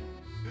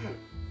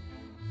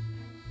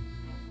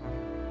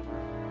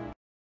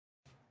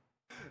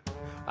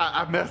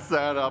 I messed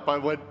that up. I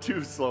went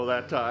too slow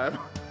that time.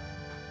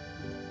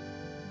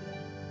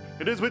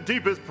 It is with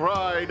deepest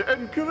pride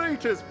and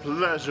greatest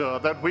pleasure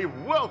that we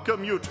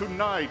welcome you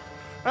tonight.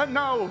 And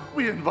now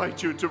we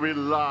invite you to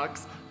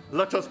relax.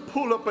 Let us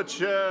pull up a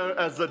chair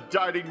as the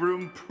dining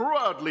room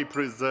proudly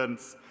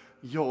presents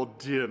your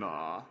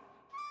dinner.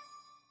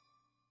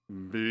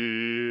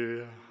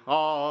 Be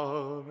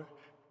our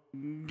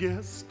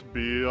guest,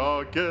 be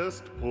our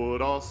guest,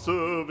 put our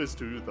service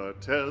to the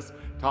test.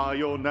 Tie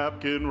your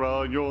napkin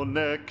round your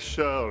neck,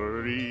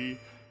 Cherie.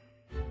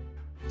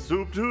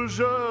 Soup du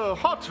jour,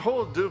 hot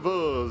hors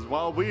d'oeuvres,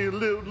 while we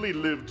literally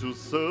live to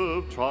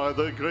serve. Try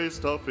the gray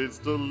stuff, it's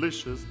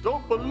delicious.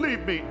 Don't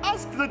believe me,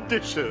 ask the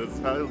dishes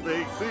how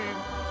they sing.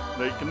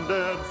 They can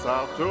dance,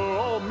 after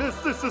all, miss,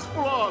 this is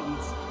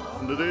France.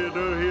 The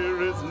dinner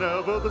here is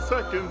never the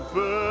second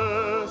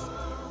best.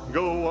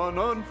 Go on,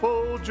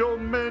 unfold your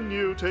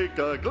menu, take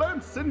a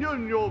glance, and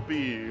you'll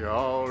be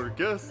our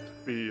guest,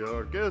 be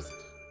our guest,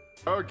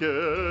 our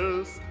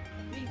guest.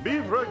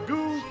 Beef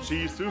ragout,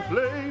 cheese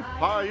soufflé,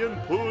 pie and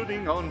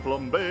pudding on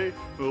flambe.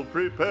 We'll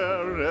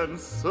prepare and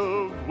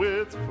serve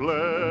with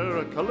flair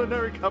a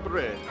culinary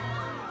cabaret.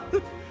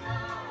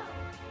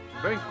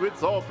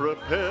 Banquets all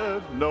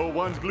prepared, no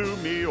one's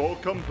gloomy or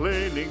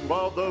complaining,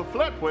 while the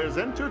flatware's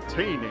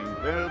entertaining.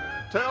 They'll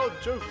tell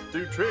jokes,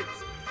 do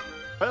tricks,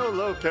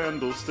 hello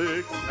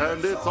candlesticks,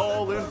 and it's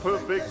all in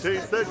perfect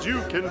taste that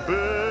you can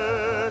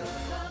bet.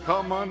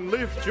 Come on,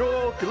 lift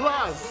your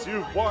glass,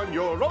 you've won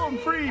your own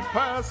free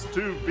pass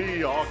to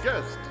be our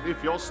guest.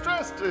 If you're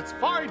stressed, it's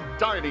fine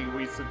dining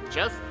we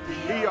suggest.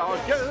 Be our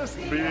guest,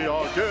 be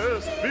our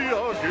guest, be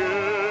our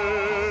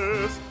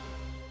guest.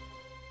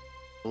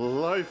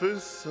 Life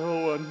is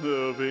so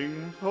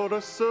unnerving for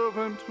a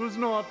servant who's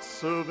not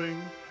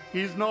serving.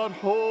 He's not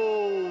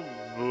whole,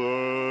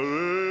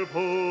 very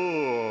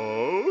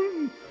poor.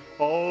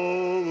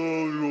 All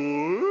the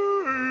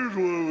ways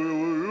we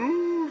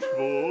use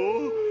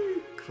for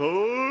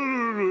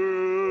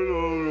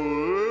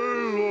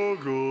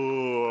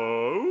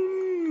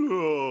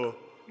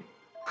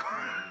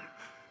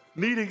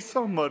needing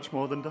so much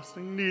more than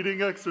dusting,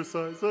 needing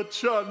exercise, a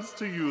chance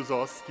to use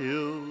our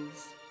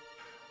skills.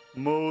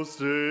 Most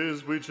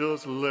days we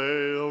just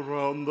lay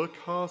around the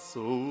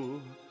castle,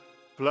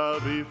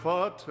 flabby,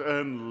 fat,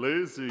 and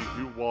lazy.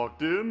 You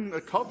walked in, a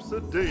cup's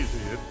a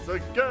daisy. It's a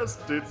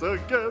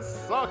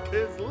guest, suck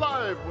his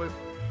life with...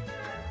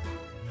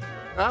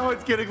 Now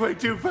it's getting way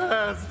too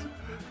fast.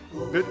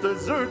 At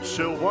dessert,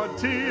 she'll want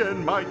tea,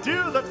 and my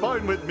dear, that's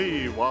fine with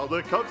me. While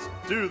the cups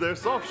do their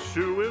soft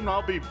shoeing,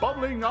 I'll be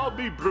bubbling, I'll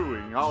be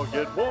brewing. I'll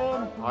get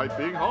warm,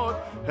 piping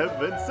hot.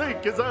 Heaven's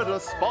sake, is that a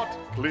spot?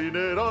 Clean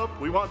it up,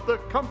 we want the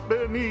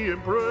company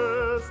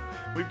impressed.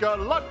 We've got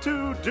a lot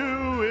to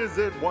do, is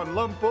it one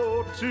lump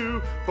or two?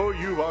 For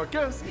you, our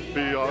guest,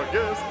 be our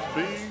guest,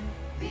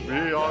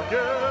 be our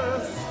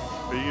guest.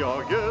 Be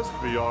our guest,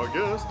 be our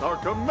guest, our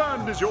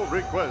command is your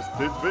request.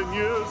 It's been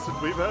years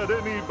since we've had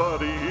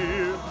anybody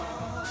here.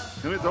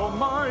 And it's all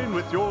mine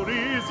with your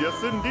ease.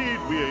 Yes, indeed,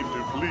 we aim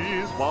to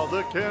please while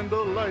the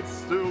candlelight's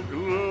still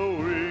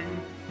glowing.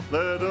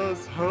 Let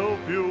us help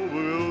you,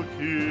 we'll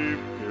keep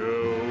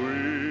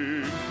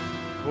going.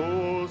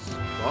 Course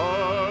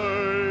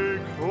by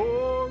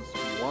course,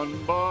 one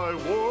by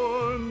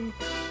one,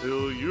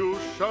 till you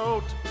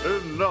shout,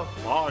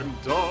 enough, I'm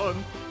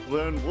done.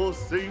 Then we'll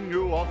sing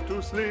you off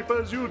to sleep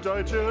as you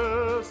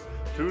digest.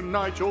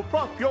 Tonight you'll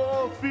prop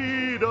your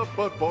feet up,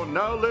 but for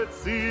now let's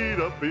seat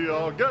up. Be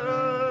our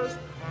guest,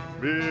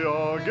 be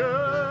our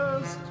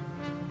guest.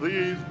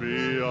 Please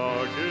be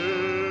our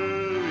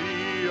guest,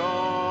 be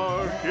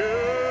our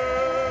guest.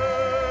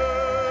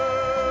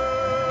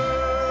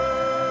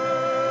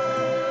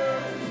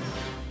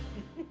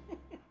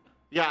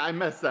 Yeah, I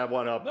messed that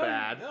one up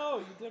bad. No,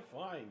 you did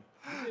fine.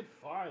 You did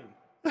fine.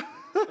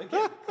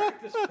 Again,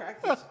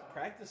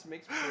 practice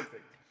makes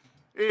perfect.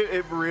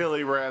 It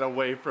really ran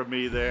away from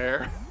me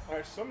there.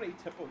 There's so many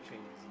tempo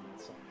changes in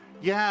that song.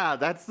 Yeah,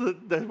 that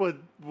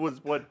was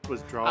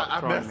drawing.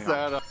 I messed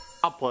that up.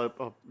 I'll blah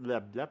blah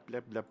blah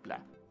blah blah.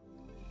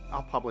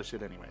 I'll publish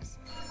it anyways.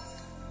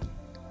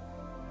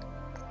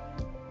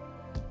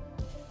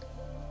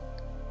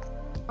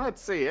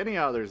 Let's see any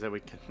others that we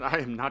can. I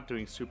am not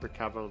doing super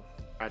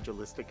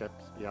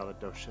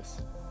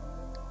califragilisticexpialidocious.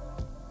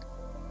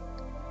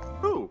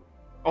 Ooh.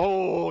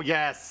 Oh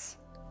yes.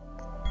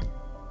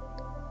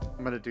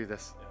 I'm gonna do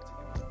this.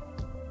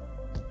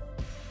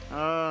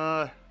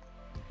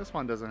 This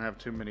one doesn't have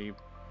too many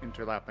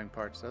interlapping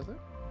parts, does it?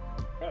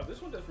 Oh,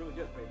 this one does really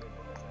good, baby.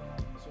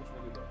 This one's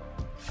really good.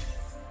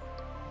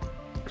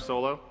 For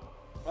solo?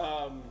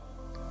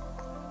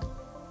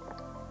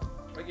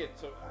 Again,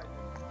 so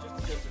just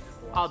because of your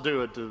voice. I'll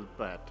do it to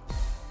that.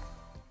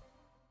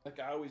 Like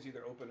I always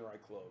either open or I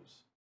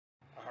close.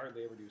 I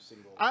hardly ever do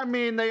single. I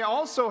mean, they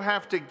also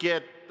have to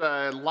get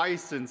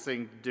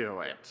licensing to do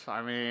it.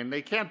 I mean,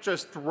 they can't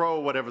just throw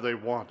whatever they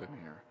want in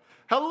here.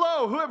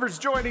 Hello, whoever's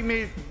joining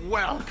me,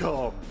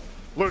 welcome.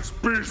 Let's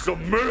be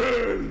some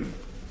men.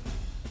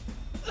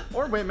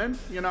 Or women,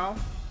 you know.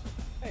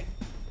 Hey.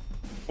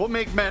 We'll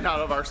make men out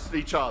of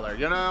each other,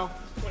 you know?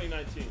 It's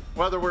 2019.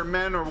 Whether we're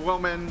men or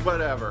women,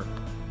 whatever.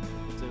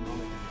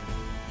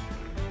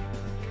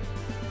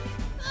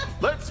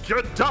 Let's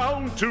get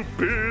down to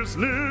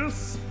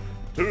business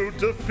to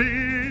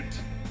defeat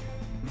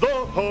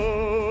the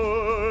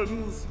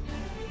Huns.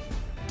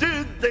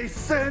 Did they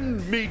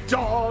send me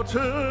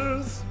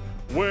daughters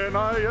when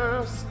I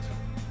asked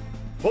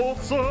for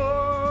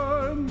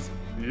sons?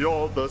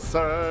 You're the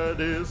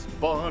saddest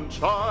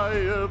bunch I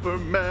ever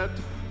met,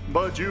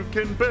 but you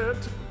can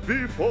bet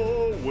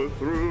before we're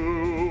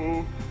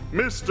through,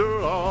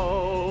 Mister,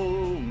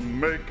 I'll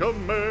make a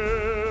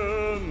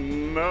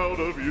man out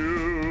of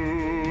you.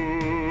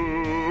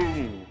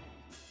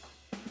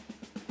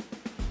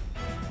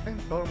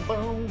 Bum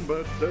bum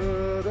ba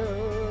da da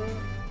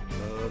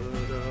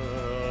da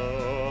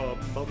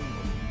bum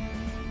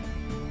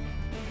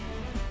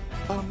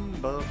bum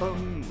ba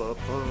bum ba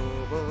ba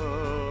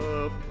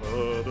ba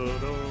da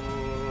da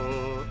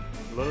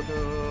la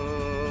da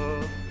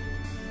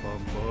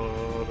bum ba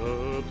da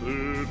do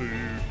do do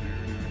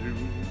do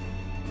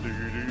do do do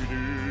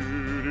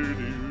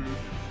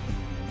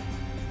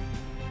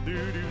do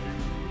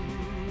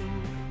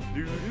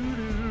do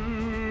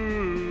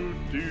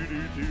do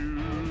do do.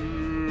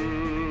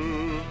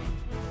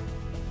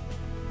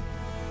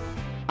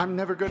 I'm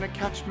never gonna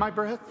catch my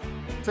breath.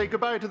 Say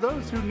goodbye to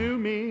those who knew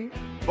me.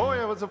 Boy,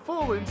 I was a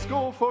fool in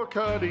school for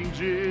cutting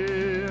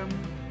gym.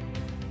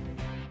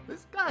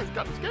 This guy's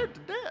got me scared to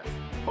death.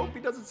 Hope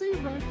he doesn't see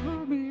right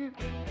through me.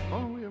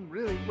 Oh, I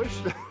really wish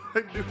that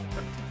I knew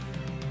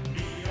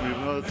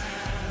that.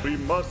 We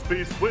must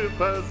be swift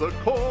as a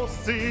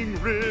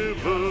coursing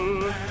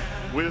river,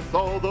 with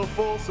all the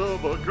force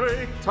of a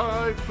great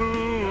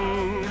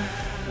typhoon,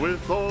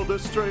 with all the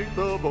strength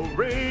of a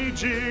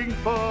raging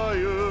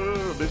fire,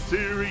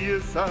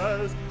 mysterious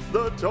as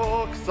the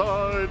dark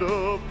side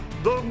of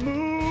the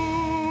moon.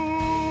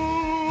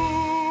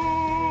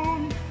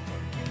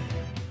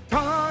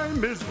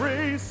 Time is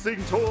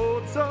racing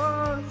towards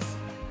us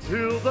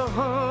till the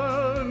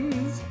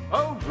Huns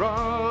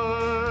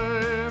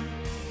arrive.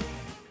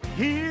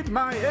 Heed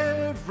my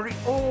every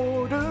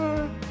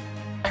order,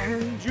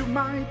 and you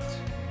might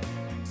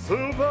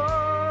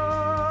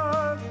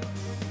survive.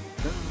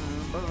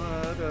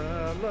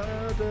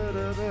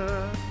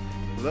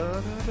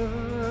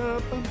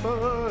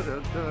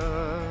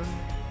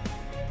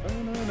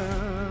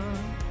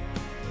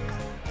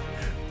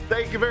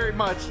 Thank you very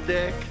much,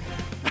 Dick.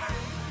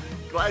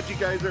 Glad you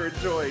guys are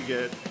enjoying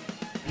it.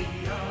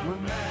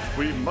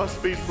 We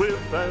must be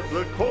swift as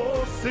the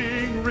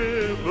coursing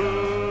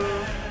river,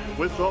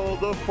 with all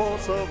the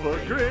force of a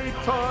great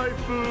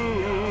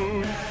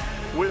typhoon,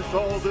 with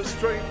all the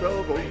strength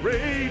of a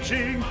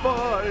raging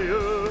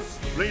fire,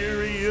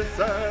 mysterious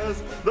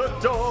as the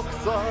dark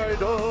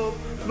side of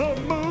the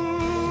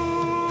moon.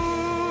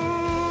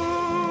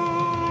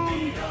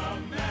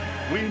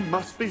 We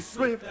must be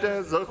swift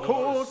as a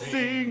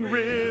coursing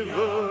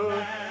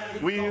river,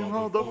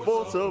 Wield the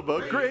force of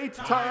a great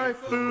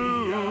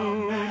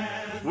typhoon.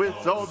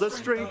 With all the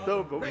strength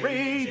of a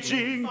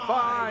raging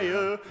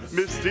fire.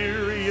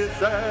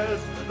 Mysterious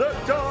as the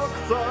dark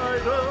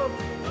side of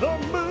the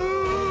moon.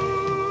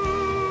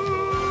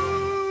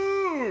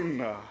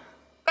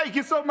 Thank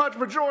you so much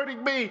for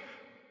joining me.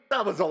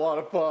 That was a lot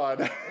of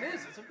fun. It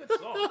is. It's a good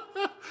song.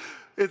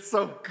 It's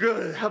so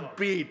good,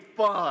 upbeat,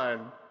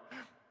 fun.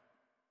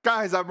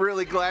 Guys, I'm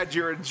really glad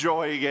you're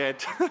enjoying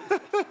it.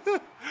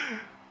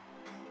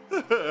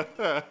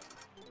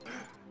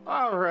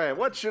 All right,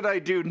 what should I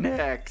do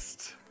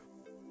next?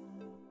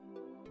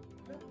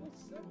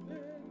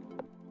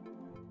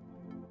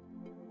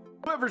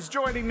 Whoever's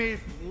joining me,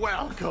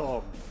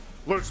 welcome.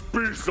 Let's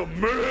be some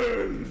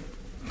men.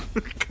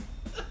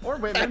 Or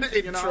women, An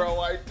intro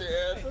I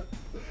did.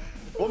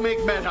 We'll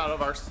make men out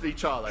of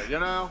each other, you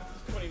know?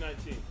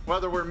 2019.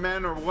 Whether we're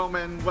men or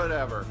women,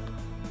 whatever.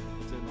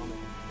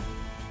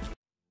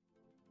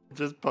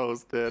 Just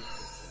post it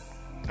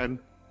and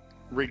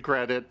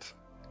regret it.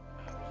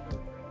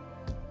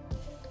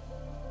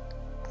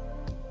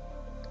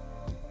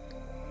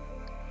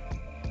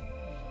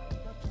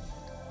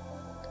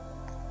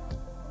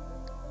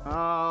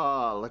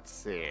 Oh, let's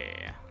see.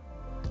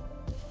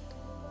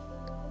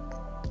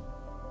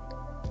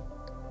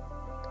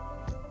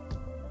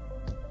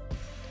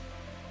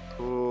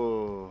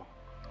 Ooh.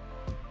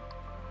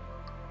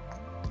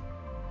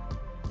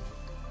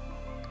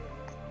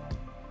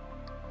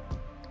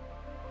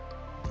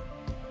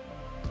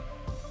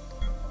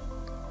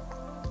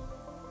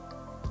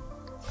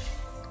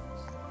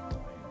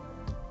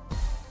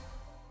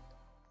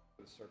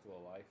 The circle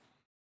of life.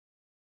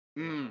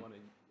 Mm.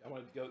 I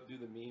want to go do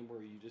the meme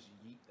where you just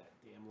yeet that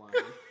damn line.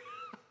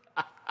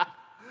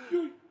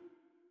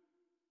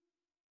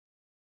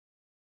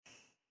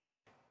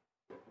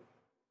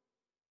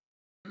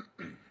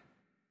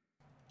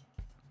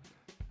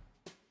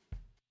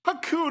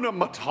 Hakuna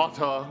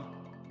Matata.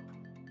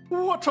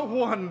 What a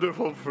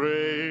wonderful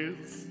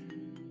phrase.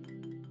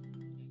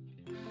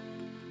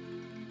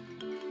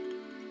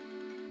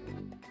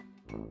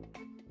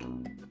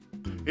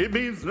 It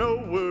means no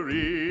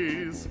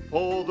worries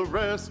for the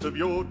rest of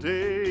your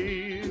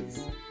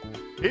days.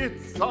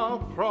 It's our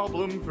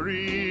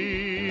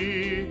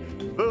problem-free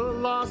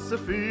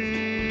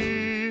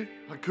philosophy.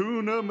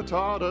 Hakuna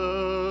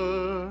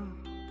Matata.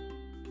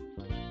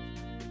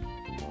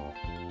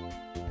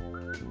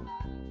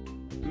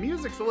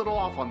 Music's a little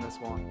off on this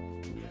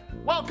one.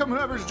 Welcome,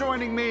 whoever's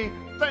joining me.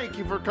 Thank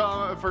you for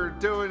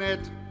doing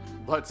it.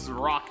 Let's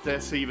rock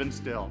this even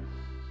still.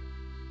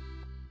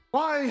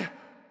 Why,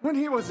 when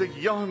he was a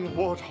young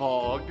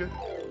warthog.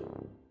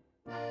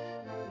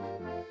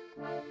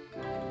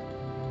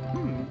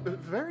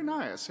 Very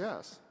nice,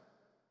 yes.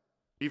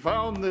 He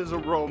found this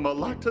aroma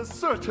lacked a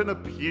certain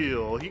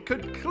appeal. He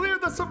could clear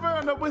the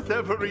savannah with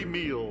every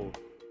meal.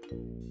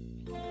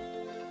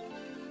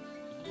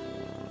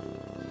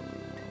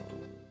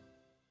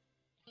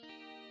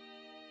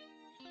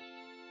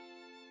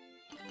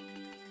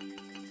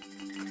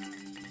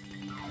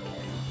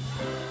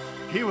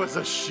 He was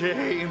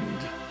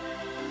ashamed.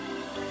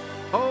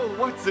 Oh,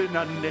 what's in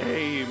a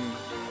name?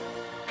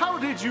 How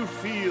did you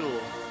feel?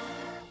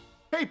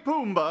 Hey,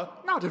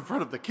 Pumbaa, not in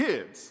front of the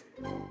kids.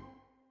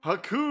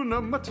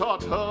 Hakuna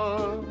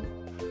Matata,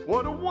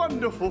 what a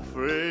wonderful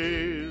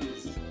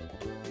phrase.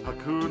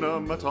 Hakuna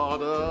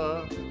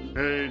Matata,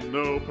 ain't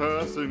no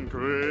passing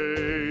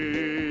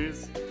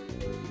craze.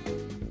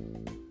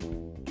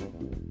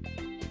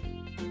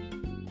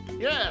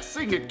 Yeah,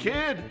 sing it,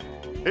 kid.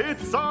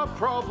 It's our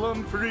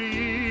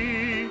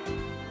problem-free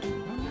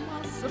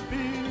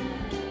philosophy.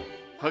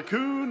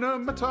 Hakuna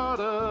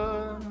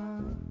Matata.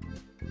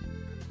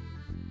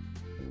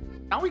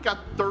 Now we got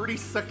 30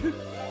 seconds.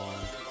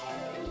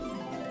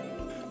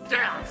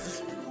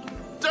 Dance!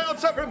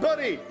 Dance,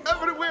 everybody!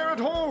 Everywhere at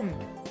home!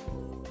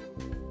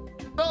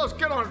 Let's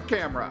get on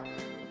camera.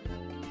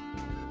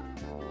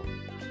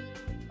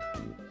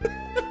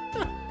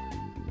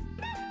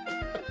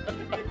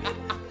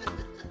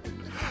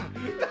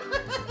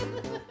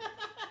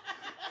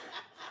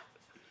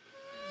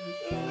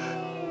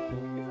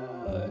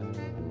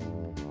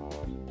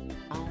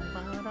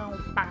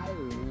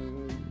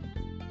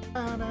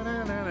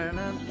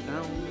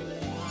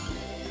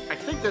 I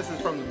think this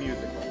is from the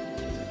musical.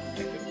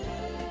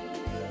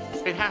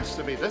 It has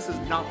to be. This is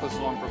not the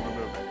song from the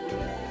movie.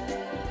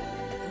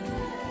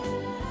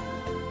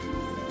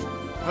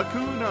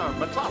 Hakuna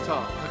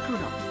Matata.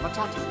 Hakuna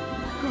Matata.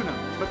 Hakuna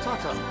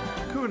Matata.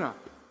 Hakuna.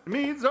 It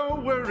means no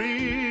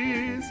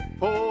worries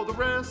for the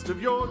rest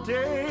of your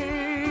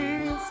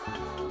days.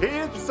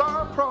 It's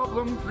our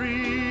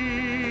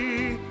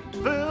problem-free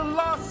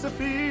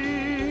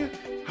philosophy.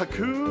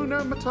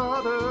 Hakuna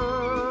Matata.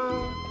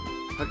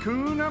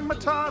 Hakuna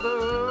Matata.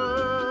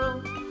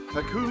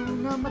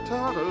 Hakuna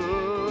Matata.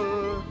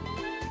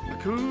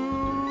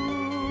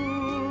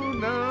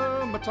 Hakuna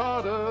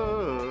Matata.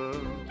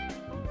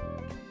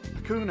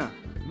 Hakuna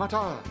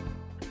Matata.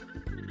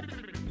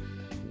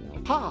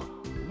 Ha!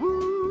 Woo!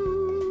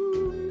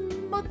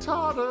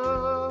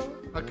 Matata.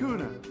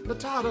 Hakuna.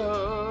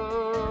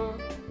 Matata.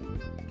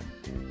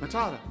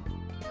 Matata.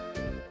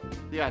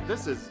 Yeah,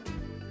 this is...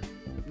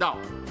 No.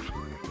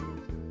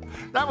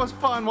 That was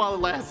fun while it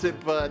lasted,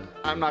 but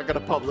I'm not gonna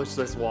publish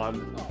this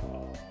one.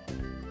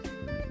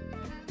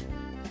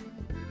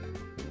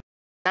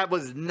 That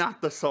was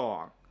not the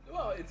song.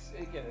 Well,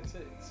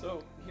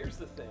 so here's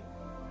the thing.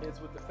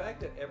 It's with the fact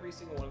that every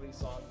single one of these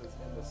songs is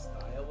in the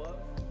style of,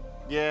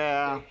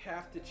 Yeah. they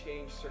have to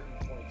change certain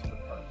points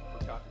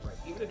for copyright.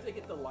 Even if they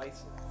get the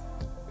license,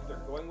 if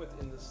they're going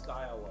within the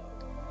style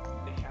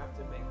of, they have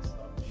to make some.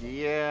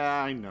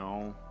 Yeah, I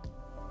know.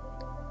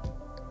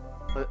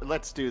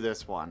 Let's do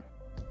this one.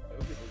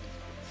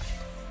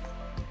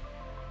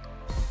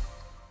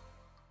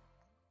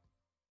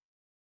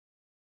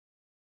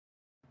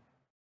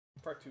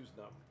 Part 2's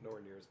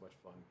nowhere near as much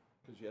fun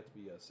because you have to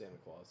be Santa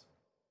Claus.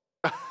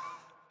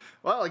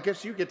 Well, I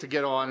guess you get to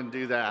get on and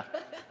do that.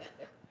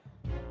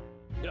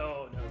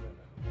 No.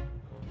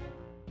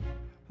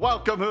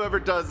 Welcome, whoever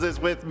does this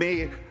with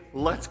me.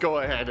 Let's go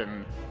ahead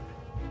and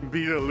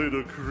be a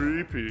little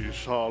creepy,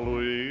 shall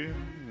we?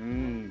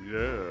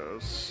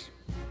 Yes.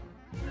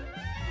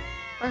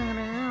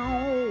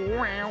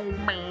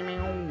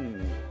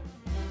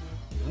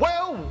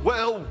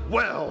 Well,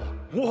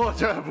 what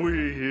have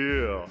we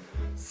here?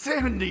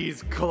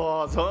 70s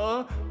Claus,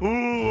 huh?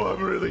 Ooh,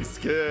 I'm really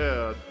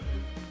scared.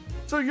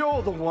 So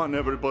you're the one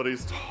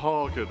everybody's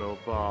talking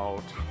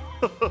about.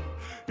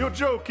 You're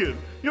joking.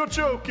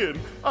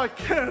 I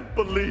can't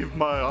believe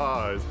my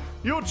eyes.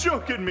 You're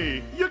joking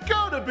me. You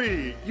gotta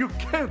be. You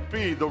can't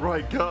be the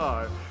right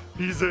guy.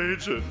 He's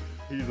Asian.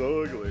 He's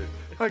ugly.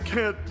 I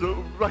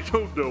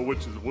don't know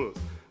which is worse.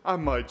 I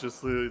might just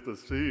say the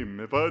same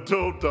if I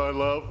don't die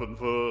laughing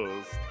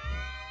first.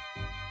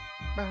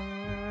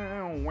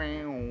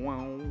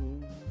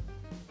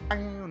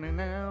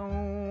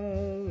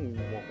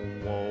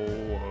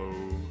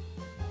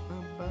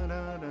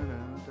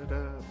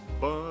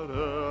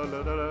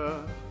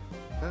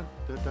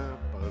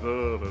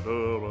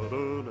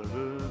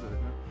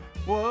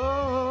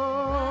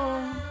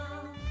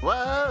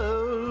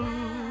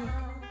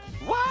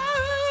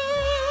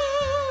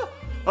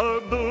 A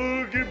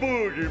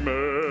boogie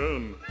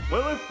man.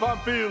 Well, if I'm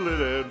feeling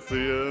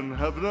antsy and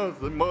have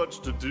nothing much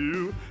to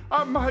do,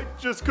 I might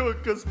just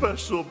cook a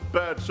special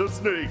batch of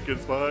snake and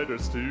spider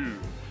stew.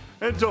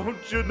 And don't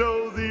you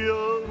know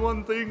the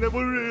one thing that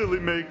will really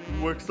make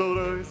work so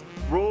nice?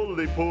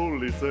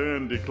 Roly-poly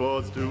Sandy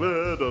Claus to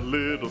add a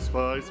little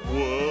spice.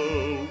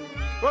 Whoa,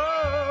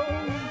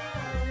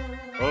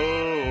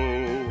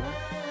 oh,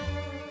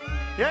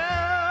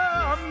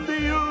 yeah, I'm the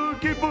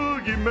Oogie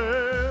Boogie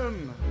Man.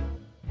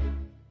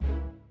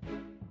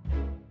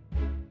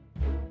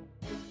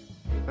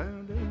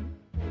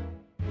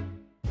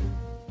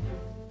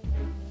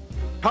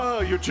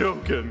 Ah, you're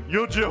joking.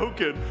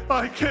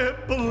 I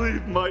can't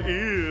believe my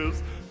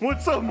ears.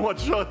 Would someone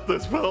shut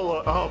this fella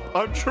up?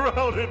 I'm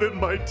drowning in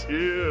my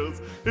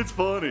tears. It's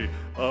funny,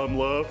 I'm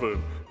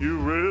laughing. You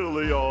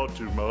really are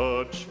too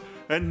much.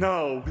 And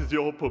now, with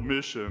your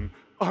permission,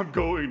 I'm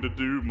going to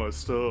do my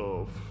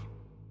stuff.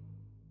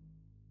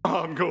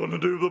 I'm going to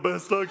do the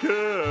best I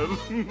can.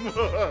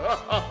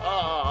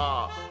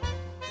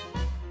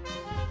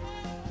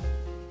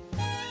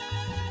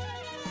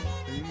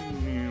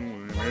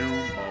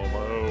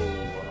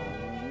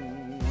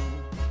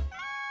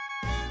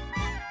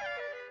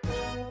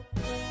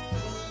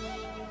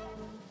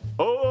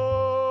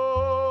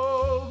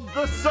 Oh,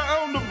 the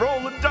sound of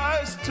rolling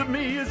dice to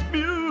me is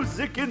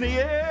music in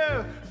the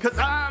air. 'Cause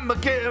I'm a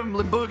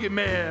gambling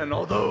boogeyman,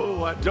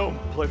 although I don't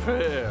play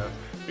fair.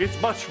 It's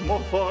much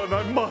more fun,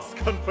 I must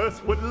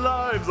confess, when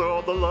lives are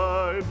on the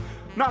line.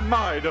 Not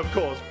mine, of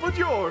course, but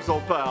yours,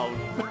 old pal.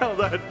 Well,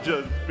 that'd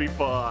just be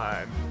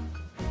fine.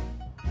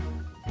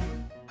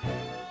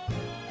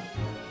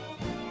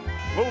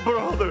 Oh,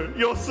 brother,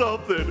 you're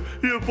something.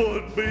 You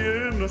put me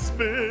in a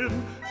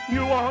spin.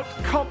 You aren't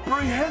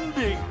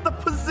comprehending the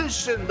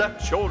position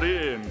that you're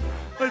in.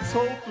 It's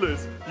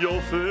hopeless.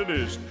 You're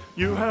finished.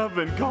 You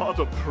haven't got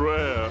a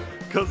prayer.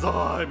 'Cause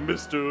I'm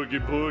Mr. Oogie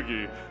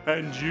Boogie,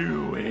 and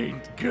you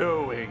ain't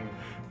going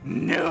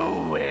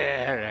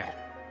nowhere.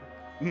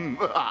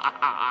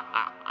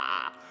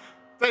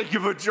 Thank you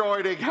for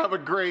joining. Have a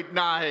great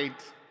night.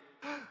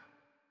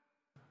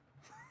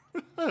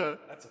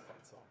 That's a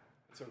fun song.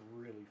 It's a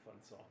really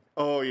fun song.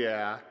 Oh,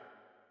 yeah.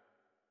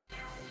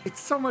 It's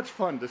so much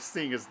fun to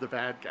sing as the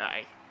bad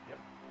guy. Yep.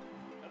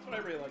 That's what I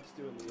really like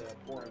doing the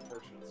Poor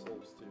Unfortunate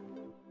Souls,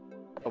 too.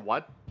 A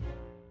what?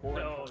 Poor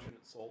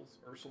Unfortunate Souls,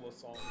 Ursula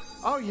song.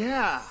 Oh,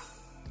 yeah.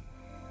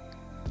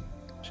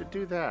 Should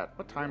do that.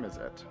 What time is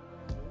it?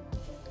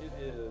 It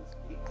is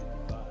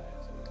 8:55,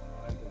 so it's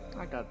 5 to 9.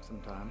 I got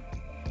some time.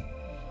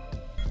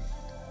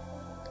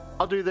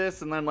 I'll do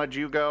this and then let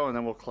you go, and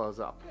then we'll close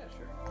up. Yeah, sure.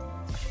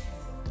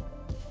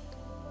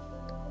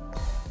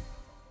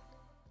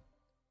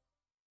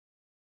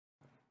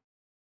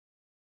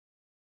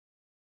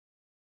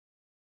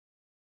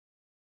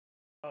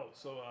 Oh,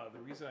 so the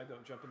reason I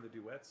don't jump into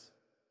duets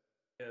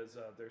Because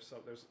there's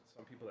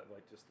some people that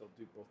like just they'll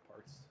do both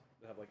parts.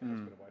 They have like a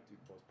husband and wife do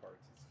both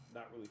parts. It's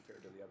not really fair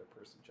to the other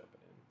person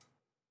jumping in.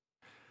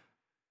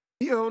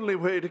 The only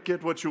way to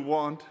get what you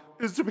want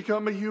is to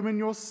become a human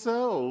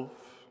yourself.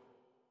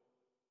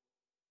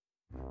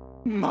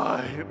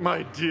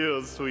 My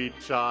dear sweet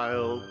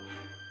child.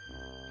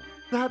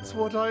 That's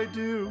what I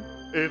do.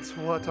 It's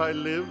what I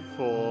live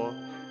for.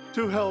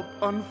 To help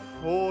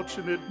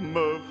unfortunate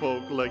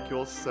merfolk like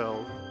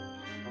yourself.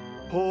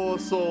 Poor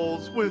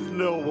souls with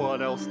no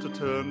one else to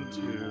turn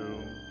to.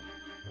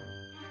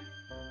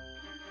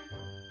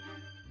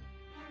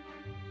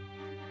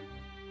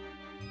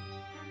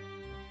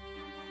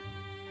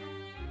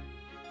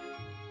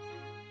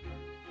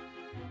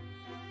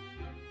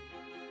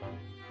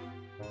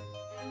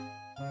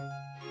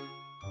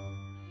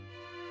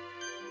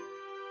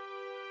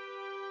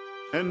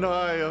 And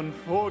I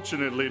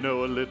unfortunately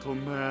know a little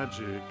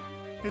magic.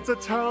 It's a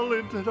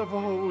talent that I've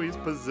always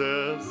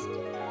possessed.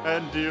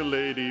 And dear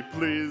lady,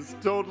 please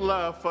don't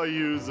laugh, I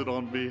use it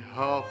on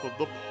behalf of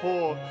the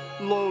poor,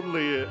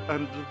 lonely,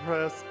 and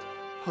depressed,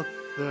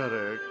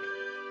 pathetic.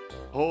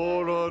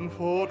 Poor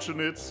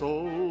unfortunate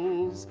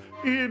souls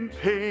in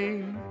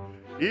pain,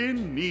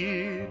 in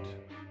need.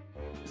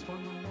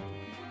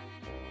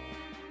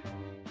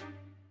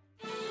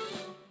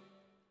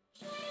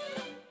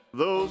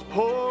 Those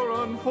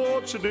poor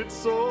unfortunate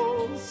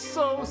souls,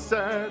 so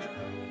sad,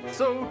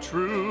 so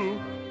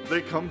true.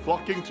 They come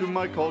flocking to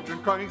my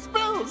cauldron crying,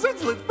 spells,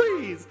 insolence,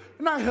 please!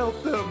 And I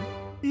help them.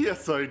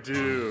 Yes, I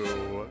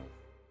do.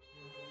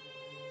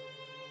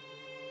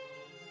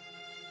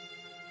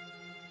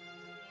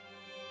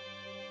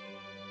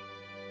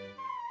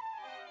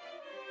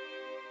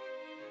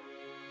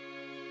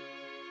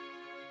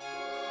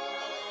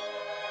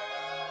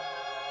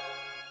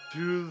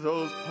 To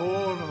those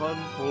poor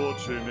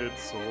unfortunate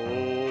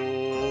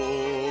souls.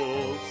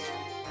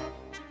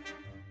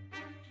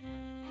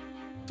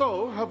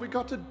 So, have we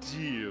got a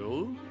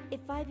deal?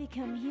 If I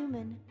become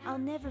human, I'll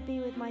never be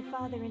with my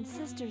father and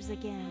sisters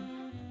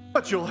again.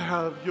 But you'll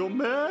have your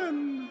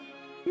man.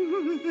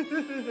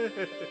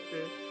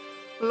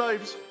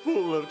 Life's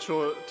full of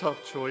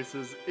tough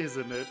choices,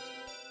 isn't it?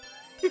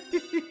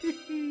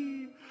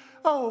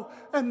 Oh,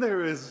 and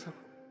there is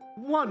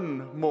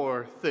one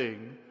more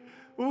thing.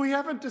 We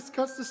haven't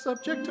discussed the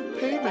subject of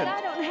payment. But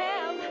I don't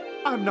have.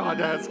 I'm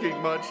not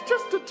asking much,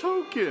 just a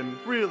token,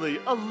 really,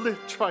 a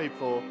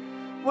trifle.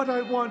 What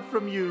I want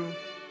from you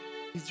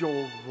is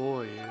your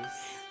voice.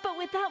 But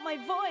without my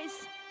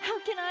voice, how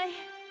can I?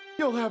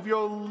 You'll have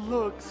your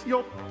looks,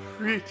 your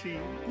pretty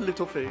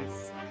little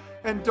face.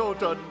 And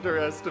don't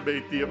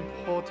underestimate the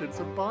importance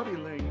of body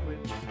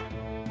language.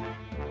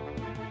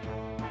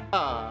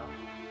 I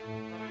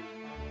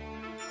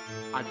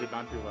did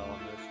not do well on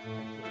this.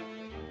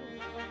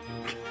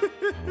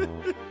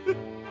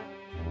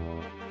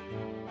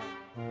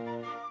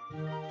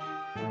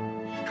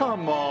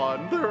 Come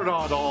on, they're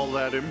not all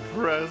that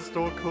impressed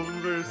or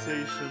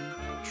conversation.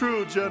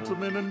 True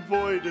gentlemen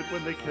avoid it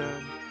when they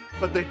can,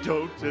 but they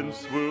dote and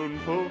swoon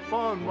for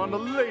fun on a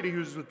lady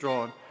who's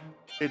withdrawn.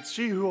 It's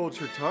she who holds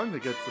her tongue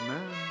that gets the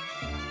man.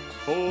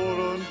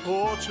 Poor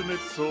unfortunate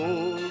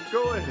soul,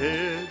 go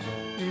ahead,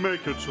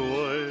 make a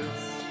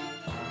choice.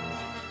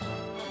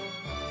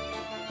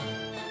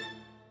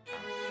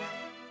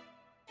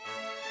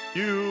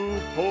 You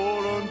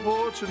poor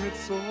unfortunate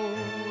soul,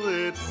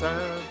 it's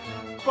sad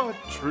but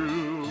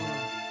true.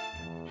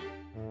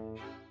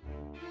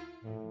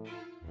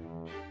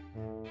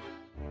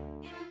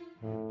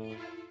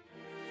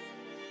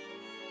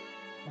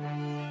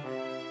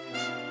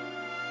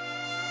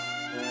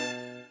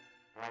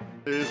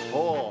 This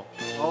poor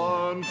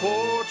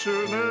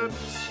unfortunate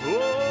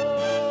soul.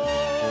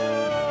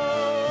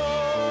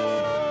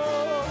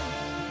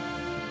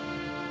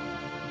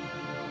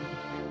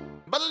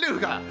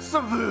 Beluga,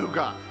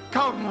 Savuga,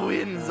 come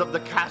winds of the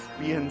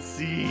Caspian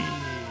Sea.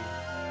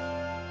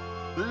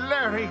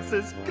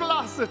 Larynxes,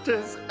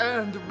 glossitis,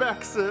 and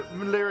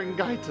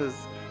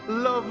laryngitis,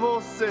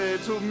 love say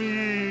to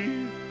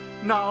me.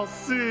 Now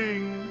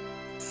sing,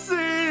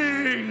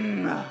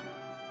 sing!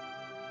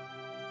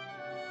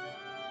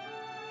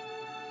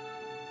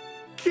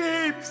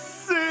 Keep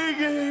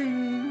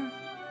singing!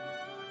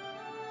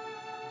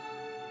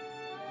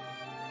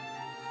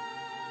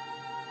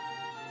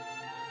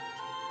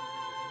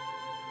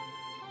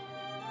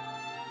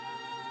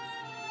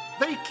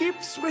 They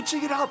keep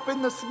switching it up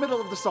in the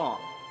middle of the song.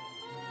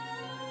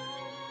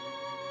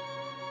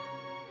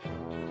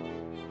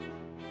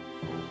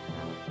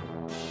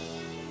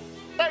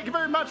 Thank you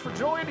very much for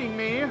joining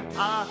me.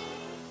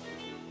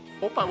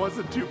 Hope I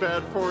wasn't too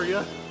bad for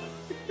you.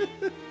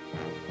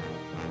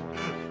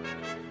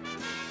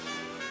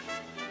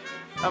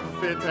 Have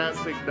a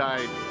fantastic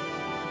night.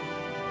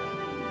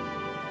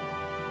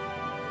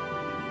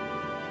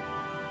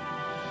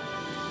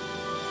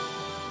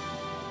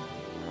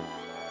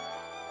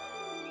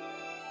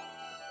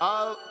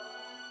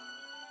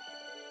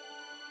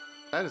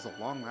 That is a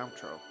long outro.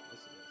 Yes,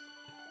 it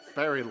is.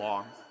 Very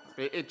long.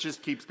 It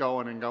just keeps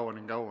going and going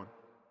and going.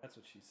 That's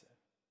what she said.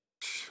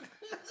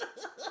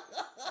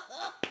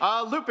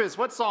 Lupus,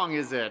 what song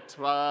is it?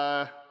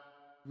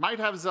 Might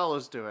have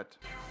Xellos do it.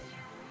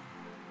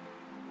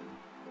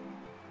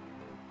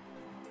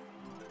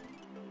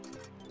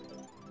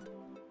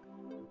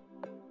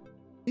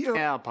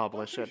 Yeah, I'll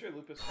publish I'm it. sure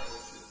Lupus probably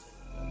wants to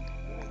sing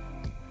it.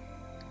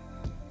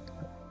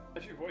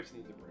 Unless your voice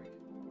needs a break.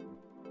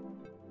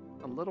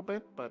 A little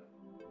bit, but...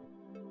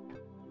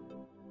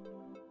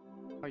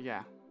 Oh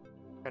yeah.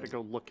 Gotta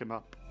go look him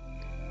up.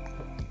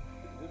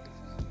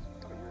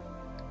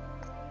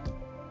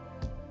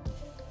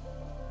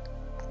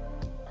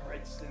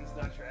 Alright, Sin's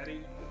Not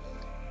Tratty.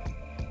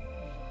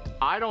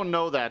 I don't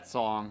know that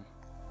song.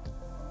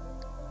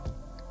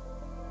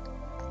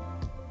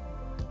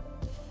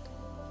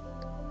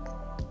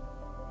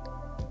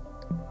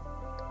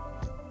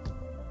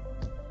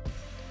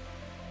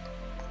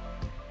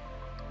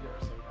 You ever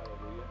sing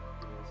Hallelujah?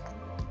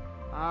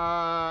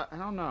 I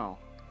don't know.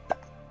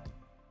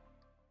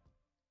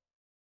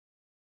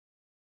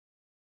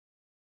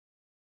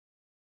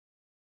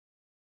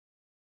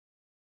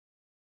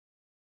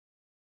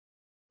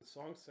 The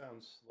song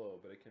sounds slow,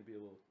 but it can be a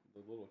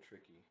little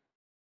tricky.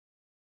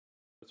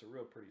 It's a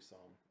real pretty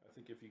song. I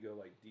think if you go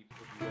like deep, if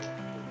you go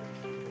usually goes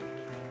really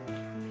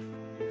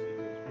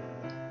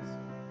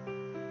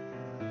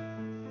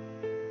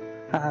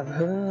I've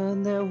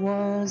heard there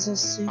was a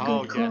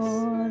secret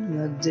chord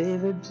that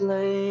David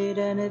played,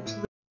 and it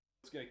played.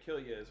 What's gonna kill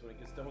you is when it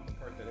gets done with the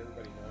part that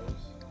everybody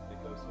knows, it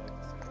goes to like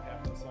the second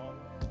half of the song.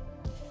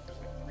 There's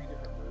like 3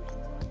 different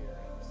versions on here,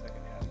 and the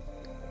second half is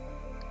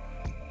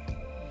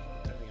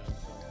depending on the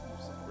song you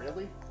sing.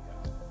 Really?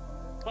 Yeah.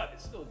 But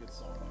it's still a good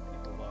song. Like,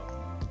 people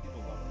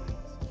love it.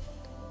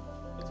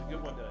 It's a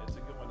good one to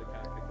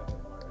kind of pick up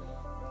and learn.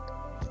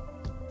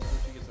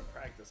 Once you get some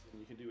practice, then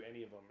you can do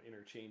any of them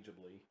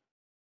interchangeably.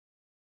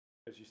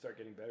 As you start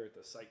getting better at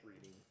the sight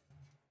reading.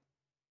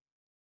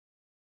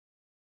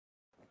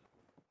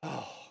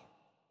 Oh.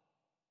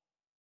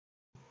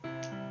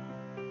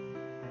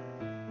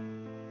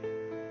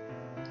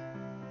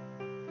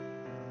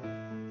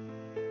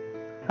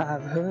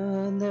 I've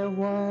heard there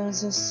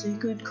was a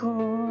secret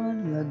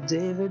chord that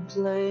David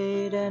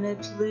played, and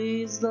it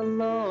pleased the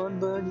Lord,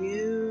 but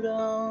you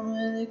don't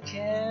really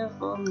care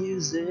for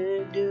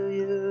music, do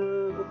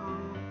you?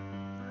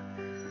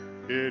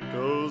 It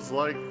goes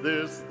like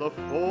this: the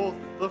 4th,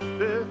 the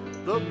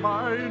 5th, the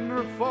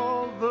minor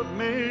fall, the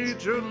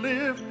major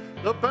lift,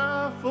 the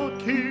baffled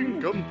king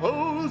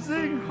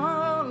composing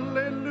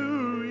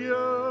hallelujah.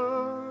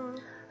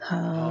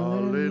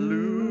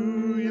 Hallelujah.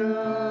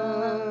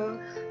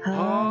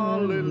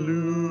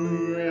 Hallelujah.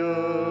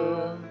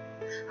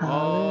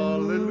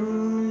 Hallelujah.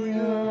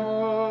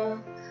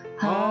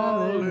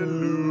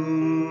 Hallelujah.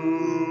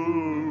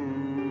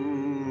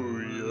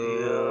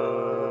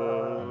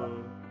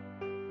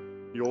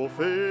 Your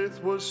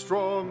faith was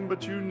strong,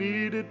 but you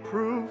needed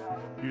proof.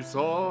 You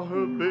saw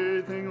her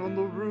bathing on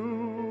the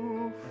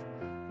roof.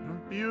 Her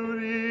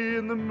beauty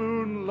in the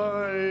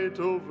moonlight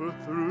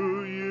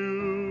overthrew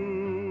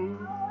you.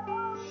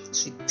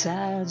 She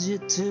tied you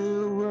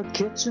to a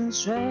kitchen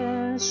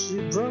chair,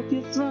 she broke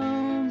your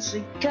throne,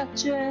 she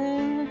cut your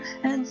hair,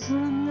 and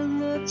from your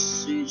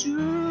lips she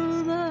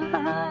drew the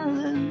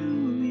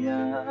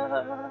hallelujah.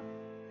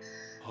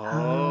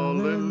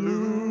 Hallelujah.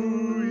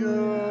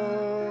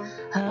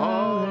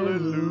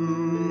 Hallelujah.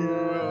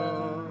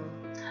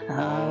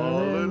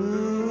 Hallelujah.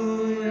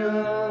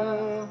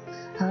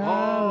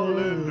 Hallelujah.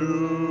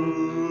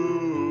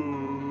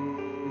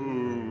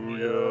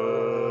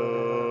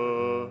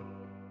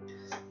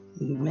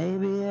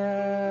 Maybe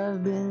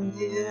I've been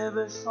here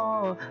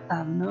before,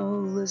 I've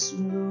known this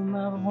room,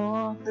 I've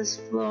walked this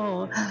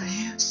floor. I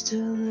used to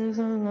live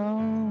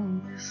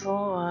alone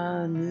before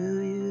I knew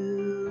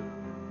you.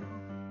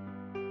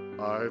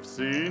 I've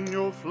seen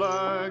your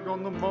flag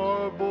on the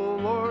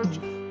marble arch.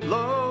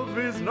 Love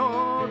is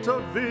not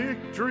a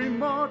victory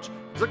march.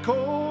 It's a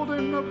cold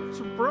and it's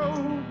a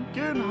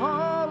broken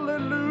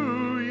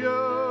hallelujah.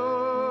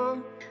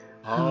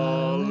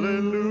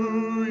 Hallelujah.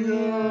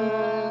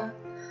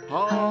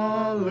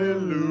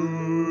 Hallelujah.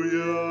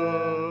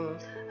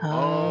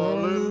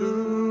 Hallelujah.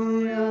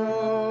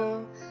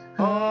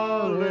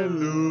 Hallelujah.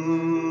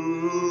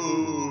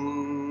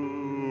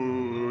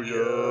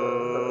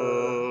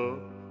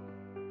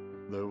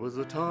 There was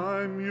a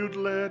time you'd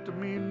let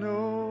me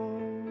know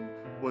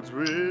what's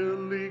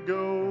really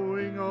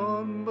going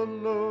on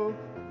below.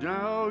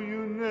 Now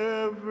you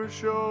never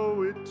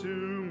show it to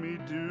me,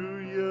 do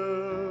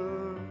ya?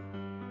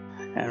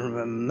 And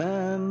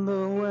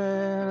remember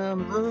when I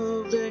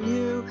moved in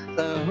you,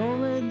 the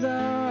holy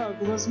dog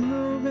was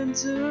moving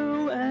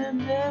too,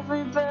 and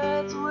every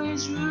breath we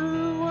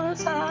drew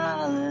was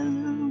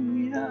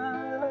hallelujah.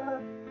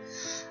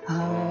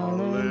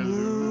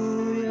 Hallelujah.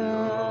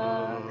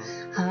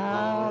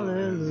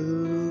 Hallelujah.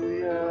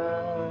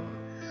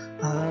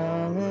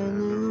 Hallelujah.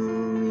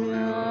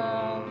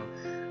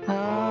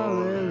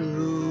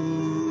 Hallelujah.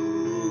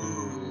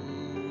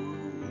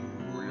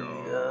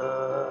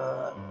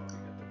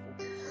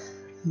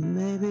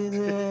 Maybe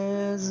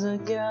there's a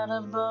God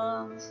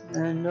above,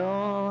 and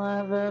all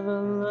I've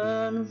ever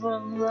learned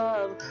from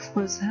love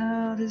was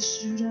how to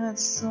shoot at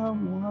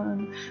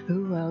someone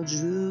who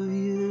outdrew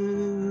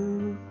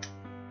you.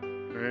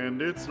 And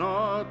it's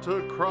not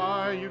a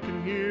cry you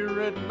can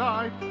hear at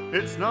night.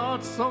 It's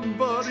not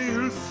somebody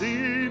who's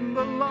seen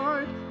the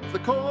light. It's a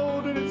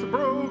cold and it's a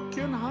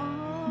broken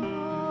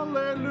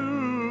hallelujah.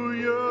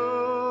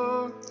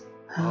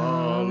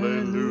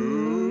 Hallelujah.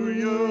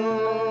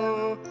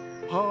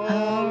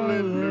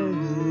 Hallelujah.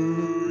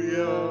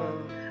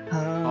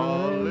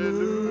 Hallelujah.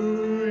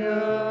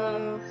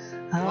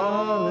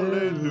 Hallelujah.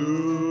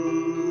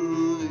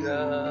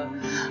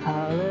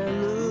 Hallelujah.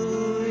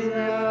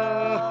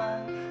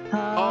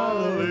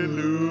 Hallelujah.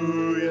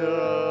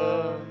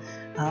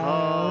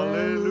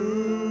 Hallelujah.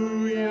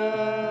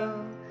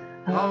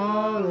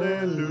 Hallelujah.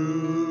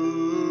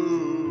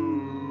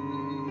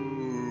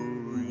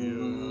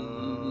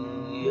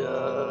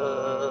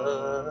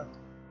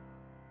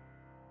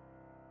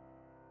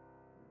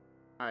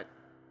 All right,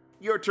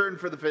 your turn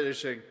for the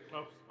finishing.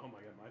 Oh my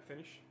God, my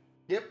finish?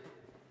 Yep.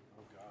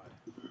 Oh God.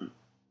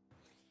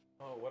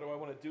 Oh, what do I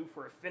want to do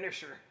for a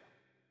finisher?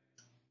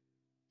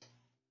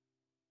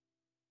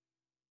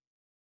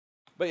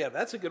 But yeah,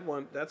 that's a good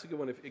one. That's a good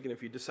one.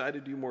 If you decide to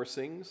do more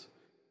sings,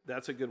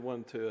 that's a good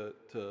one to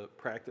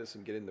practice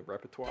and get in the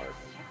repertoire,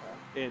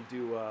 and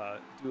do a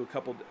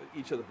couple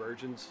each of the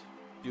virgins.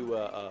 Do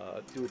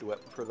a duet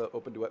for the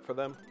open duet for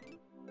them,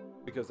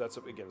 because that's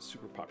again a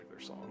super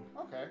popular song.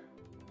 Okay.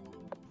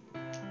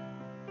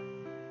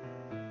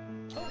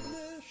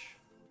 Finish.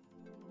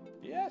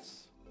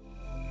 Yes.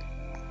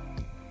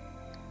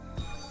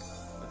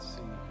 Let's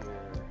see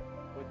here.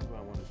 What do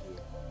I want to do?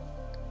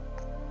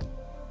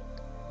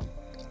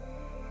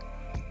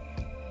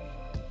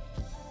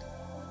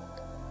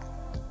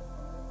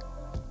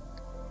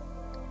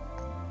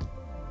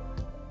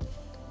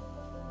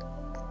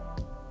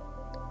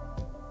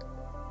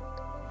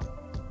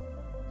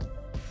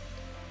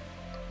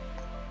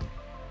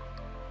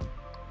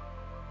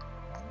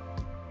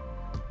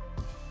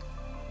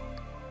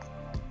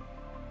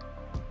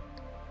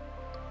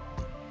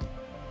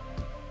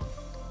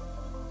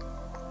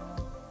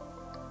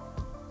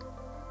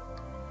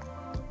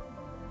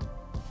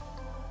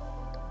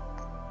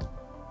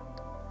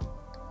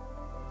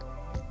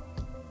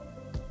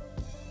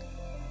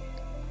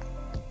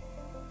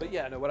 But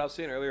yeah, no, what I was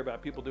saying earlier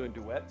about people doing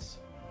duets,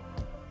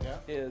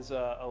 is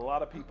a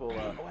lot of people.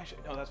 Oh,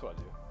 actually, no, that's what I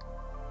do.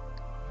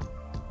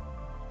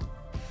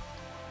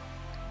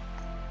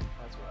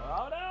 That's what.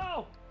 Oh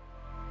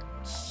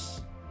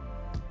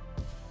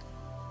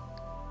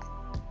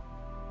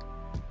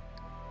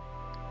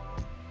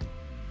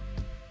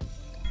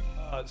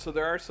no! So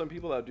there are some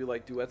people that do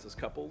like duets as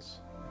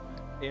couples,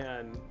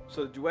 and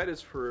so the duet is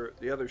for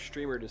the other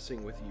streamer to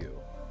sing with you.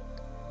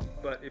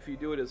 But if you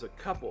do it as a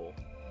couple,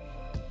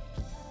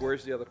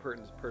 where's the other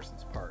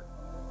person's part?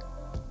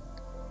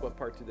 What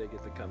part do they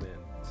get to come in?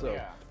 So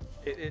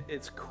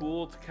it's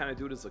cool to kind of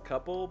do it as a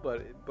couple,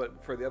 but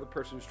for the other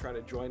person who's trying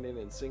to join in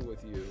and sing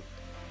with you,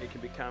 it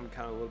can become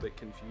kind of a little bit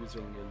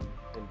confusing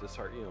and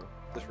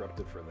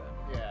disruptive for them.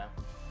 Yeah.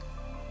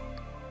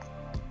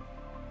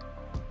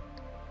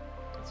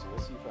 So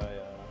let's see if I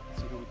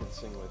see who we can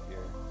sing with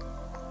here.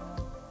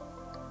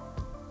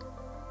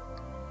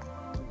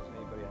 If there's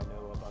anybody I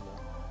know up on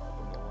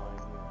the line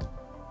here.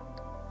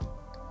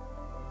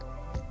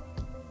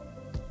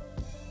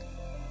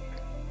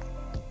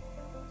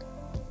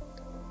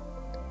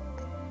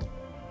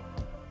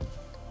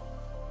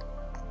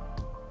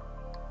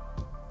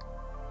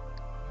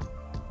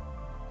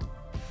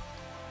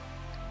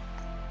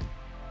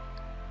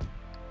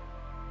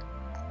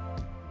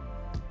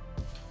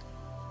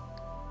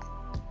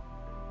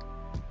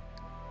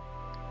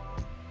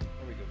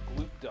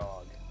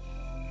 Dog.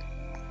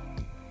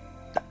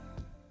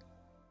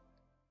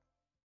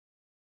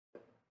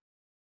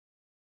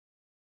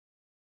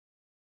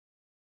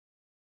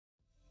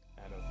 I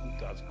know Gloop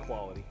Dog's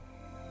quality.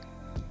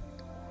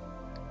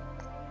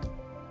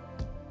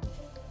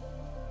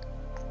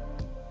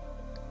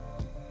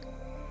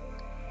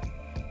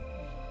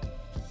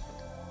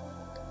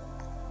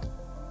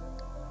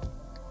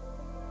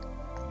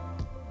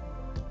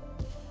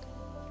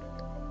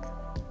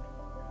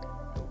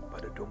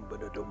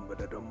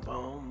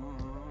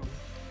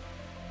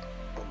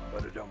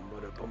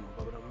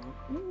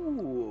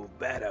 Ooh,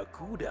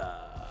 Barracuda.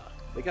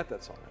 They got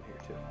that song on here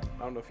too. I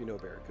don't know if you know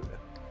Barracuda.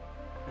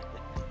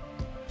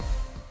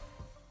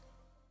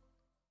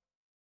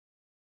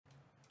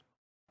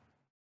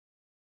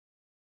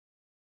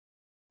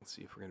 Let's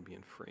see if we're going to be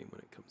in frame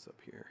when it comes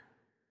up here.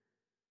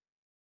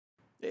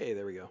 Hey,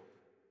 there we go.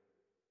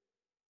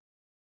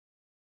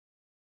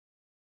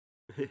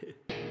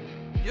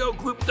 Yo,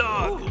 Gloop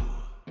Dog.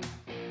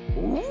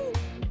 Ooh.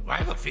 I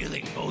have a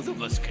feeling both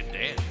of us can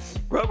dance.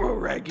 Ruh-roh,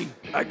 Raggy.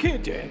 I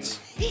can't dance.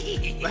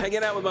 I'm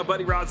hanging out with my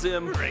buddy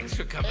Rozim. Thanks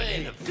for coming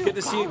in. Good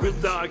to see you,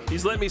 Gloop Dog.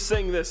 He's letting me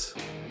sing this.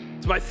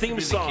 It's my theme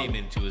song. Came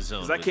into his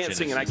own. Because I can't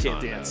sing and I can't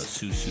dance.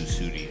 Susu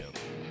Studio.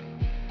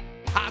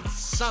 Hot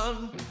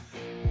sun,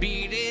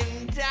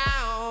 beating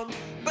down,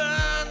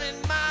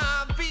 burning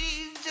my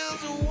feet,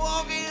 just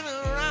walking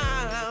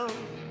around.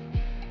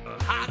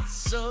 A hot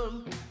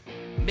sun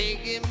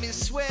making me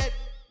sweat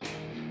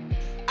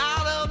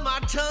out of my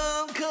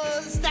tongue,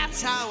 'cause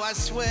that's how I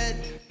sweat.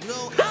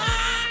 No,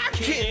 I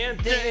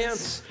Can't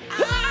dance,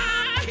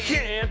 I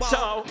can't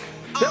talk.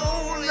 The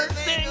only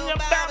thing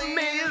about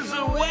me is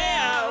the way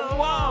I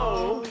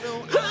walk.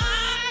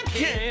 I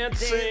can't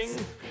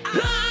sing,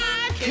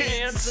 I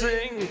can't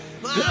sing.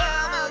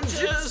 I'm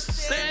just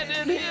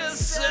standing here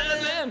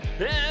selling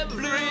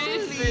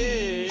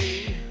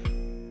everything.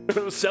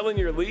 Selling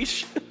your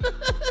leash?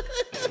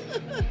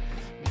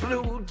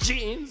 Blue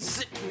jeans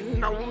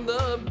sitting on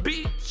the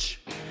beach.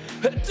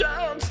 Her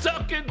dog's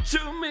talking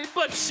to me,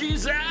 but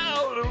she's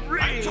out of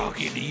reach. I'm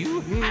talking to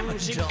you. I'm a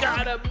She dog.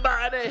 got a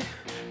body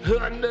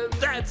under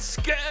that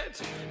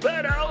skirt,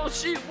 but all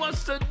she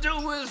wants to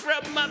do is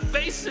rub my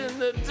face in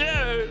the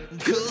dirt.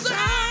 'Cause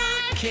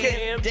I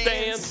can't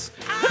dance,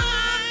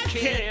 I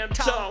can't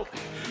talk.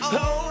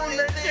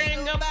 Only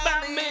thing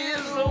about me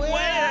is the way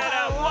that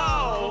I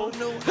walk.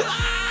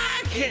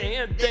 I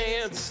can't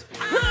dance,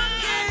 I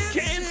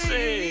can't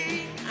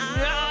sing.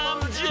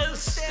 I'm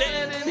just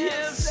standing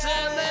here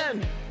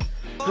selling.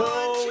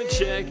 Oh, and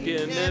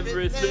checking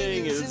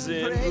everything is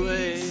in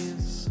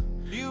place.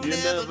 You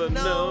never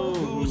know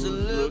who's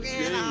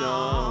looking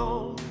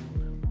on.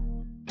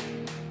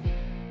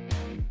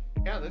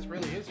 Yeah, this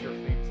really is your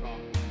theme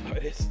song. Oh,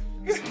 it is.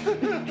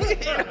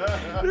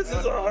 This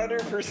is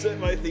 100%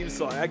 my theme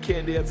song. I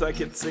can't dance, I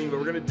can't sing, but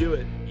we're gonna do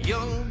it.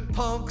 Young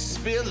punk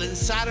spilling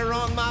cider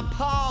on my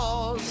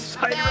paws.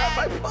 Cider on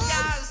my paws.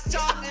 Guys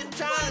talking,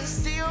 trying to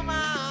steal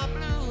my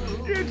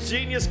blues. You're a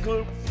genius,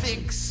 Gloop.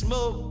 Thick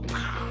smoke,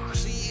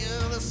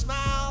 seeing a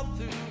smile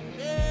through.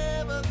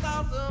 Never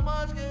thought so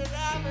much could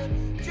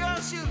happen.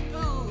 Just you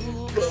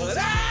fool. But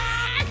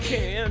I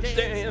can't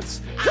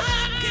dance,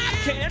 I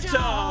can't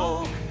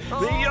talk.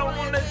 The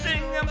only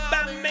thing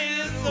about me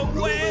is the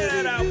way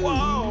that I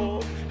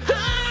walk.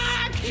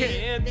 I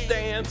can't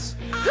dance,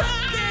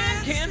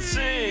 I can't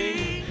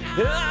sing.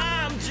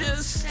 I'm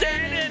just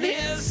standing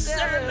here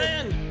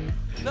selling.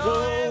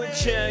 Oh, and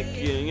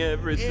checking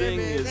everything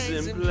is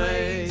in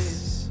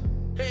place.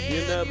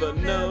 You never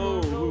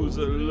know who's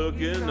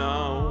looking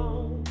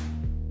on.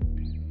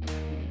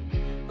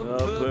 A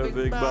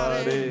perfect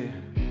body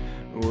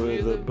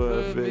with a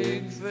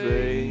perfect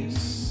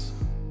face.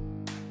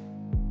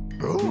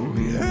 Oh,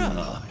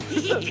 yeah.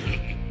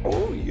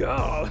 Oh,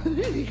 yeah.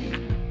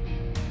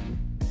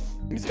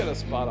 He's got a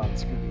spot on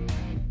Scooby.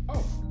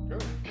 Oh,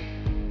 good.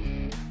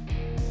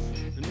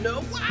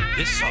 No,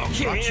 This song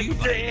brought to you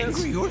by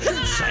Angry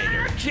Orchard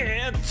Cider. I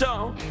can't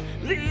talk.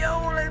 The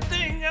only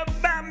thing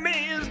about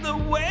me is the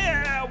way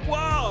I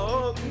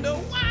walk.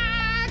 No,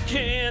 I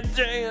can't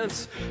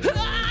dance.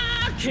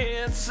 I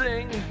can't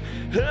sing.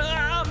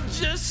 I'm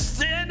just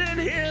standing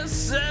here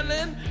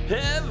selling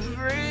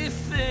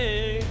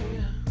everything.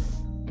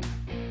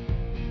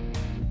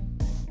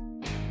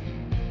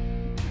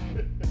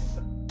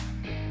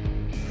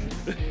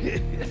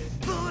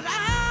 But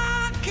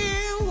I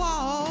can't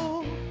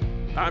walk.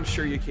 I'm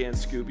sure you can,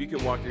 Scoob. You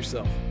can walk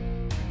yourself.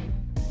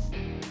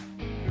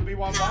 Scooby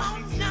Wah Wah.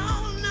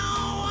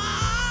 No,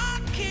 I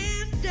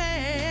can't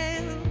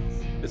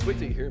dance. Let's wait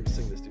till you hear him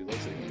sing this, dude. Like I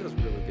said, he does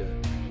really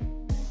good.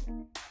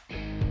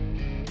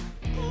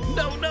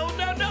 No,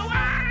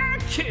 I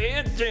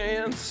can't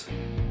dance.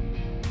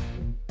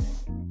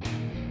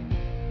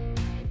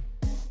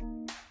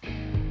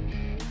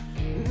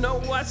 No,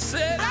 I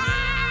said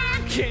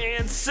I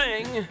can't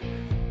sing.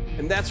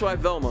 And that's why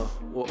Velma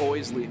will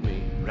always leave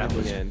me at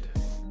the end.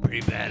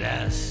 Pretty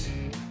badass.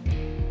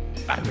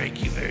 I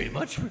thank you very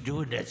much for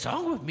doing that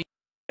song with me.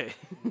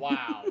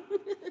 Wow.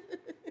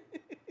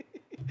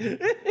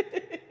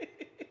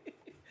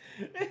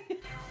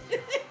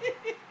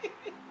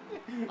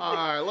 All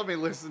right, let me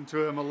listen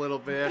to him a little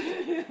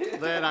bit.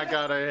 Then I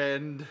gotta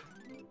end.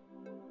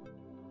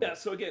 Yeah,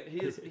 so again,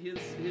 his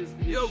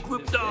Yo,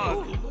 Gloop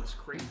Dog. looks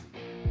crazy.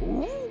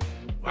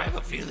 I have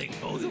a feeling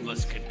both of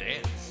us can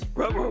dance.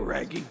 Rubber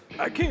ranking.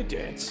 I can't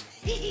dance.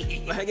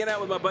 I'm hanging out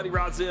with my buddy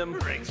Rod Zim.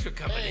 Thanks for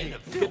coming in.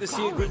 Good to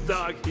see you, Gloop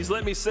Dog. He's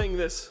letting me sing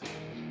this.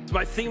 It's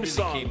my theme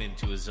song. Came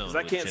into his own. 'Cause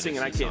I can't sing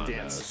and I can't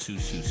dance.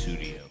 Susu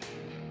Studio.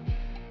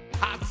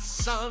 Hot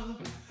sun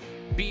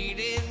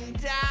beating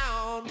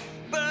down,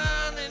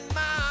 burning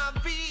my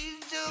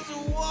feet, just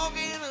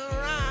walking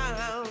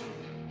around.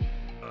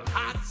 A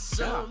hot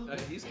sun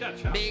He's got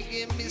chops.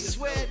 making me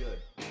sweat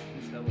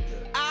He's hella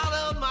good. out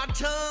of my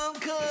tongue,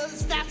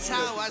 'cause that's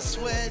how I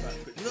sweat.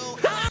 No,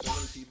 So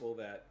many people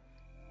that,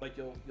 like,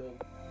 you'll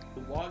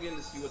log in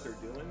to see what they're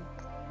doing,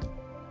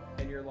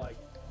 and you're like,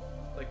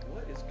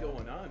 what is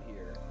going on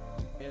here?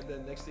 And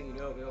then next thing you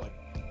know, they're like,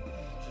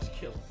 just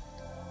kill him.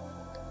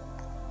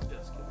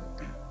 Just kill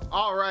him.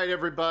 All right,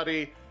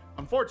 everybody.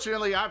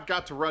 Unfortunately, I've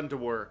got to run to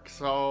work.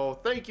 So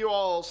thank you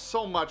all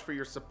so much for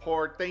your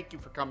support. Thank you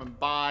for coming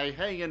by,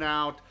 hanging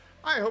out.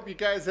 I hope you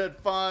guys had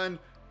fun.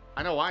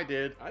 I know I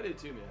did. I did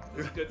too, man. It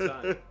was a good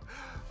time.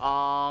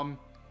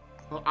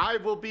 Well, I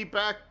will be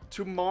back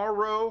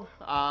tomorrow.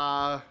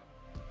 I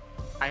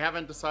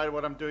haven't decided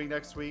what I'm doing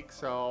next week,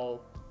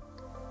 so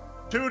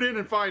tune in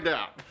and find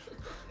out.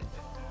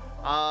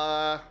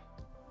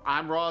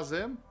 I'm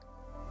Razim.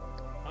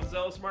 I'm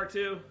Xellos Mark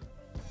II.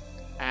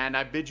 And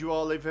I bid you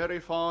all a very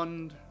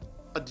fond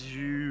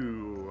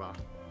adieu.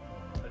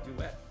 A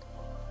duet.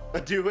 A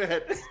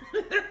duet.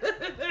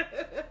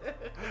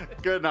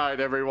 Good night,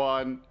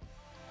 everyone.